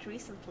he got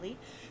recently.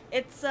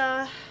 It's,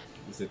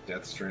 Is it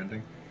Death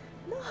Stranding?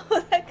 No,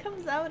 that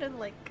comes out in,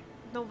 like,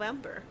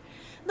 November.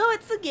 No,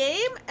 it's a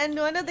game, and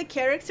one of the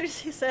characters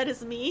he said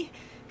is me.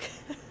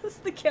 Because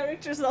the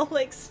character's all,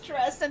 like,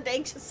 stressed and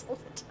anxious all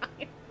the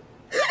time.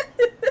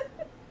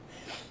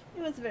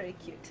 It was very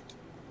cute.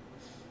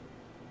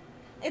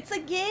 It's a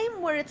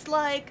game where it's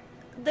like,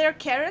 they're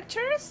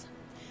characters,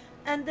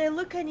 and they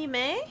look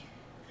anime,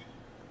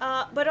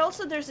 but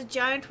also there's a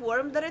giant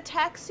worm that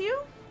attacks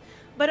you,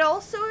 but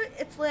also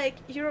it's like,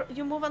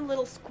 you move on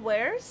little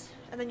squares,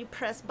 and then you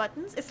press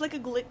buttons. It's like a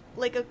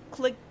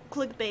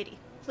clickbaity.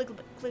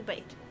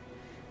 Clickbait.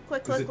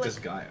 Click, Is it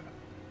Disgaea?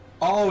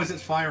 Oh, is it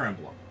Fire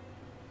Emblem?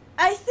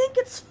 I think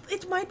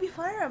it might be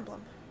Fire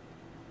Emblem.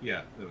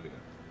 Yeah, there we go.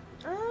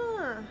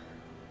 Ah.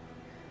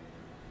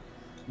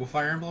 Well,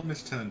 Fire Emblem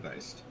is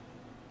turn-based.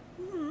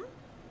 Mm-hmm.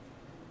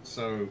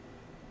 So,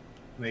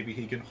 maybe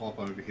he can hop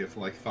over here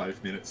for like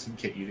 5 minutes and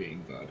get you to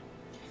Ingvar.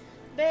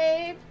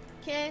 Babe,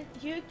 can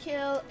you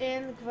kill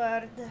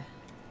Ingvard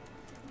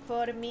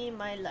for me,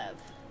 my love?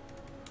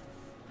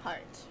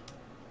 Heart.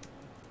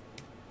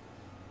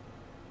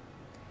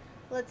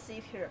 Let's see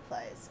if he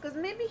replies. Because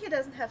maybe he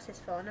doesn't have his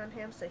phone on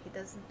him, so he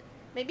doesn't...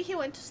 Maybe he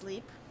went to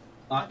sleep.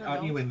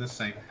 Aren't you in the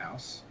same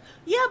house?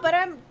 Yeah, but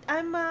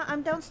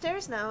I'm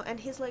downstairs now, and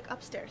he's like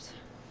upstairs.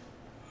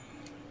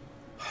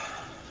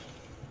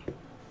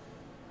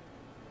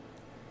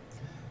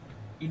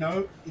 You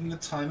know, in the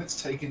time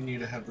it's taken you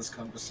to have this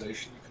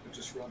conversation, you could have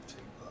just run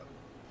Team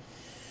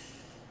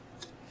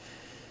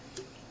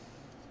Bud.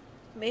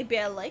 Maybe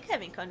I like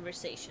having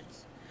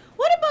conversations.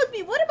 What about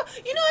me? What about...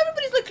 You know,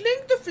 everybody's like,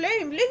 link the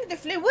flame, link the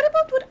flame. What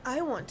about what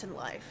I want in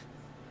life?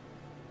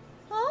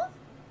 Huh?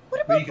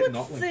 What about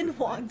what Sin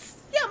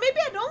wants? Yeah, maybe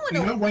I don't want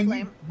to link the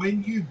flame.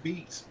 When you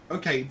beat...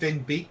 Okay, then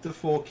beat the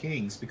 4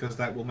 kings, because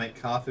that will make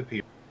Karth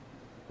appear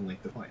and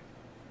link the flame.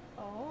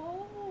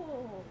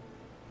 Oh.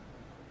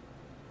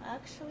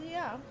 Actually,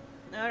 yeah.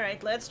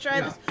 Alright, let's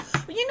try this.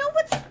 You know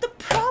what's the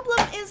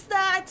problem is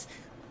that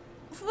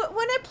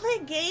when I play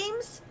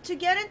games, to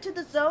get into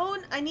the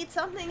zone, I need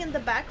something in the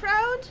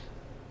background.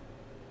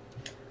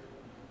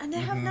 And I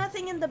have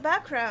nothing in the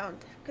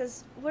background,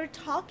 because we're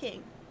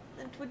talking.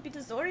 And it would be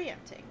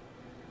disorienting.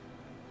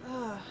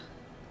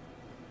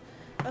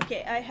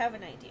 Okay, I have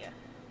an idea.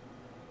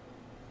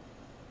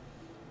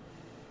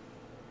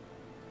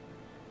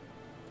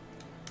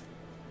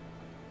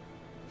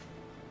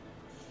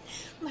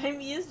 My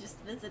muse just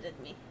visited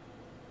me.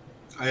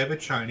 I have a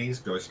Chinese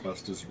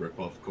Ghostbusters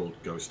ripoff called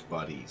Ghost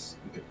Buddies.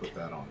 You could put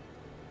that on.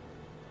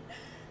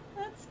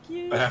 That's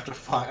cute. I'd have to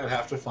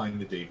find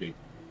the DVD.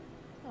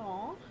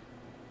 Aww.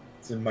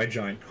 It's in my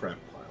giant crap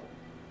pile.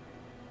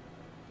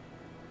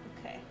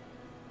 Okay.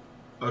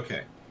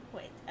 Okay.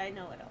 Wait, I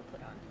know what I'll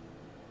put on.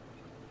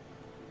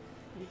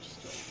 You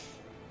just wait.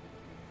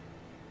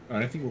 I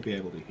don't think we'll be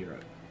able to hear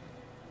it.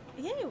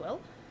 Yeah, you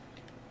will.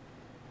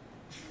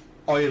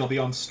 Oh, it'll be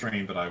on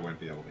stream, but I won't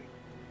be able to.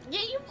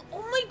 Yeah, you.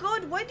 Oh my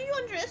god, why do you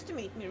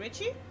underestimate me,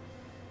 Richie?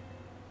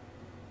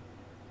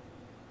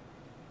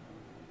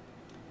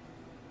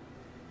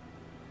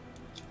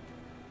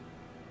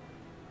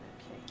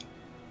 Okay.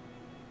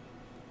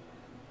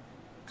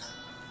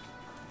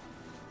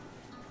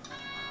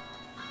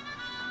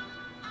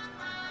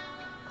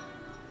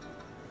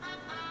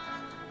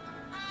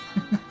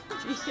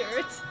 Do you hear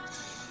it?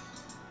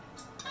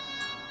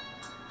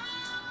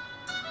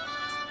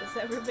 Does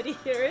everybody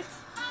hear it?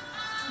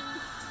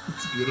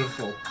 It's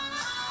beautiful.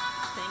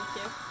 Thank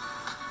you.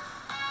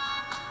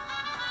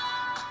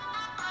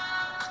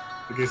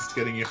 I guess it's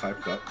getting you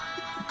hyped up.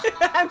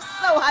 I'm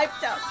so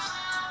hyped up.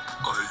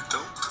 I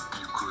doubt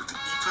you could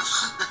even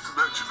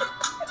imagine it.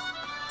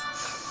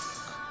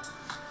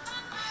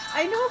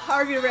 I know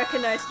Harvey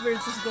recognized where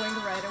this is going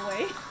right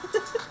away.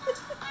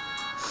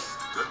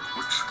 That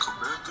which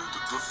commanded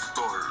the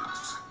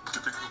stars,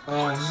 giving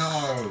Oh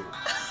no!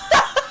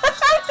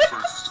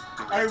 first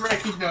I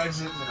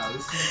recognize it now.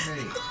 This is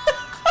me.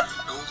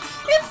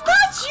 It's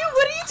not you!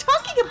 What are you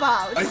talking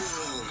about?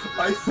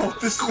 I thought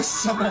this was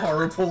some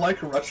horrible,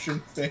 like, Russian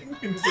thing.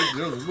 It's like,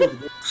 no,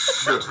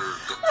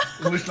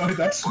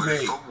 that's by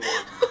me. someone.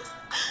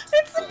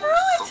 It's a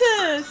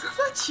Brutus! It's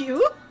not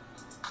you!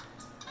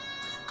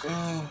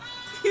 Oh.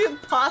 You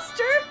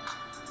imposter?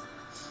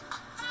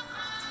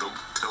 Don't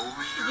tell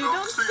me You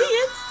don't see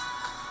it.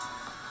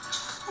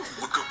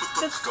 it! Look up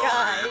at The the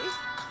sky.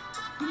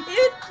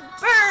 It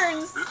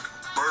burns! It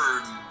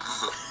burns.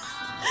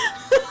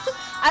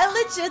 I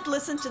legit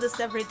listen to this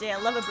every day. I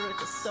love a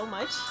Brutus so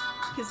much.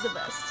 He's the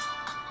best.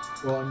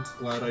 Well, I'm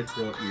glad I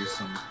brought you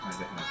some kind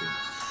of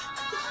happiness.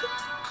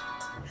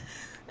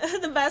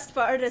 The best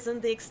part is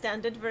in the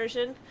extended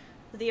version,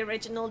 the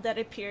original that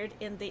appeared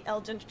in the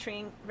Elden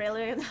Ring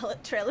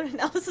trailer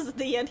analysis at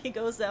the end. He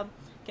goes,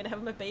 can I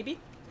have my baby?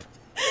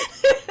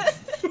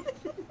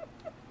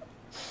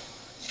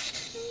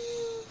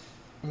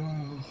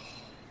 Oh.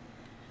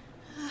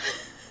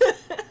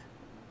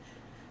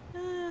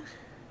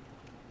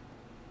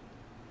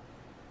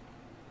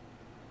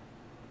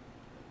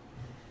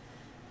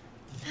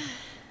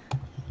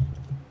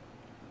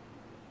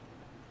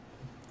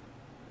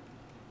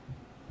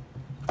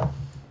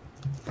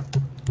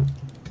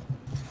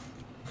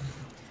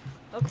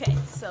 Okay,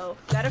 so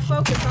gotta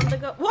focus on the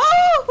go.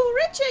 Whoa,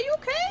 Riche, you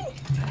okay?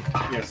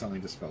 Yeah,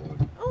 something just fell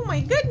over. Oh my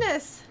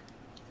goodness!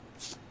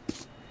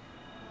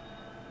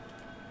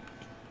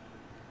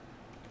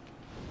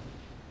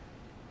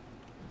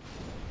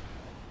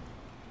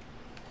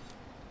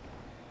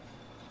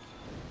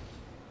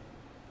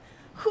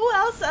 Who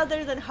else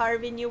other than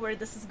Harvey knew where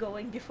this is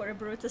going before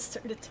Brutus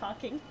started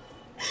talking?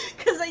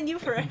 Because I knew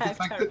for a The fact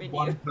fact Harvey that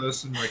one knew.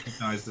 person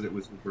recognized that it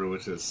was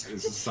Brutus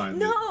is a sign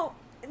that No!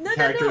 the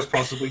character is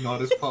possibly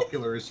not as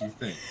popular as you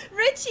think.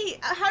 Richie,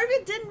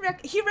 Harvey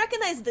didn't he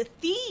recognized the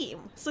theme.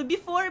 So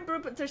before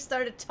Brutus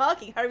started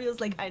talking, Harvey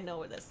was like, I know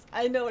where this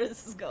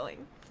is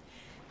going.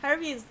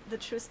 Harvey is the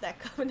true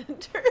Stack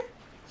Covenanter.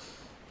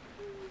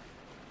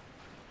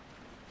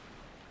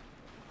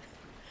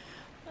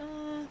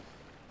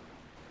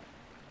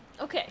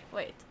 Okay,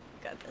 wait.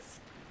 Got this.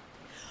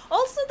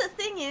 Also, the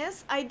thing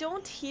is, I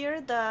don't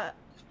hear the...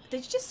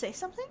 Did you just say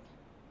something?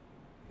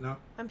 No?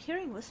 I'm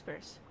hearing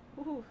whispers.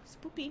 Ooh,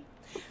 spoopy.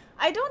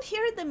 I don't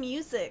hear the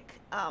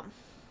music,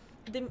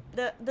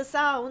 the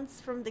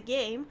sounds from the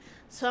game,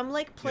 so I'm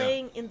like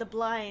playing in the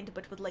blind,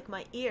 but with like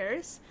my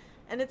ears,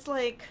 and it's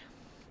like,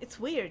 it's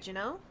weird, you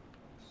know?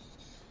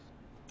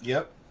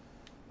 Yep.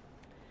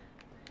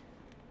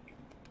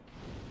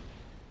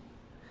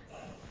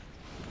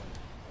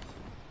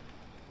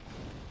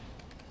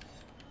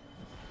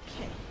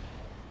 Okay.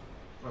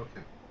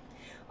 Okay.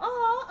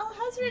 Oh,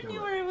 Alhazred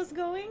knew where it was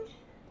going.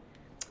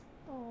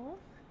 Oh.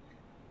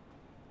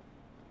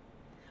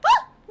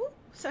 Ah! Ooh,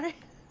 sorry.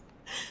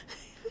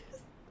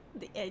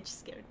 The edge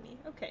scared me.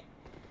 Okay.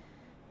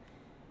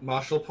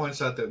 Marshall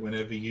points out that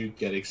whenever you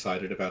get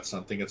excited about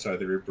something, it's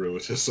either a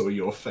Brutus or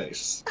your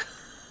face.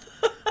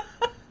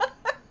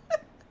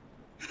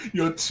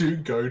 Your two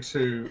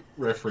go-to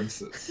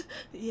references.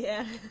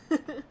 Yeah.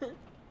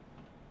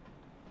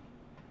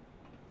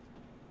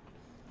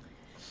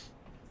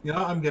 You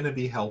know, I'm gonna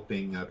be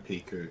helping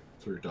Piku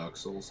through Dark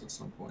Souls at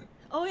some point.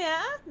 Oh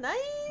yeah,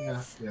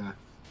 nice. Yeah.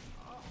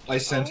 I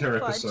sent her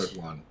fudge. episode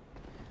 1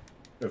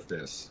 of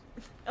this.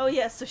 Oh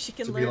yeah, so she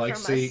can to learn be like,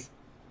 from see. us.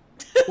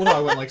 Well, no,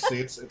 I went like, see,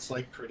 it's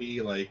like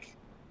pretty like.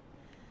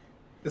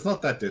 It's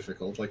not that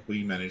difficult. Like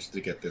we managed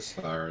to get this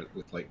far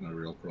with like no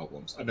real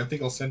problems. I don't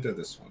think I'll send her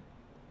this one.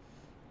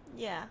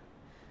 Yeah.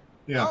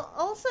 Yeah.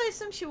 Also, I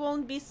assume she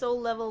won't be so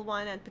level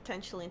 1 and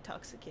potentially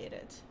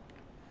intoxicated.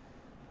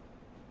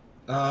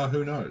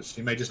 Who knows?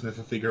 You may just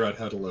never figure out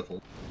how to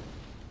level.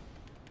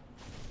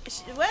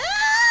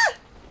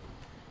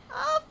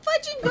 Oh,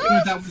 fudging ghost!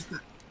 Okay, that was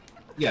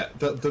yeah,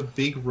 the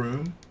big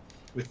room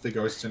with the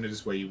ghosts in it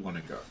is where you want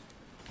to go.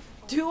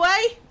 Do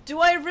I? Do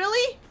I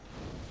really?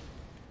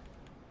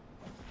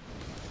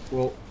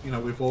 Well, you know,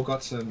 we've all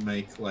got to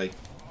make like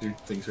do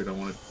things we don't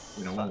want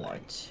to,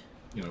 like.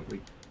 You know,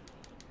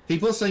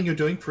 people are saying you're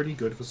doing pretty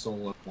good for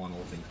solo 1, all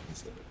things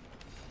considered.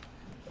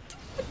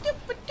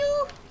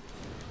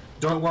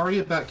 Don't worry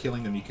about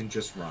killing them, you can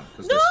just run.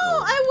 No,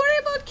 I worry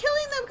about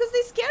killing them because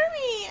they scare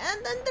me,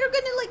 and then they're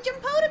gonna like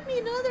jump out at me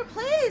in another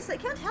place. I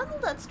can't handle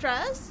that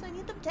stress. I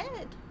need them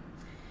dead.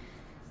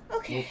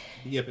 Okay. Well,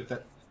 yeah,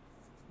 but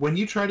when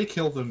you try to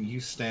kill them, you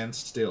stand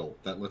still.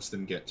 That lets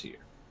them get to you.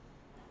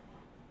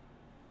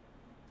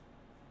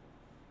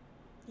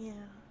 Yeah.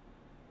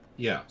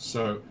 Yeah,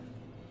 so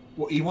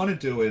what you want to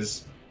do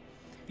is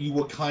you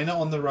were kind of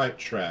on the right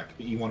track,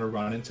 but you want to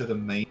run into the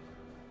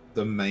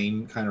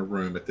main kind of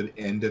room. At the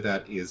end of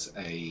that is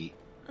a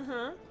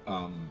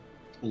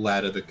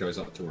ladder that goes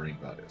up to where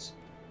Ingvar is.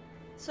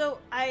 So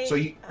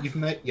you've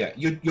met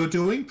you're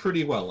doing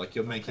pretty well. Like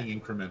you're making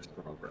incremental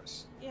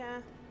progress.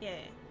 Yeah.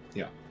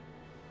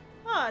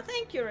 Oh,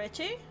 thank you,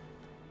 Richie.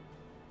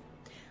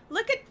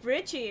 Look at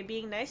Richie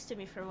being nice to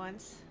me for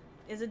once.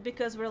 Is it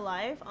because we're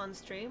live on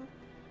stream?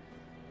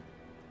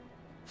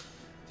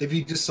 Have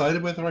you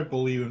decided whether I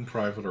bully you in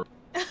private or?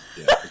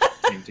 Yeah, I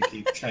seem to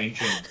keep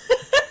changing.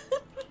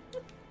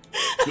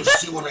 You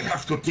see what I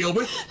have to deal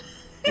with?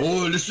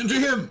 Oh, listen to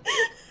him!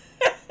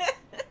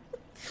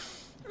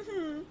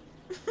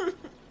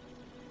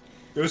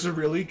 There's a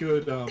really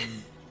good old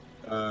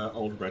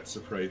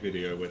Retsuprey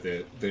video where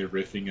they're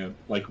riffing a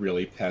like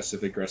really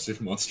passive aggressive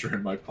monster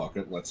in my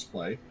pocket let's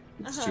play.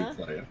 It's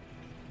 2-player.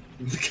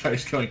 The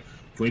guy's going,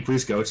 "Can we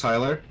please go,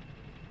 Tyler?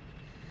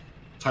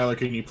 Tyler,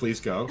 can you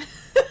please go?"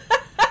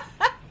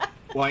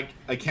 Like,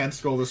 I can't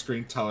scroll the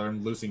screen, Tyler.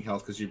 I'm losing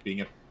health because you're being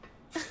a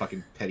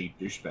fucking petty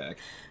douchebag.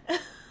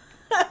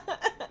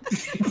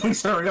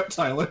 Please hurry up,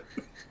 Tyler.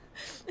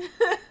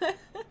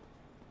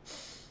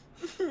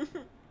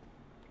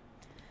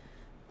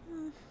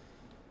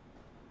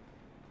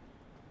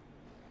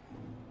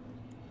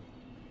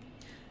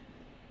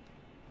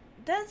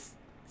 Does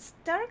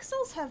Dark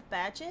Souls have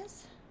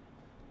badges?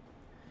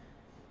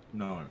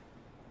 No.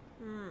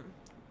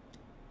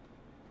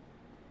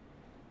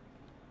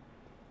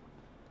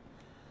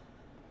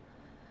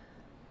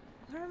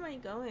 Where am I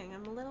going?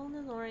 I'm a little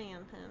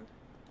disoriented.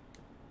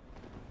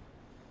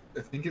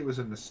 I think it was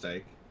a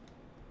mistake.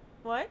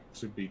 What?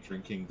 To be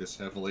drinking this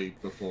heavily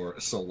before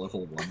a Soul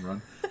Level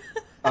 1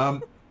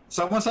 run.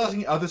 Someone's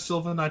asking, are the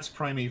Silver Knights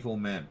primeval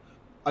men?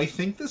 I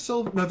think the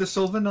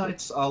Silver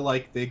Knights are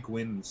like, they're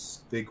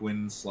Gwyn's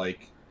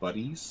like,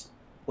 buddies.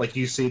 Like,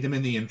 you see them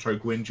in the intro,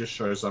 Gwyn just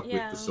shows up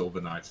with the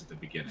Silver Knights at the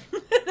beginning.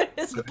 They're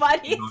his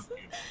buddies.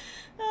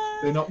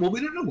 They're not, well,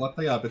 we don't know what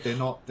they are, but they're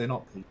not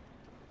people.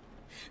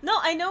 No,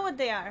 I know what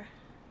they are.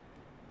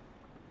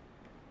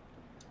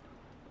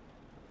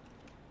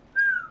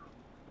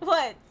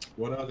 What?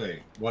 What are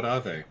they? What are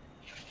they?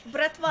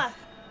 Bratva.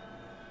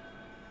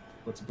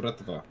 What's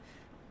Bratva?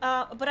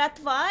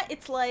 Bratva,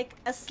 it's like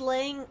a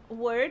slang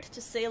word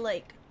to say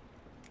like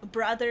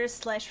brothers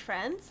 /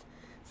 friends.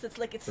 So it's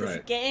like it's his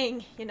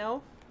gang, you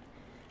know?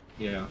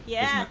 Yeah.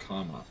 Yeah. His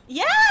Nakama.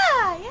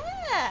 Yeah.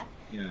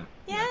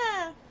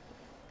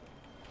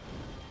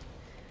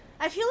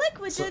 I feel like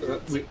we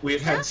didn't...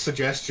 We've had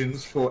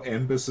suggestions for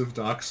Embers of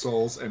Dark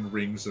Souls and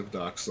Rings of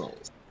Dark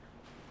Souls.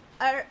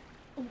 Are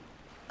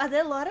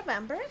there a lot of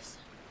embers?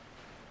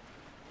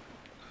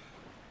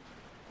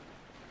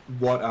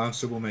 What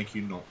answer will make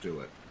you not do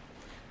it?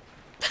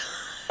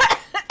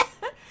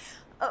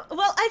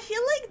 Well, I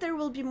feel like there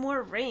will be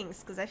more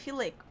rings, because I feel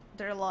like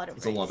there are a lot of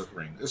rings. There's a lot of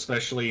rings,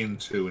 especially in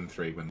 2 and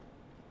 3 when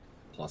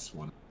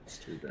 +1 is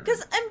 2.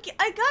 Because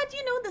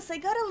I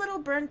got a little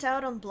burnt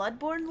out on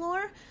Bloodborne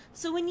lore,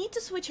 so we need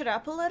to switch it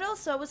up a little,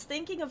 so I was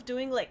thinking of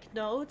doing, like,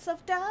 notes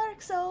of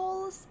Dark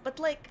Souls, but,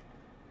 like,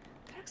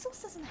 Dark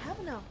Souls doesn't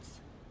have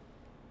notes.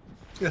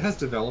 It has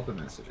developer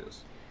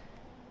messages.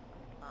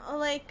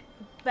 Like,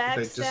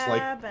 backstab just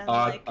like and,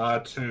 like...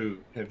 R2,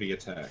 heavy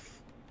attack.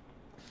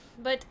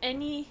 But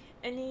any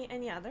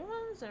other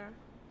ones, or...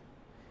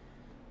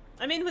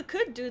 I mean, we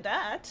could do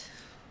that.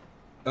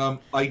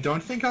 I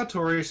don't think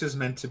Artorias is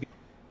meant to be...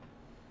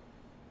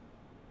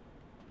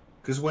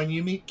 Because when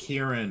you meet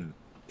Kieran,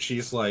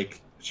 she's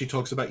like... She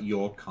talks about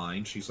your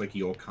kind. She's like,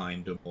 your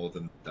kind are more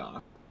than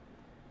dark.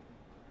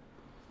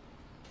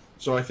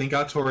 So I think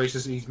Artorias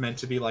is he's meant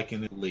to be like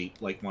an elite,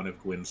 like one of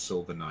Gwyn's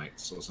Silver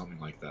Knights or something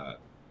like that.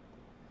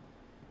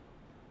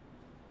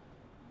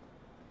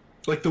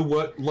 Like the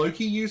word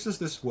Loki uses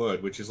this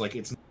word, which is like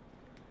it's not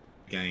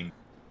a game.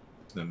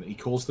 He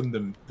calls them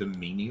the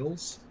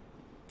menials,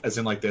 as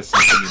in like there's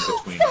something in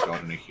between a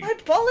god and a human. I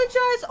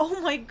apologize. Oh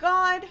my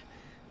god.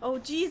 Oh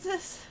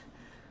Jesus.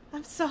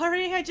 I'm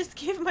sorry. I just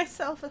gave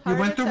myself a heart attack.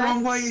 You went the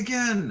wrong way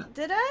again.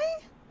 Did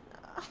I?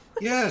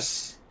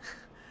 Yes.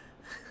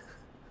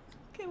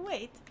 Okay,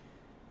 wait.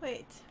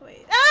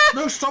 Ah!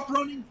 No, stop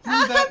running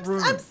through that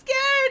room. I'm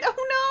scared.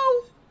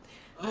 Oh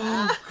no.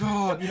 Oh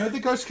god. You know the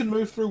ghosts can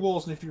move through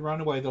walls, and if you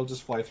run away, they'll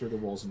just fly through the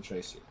walls and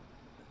chase you.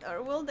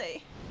 Or will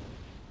they?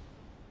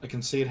 I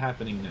can see it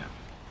happening now.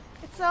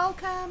 It's all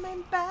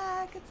coming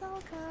back. It's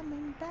all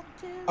coming back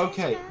to me.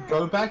 Okay,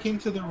 go back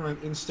into the room.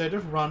 Instead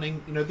of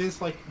running, you know,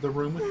 there's like the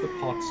room with the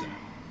pots in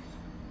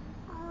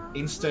it.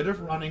 Instead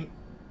of running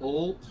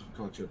all...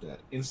 God, you're dead.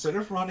 Instead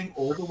of running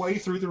all the way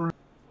through the room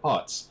with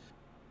pots,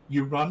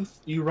 you run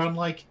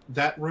like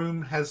that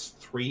room has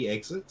 3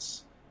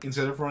 exits.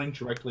 Instead of running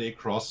directly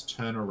across,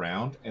 turn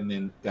around, and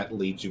then that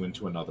leads you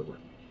into another room.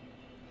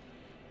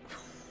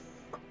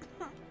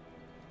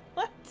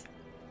 What?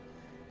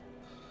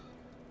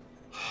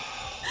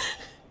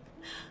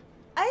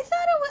 I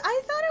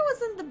thought it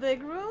was in the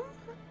big room.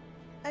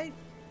 I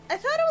thought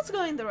it was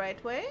going the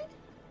right way.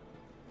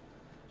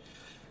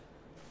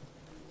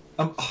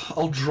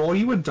 I'll draw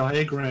you a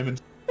diagram and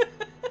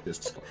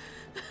this.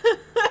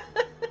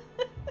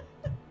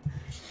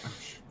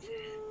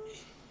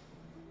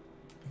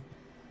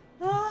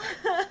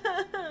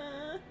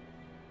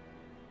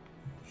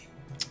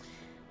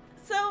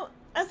 So,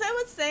 as I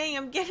was saying,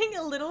 I'm getting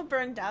a little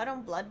burned out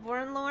on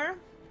Bloodborne lore.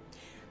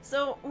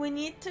 So, we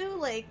need to,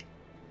 like,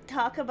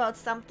 talk about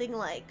something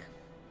like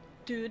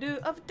doo-doo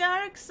of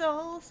Dark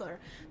Souls or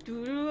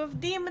doo-doo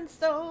of Demon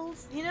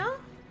Souls, you know?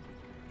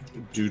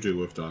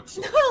 Doo-doo of Dark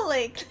Souls. No,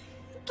 like,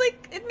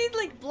 it means,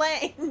 like,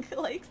 blank.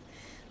 Like,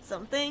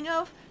 something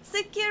of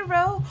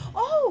Sekiro.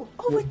 Oh,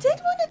 we did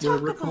want to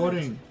talk about...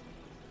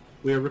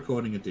 We're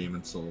recording a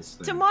Demon Souls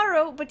thing.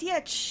 Tomorrow, but yeah,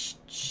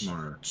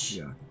 Tomorrow,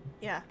 yeah.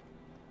 Yeah.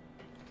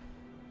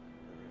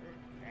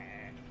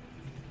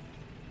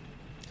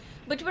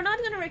 But we're not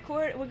gonna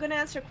record, we're gonna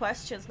answer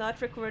questions,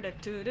 not record a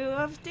to-do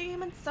of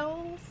Demon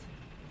Souls.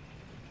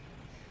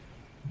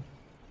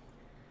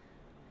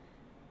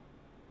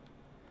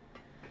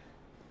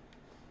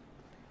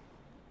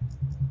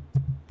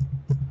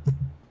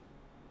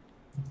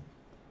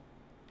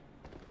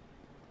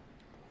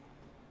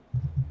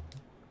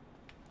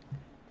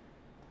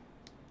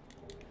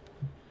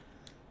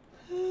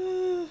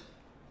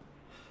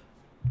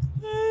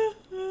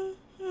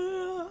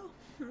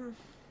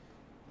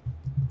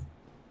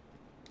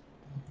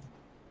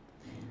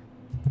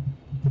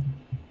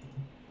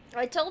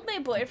 I told my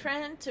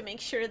boyfriend to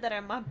make sure that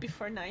I'm up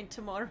before 9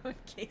 tomorrow in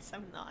case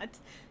I'm not,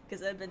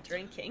 because I've been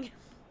drinking.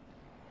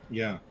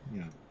 Yeah.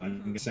 I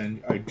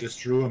just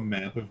drew a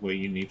map of where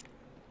you need.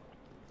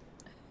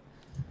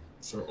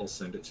 So I'll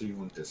send it to you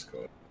on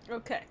Discord.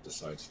 Okay.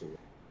 Decides to work.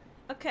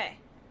 Okay.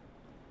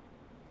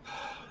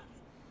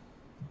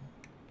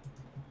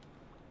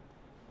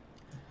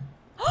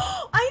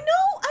 I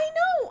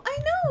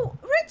know!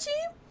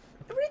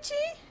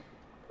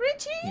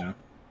 Richie!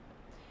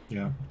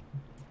 Yeah.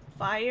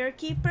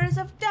 Firekeepers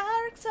of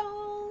Dark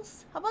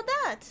Souls. How about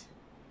that?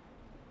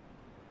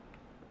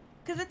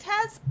 Because it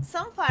has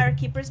some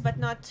firekeepers, but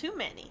not too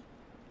many.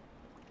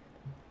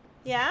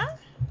 Yeah?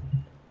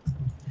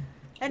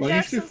 And Well,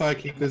 usually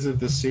firekeepers of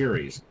the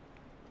series.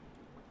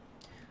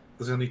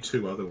 There's only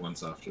 2 other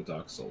ones after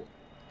Dark Souls.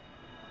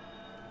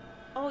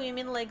 Oh, you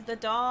mean like the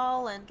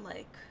doll and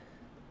like...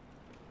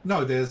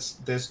 No, there's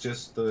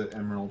just the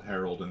Emerald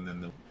Herald and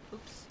then the...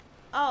 Oops.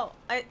 Oh,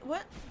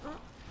 what? Oh,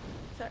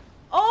 sorry.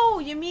 Oh,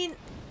 you mean...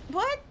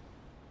 What?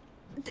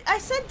 I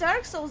said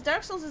Dark Souls.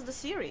 Dark Souls is the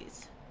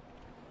series.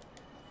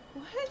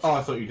 What? Oh,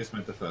 I thought you just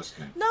meant the first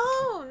game.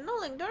 No,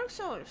 like Dark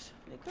Souls.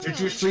 Like, Did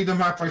you see the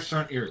map I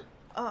sent you?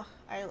 Oh,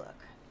 I look.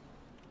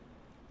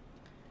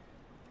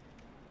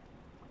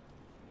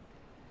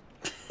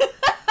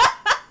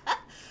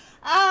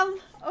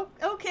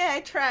 Okay,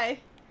 I try.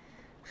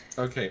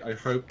 Okay, I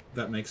hope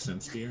that makes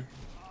sense to you.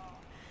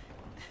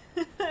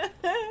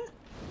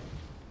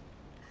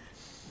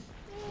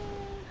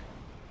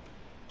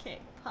 Okay,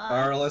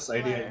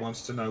 RLS88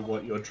 wants to know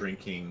what you're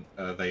drinking.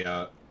 They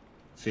are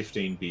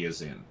 15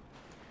 beers in.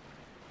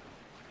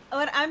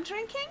 What I'm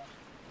drinking?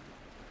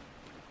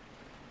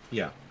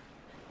 Yeah.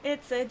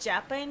 It's a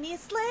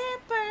Japanese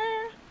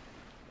slipper.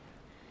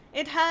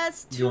 It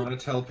has Do you want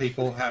to tell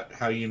people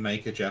how you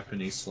make a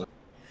Japanese slipper?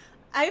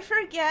 I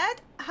forget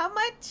how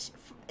much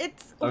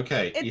it's...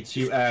 Okay, you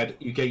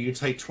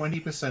take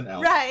 20%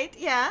 alcohol. Right,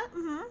 yeah.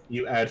 Mm-hmm.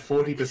 You add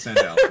 40%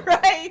 alcohol.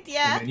 Right,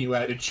 yeah. And then you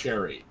add a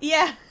cherry.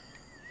 Yeah.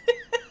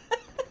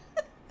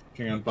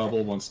 Hang on,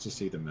 Bubble wants to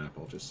see the map.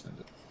 I'll just send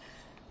it.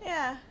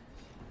 Yeah.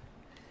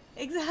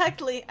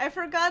 Exactly. I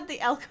forgot the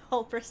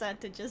alcohol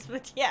percentages,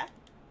 but yeah.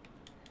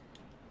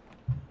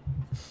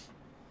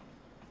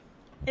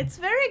 It's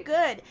very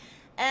good,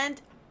 and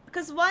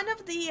because one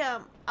of the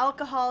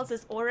alcohols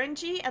is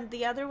orangey and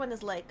the other one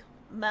is like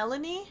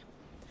melony,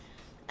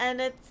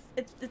 and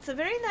it's a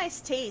very nice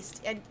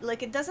taste, and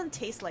like it doesn't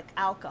taste like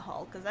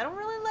alcohol because I don't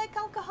really like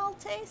alcohol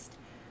taste,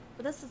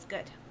 but this is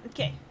good.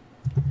 Okay,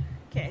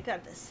 okay, I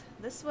got this.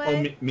 This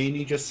way. Oh,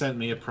 Mimi just sent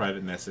me a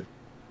private message.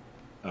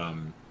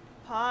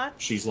 Pot.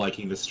 She's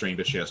liking the stream,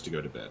 but she has to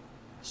go to bed.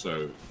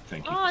 So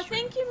thank you. Oh,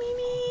 thank you,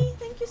 Mimi.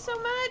 Thank you so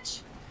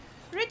much.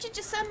 Richie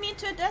just sent me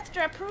into a death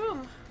trap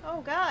room.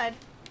 Oh god.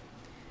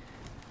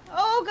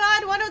 Oh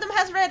god, one of them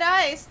has red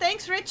eyes.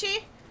 Thanks,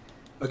 Richie.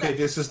 Okay,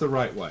 this is the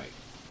right way.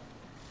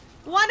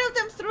 One of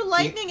them threw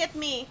lightning at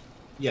me.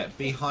 Yeah,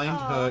 behind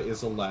her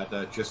is a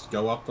ladder. Just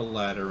go up the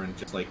ladder and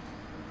just like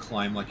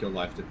climb like your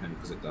life depends,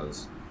 because it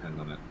does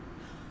depend on it.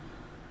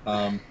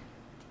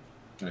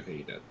 Okay,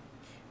 you did.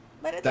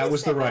 But that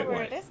was the right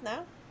way. It is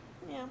now.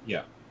 Yeah.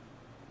 Yeah.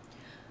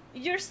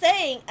 You're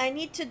saying I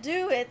need to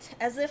do it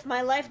as if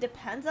my life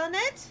depends on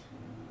it?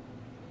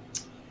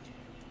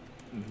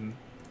 Mm-hmm.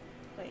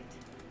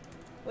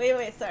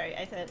 Wait, sorry.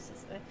 I thought it was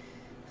just...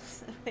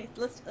 Wait,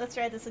 let's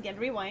try this again.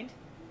 Rewind.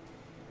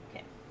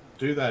 Okay.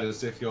 Do that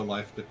as if your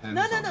life depends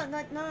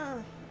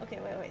no. Okay,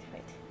 wait.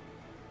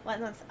 Well,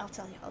 no, I'll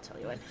tell you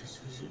what.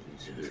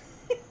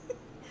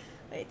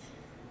 Wait.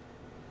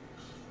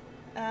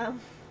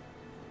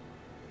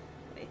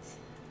 Wait.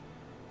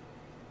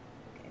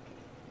 Okay.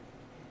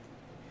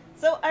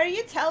 So, are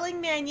you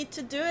telling me I need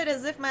to do it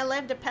as if my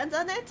life depends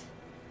on it?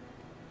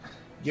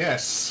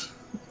 Yes.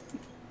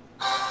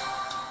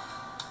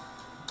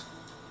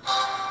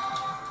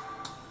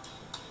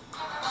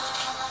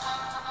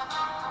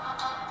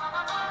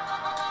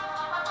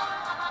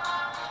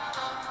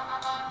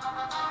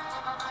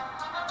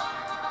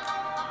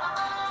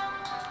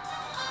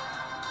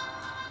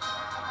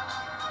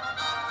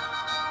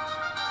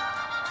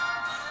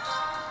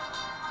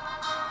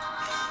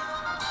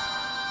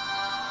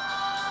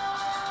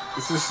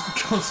 This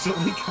is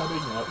constantly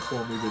cutting out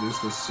for me, but it's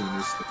the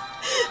soonest thing.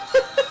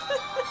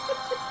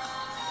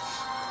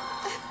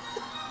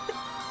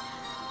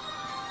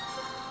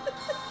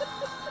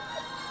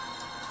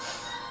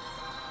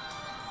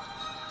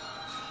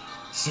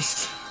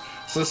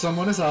 So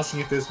someone is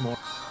asking if there's more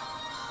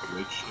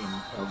Riche in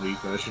early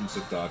versions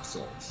of Dark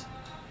Souls.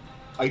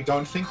 I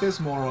don't think there's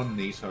more on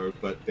Nito,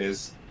 but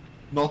there's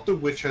not the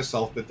witch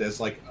herself, but there's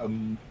like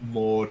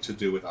more to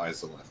do with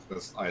Izalith,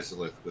 because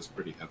Izalith was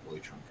pretty heavily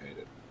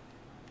truncated.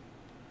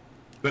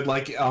 But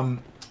like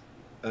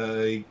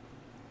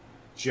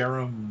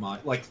Jeremiah,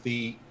 like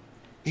the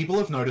people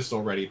have noticed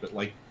already, but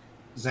like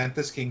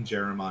Xanthus King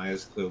Jeremiah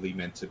is clearly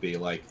meant to be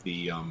like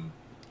the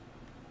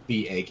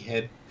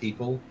egghead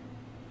people,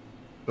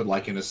 but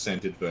like an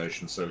ascended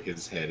version, so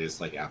his head is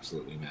like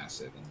absolutely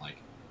massive, and like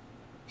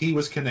he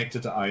was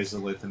connected to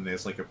Izalith, and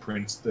there's like a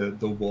prince. The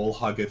wall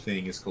hugger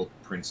thing is called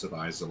Prince of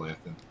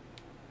Izalith, and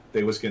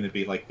there was going to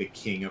be like the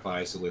King of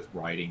Izalith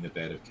riding the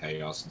bed of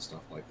chaos and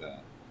stuff like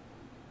that.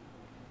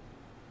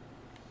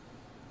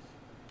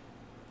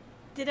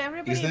 Did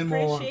everybody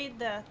appreciate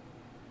the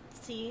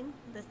theme,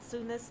 the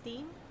Suna's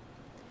theme?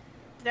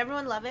 Did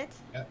everyone love it?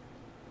 Yeah.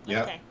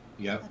 Yeah. Okay.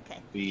 Yeah.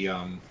 Okay.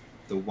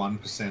 The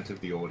 1%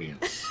 of the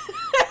audience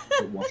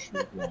that watched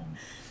it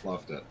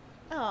loved it.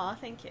 Oh,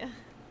 thank you.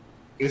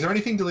 Is there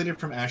anything deleted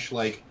from Ash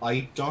Lake?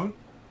 I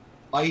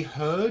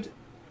heard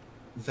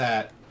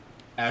that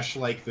Ash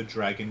Lake the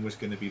dragon was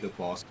going to be the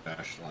boss of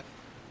Ash Lake,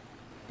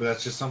 but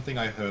that's just something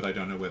I heard. I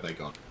don't know where they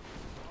got it.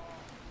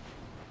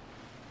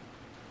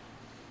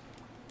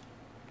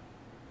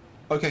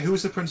 Okay, who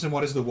is the prince and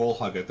what is the wall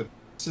hugger? The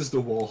prince is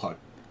the wall hugger.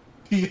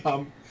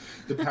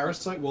 The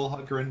parasite wall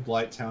hugger in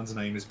Blighttown's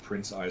name is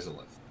Prince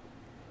Izalith.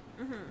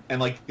 Mm-hmm. And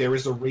like, there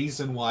is a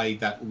reason why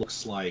that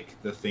looks like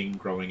the thing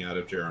growing out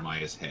of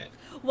Jeremiah's head.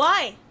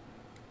 Why?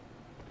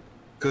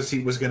 Because he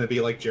was going to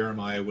be like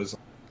Jeremiah was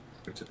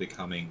to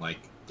becoming like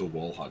the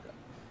wall hugger.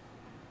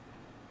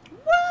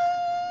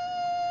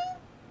 What?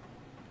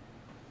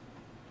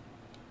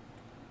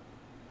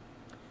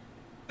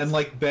 And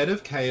like Bed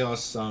of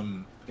Chaos,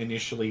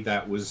 initially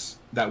that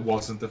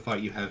wasn't the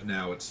fight you have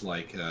now. It's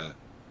like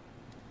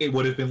it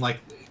would have been like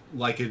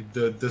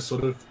the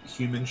sort of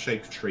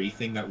human-shaped tree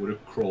thing that would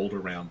have crawled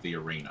around the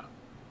arena,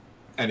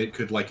 and it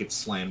could like it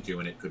slammed you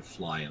and it could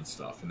fly and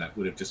stuff, and that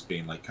would have just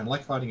been like kind of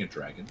like fighting a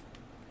dragon.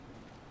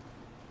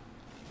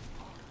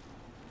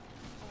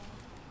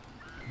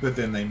 But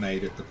then they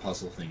made it the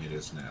puzzle thing it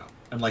is now,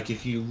 and like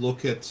if you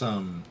look at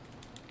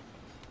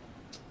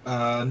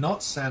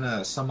not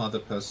Sana, some other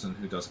person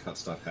who does cut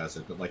stuff has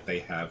it, but like they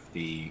have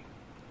the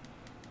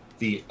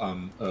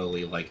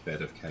early like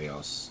Bed of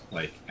Chaos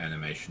like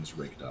animations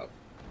rigged up.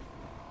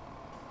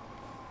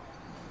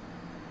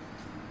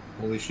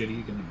 Holy shit, are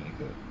you gonna make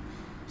it?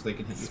 So they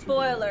can hit you.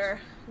 Spoiler.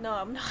 No,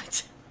 I'm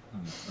not. Oh,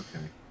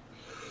 okay.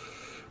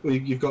 Well,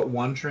 you've got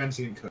one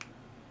transient code.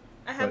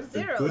 I have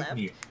 0 left,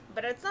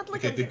 but it's not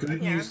like okay, the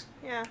good news.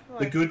 Yeah.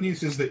 The good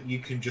news is that you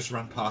can just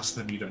run past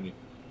them. You don't need.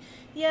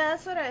 Yeah,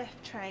 that's what I'm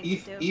trying to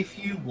do. If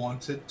you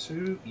wanted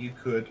to, you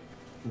could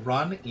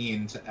run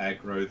in to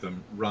aggro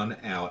them, run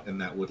out, and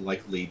that would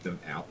like lead them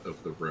out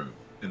of the room.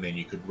 And then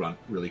you could run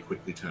really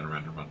quickly, turn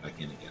around and run back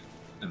in again.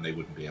 And they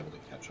wouldn't be able to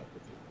catch up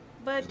with you.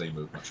 But they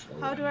move much slower.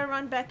 How do I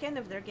run back in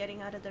if they're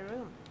getting out of the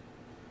room?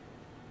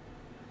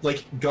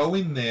 Like, go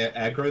in there,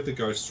 aggro the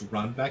ghosts,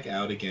 run back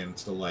out again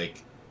to,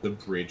 like, the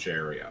bridge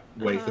area.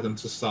 Wait for them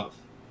to start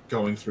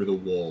going through the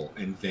wall,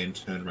 and then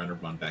turn around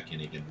and run back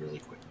in again really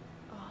quick.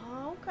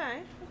 Oh, okay.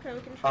 Okay, we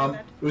can try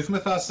that. With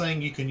Mathar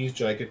saying you can use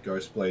Jagged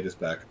Ghostblade as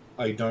back,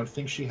 I don't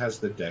think she has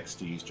the dex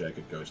to use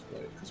Jagged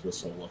Ghostblade, because we're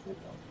so level 1.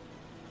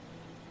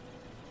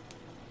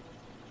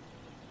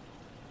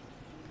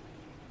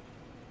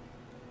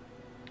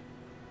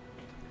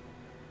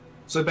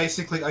 So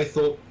basically, I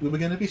thought we were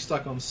going to be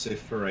stuck on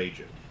Sif for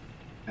ages,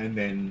 and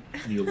then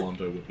New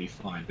Londo would be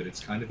fine, but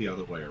it's kind of the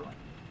other way around.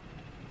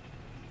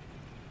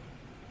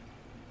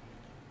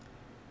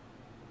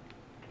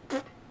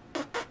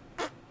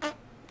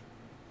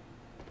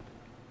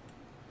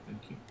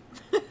 Thank you.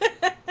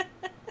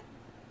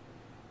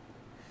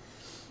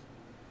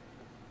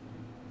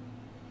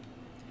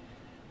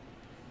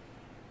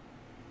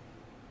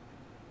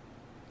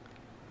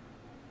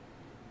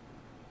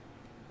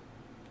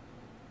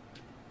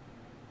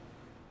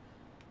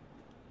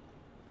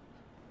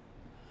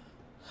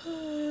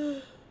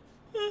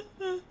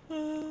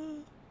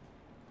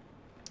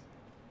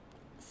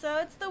 So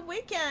it's the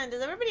weekend.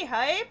 Is everybody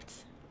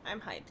hyped?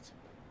 I'm hyped.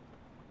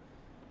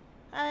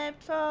 Hyped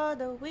for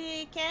the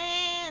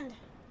weekend.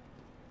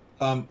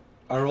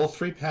 Are all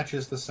 3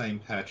 patches the same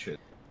patches?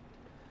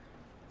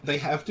 They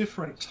have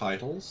different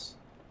titles.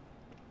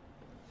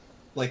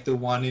 Like the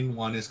 1 in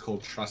 1 is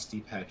called Trusty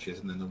Patches,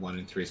 and then the 1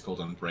 in 3 is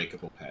called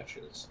Unbreakable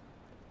Patches.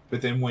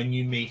 But then when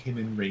you meet him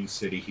in Ring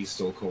City, he's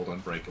still called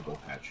Unbreakable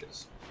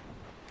Patches.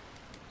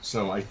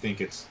 So I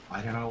think it's,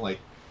 I don't know, like,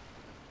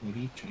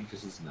 maybe he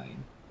changes his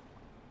name?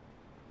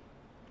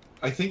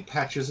 I think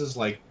Patches is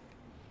like,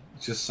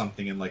 just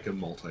something in like a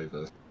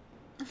multiverse.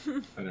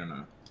 I don't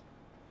know.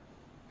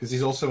 Because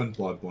he's also in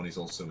Bloodborne, he's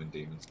also in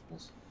Demon's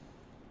Souls.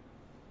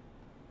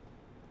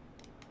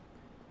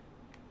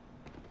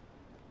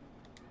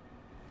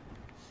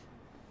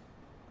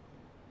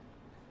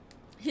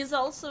 He's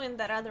also in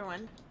that other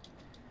one.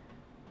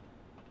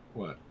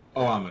 What?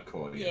 Oh, Armored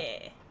Core, yeah.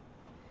 Yeah.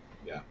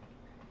 Yeah.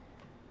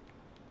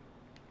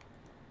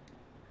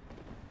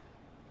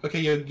 Okay,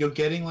 you're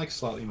getting like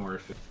slightly more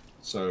efficient,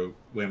 so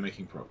we're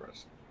making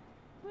progress.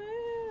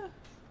 Woo.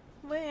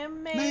 We're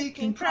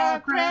making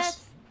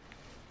progress.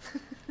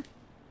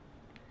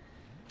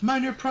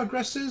 Minor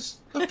progresses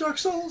of Dark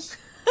Souls.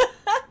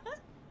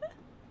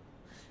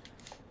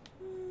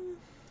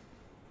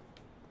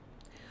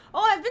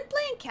 Oh, I've been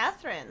playing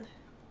Catherine.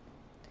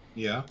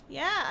 Yeah?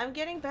 Yeah, I'm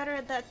getting better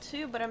at that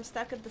too, but I'm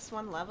stuck at this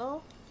one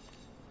level.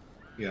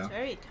 Yeah. It's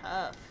very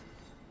tough.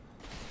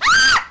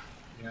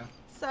 Yeah.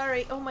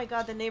 Sorry. Oh my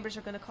god, the neighbors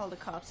are gonna call the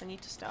cops. I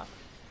need to stop.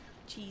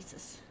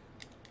 Jesus.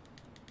 Okay,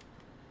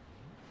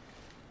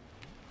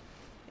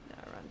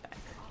 now run back.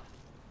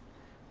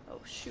 Oh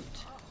shoot.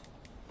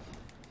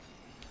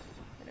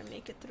 Gotta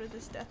make it through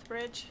this death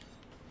bridge.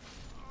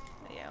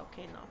 Yeah,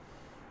 okay, no.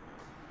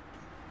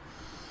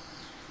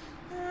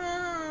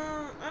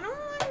 I don't know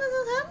why this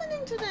is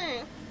happening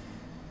today.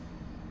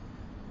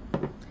 I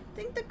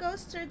think the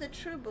ghosts are the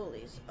true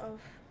bullies of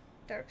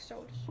Dark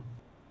Souls.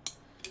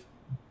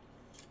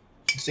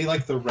 See,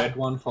 like the red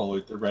one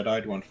followed, the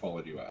red-eyed one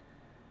followed you out.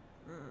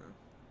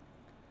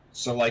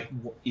 So, like,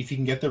 if you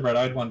can get the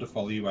red-eyed one to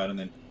follow you out, and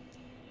then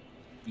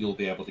you'll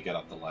be able to get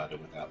up the ladder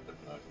without the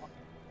red one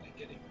like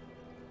getting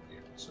you.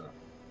 So.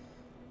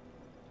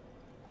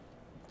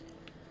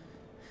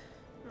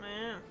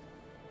 Yeah.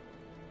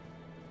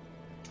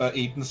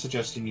 Eden's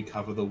suggesting you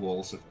cover the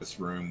walls of this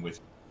room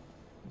with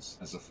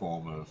as a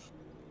form of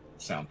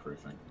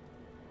soundproofing.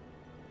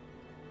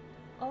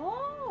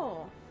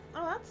 Oh,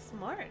 that's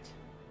smart.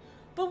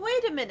 But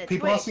wait a minute.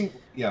 People wait. asking,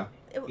 yeah.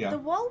 The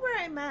wall where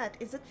I'm at,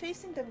 is it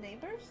facing the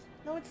neighbors?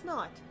 No, it's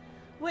not.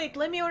 Wait,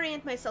 let me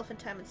orient myself in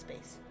time and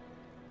space.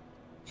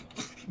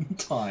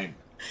 Time.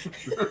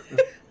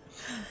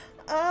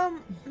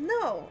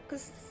 No,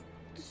 because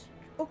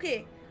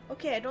okay,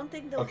 I don't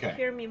think they'll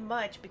hear me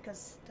much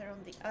because they're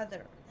on the other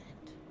end.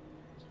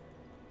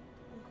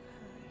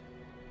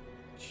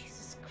 Okay.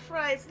 Jesus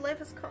Christ,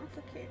 life is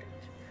complicated.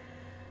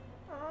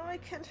 Oh, I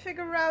can't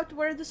figure out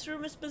where this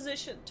room is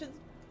positioned,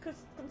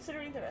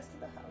 considering the rest of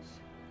the house.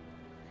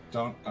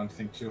 Don't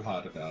think too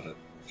hard about it.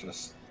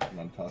 Just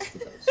run past the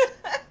ghost.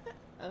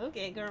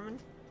 Okay, German.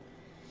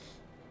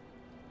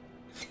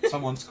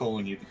 Someone's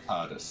calling you the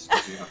TARDIS,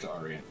 because you have to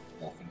orient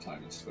yourself in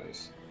time and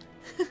space.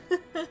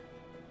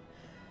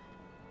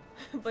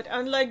 But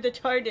unlike the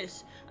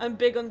TARDIS, I'm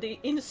big on the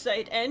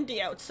inside and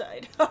the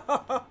outside.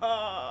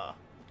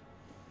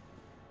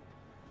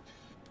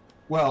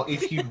 Well,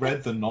 if you'd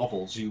read the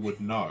novels, you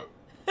would know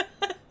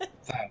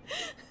that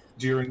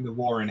during the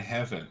War in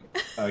Heaven,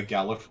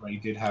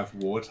 Gallifrey did have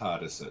war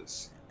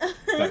TARDISes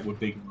that were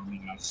bigger on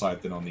the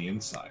outside than on the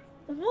inside.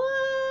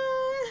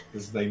 What?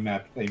 Because they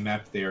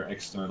mapped their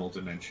external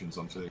dimensions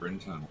onto their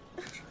internal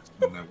dimensions.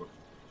 And they were...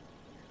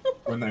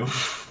 when they were...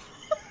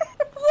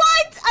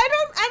 What? I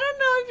don't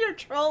know if you're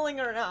trolling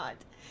or not.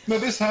 No,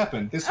 this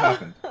happened. This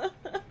happened.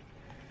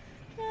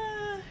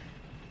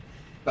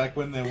 Back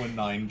when there were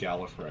 9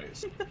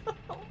 Gallifreys.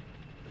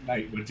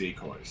 8 were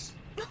decoys.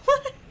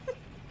 What?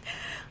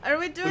 Are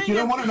we doing? Look, you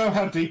don't want to know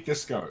how deep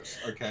this goes,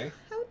 okay?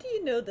 How do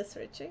you know this,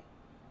 Richie?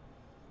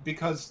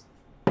 Because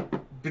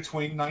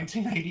between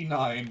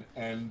 1989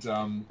 and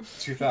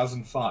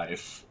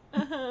 2005,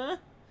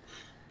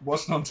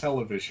 wasn't on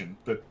television,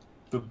 but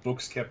the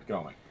books kept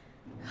going.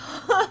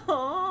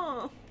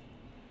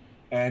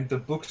 And the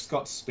books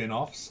got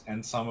spin-offs,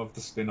 and some of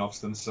the spin-offs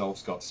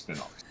themselves got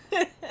spin-offs.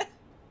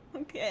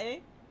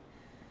 Okay.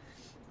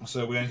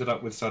 So we ended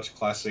up with such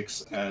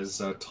classics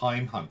as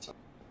Time Hunter,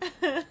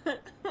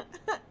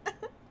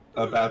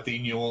 about the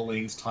New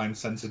Orleans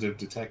time-sensitive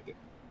detective.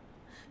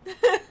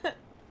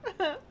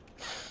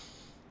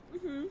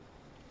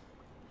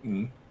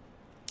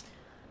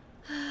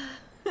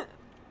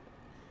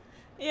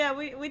 Yeah,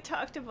 we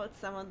talked about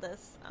some of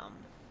this,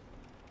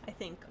 I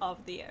think,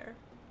 off the air.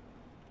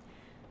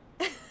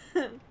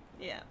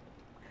 Yeah.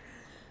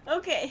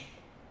 Okay.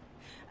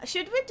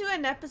 Should we do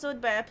an episode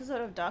by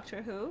episode of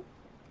Doctor Who?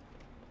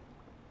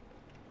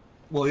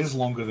 Well, it is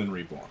longer than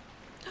Reborn.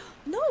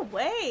 No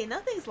way!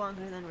 Nothing's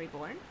longer than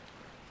Reborn.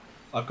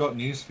 I've got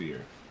news for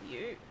you.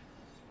 You.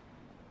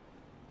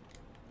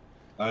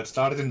 It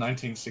started in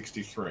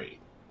 1963.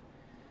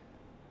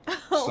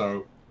 Oh.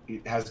 So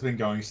it has been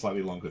going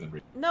slightly longer than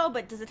Reborn. No,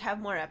 but does it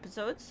have more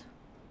episodes?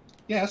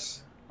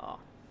 Yes. Oh,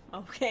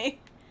 okay.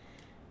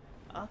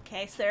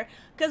 Okay, sir.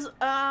 Because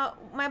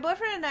my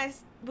boyfriend and I,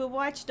 we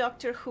watched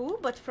Doctor Who,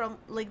 but from,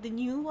 like, the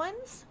new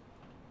ones.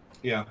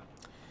 Yeah.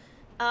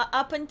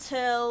 Up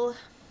until...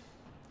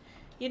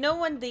 You know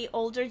when the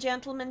older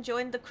gentleman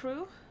joined the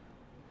crew?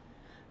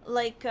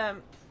 Like,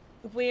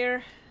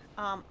 we're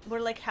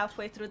like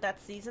halfway through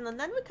that season, and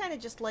then we kind of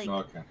just, like...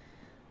 Okay.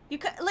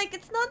 Like,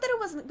 it's not that it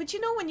wasn't... But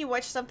you know when you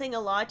watch something a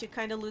lot, you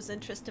kind of lose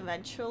interest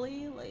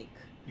eventually, like...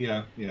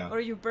 Yeah, yeah. Or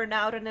you burn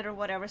out on it or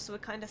whatever, so we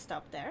kind of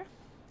stopped there.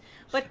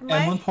 But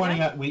and when pointing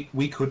out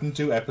we couldn't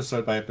do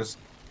episode by episode,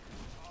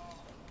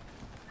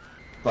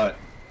 but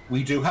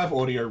we do have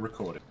audio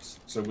recordings,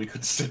 so we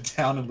could sit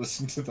down and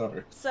listen to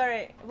those.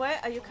 Sorry,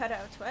 what? Are you cut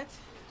out? What?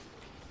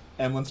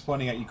 Emlyn's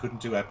pointing out you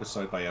couldn't do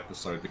episode by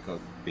episode because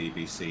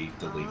BBC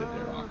deleted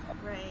their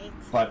archive. Right.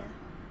 But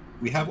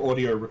we have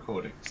audio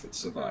recordings that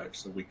survive,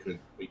 so we could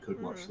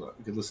watch those.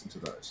 We could listen to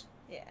those.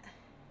 Yeah.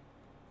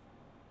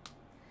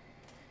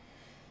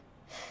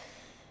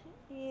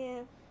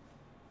 Yeah.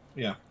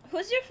 Yeah.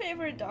 Who's your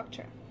favorite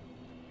Doctor?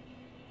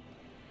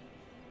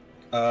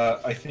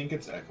 I think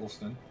it's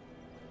Eccleston.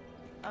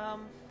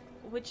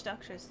 Which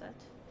Doctor is that?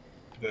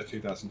 The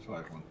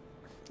 2005 one.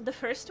 The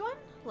first one?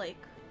 Like...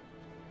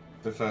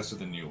 The first of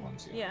the new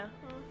ones, yeah. Yeah.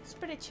 It's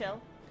pretty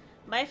chill.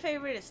 My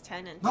favorite is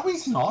Tennant. No,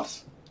 he's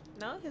not!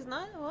 No, he's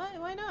not?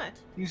 Why not?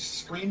 He's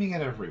screaming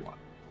at everyone.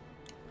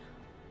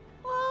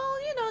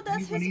 Well, you know,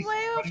 that's his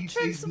way of When he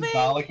sees the transferring...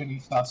 Dalek and he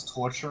starts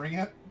torturing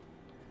it.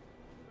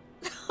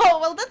 Oh,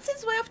 well, that's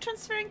his way of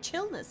transferring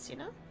chillness, you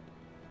know?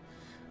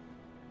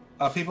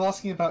 People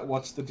asking about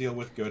what's the deal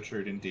with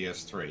Gertrude in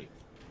DS3.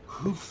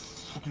 Who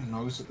fucking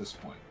knows at this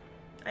point?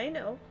 I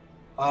know.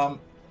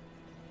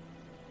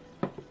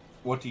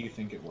 What do you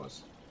think it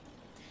was?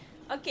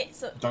 Okay,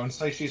 so... Don't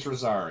say she's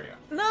Rosaria.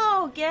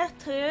 No,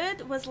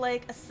 Gertrude was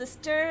like a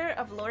sister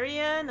of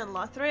Lorien and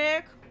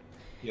Lothric.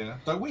 Yeah.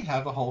 Don't we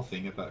have a whole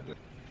thing about it?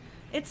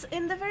 It's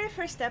in the very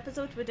first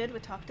episode we did,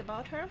 we talked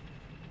about her.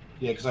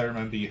 Yeah, because I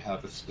remember you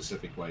have a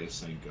specific way of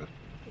saying good.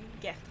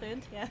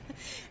 Gertrude, yeah.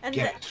 And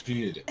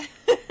Gertrude.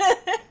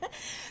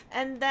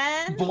 and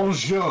then...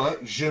 Bonjour,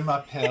 je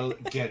m'appelle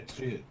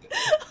Gertrude.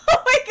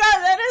 Oh my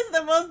god, that is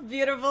the most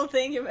beautiful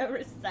thing you've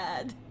ever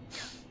said.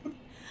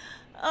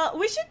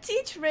 We should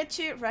teach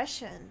Riche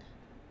Russian.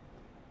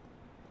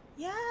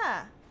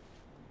 Yeah.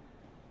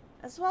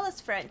 As well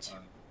as French.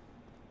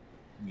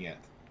 Нет.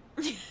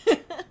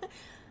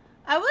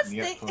 I was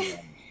Нет, thinking...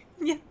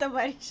 Нет,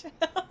 товарищ.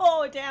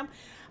 Oh, damn.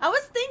 I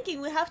was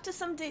thinking we have to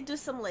someday do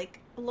some, like,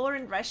 lore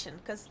in Russian,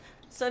 because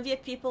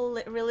Soviet people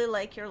really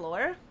like your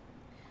lore.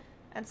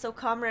 And so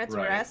comrades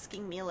were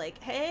asking me, like,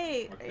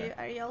 hey,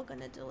 are y'all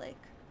gonna do, like,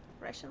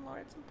 Russian lore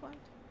at some point?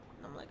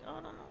 And I'm like, oh, I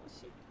don't know. We'll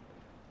see.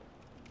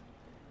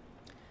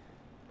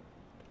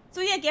 So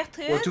yeah,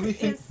 Gertrude. What do we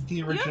think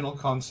the original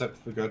concept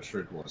for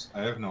Gertrude was?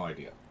 I have no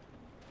idea.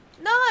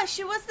 No,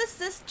 she was the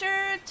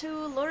sister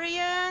to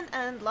Lorien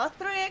and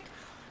Lothric,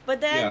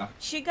 but then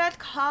she got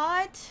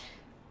caught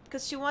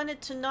because she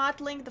wanted to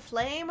not link the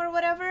flame or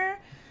whatever,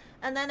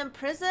 and then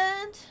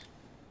imprisoned,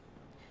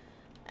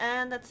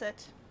 and that's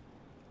it.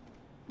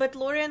 But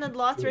Lorien and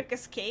Lothric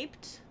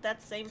escaped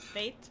that same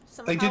fate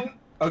somehow. They didn't.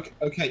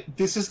 Okay,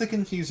 this is the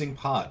confusing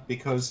part,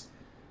 because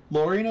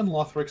Lorien and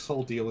Lothric's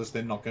whole deal is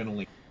they're not going to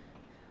link.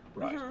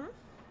 Right.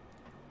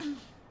 Mm-hmm.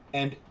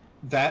 And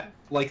that,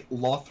 like,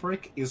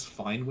 Lothric is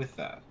fine with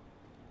that.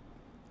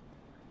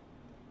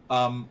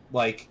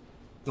 Like,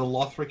 the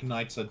Lothric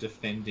Knights are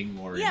defending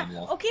Lorien and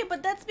Lothric. Okay,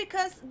 but that's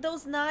because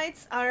those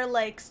knights are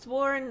like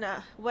sworn,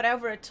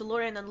 whatever, to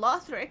Lorien and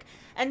Lothric,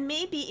 and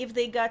maybe if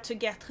they got to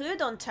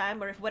Gertrude on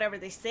time, or if whatever,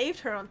 they saved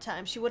her on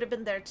time, she would have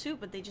been there too,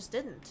 but they just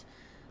didn't.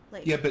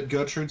 Like, yeah, but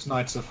Gertrude's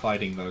knights are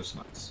fighting those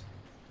knights.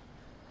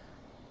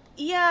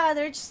 Yeah,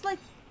 they're just like,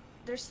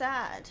 they're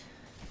sad.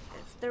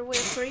 It's their way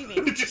of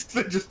grieving.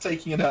 They're just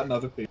taking it out on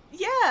other people.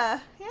 Yeah,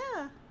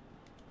 yeah.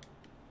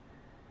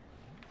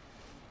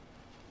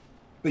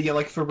 But yeah,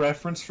 like, for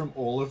reference from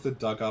all of the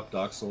dug-up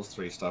Dark Souls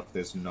 3 stuff,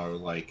 there's no,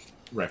 like,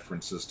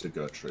 references to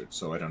Gertrude,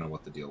 so I don't know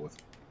what the deal with.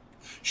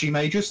 She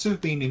may just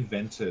have been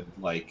invented,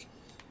 like,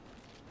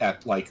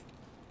 at, like,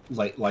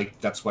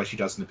 that's why she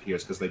doesn't appear,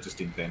 is because they just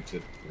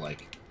invented,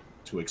 like,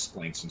 to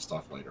explain some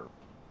stuff later.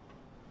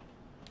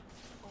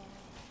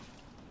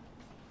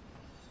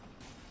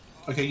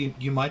 Okay,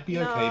 you might be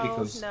okay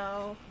because...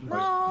 No,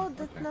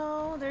 okay.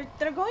 no,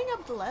 they're going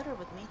up the ladder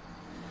with me.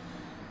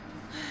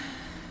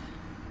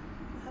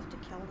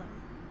 Kill them.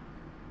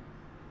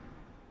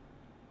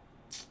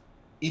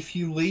 If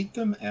you lead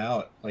them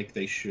out like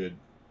they should...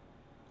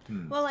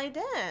 Well, I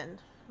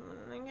did.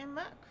 I came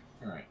back.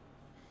 Alright.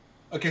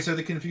 Okay, so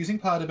the confusing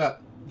part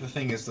about the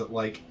thing is that,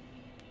 like,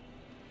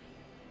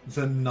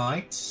 the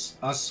knights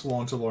are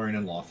sworn to Lorien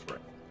and Lothric.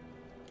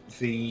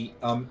 The,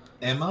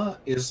 Emma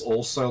is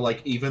also,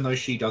 like, even though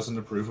she doesn't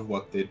approve of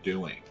what they're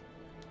doing,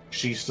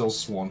 she's still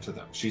sworn to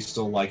them. She's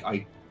still, like,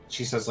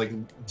 she says, like,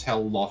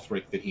 tell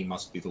Lothric that he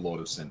must be the Lord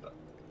of Cinder.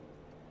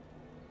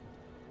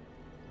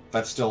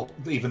 That's still,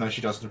 even though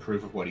she doesn't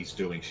approve of what he's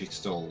doing, she's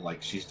still,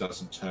 like, she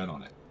doesn't turn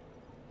on it.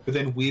 But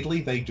then,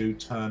 weirdly, they do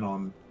turn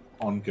on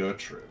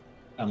Gertrude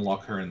and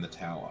lock her in the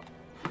tower.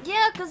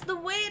 Yeah, because the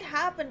way it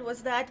happened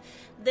was that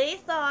they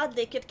thought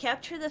they could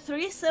capture the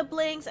 3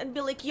 siblings and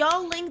be like,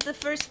 y'all link the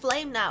first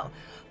flame now.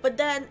 But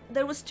then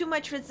there was too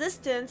much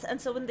resistance, and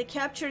so when they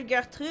captured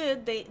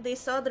Gertrude, they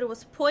saw that it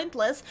was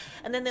pointless,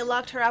 and then they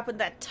locked her up in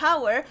that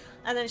tower,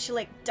 and then she,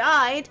 like,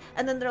 died,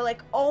 and then they're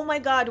like, oh my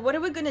god, what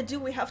are we gonna do?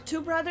 We have 2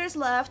 brothers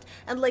left,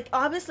 and, like,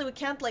 obviously we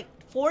can't, like,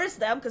 force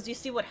them, because you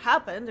see what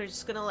happened, they're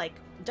just gonna, like,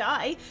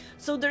 die.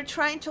 So they're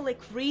trying to,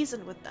 like,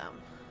 reason with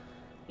them.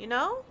 You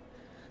know?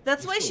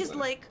 That's why she's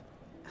like,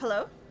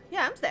 hello?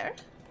 Yeah, I'm there.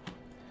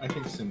 I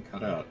think Sim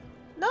cut out.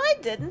 No, I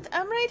didn't.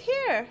 I'm right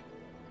here.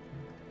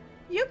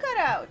 You cut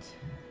out.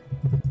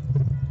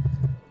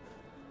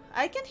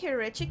 I can hear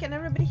Riche. Can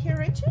everybody hear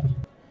Riche?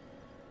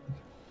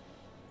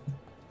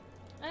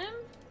 I'm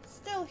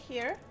still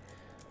here.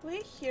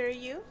 We hear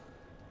you.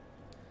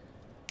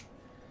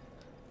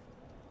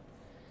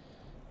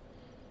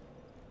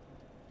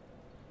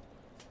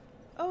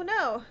 Oh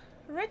no,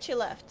 Riche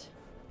left.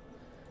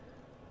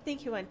 I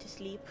think he went to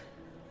sleep.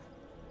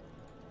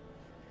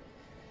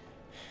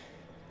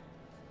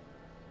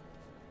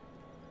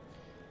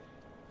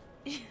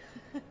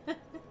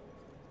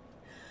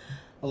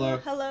 Hello.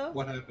 Hello.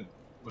 What happened?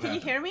 Can you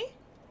hear me?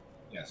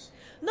 Yes.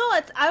 No,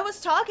 I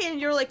was talking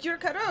and you're like, you're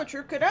cut out,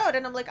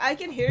 and I'm like, I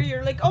can hear you.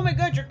 You're like, oh my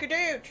god, you're cut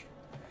out.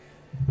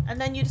 And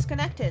then you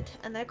disconnected,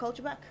 and I called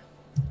you back.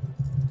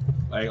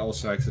 I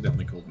also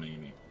accidentally called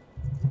Mimi.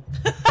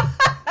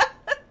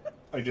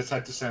 I just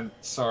had to send,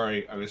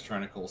 sorry, I was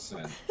trying to call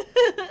Sen.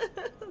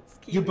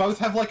 You both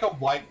have like a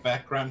white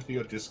background for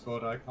your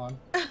Discord icon.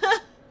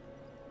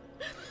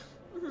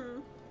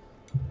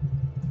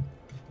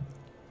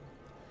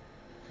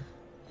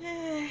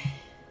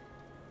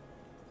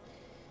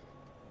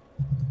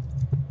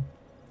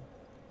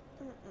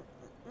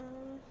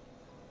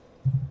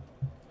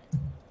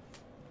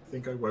 I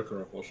think I woke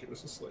her up while she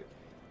was asleep.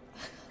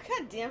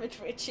 God damn it,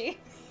 Richie.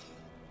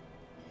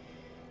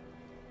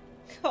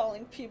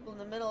 Calling people in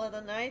the middle of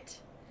the night.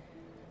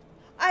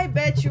 I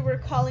bet you were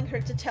calling her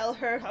to tell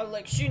her how,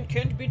 like, she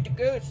can't beat the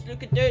ghost.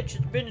 Look at that,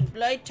 she's been in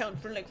Blighttown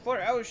for like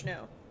 4 hours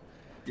now.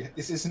 Yeah,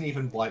 this isn't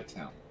even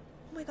Blighttown.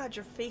 Oh my god,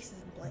 your face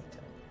is in Blighttown.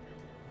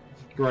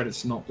 Right,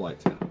 it's not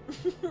Blighttown.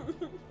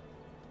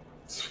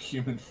 It's a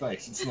human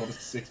face, it's not a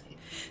city.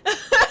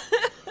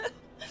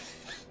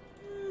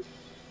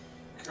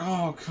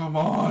 Oh, come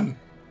on!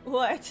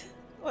 What?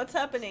 What's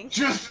happening?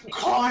 Just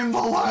climb the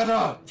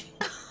ladder!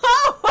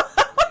 Oh my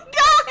god!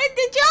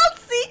 Did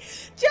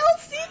y'all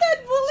see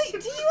that bully?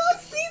 Do you all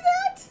see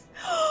that?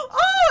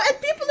 Oh, and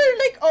people are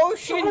like, oh,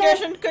 she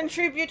doesn't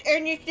contribute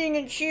anything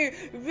and she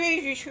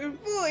raises her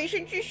voice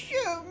and she's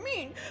so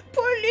mean.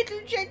 Poor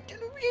little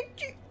gentle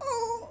Richie.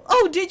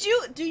 Oh, do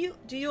you?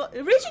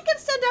 Richie can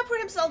stand up for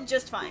himself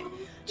just fine.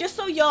 Just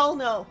so y'all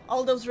know,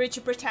 all those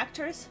Richie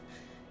protectors,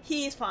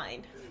 he's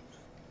fine.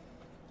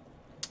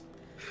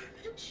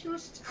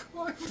 Just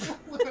climb the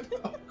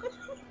ladder.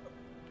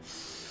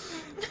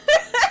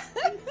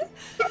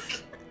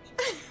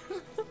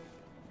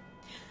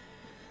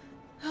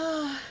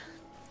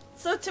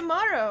 So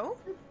tomorrow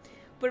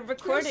we're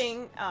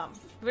recording.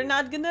 We're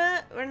not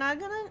gonna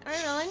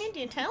reveal any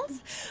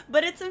details,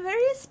 but it's a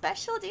very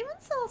special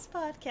Demon Souls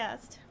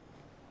podcast.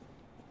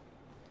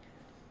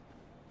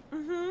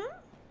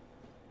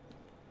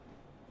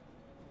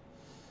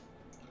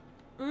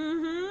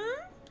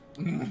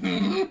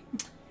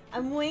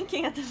 I'm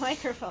winking at the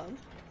microphone.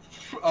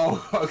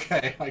 Oh,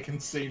 okay. I can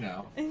see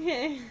now.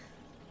 Okay.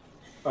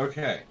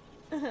 Okay.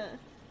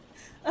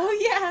 Oh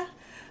yeah.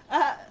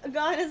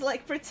 God is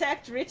like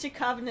protect Riche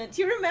Covenant.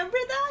 You remember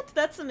that?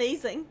 That's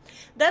amazing.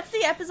 That's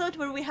the episode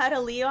where we had a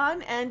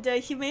Leon and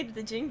he made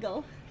the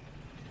jingle.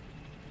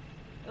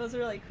 It was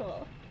really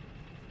cool.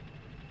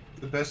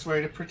 The best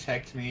way to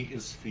protect me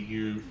is for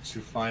you to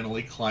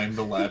finally climb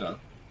the ladder.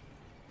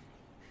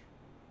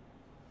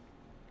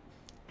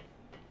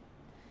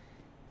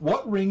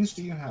 What rings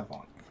do you have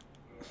on?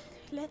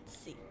 Let's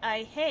see.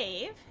 I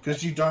have...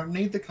 Because you don't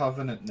need the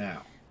Covenant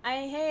now. I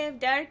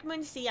have Dark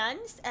Moon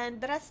Seance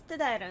and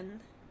Rusted Iron.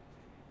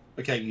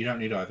 Okay, you don't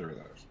need either of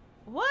those.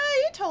 What?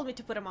 You told me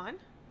to put them on.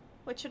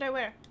 What should I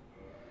wear?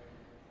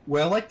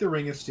 Wear like the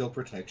Ring of Steel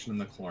Protection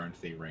and the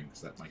Chloranthy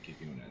rings. That might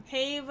give you an edge.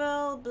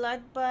 Havel,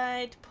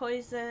 Bloodbite,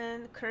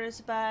 Poison,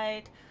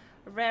 Cursebite,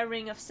 Rare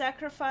Ring of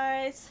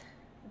Sacrifice,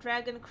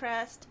 Dragon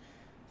Crest,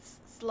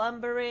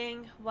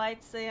 Slumbering,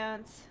 White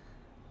Seance,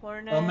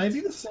 Hornet.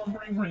 Maybe the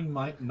Slumbering Ring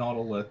might not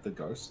alert the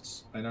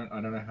ghosts. I don't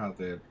know how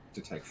their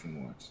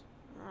detection works.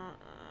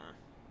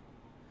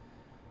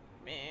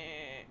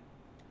 Meh.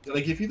 Did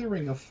I give you the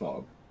Ring of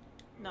Fog?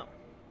 No.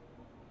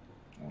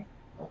 Oh,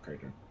 okay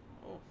then.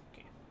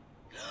 Okay.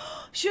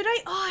 Should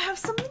I? Oh, I have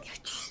something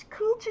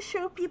cool to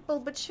show people,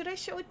 but should I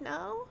show it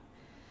now?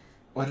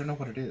 Well, I don't know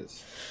what it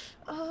is.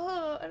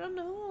 Oh, I don't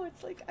know.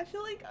 It's like, I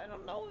feel like, I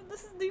don't know if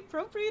this is the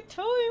appropriate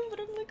time, but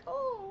I'm like,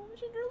 oh, I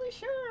should really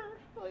share.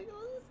 Like,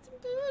 let's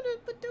do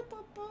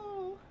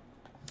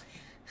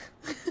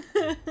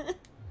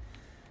it.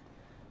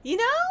 You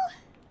know?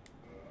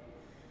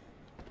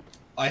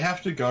 I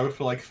have to go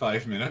for like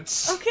 5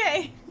 minutes.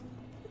 Okay.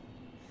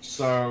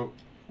 So,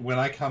 when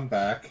I come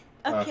back,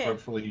 Okay.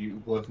 hopefully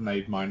you will have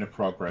made minor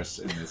progress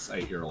in this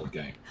 8-year-old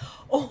game.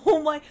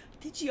 Oh my,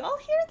 did y'all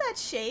hear that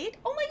shade?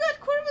 Oh my god,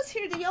 Corvo's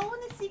here. Do y'all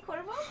want to see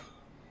Corvo?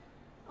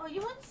 Oh,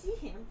 you want to see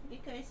him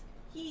because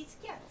he's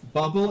scared.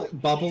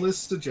 Bubble is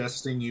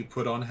suggesting you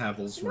put on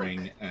Havel's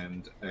ring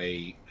and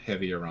a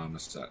heavier armor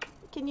set.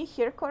 Can you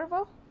hear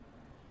Corvo?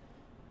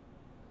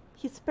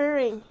 He's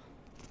purring.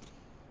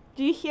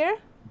 Do you hear?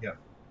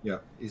 Yeah,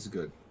 he's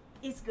good.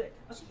 He's good.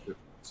 Okay.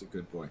 He's a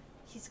good boy.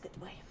 He's a good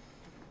boy.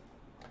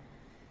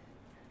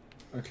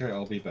 Okay,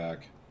 I'll be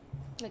back.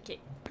 Okay.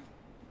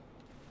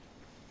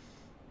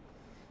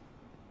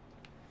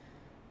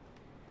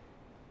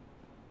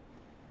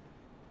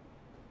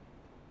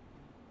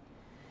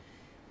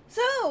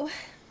 So,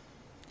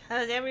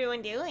 how's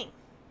everyone doing?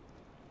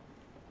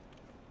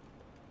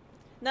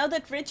 Now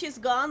that Rich is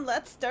gone,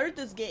 let's start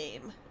this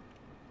game.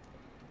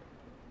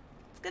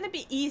 It's gonna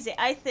be easy,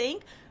 I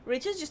think.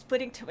 Rich is just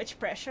putting too much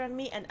pressure on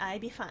me and I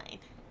be fine.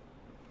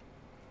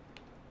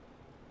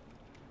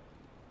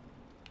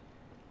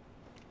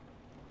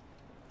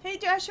 Hey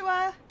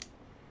Joshua!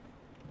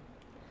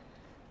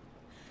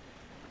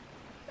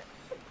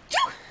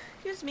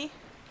 Excuse me.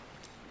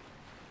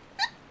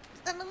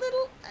 I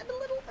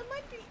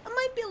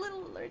might be a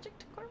little allergic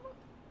to Corvo.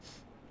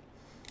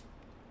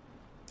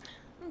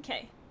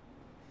 Okay.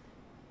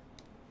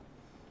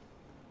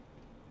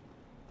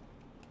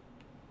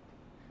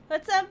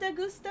 What's up,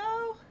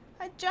 D'Augusto?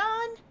 Hi,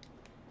 John.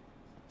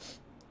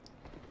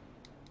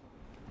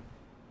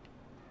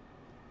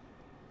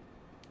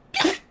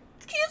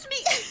 Excuse me.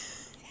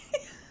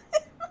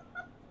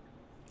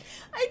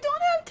 I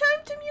don't have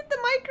time to mute the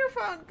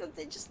microphone because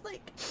they just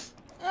like.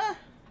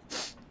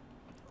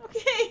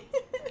 Okay.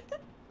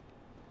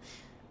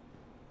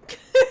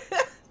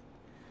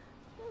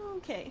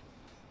 Okay.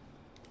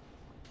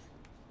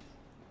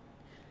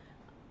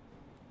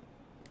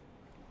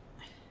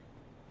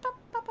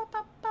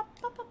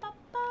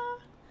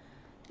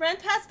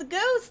 Brent has the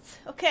ghosts.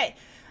 Okay,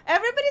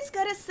 everybody's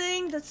gotta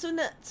sing the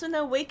Tsuna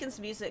Awakens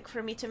music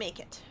for me to make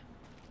it.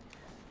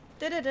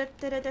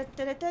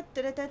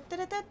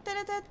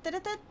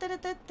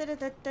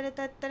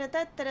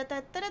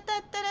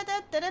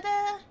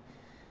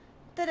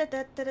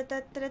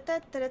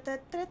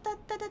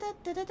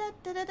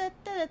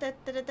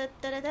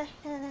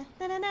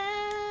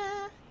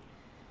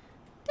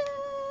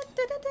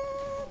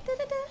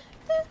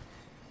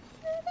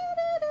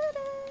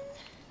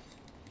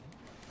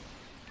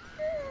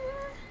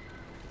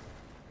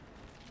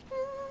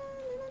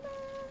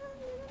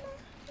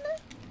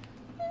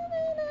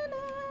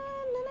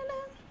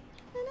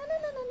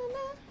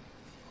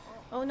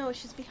 Oh no,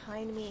 she's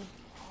behind me.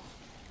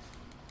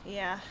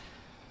 Yeah.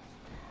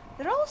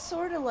 They're all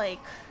sort of like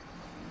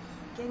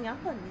getting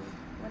up on me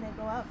when I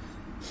go up.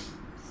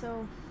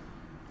 So,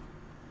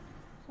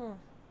 Oh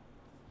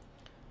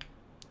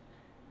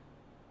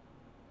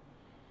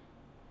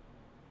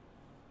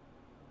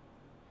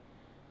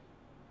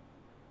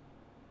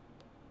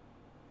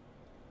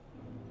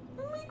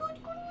my god,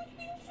 Corvo is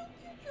being so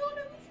cute, John. I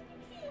wish you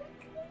could see him.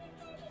 Oh, he's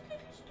doing his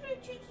little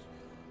stretches.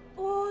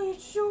 Oh,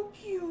 it's so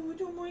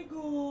cute. Oh my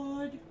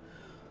god.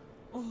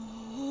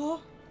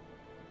 Oh.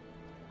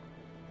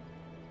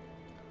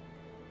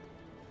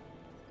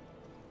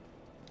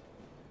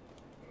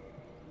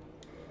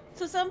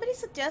 So somebody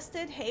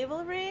suggested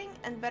Havel Ring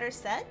and better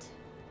set.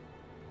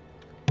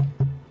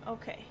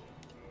 Okay.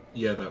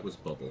 Yeah, that was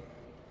bubble.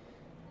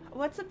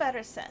 What's a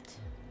better set?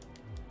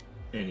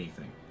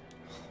 Anything.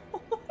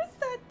 What is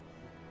that?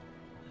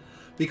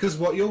 Because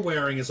what you're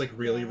wearing is like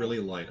really, really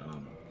light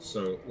armor.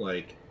 So,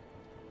 like,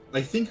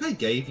 I think I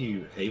gave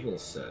you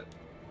Havel's set.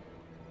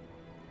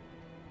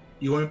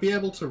 You won't be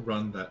able to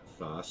run that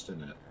fast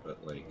in it,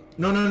 but like...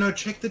 No,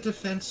 check the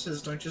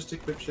defenses, don't just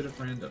equip shit at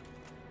random.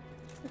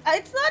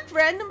 It's not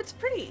random, it's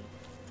pretty.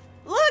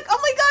 Look! Oh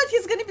my god,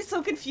 he's gonna be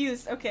so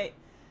confused. Okay.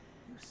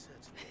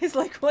 He's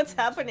like, what's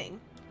happening?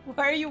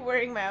 Why are you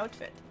wearing my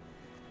outfit?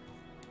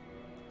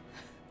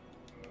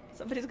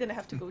 Somebody's gonna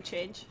have to go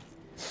change.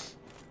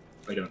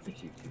 I don't think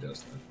he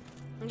does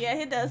that. Yeah,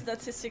 he does.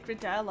 That's his secret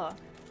dialogue.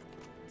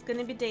 It's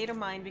gonna be data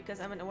mined because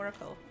I'm an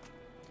oracle.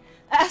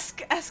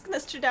 Ask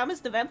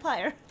Nostradamus the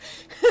vampire.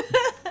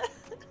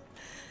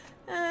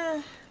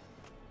 I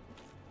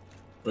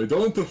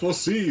don't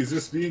foresee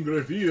this being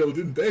revealed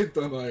in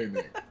data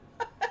mining.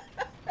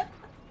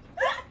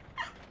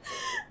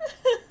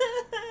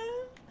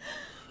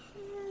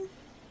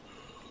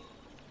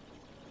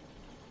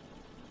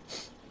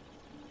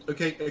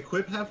 Okay,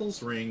 equip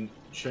Havel's ring,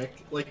 check,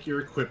 like,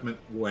 your equipment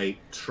weight,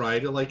 try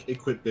to, like,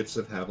 equip bits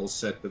of Havel's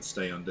set, but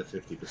stay under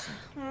 50%.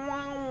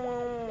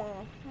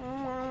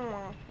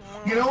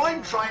 You know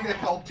I'm trying to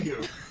help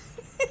you!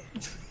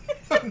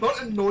 I'm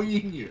not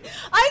annoying you!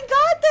 I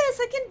got this!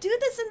 I can do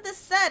this in this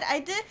set!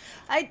 I did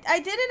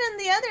it in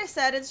the other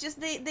set, it's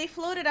just they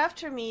floated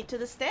after me to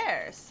the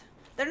stairs.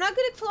 They're not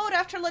gonna float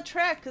after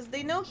Lautrec, because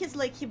they know he's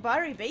like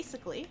Hibari,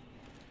 basically.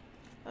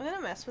 I'm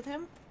gonna mess with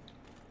him.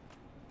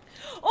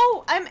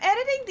 Oh, I'm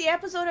editing the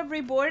episode of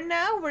Reborn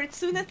now, where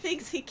Tsuna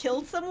thinks he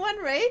killed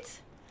someone, right?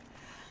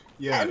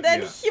 Yeah. And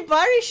then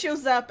Hibari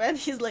shows up, and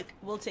he's like,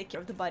 "We'll take care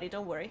of the body,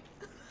 don't worry."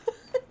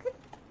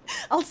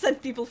 I'll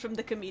send people from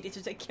the committee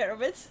to take care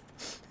of it.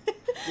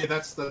 Yeah,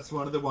 that's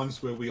one of the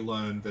ones where we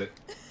learned that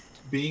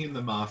being in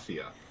the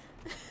Mafia,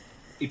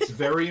 it's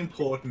very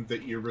important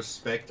that you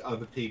respect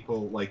other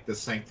people, like the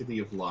sanctity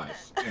of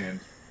life, and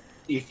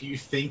if you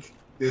think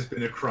there's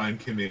been a crime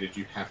committed,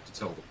 you have to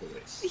tell the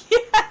police. Yeah.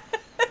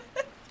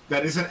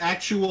 That is an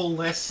actual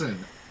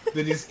lesson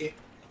that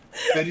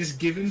is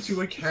given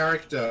to a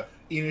character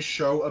in a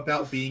show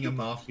about being a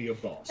mafia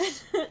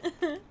boss.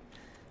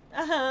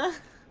 Uh-huh.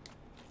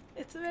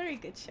 It's a very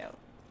good show.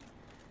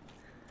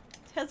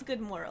 It has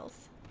good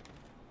morals.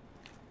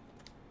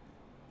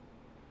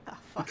 Oh,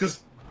 fuck. Because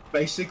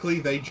basically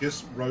they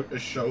just wrote a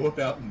show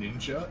about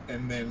ninja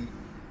and then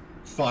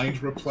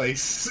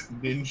replace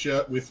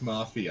ninja with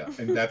mafia,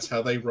 and that's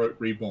how they wrote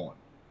Reborn.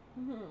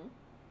 Mm-hmm.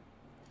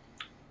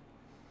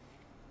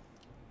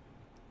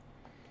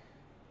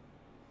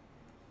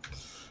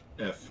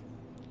 F.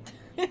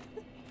 It's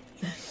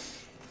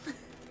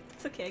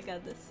okay, I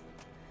got this.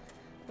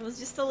 It was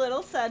just a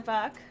little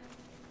setback.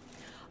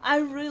 I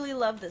really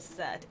love this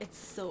set. It's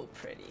so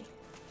pretty.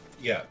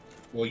 Yeah.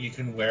 Well, you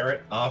can wear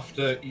it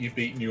after you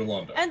beat New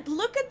Londo. And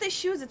look at the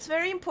shoes. It's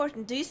very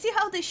important. Do you see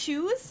how the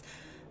shoes,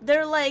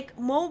 they're like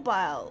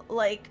mobile.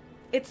 Like,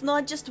 it's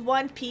not just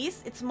one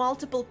piece. It's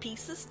multiple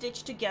pieces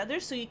stitched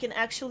together so you can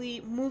actually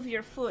move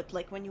your foot,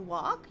 like when you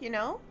walk, you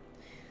know?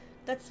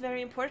 That's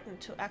very important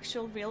to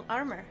actual real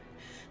armor.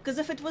 Because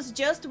if it was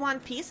just one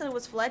piece and it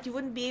was flat, you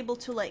wouldn't be able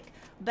to, like,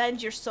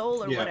 bend your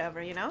sole or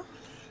whatever, you know?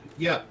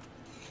 Yeah.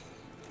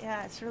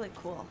 Yeah, it's really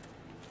cool.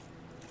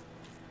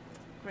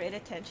 Great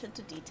attention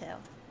to detail.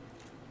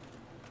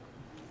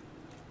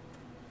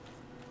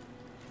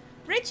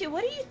 Richie,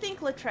 what do you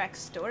think Lautrec's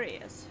story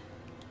is?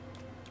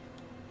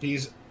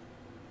 Is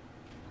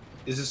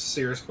this a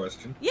serious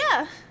question?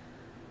 Yeah.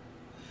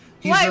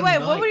 Wait,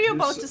 what were you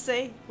about to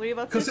say? Were you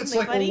about to say something funny? Because it's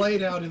like funny?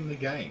 laid out in the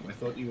game. I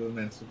thought you were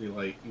meant to be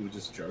like, you were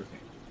just joking.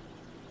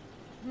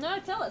 No,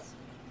 tell us.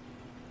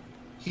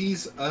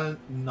 He's a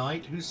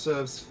knight who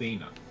serves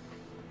Fina.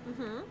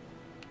 Mm-hmm.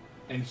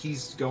 And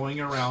he's going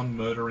around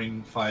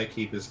murdering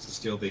firekeepers to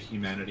steal their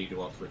humanity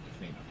to offer it to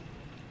Fina.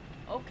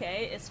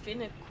 Okay, is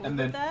Fina cool And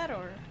with then- that,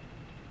 or...?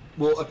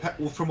 Well,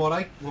 from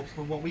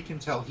what we can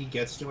tell, he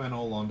gets to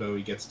Anor Londo,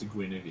 he gets to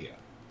Guinevere.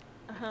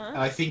 Uh-huh. And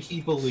I think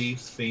he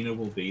believes Fina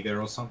will be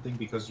there or something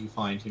because you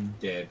find him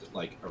dead,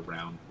 like,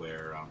 around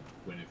where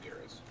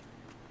Guinevere is.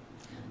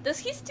 Does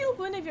he steal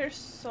Guinevere's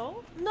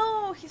soul?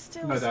 No, he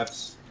steals... No,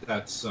 that's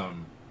it's 3,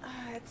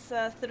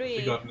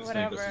 forgotten his name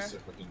whatever. because he's so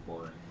fucking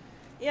boring.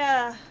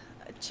 Yeah,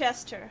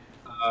 Chester.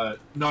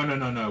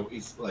 No,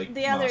 he's like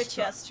The other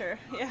Master. Chester,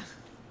 yeah.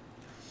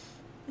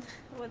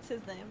 What's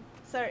his name?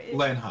 Sorry.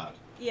 Leonhard.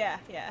 Yeah.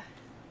 Yeah.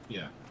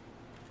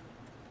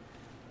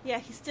 Yeah,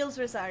 he steals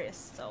Rosaria's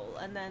soul,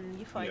 and then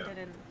you find Yeah. it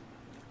in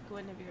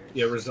Guinevere's.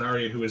 Yeah,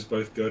 Rosaria, who is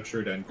both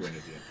Gertrude and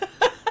Guinevere.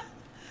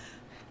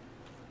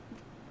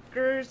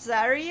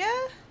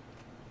 Gerzaria?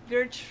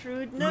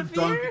 Gertrude Don't,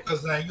 Nevere?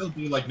 because then you'll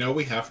be like, no,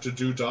 we have to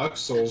do Dark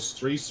Souls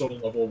 3 soul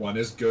level 1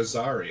 is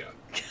Gerzaria.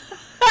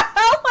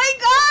 Oh my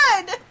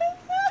god!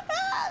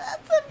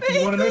 That's amazing!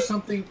 You want to know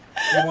something?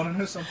 You want to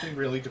know something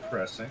really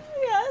depressing?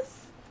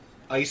 Yes.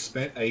 I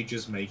spent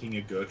ages making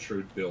a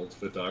Gertrude build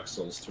for Dark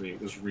Souls 3.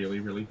 It was really,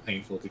 really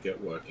painful to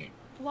get working.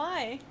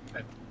 Why?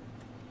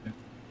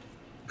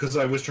 because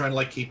I was trying to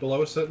like keep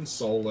below a certain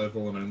soul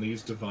level and only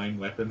use divine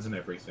weapons and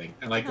everything,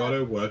 and I got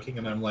her working,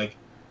 and I'm like,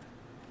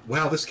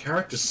 wow, this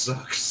character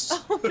sucks.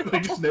 Oh, no. I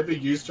just never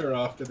used her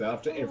after that,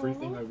 after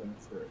everything I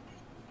went through.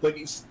 Like,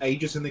 it's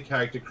ages in the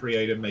character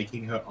creator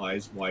making her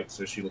eyes white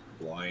so she looked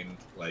blind,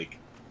 like...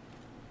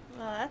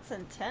 Well, that's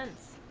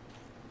intense.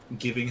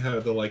 Giving her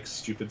the, like,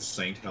 stupid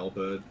saint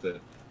halberd that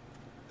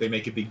they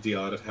make a big deal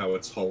out of how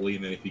it's holy,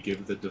 and then if you give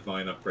it the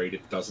divine upgrade,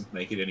 it doesn't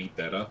make it any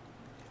better.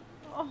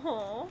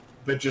 Oh.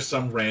 But just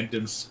some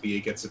random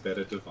spear gets a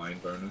better divine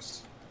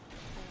bonus.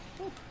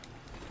 Ooh.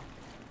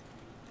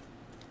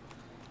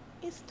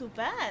 It's too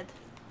bad.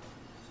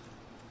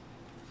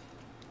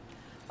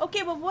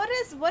 Okay, but what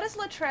is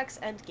Lautrec's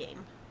endgame?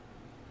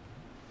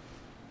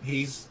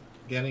 He's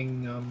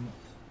getting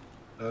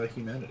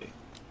humanity.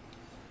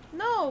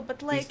 No,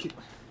 but like,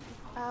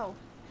 ow.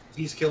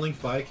 He's killing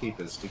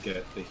firekeepers to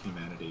get the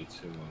humanity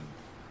to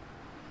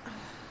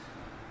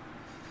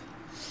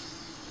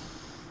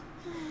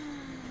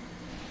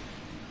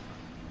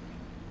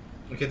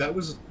Okay, that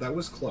was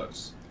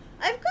close.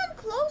 I've gone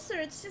closer.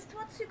 It's just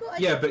once you go.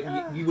 Yeah,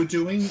 but you were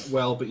doing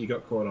well, but you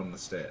got caught on the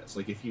stairs.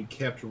 Like if you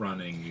kept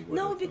running, you would.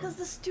 No, because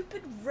the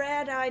stupid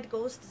red-eyed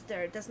ghost is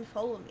there. It doesn't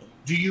follow me.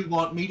 Do you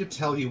want me to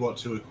tell you what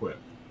to equip?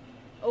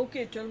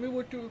 Okay, tell me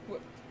what to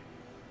equip.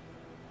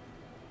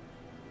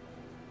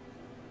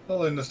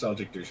 Hello,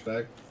 nostalgic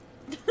douchebag.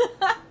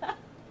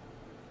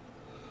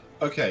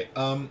 Okay,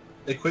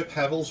 equip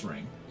Havel's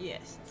ring.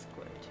 Yes, it's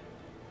equipped.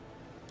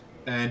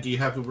 And do you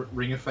have a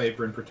Ring of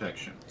Favor and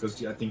Protection?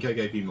 Because I think I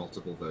gave you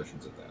multiple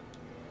versions of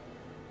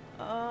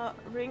that.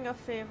 Ring of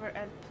Favor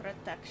and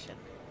Protection.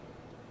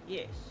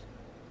 Yes.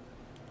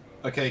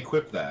 Okay,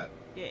 equip that.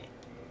 Yeah.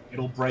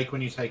 It'll break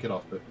when you take it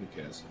off, but who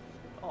cares?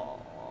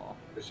 Oh.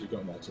 Because you've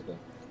got multiple.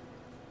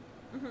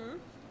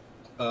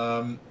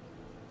 Mm-hmm.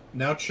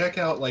 Now check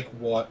out, like,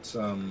 what,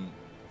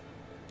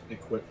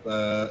 equip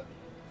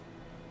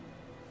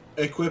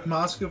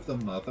Mask of the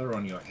Mother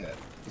on your head,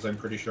 because I'm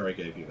pretty sure I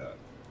gave you that.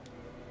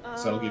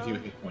 So that'll give you a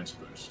hit points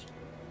boost.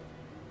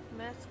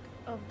 Mask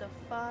of the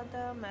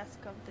Father,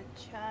 Mask of the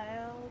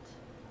Child.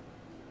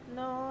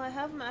 No, I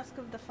have Mask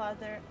of the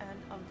Father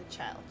and of the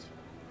Child.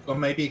 Or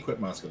maybe equip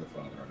Mask of the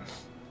Father on it.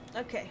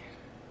 Okay.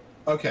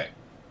 Okay.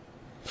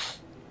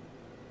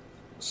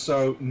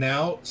 So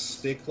now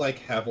stick like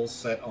Havel's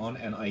set on,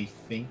 and I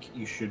think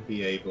you should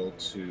be able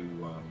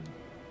to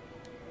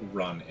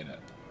run in it.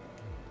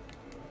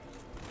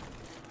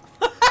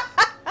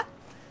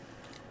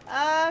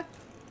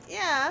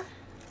 Yeah.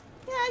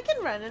 Yeah, I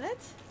can run in it.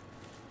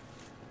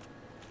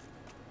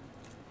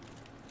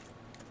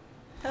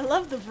 I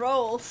love the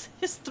rolls.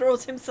 He just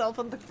throws himself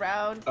on the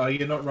ground.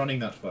 You're not running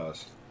that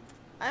fast.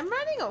 I'm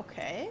running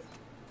okay.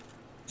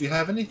 Do you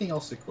have anything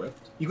else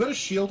equipped? You've got a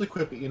shield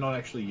equipped, but you're not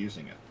actually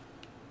using it.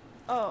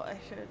 Oh, I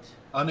should.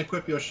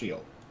 Unequip your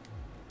shield.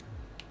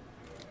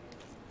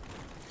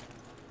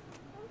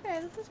 Okay,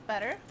 this is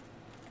better.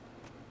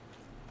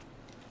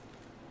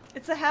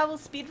 It's a Havel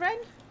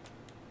speedrun?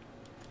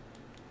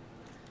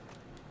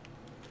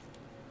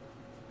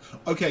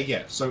 Okay,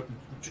 yeah, so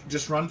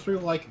just run through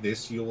like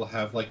this, you will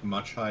have like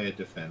much higher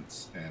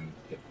defense and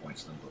hit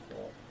points than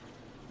before.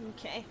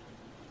 Okay.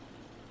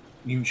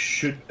 You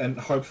should, and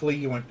hopefully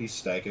you won't be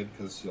staggered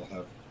because you'll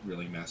have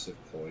really massive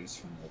poise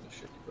from all the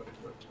shit you've got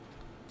equipped.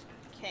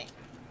 Okay.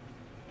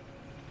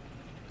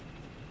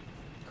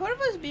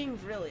 Corvo's being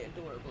really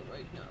adorable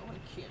right now. I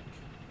can't.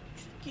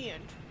 Just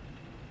can't.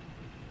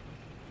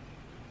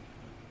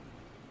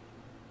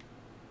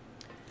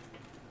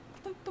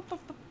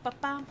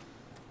 Ba-ba-ba-ba-ba.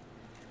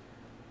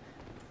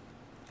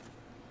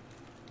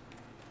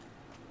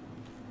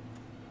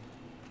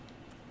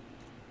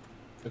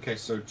 Okay,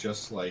 so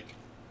just like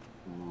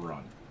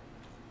run.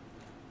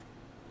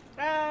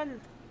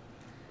 Run!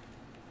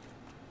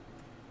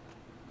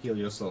 Heal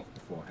yourself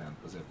beforehand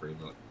because every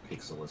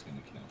pixel is going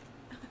to count.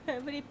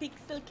 Every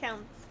pixel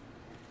counts.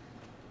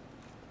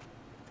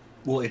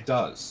 Well, it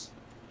does.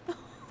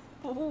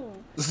 Oh,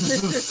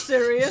 this is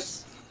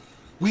serious.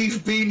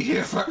 We've been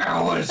here for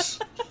hours!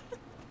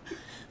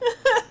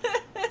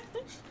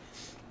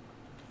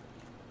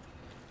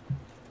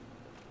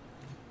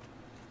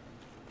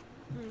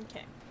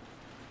 Okay.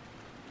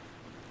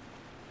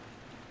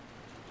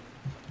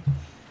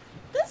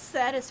 This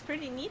set is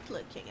pretty neat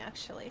looking,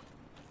 actually.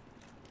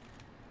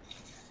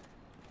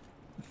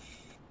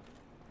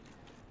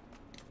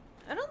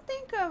 I don't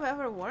think I've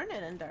ever worn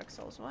it in Dark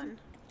Souls 1.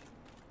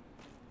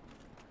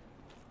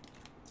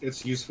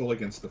 It's useful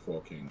against the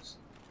Four Kings.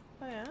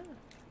 Oh yeah.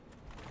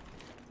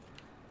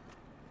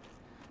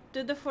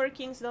 Do the Four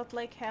Kings not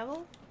like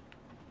Havel?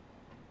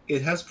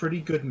 It has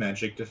pretty good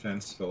magic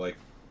defense for like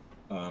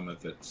armor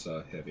that's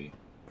heavy.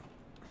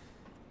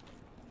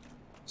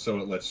 So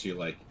it lets you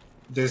like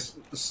it's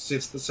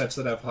the sets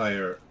that have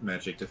higher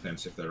magic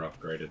defense if they're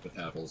upgraded, but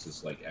Havel's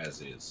is like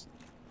as is.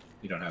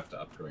 You don't have to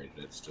upgrade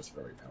it, it's just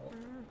very powerful.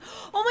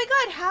 Oh my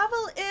god,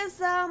 Havel is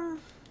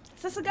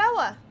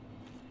Sasagawa.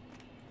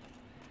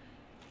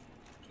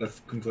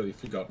 I've completely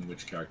forgotten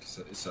which character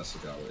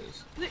Sasagawa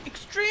is. The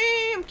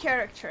extreme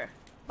character.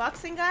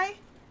 Boxing guy?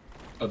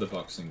 Oh, the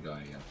boxing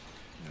guy, yeah.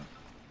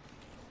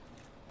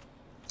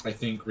 I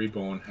think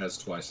Reborn has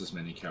twice as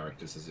many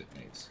characters as it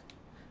needs.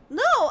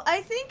 No,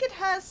 I think it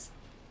has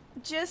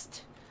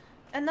just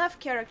enough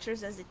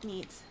characters as it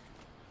needs.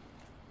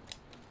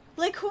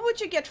 Like, who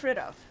would you get rid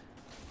of?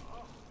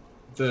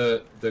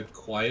 The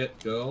quiet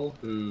girl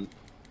who...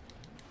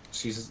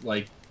 She's,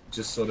 like,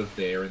 just sort of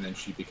there and then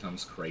she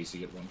becomes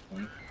crazy at one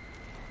point.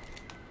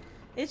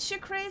 Is she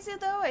crazy,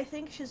 though? I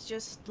think she's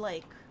just,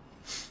 like...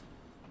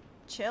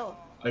 chill.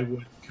 I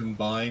would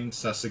combine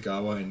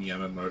Sasagawa and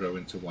Yamamoto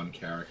into one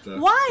character.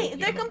 Why?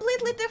 They're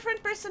completely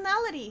different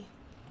personality.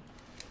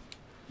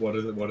 What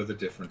are the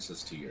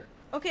differences to you?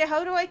 Okay,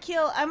 how do I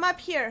kill? I'm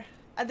up here.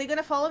 Are they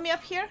gonna follow me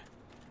up here?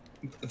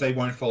 They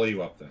won't follow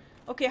you up there.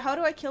 Okay, how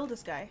do I kill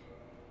this guy?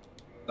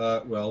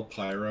 Well,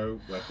 pyro,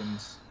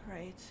 weapons.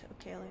 Right,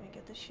 okay, let me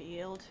get the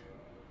shield.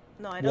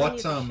 No, I don't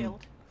need the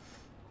shield.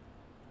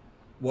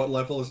 What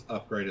level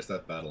upgrade is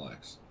that battle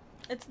axe?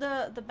 It's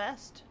the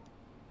best.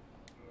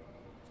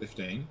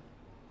 15?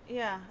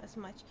 Yeah, as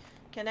much.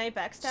 Can I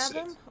backstab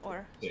him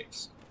or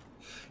 6?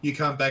 You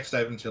can't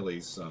backstab him till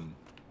he's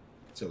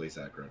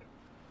aggroed.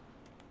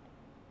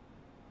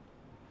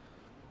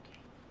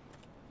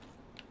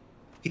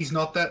 He's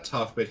not that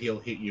tough, but he'll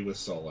hit you with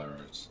soul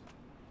arrows.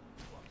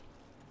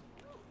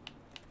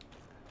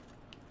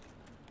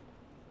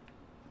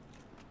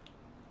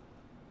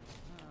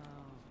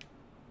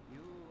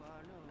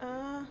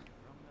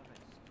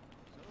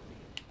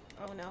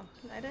 Oh no,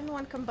 I didn't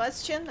want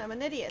combustion. I'm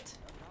an idiot.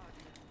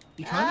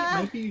 You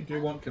can't. Maybe you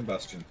do want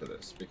combustion for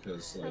this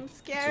because like I'm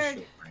scared. It's a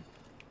short range.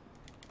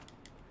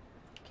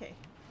 Okay.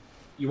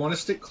 You want to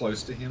stick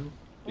close to him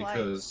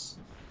because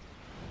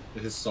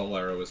Why? His soul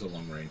arrow is a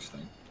long range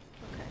thing.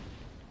 Okay.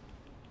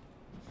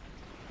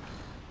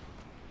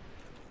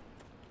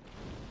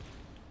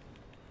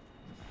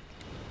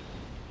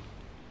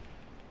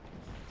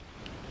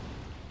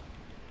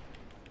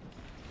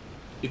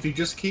 If you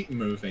just keep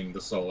moving, the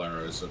soul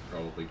arrows are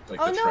probably like.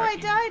 Oh the no! I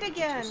tracking died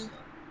again.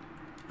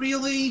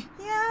 Really?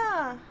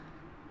 Yeah.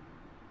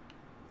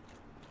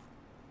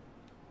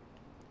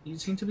 You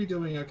seem to be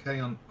doing okay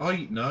on. Oh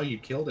no! You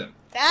killed him.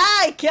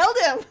 Ah! I killed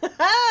him.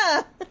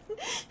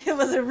 It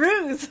was a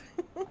ruse.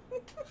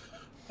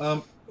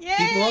 Yay!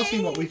 People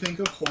asking what we think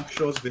of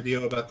Hawkshaw's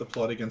video about the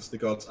plot against the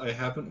gods. I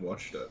haven't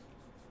watched it.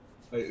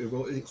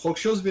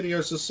 Hawkshaw's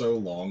videos are so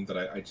long that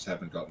I just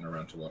haven't gotten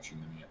around to watching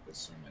them yet. There's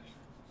so many.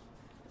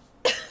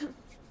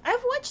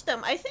 I've watched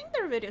them. I think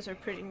their videos are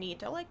pretty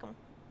neat. I like them.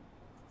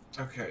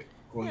 Okay.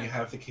 Well, Yeah. you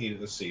have the key to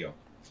the seal.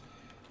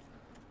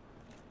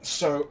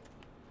 So,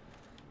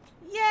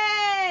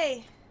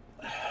 Yay!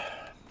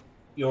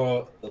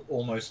 you're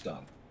almost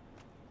done.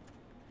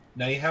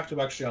 Now you have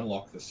to actually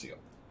unlock the seal.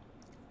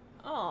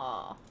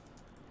 Aww.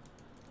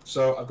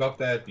 So, I've got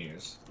bad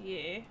news.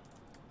 Yeah.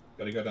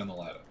 Gotta go down the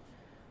ladder.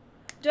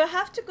 Do I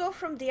have to go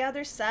from the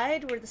other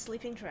side where the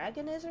sleeping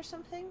dragon is or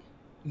something?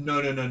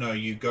 No.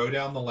 You go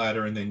down the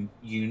ladder and then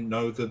you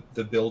know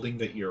the building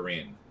that you're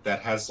in.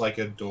 That has like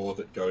a door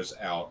that goes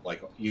out.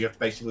 Like, you have to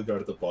basically go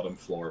to the bottom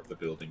floor of the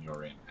building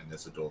you're in. And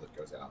there's a door that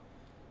goes out.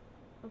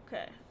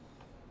 Okay.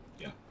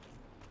 Yeah.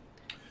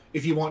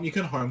 If you want, you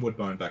can Homeward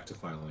Bone back to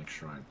Final Link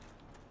Shrine.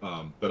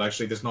 But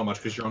actually, there's not much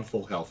because you're on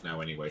full health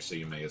now anyway, so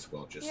you may as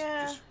well just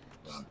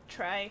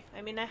try.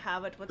 I mean, I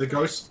have it. What's the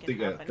ghosts,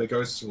 happen? the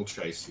ghosts will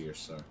chase you.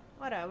 So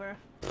whatever.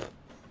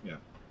 Yeah.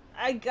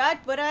 I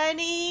got what I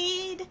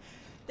need.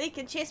 They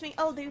can chase me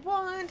all they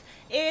want.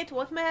 It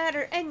won't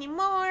matter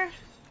anymore.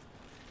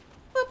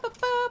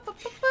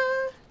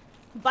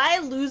 Bye,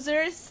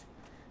 losers.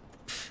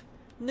 Pff,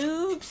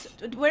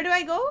 noobs. Where do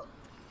I go?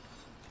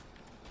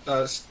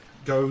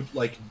 Go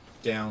like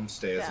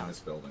downstairs in this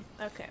building.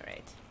 Okay,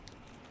 right.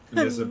 And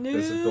there's a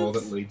door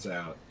that leads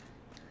out.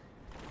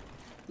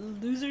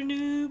 Loser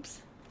noobs.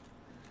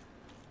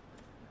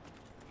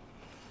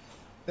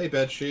 Hey,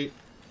 bedsheet.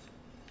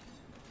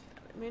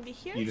 Maybe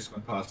here? You just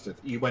went past it.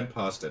 You went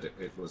past it.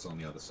 It was on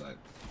the other side.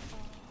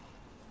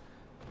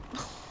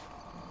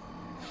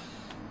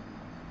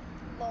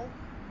 Lol.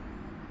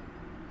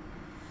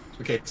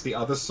 Okay, it's the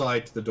other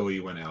side to the door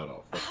you went out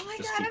of. Oh my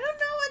god, I don't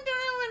know what door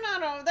I went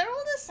out of. They're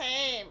all the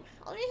same.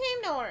 All the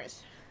same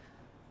doors.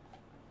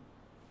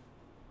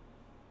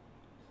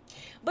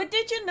 But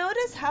did you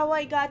notice how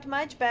I got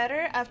much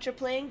better after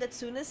playing the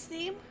Tsuna's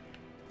theme?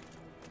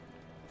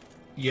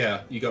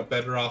 Yeah, you got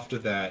better after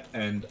that,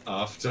 and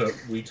after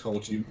we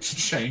told you to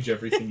change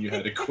everything you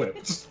had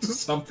equipped to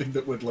something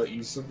that would let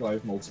you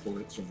survive multiple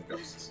hits from the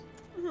ghosts.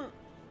 Mm-hmm.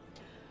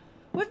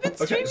 We've been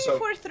streaming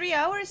for 3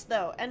 hours,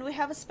 though, and we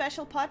have a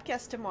special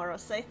podcast tomorrow,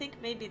 so I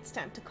think maybe it's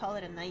time to call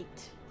it a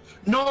night.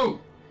 No!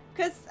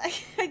 Because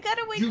I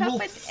gotta wake up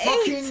at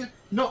 8!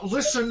 No,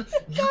 listen!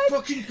 You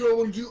fucking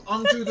go and you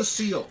undo the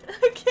seal!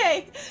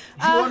 Okay.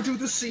 You undo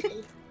the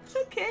seal!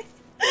 Okay.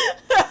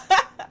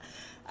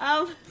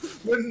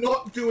 We're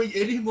not doing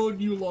any more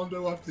New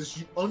Londo after this.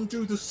 You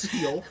undo the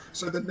seal,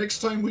 so the next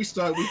time we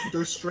start, we can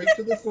go straight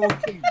to the Four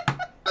Kings.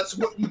 That's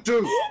what you do!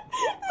 Okay,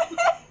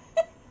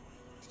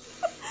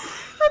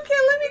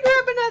 let me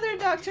grab another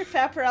Dr.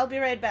 Pepper. I'll be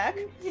right back.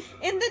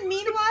 In the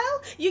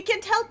meanwhile, you can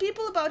tell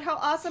people about how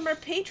awesome our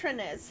patron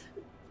is.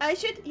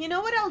 You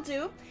know what I'll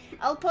do?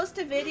 I'll post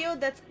a video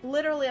that's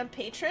literally on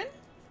Patreon.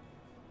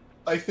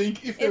 I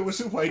think if there was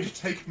a way to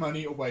take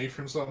money away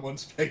from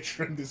someone's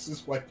patron, this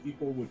is why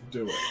people would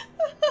do it.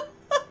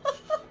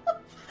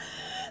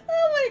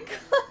 Oh my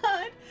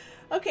god.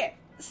 Okay,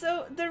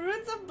 so the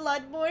Runes of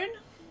Bloodborne.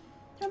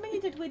 How many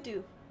did we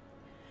do?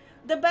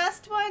 The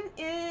best one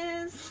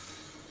is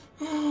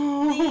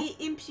the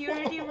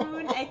Impurity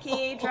Rune,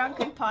 aka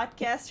Drunken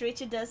Podcast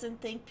Riche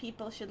doesn't think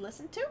people should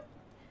listen to.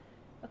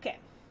 Okay,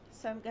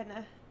 so I'm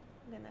gonna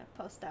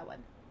post that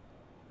one.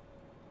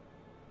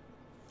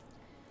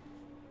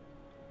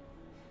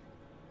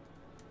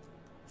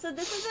 So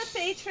this is a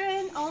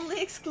patron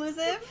only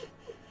exclusive,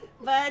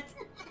 but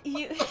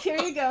here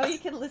you go, you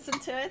can listen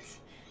to it.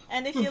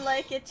 And if you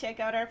like it, check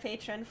out our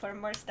Patreon for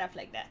more stuff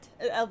like that.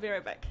 I'll be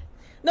right back.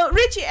 No,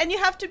 Richie, and you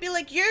have to be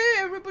like, yeah,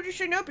 everybody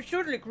sign up, it's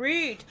totally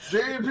great.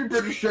 Yeah,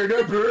 everybody sign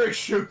up, it's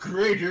so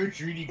great,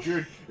 it's really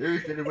good.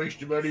 It's gonna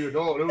waste the money at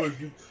all.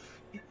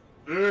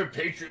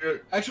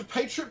 Actually,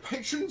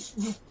 patron's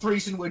the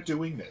reason we're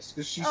doing this,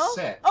 because she's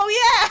set. Oh,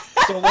 yeah!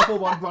 So level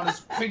 1 run is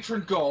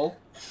patron goal.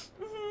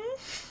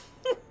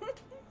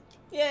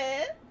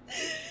 Yeah.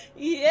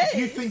 Yes. If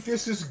you think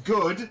this is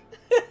good,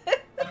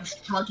 I'm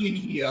struggling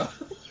here.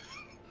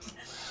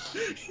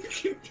 You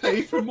can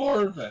pay for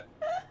more of it.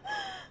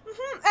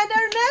 And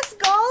our next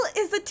goal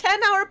is a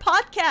 10-hour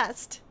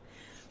podcast.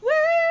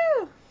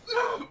 Woo!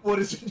 What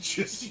is it?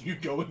 Just you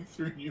going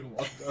through New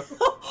London?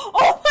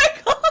 Oh my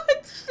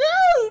god,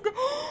 Shade!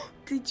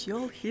 Did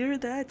y'all hear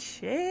that,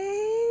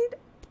 Shade?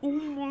 Oh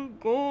my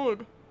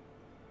god.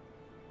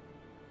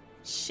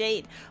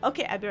 Shade.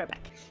 Okay, I'll be right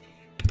back.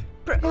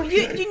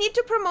 You need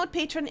to promote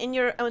Patreon in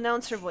your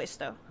announcer voice,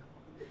 though.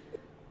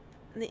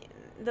 The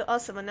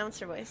awesome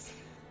announcer voice.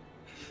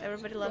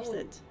 Everybody loves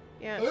it.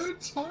 Yes.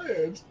 I'm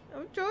tired.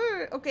 I'm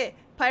sure. Okay,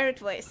 pirate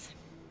voice.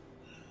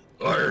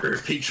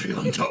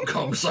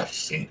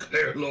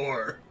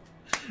 Patreon.com/SinclairLore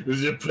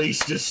is a place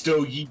to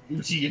stow ye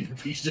booty and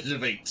pieces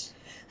of eight.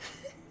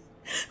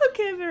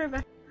 Okay, I'll be right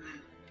back.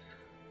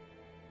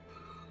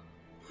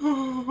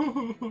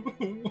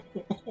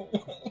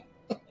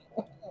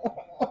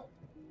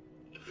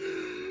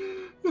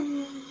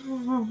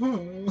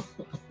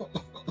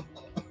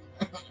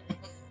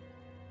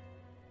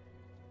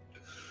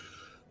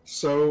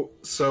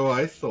 So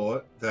I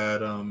thought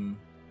that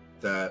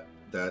that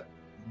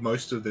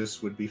most of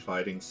this would be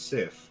fighting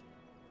Sif,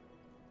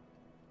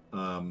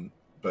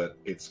 but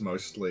it's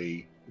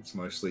mostly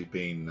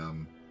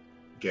been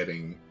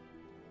getting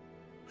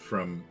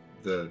from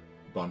the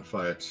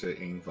bonfire to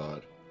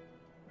Ingvad,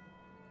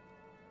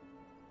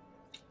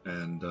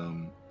 and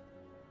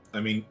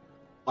I mean,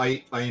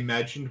 I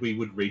imagined we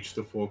would reach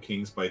the Four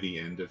Kings by the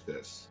end of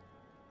this.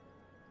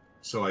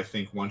 So I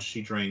think once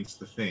she drains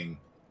the thing,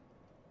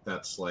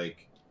 that's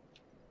like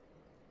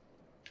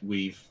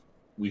we've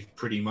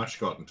pretty much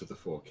gotten to the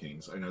Four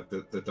Kings. I know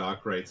that the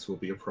Dark Wraiths will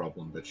be a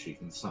problem, but she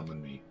can summon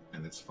me,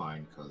 and it's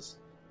fine because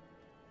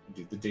I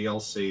did the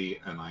DLC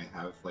and I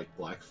have like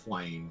Black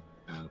Flame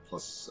and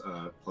plus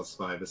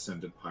 5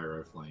 Ascended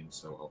Pyro Flame,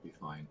 so I'll be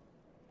fine.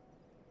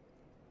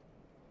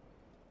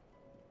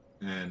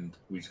 And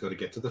we just got to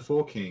get to the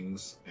Four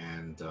Kings,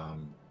 and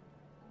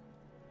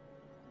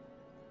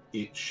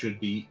it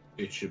should be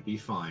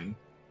fine,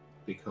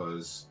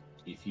 because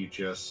if you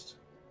just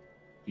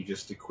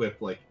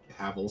equip like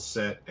Havel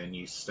set and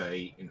you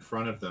stay in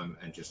front of them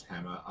and just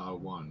hammer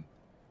R1,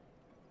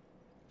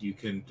 you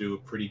can do a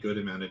pretty good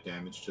amount of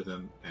damage to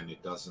them, and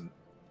it doesn't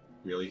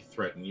really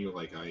threaten you.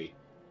 Like I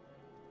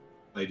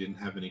didn't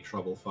have any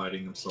trouble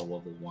fighting them soul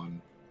level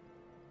 1.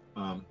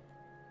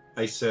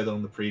 I said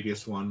on the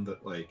previous one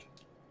that like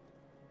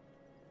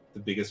the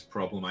biggest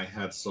problem I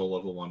had soul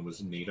level 1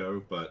 was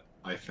Nito, but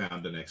I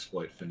found an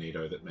exploit for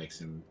Nito that makes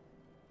him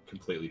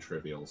completely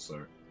trivial,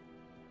 so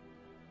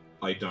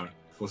I don't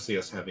foresee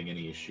us having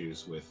any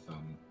issues with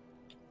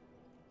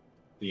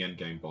the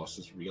endgame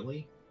bosses,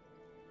 really.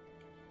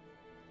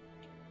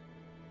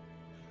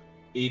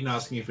 Eden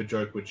asking if a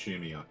joke would cheer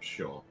me up.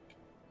 Sure.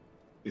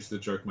 Is the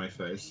joke my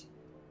face?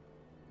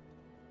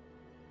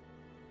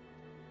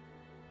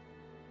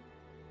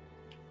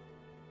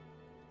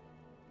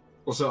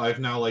 Also, I've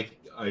now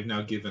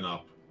given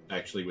up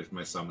actually with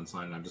my summon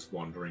sign, and I'm just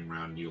wandering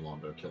around New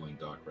Londo killing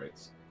Dark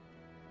Wraiths.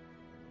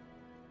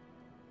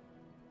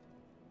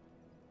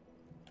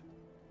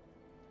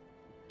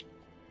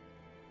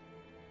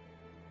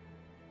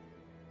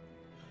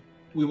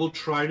 We will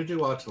try to do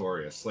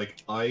Artorias.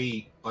 Like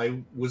I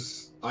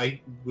was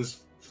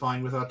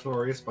fine with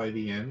Artorias by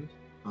the end.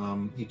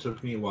 He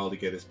took me a while to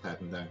get his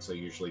pattern down, because I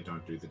usually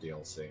don't do the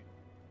DLC.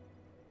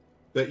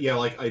 But yeah,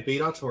 like I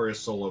beat Artorias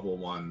soul level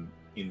 1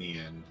 in the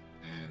end,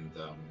 and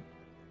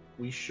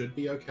we should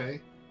be okay.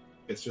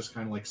 It's just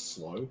kind of like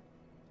slow.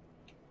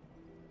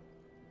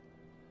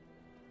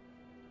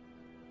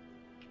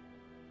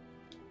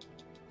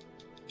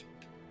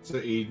 So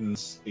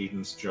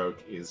Eden's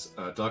joke is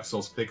Dark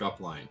Souls pickup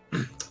line.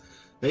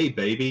 Hey,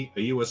 baby,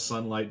 are you a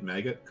sunlight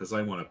maggot? Because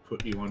I want to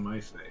put you on my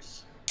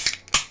face.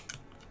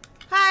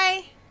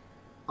 Hi!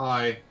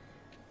 Hi.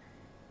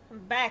 I'm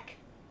back.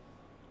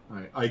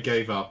 I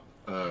gave up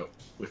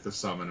with the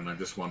summon, and I'm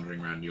just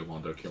wandering around New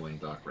Londo killing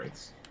Dark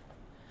Wraiths.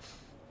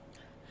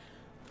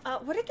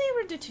 What did they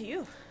ever do to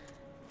you?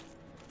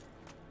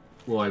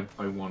 Well,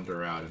 I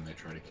wander out and they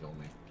try to kill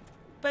me.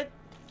 But...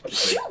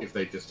 If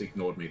they just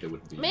ignored me, there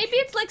wouldn't be... Maybe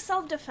it's like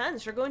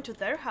self-defense. You're going to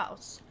their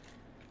house.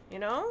 You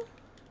know?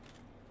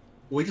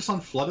 We just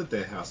unflooded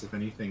their house. If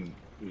anything,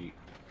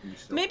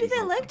 Maybe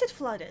they liked it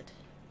flooded.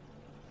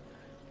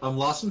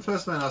 Last and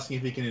first man asking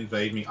if he can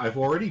invade me. I've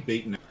already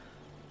beaten the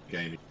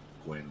game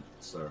win,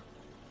 so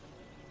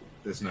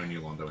there's no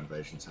new Londo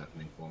invasions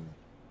happening for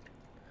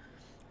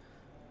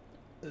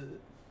me.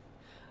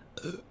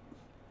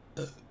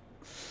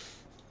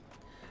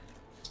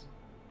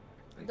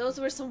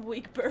 Those were some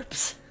weak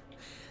burps.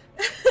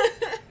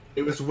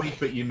 It was weak,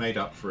 but you made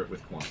up for it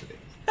with quantity.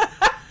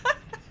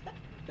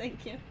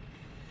 Thank you.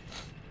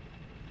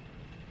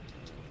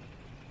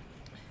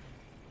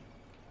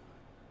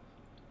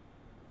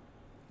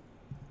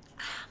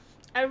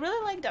 I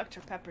really like Dr.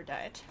 Pepper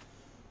diet.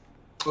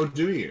 Oh,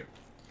 do you?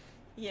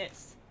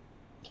 Yes.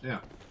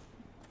 Yeah.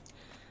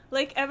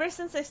 Like, ever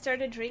since I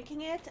started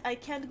drinking it, I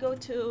can't go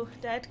to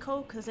Diet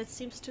Coke because it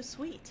seems too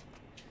sweet.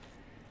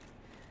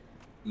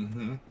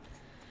 Mm-hmm.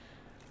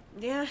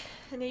 Yeah,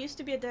 and I used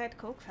to be a Diet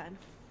Coke fan.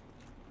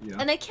 Yeah.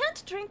 And I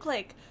can't drink,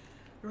 like,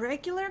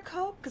 regular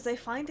Coke because I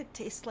find it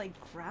tastes like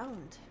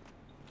ground.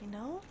 You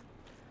know?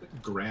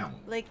 Ground.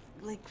 Like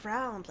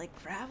ground, like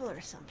gravel or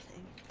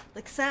something.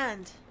 Like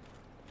sand.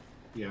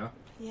 Yeah.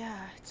 Yeah,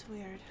 it's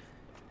weird.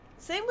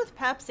 Same with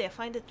Pepsi, I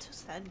find it too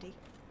sandy.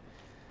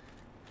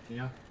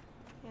 Yeah.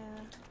 Yeah.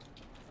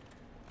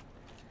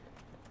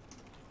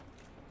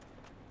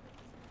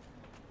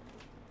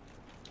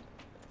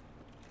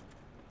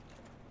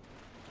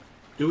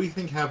 Do we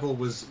think Havel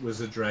was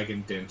a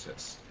dragon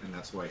dentist, and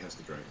that's why he has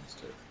the dragon's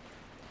tooth?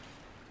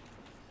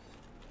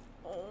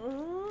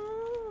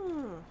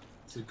 Oh.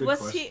 It's a good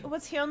question.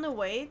 Was he on the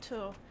way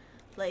to,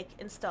 like,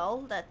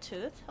 install that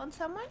tooth on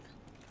someone?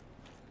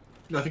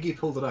 No, I think he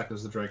pulled it out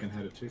because the dragon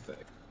had a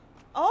toothache.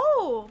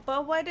 Oh,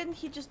 but why didn't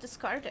he just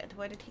discard it?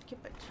 Why did he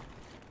keep it?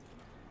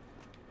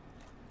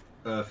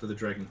 For the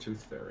dragon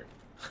tooth fairy.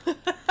 The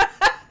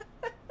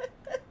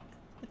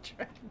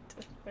dragon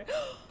tooth fairy.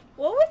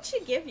 What would she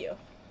give you?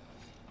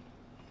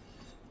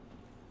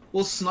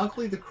 Well,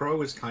 Snuggly the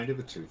crow is kind of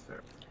a tooth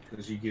fairy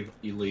because you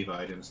leave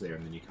items there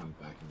and then you come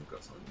back and you've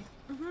got something.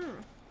 Mm-hmm.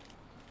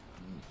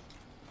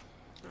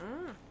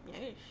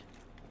 Yes.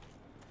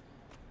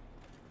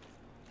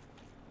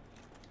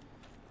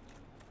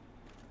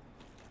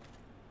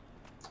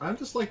 I'm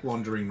just like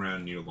wandering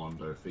around New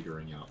Londo,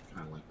 figuring out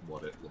kind of like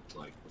what it looked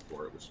like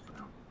before it was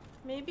drowned.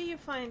 Maybe you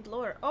find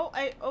lore. Oh,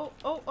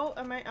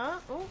 am I,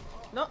 oh,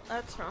 no,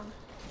 that's wrong.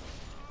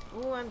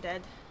 Oh, I'm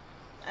dead.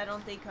 I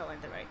don't think I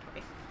went the right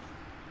way.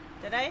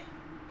 Did I?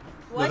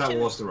 No, that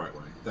was the right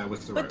way. That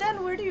was the right way. But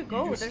then where do you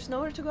go? There's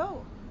nowhere to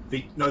go.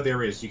 No,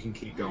 there is. You can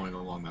keep going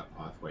along that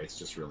pathway. It's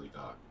just really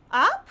dark.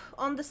 Up?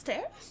 On the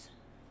stairs?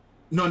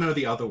 No,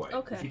 the other way.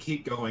 Okay. If you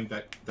keep going,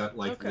 that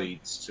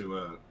leads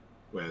to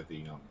where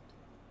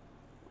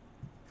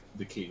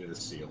the key to the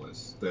seal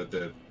is.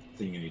 The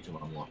thing you need to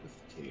unlock with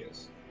the key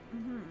is.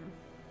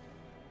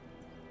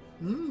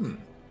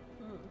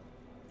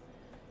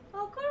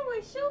 Oh, Corvo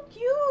is so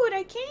cute.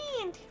 I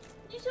can't.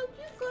 You're so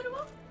cute,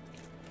 Corvo.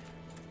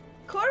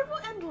 Corvo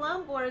and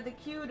Lambo are the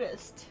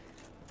cutest.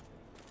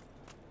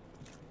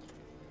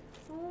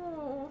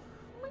 Oh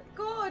my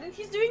god. And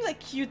he's doing like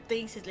cute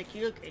things. He's like,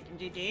 look, I can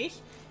do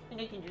this.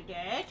 And I can do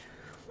that.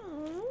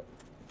 Oh.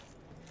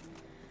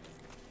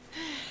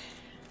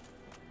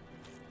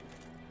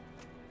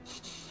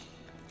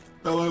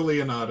 Hello,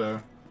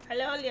 Leonardo.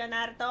 Hello,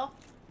 Leonardo.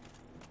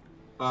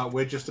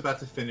 We're just about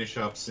to finish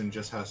up. Sin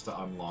just has to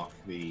unlock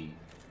the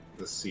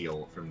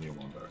seal from New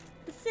Londo.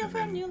 The seal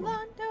from New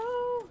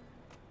Londo.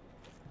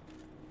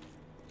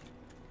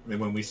 And then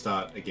when we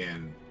start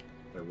again,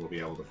 we'll be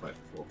able to fight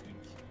the Four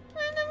Kings.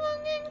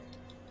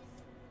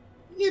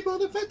 You're able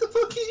to fight the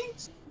Four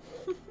Kings!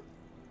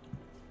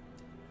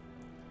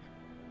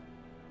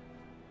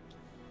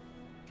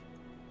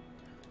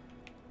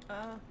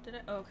 Did I?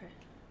 Oh, okay.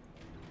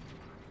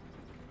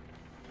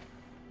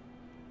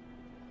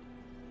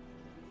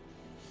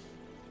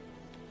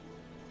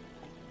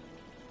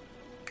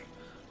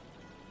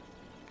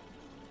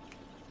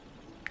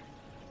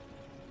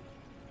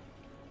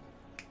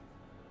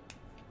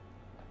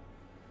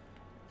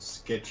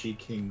 Sketchy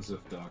Kings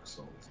of Dark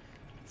Souls.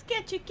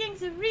 Sketchy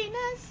Kings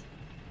Arenas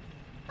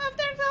of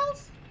Dark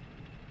Souls.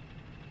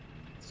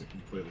 It's a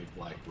completely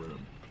black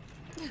room.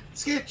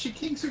 Sketchy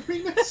Kings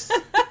Arenas!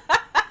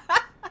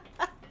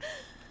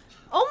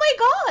 Oh my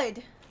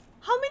god!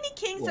 How many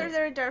kings are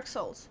there in Dark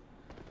Souls?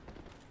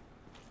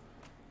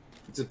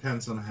 It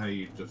depends on how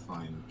you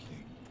define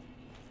king.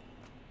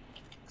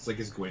 It's like,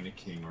 is Gwyn a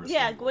king or is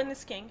Yeah, Gwyn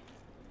is king.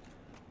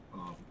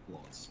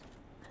 Lots.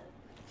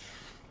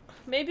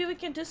 Maybe we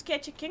can do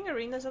Sketchy King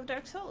Arenas of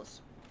Dark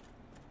Souls.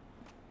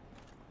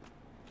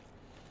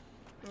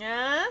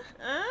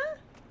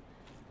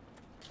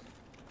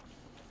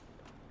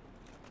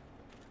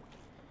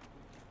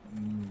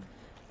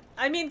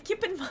 I mean,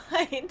 keep in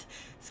mind,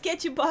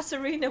 Sketchy Boss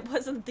Arena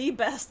wasn't the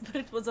best, but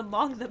it was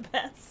among the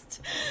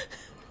best.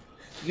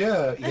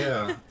 Yeah,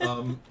 yeah.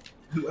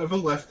 Whoever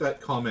left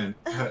that comment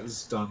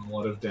has done a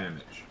lot of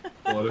damage.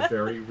 A lot of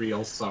very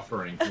real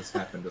suffering has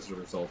happened as a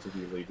result of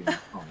you leaving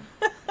that comment.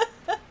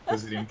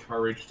 Because it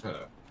encouraged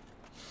her.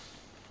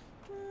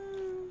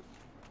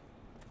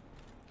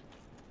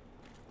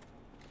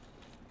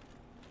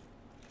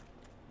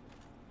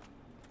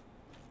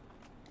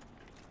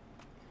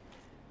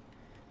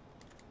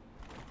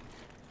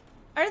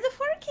 Are the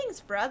Four Kings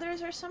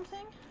brothers or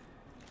something?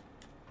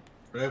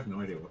 I have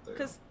no idea what they are.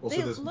 Because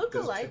they look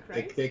alike,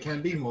 right? There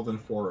can be more than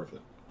 4 of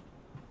them.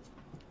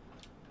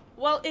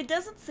 Well, it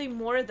doesn't say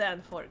more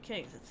than 4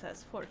 kings. It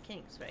says 4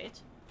 kings, right?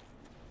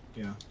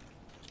 Yeah.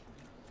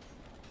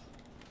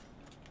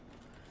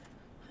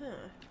 Huh.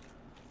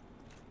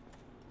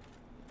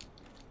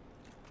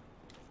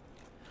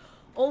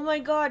 Oh my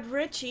god,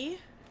 Richie.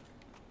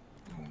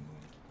 Oh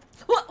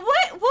no.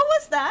 What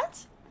was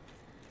that?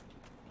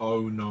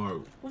 Oh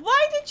no.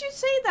 Why did you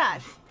say that?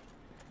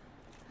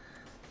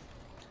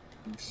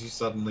 Because you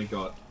suddenly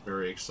got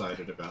very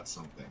excited about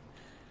something.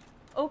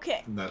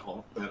 Okay. And that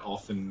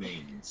often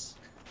means.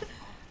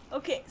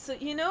 Okay, so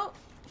you know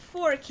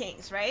 4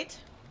 kings, right?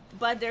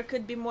 But there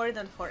could be more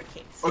than 4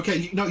 kings.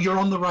 Okay, no, you're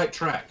on the right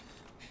track.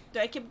 Do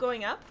I keep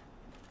going up?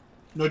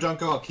 No, don't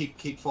go up.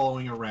 Keep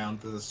following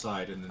around to the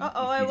side, and then.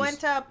 Uh-oh, I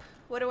went up.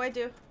 What do I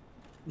do?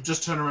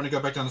 Just turn around and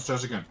go back down the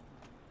stairs again.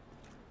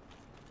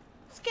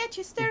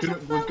 Sketchy stairs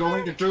We're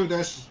going to do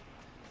this.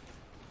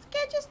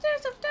 Sketchy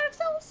stairs of Dark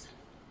Souls.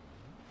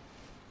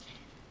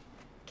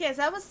 Okay, as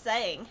I was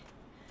saying.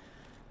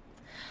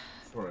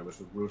 Sorry, I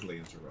was rudely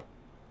interrupted.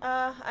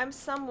 I'm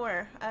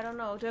somewhere. I don't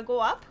know. Do I go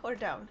up or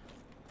down?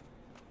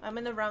 I'm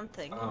in the round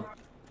thing.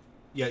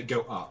 Yeah,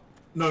 go up.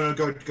 No,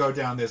 go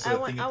down. There's a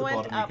thing at the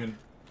bottom. Up. You can.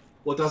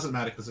 Well, it doesn't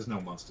matter because there's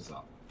no monsters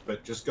up.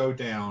 But just go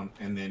down,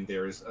 and then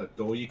there is a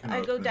door you can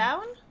open. I go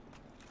down?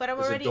 But I'm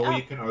already up. There's a door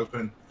you can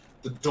open.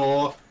 The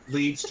door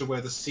leads to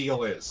where the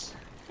seal is.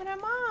 But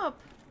I'm up.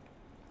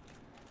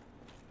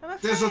 I'm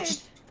afraid.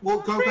 Well,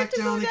 go back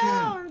down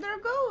again. There are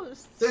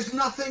ghosts. There's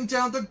nothing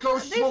down. The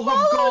ghosts They will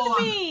have followed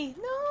gone. me.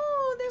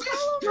 No, they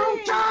followed Go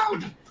me.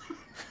 down.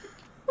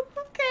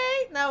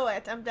 Okay, now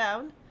what? I'm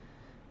down.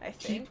 I think.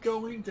 Keep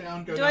going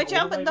down. Go Do down I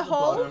jump all the in way the to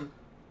hole? bottom.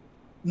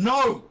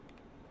 No.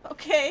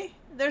 Okay,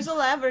 there's a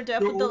lever. Do I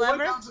pull the All the way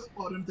lever? down to the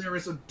bottom, there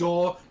is a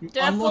door. You Do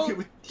I unlock pull- it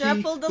with do I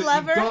key pull the that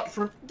lever? You got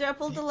from... Do I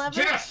pull the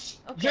lever? Yes.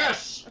 Okay.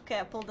 Yes. Okay,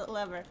 I pulled the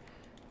lever.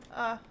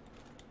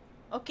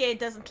 Okay, it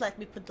doesn't let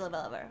me put the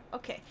lever.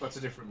 Okay. That's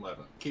a different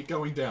lever. Keep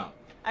going down.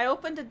 I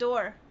opened the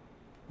door.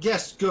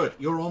 Yes, good.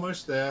 You're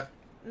almost there.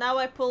 Now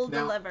I pull the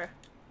Now- lever.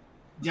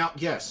 Yeah,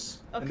 yes.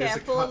 And Okay, there's I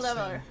a pull a cutscene,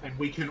 lever. and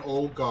we can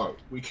all go.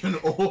 We can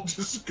all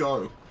just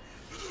go.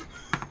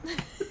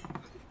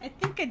 I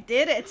think I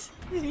did it.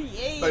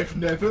 Yay. I've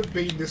never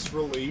been this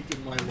relieved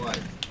in my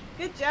life.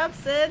 Good job,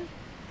 Sid.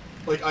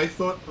 Like, I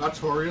thought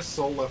Artorias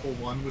Soul Level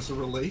 1 was a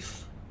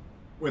relief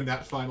when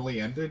that finally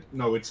ended.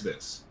 No, it's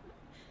this.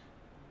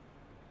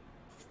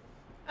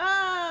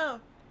 Oh!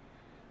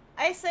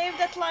 I saved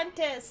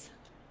Atlantis.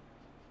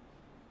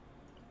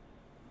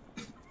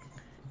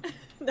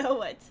 Now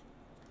what?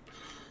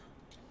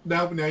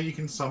 Now you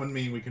can summon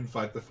me and we can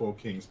fight the 4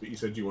 kings, but you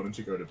said you wanted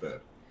to go to bed.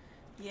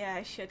 Yeah,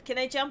 I should. Can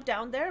I jump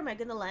down there? Am I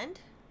gonna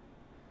land?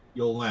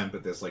 You'll land,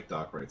 but there's like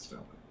dark rates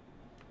down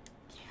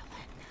there.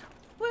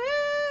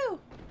 Woo!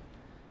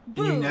 And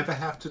Boom. you never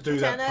have to do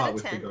 10 that out part of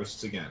with 10. the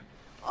ghosts again.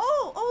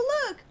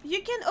 Oh, look!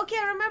 You can... Okay,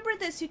 remember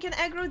this. You can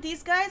aggro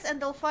these guys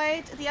and they'll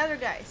fight the other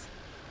guys.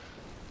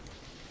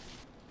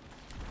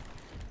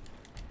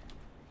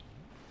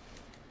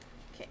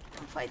 Okay,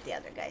 come fight the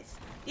other guys.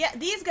 Yeah,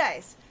 these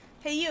guys!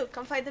 Hey you,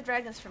 come fight the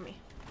dragons for me.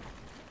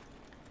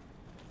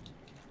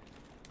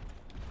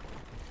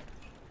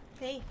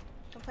 Hey,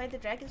 come fight the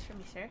dragons for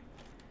me, sir.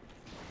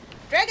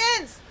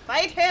 Dragons!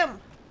 Fight him!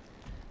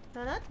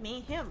 No, not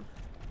me, him.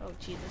 Oh,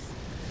 Jesus.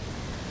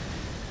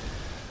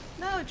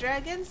 No,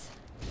 dragons.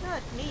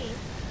 Not me.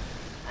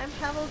 I'm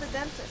Pavel the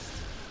dentist.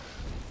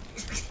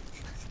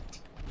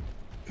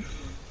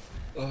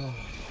 Oh,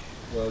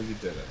 well, you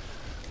did it.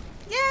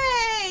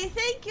 Yay!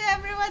 Thank you,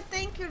 everyone.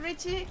 Thank you,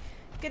 Richie.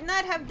 Could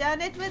not have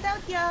done it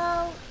without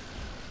y'all.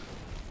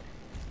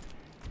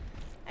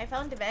 I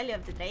found the value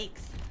of the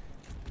drakes.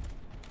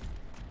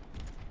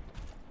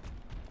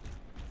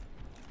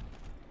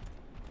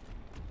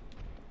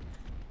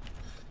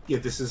 Yeah,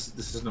 this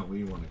is not where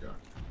you want to go.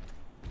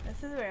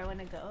 This is where I want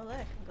to go. Look,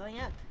 I'm going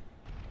up.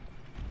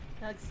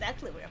 I know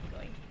exactly where I'm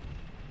going.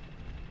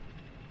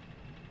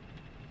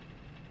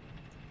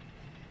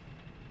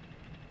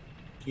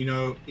 You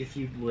know, if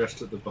you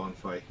rest at the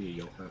bonfire here,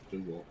 you'll have to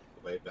walk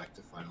the way back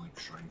to finally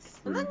shine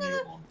through No.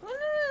 Neon.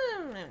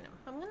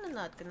 I'm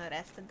not gonna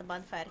rest at the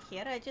bonfire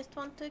here. I just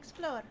want to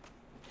explore.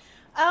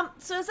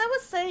 So as I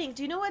was saying,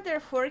 do you know why there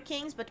are 4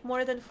 kings, but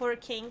more than 4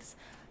 kings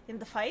in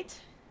the fight?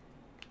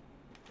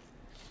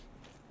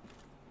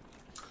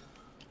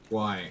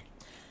 Why?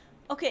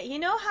 Okay, you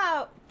know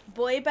how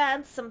boy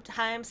bands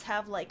sometimes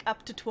have like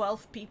up to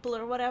 12 people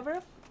or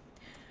whatever?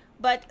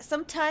 But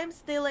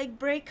sometimes they like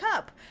break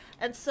up.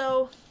 And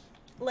so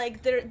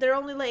like they're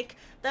only like,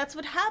 that's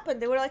what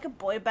happened. They were like a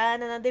boy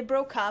band and then they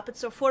broke up, and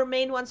so 4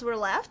 main ones were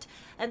left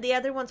and the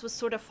other ones was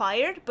sort of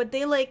fired, but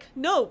they like,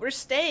 no, we're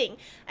staying.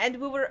 And they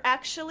were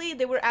actually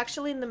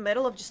in the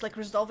middle of just like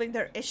resolving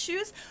their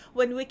issues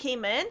when we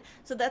came in.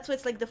 So that's why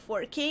it's like the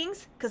 4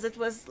 kings, because it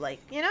was like,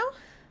 you know,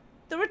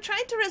 they were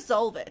trying to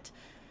resolve it.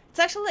 It's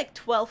actually like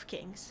 12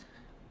 kings.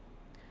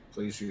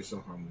 Please use a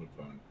homeward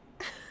bone.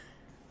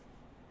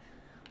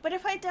 But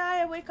if I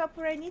die, I wake up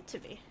where I need to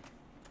be.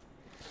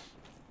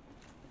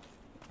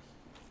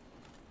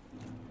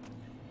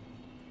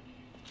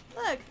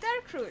 Look,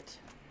 Darkroot.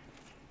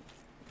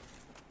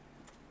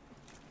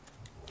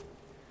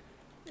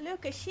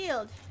 Look, a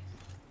shield.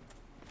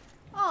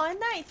 Oh, a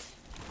knight.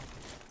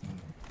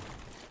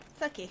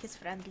 It's okay, he's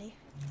friendly.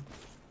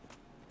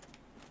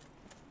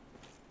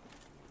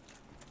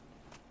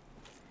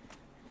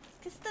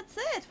 Guess that's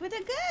it. We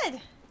did good.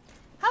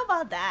 How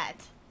about that?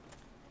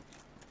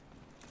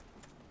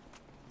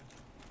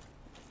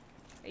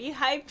 Are you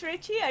hyped,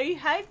 Richie? Are you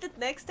hyped that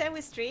next time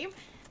we stream,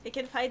 we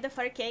can fight the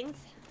 4 kings?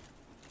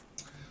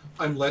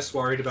 I'm less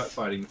worried about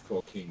fighting the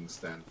 4 kings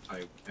than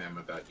I am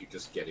about you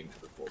just getting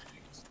to the 4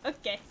 kings.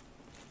 Okay.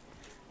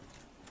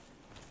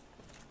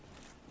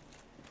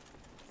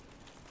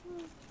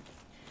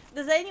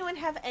 Does anyone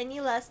have any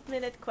last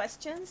minute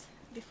questions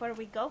before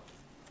we go?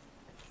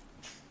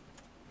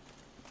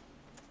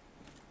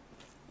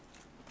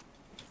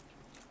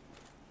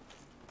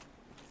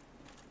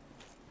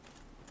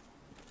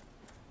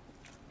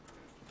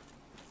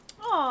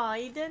 Oh,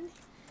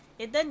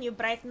 Eden, you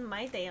brighten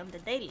my day on the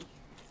daily.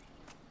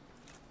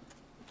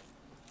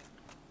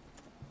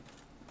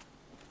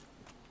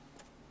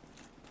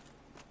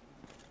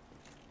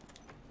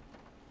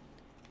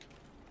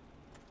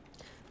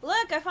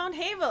 Look, I found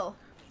Havel.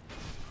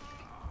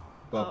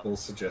 Bubble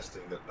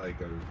suggesting that I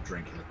go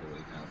drink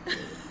heavily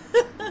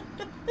now.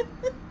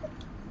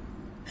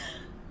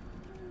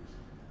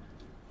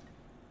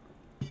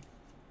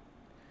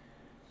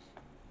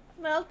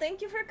 Well,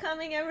 thank you for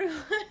coming, everyone.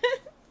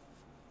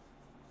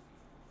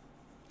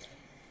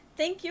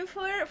 Thank you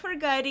for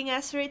guiding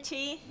us,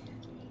 Richie.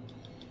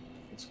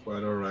 It's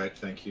quite alright.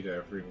 Thank you to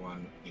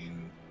everyone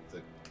in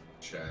the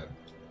chat.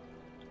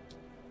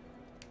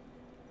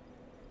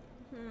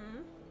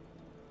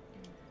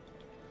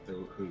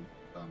 Who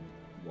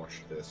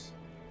watched this.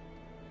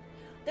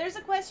 There's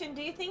a question.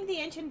 Do you think the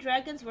ancient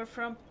dragons were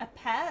from a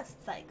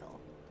past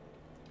cycle?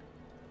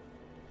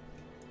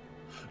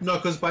 No,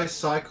 because by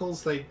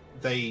cycles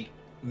they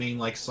mean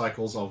like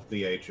cycles of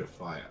the Age of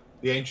Fire.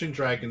 The ancient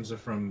dragons are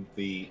from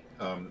the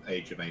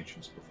Age of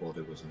Ancients before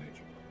there was an Age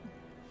of Fire.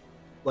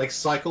 Like,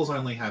 cycles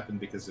only happen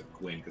because of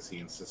Gwyn, because he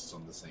insists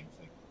on the same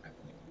thing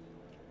happening.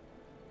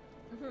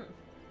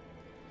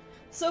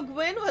 So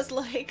Gwyn was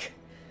like,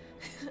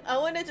 I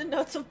wanted to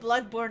know some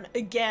Bloodborne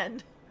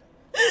again.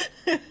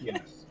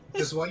 Yes.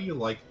 This is why you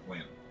like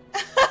Gwyn.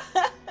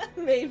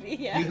 Maybe,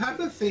 yeah. You have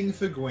a thing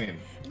for Gwyn.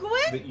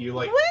 Gwyn? That you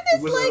like. Gwyn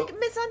is like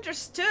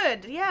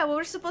misunderstood. Yeah, we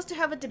were supposed to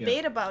have a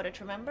debate about it,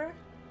 remember?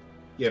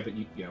 Yeah, but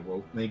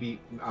well, maybe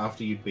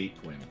after you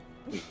beat Gwyn,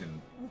 we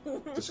can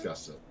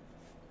discuss it.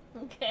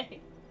 Okay.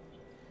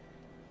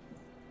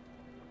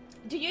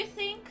 Do you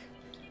think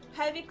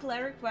heavy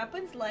cleric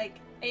weapons like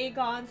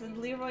Aegon's and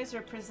Leroy's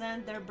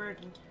represent their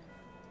burden?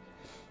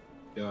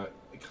 Yeah,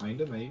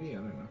 kinda, maybe, I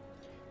don't know.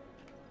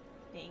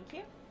 Thank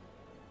you.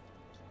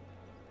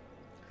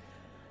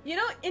 You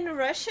know, in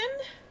Russian,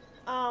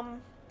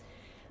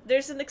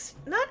 there's an I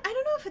don't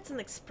know if it's an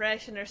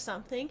expression or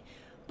something,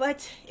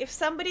 but if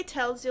somebody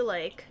tells you,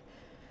 like,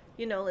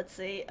 you know, let's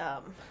say,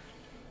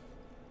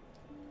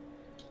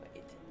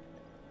 wait,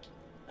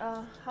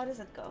 how does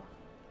it go?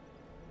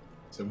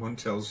 Someone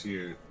tells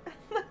you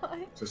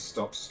to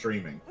stop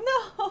streaming.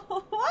 No,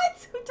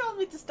 what? Who told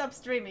me to stop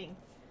streaming?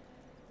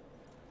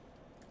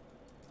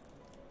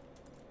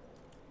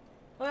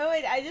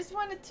 Wait, I just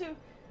wanted to,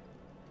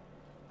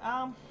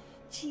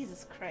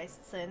 Jesus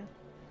Christ, Sin.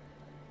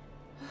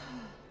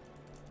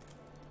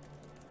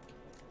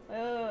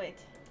 Wait.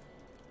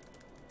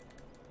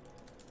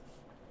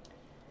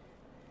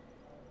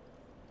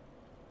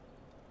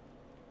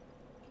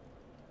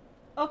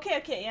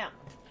 Okay, yeah.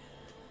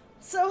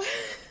 So,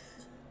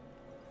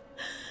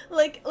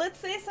 like, let's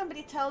say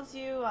somebody tells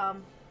you,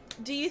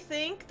 do you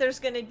think there's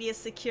gonna be a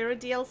Sekiro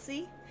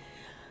DLC?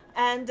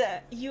 And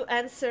you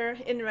answer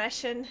in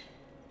Russian,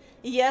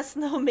 yes,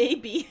 no,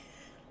 maybe.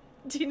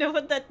 Do you know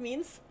what that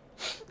means?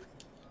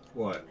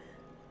 What?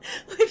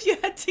 If you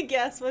had to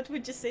guess, what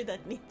would you say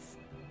that means?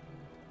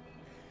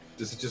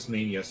 Does it just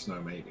mean yes,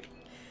 no, maybe?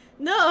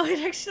 No, it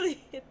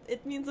actually,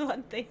 it means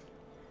one thing.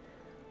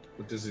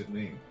 What does it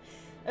mean?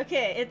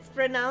 Okay, it's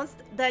pronounced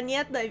 «да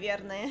нет,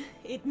 наверное».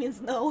 It means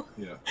no.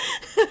 Yeah.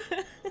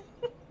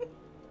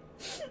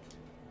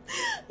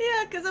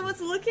 Yeah, because I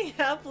was looking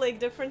up, like,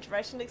 different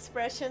Russian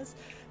expressions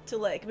to,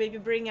 like, maybe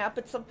bring up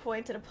at some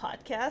point in a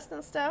podcast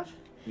and stuff.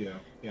 Yeah.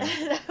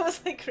 And I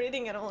was like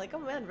reading it, I'm like, oh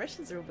man,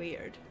 Russians are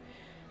weird.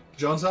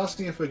 John's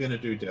asking if we're gonna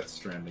do Death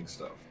Stranding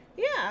stuff.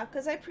 Yeah,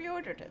 because I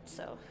pre-ordered it,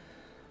 so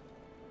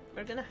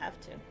we're gonna have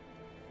to.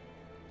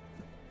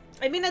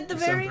 I mean, at the I'm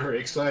very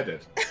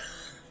excited.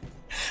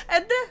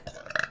 at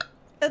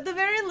the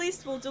very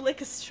least, we'll do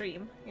like a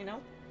stream, you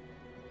know.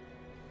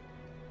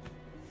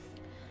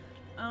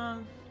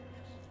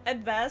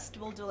 At best,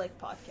 we'll do like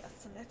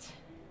podcasts on it.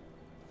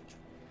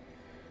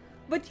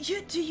 But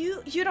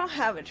you don't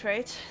have it,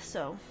 right?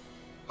 So.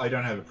 I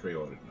don't have it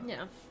pre-ordered. No.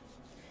 Yeah.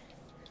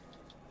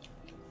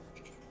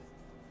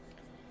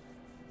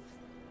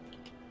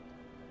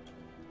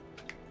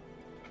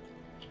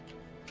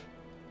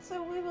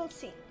 So we will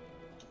see.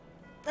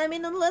 I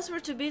mean, unless we're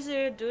too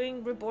busy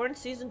doing Reborn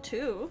Season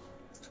 2.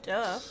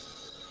 Duh.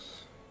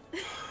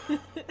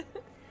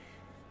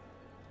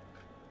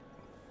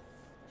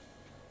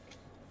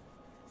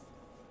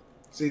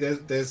 See,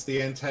 there's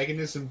the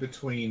antagonism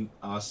between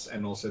us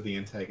and also the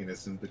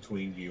antagonism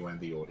between you and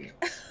the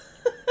audience.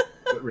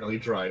 That really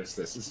drives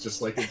this. It's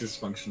just like a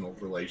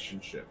dysfunctional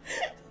relationship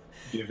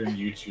given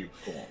YouTube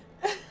form.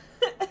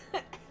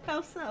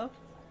 How so?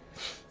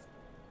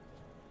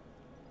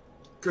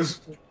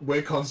 Because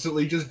we're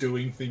constantly just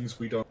doing things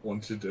we don't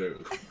want to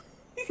do.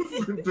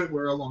 But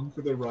we're along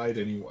for the ride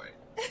anyway.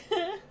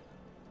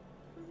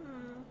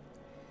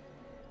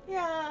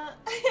 Yeah.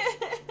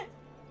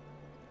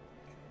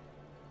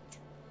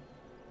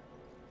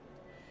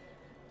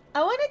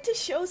 I wanted to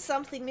show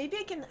something. Maybe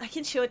I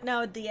can show it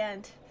now at the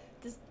end.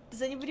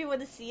 Does anybody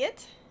want to see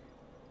it?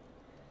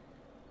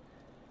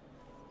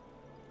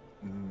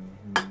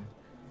 Mm-hmm.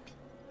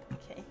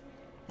 Okay.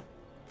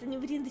 Does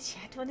anybody in the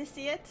chat want to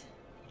see it?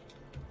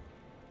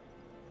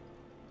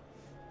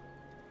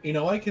 You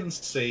know, I can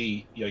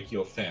see like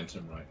your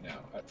phantom right now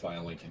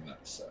via linking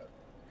that set.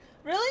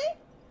 Really?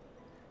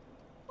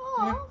 Aww.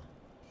 Yeah.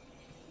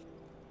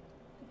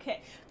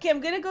 Okay. Okay, I'm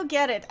gonna go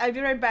get it. I'll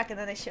be right back and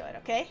then I show it,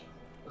 okay?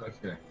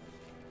 Okay.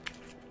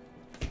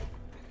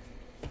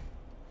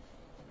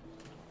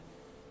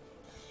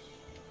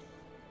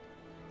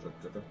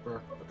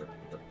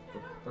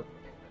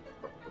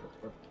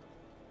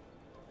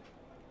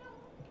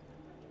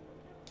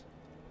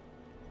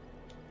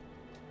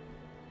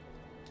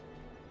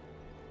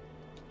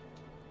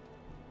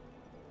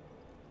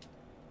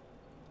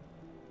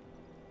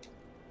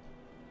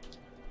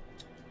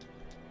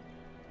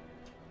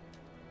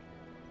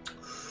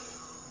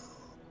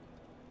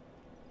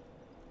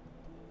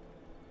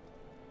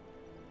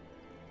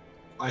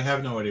 I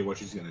have no idea what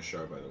she's going to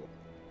show, by the way.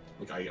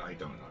 Like, I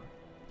don't know.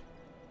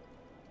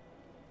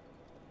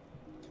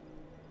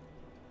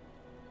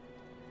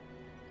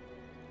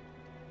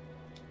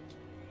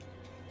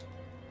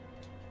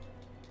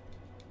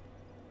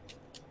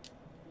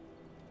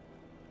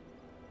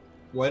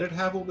 Why did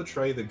Havel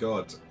betray the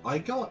gods? I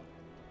got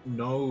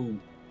no...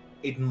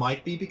 It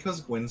might be because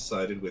Gwen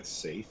sided with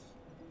Sif.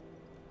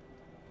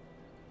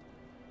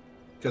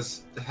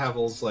 Because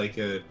Havel's like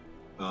a,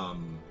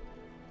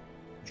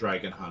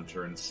 Dragon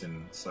Hunter and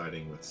Sin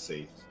siding with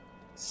Sif.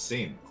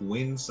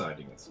 Gwyn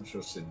siding with... I'm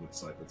sure Sin would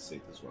side with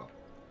Sif as well.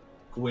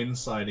 Gwyn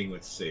siding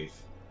with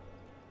Sif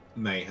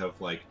may have,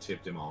 like,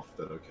 tipped him off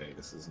that, okay,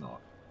 this is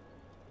not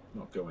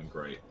going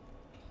great.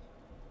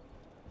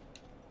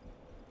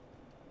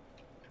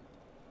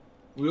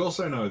 We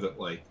also know that,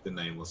 like, the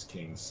Nameless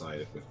King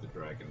sided with the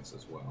dragons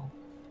as well.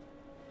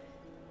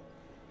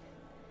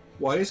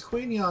 Why is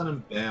Queen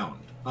Yharnam bound?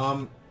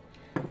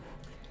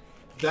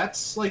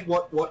 That's, like,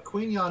 what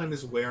Queen Yharnam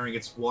is wearing,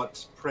 it's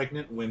what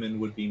pregnant women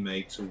would be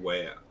made to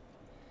wear.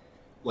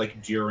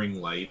 Like,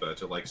 during labor,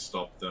 to, like,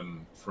 stop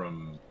them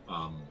from,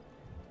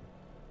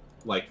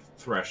 like,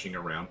 thrashing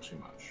around too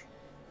much.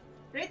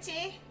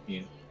 Richie?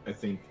 Yeah, I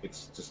think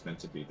it's just meant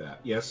to be that.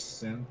 Yes,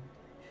 Sin?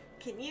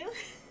 Can you...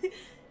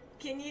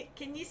 Can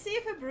you see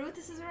if a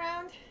Brutus is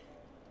around?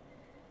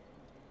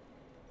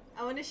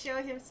 I want to show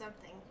him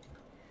something.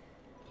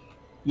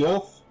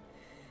 Yes?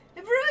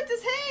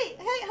 Brutus, hey!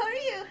 Hey, how are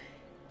you?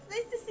 It's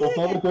nice to see you That's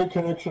not again. a great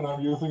connection. I'm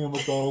using a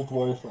McDonald's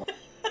Wi-Fi.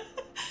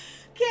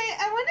 Okay,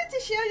 I wanted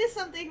to show you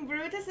something,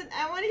 Brutus, and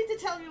I want you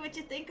to tell me what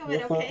you think of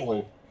it, Yes, okay?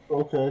 certainly.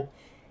 Okay.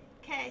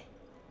 Okay.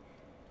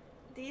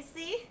 Do you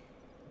see?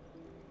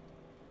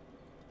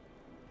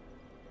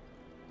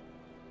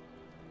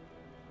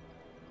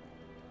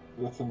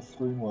 It's in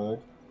Streamlag.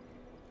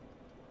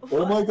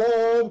 Oh my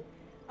god!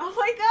 Oh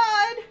my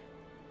god!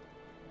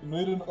 You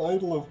made an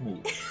idol of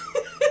me.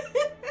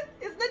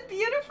 Isn't that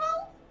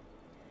beautiful?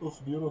 That's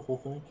beautiful,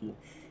 thank you.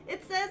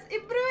 It says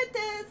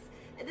Brutus,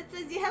 and it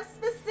says you have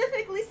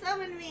specifically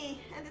summoned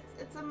me, and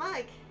it's a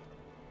mug.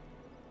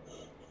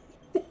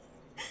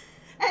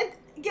 And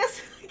guess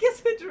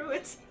who drew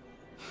it?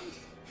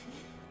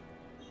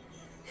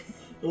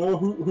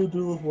 Who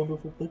drew this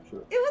wonderful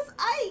picture? It was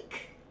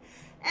Ike.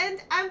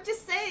 And I'm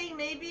just saying,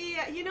 maybe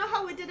you know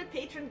how we did a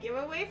patron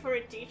giveaway for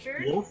a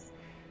t-shirt? Yes?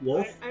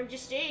 Yes? I'm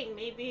just saying,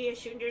 maybe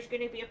soon there's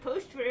gonna be a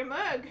post for a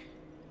mug.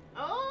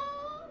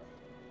 Oh!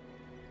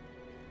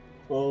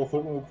 Well, I'll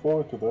certainly look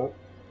forward to that.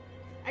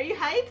 Are you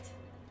hyped?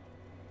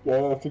 Yeah,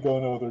 I have to go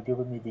now. They're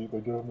giving me the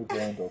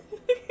roundup.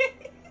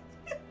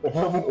 I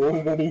haven't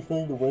ordered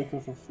anything. The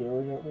waitress is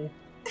staring at me.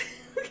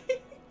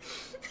 Okay.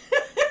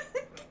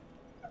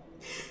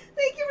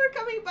 Thank you for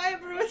coming by,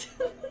 Bruce.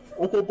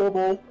 Okay,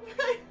 bye-bye.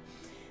 Bye.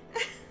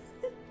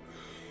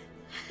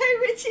 Hi,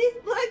 Richie.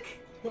 Look.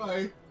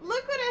 Hi.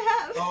 Look what I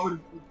have. Oh,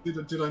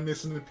 did I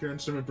miss an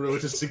appearance from a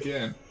Bruitus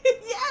again?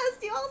 Yes,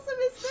 you also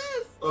missed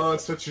this. Oh,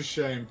 it's such a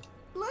shame.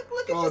 Look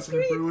at Oh, the it's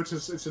screen.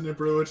 it's an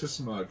Bruitus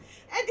mug.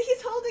 And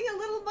he's holding a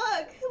little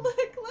mug.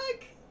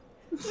 Look.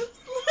 Oops, look,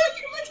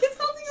 he's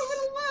holding a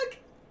little mug.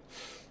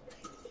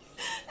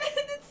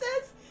 And it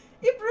says,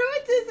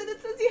 Ebruitus, and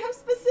it says you have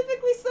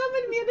specifically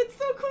summoned me, and it's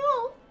so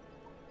cool.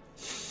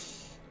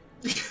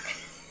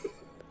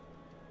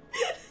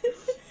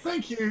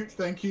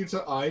 Thank you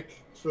to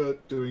Ike for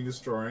doing this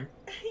drawing.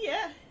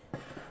 Yeah.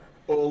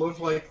 All of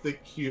like the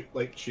cute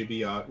like chibi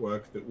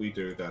artwork that we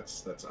do,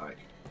 that's Ike.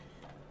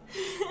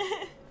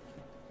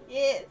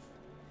 Yes.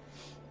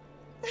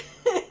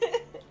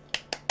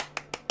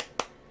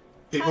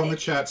 People in the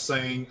chat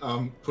saying,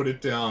 put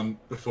it down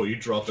before you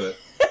drop it.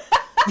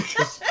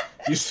 Because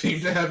you seem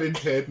to have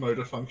impaired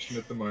motor function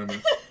at the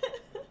moment.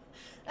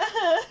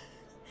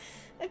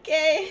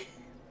 Okay.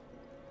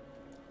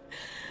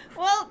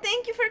 Well,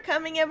 thank you for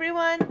coming,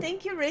 everyone.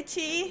 Thank you,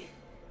 Richie.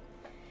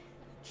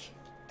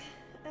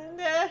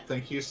 And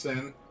thank you,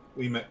 Sen.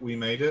 We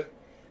made it.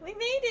 We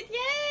made it!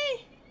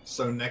 Yay!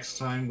 So next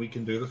time we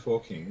can do the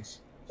Four Kings.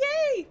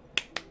 Yay!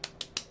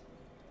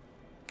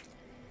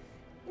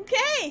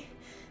 Okay.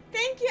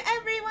 Thank you,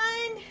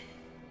 everyone.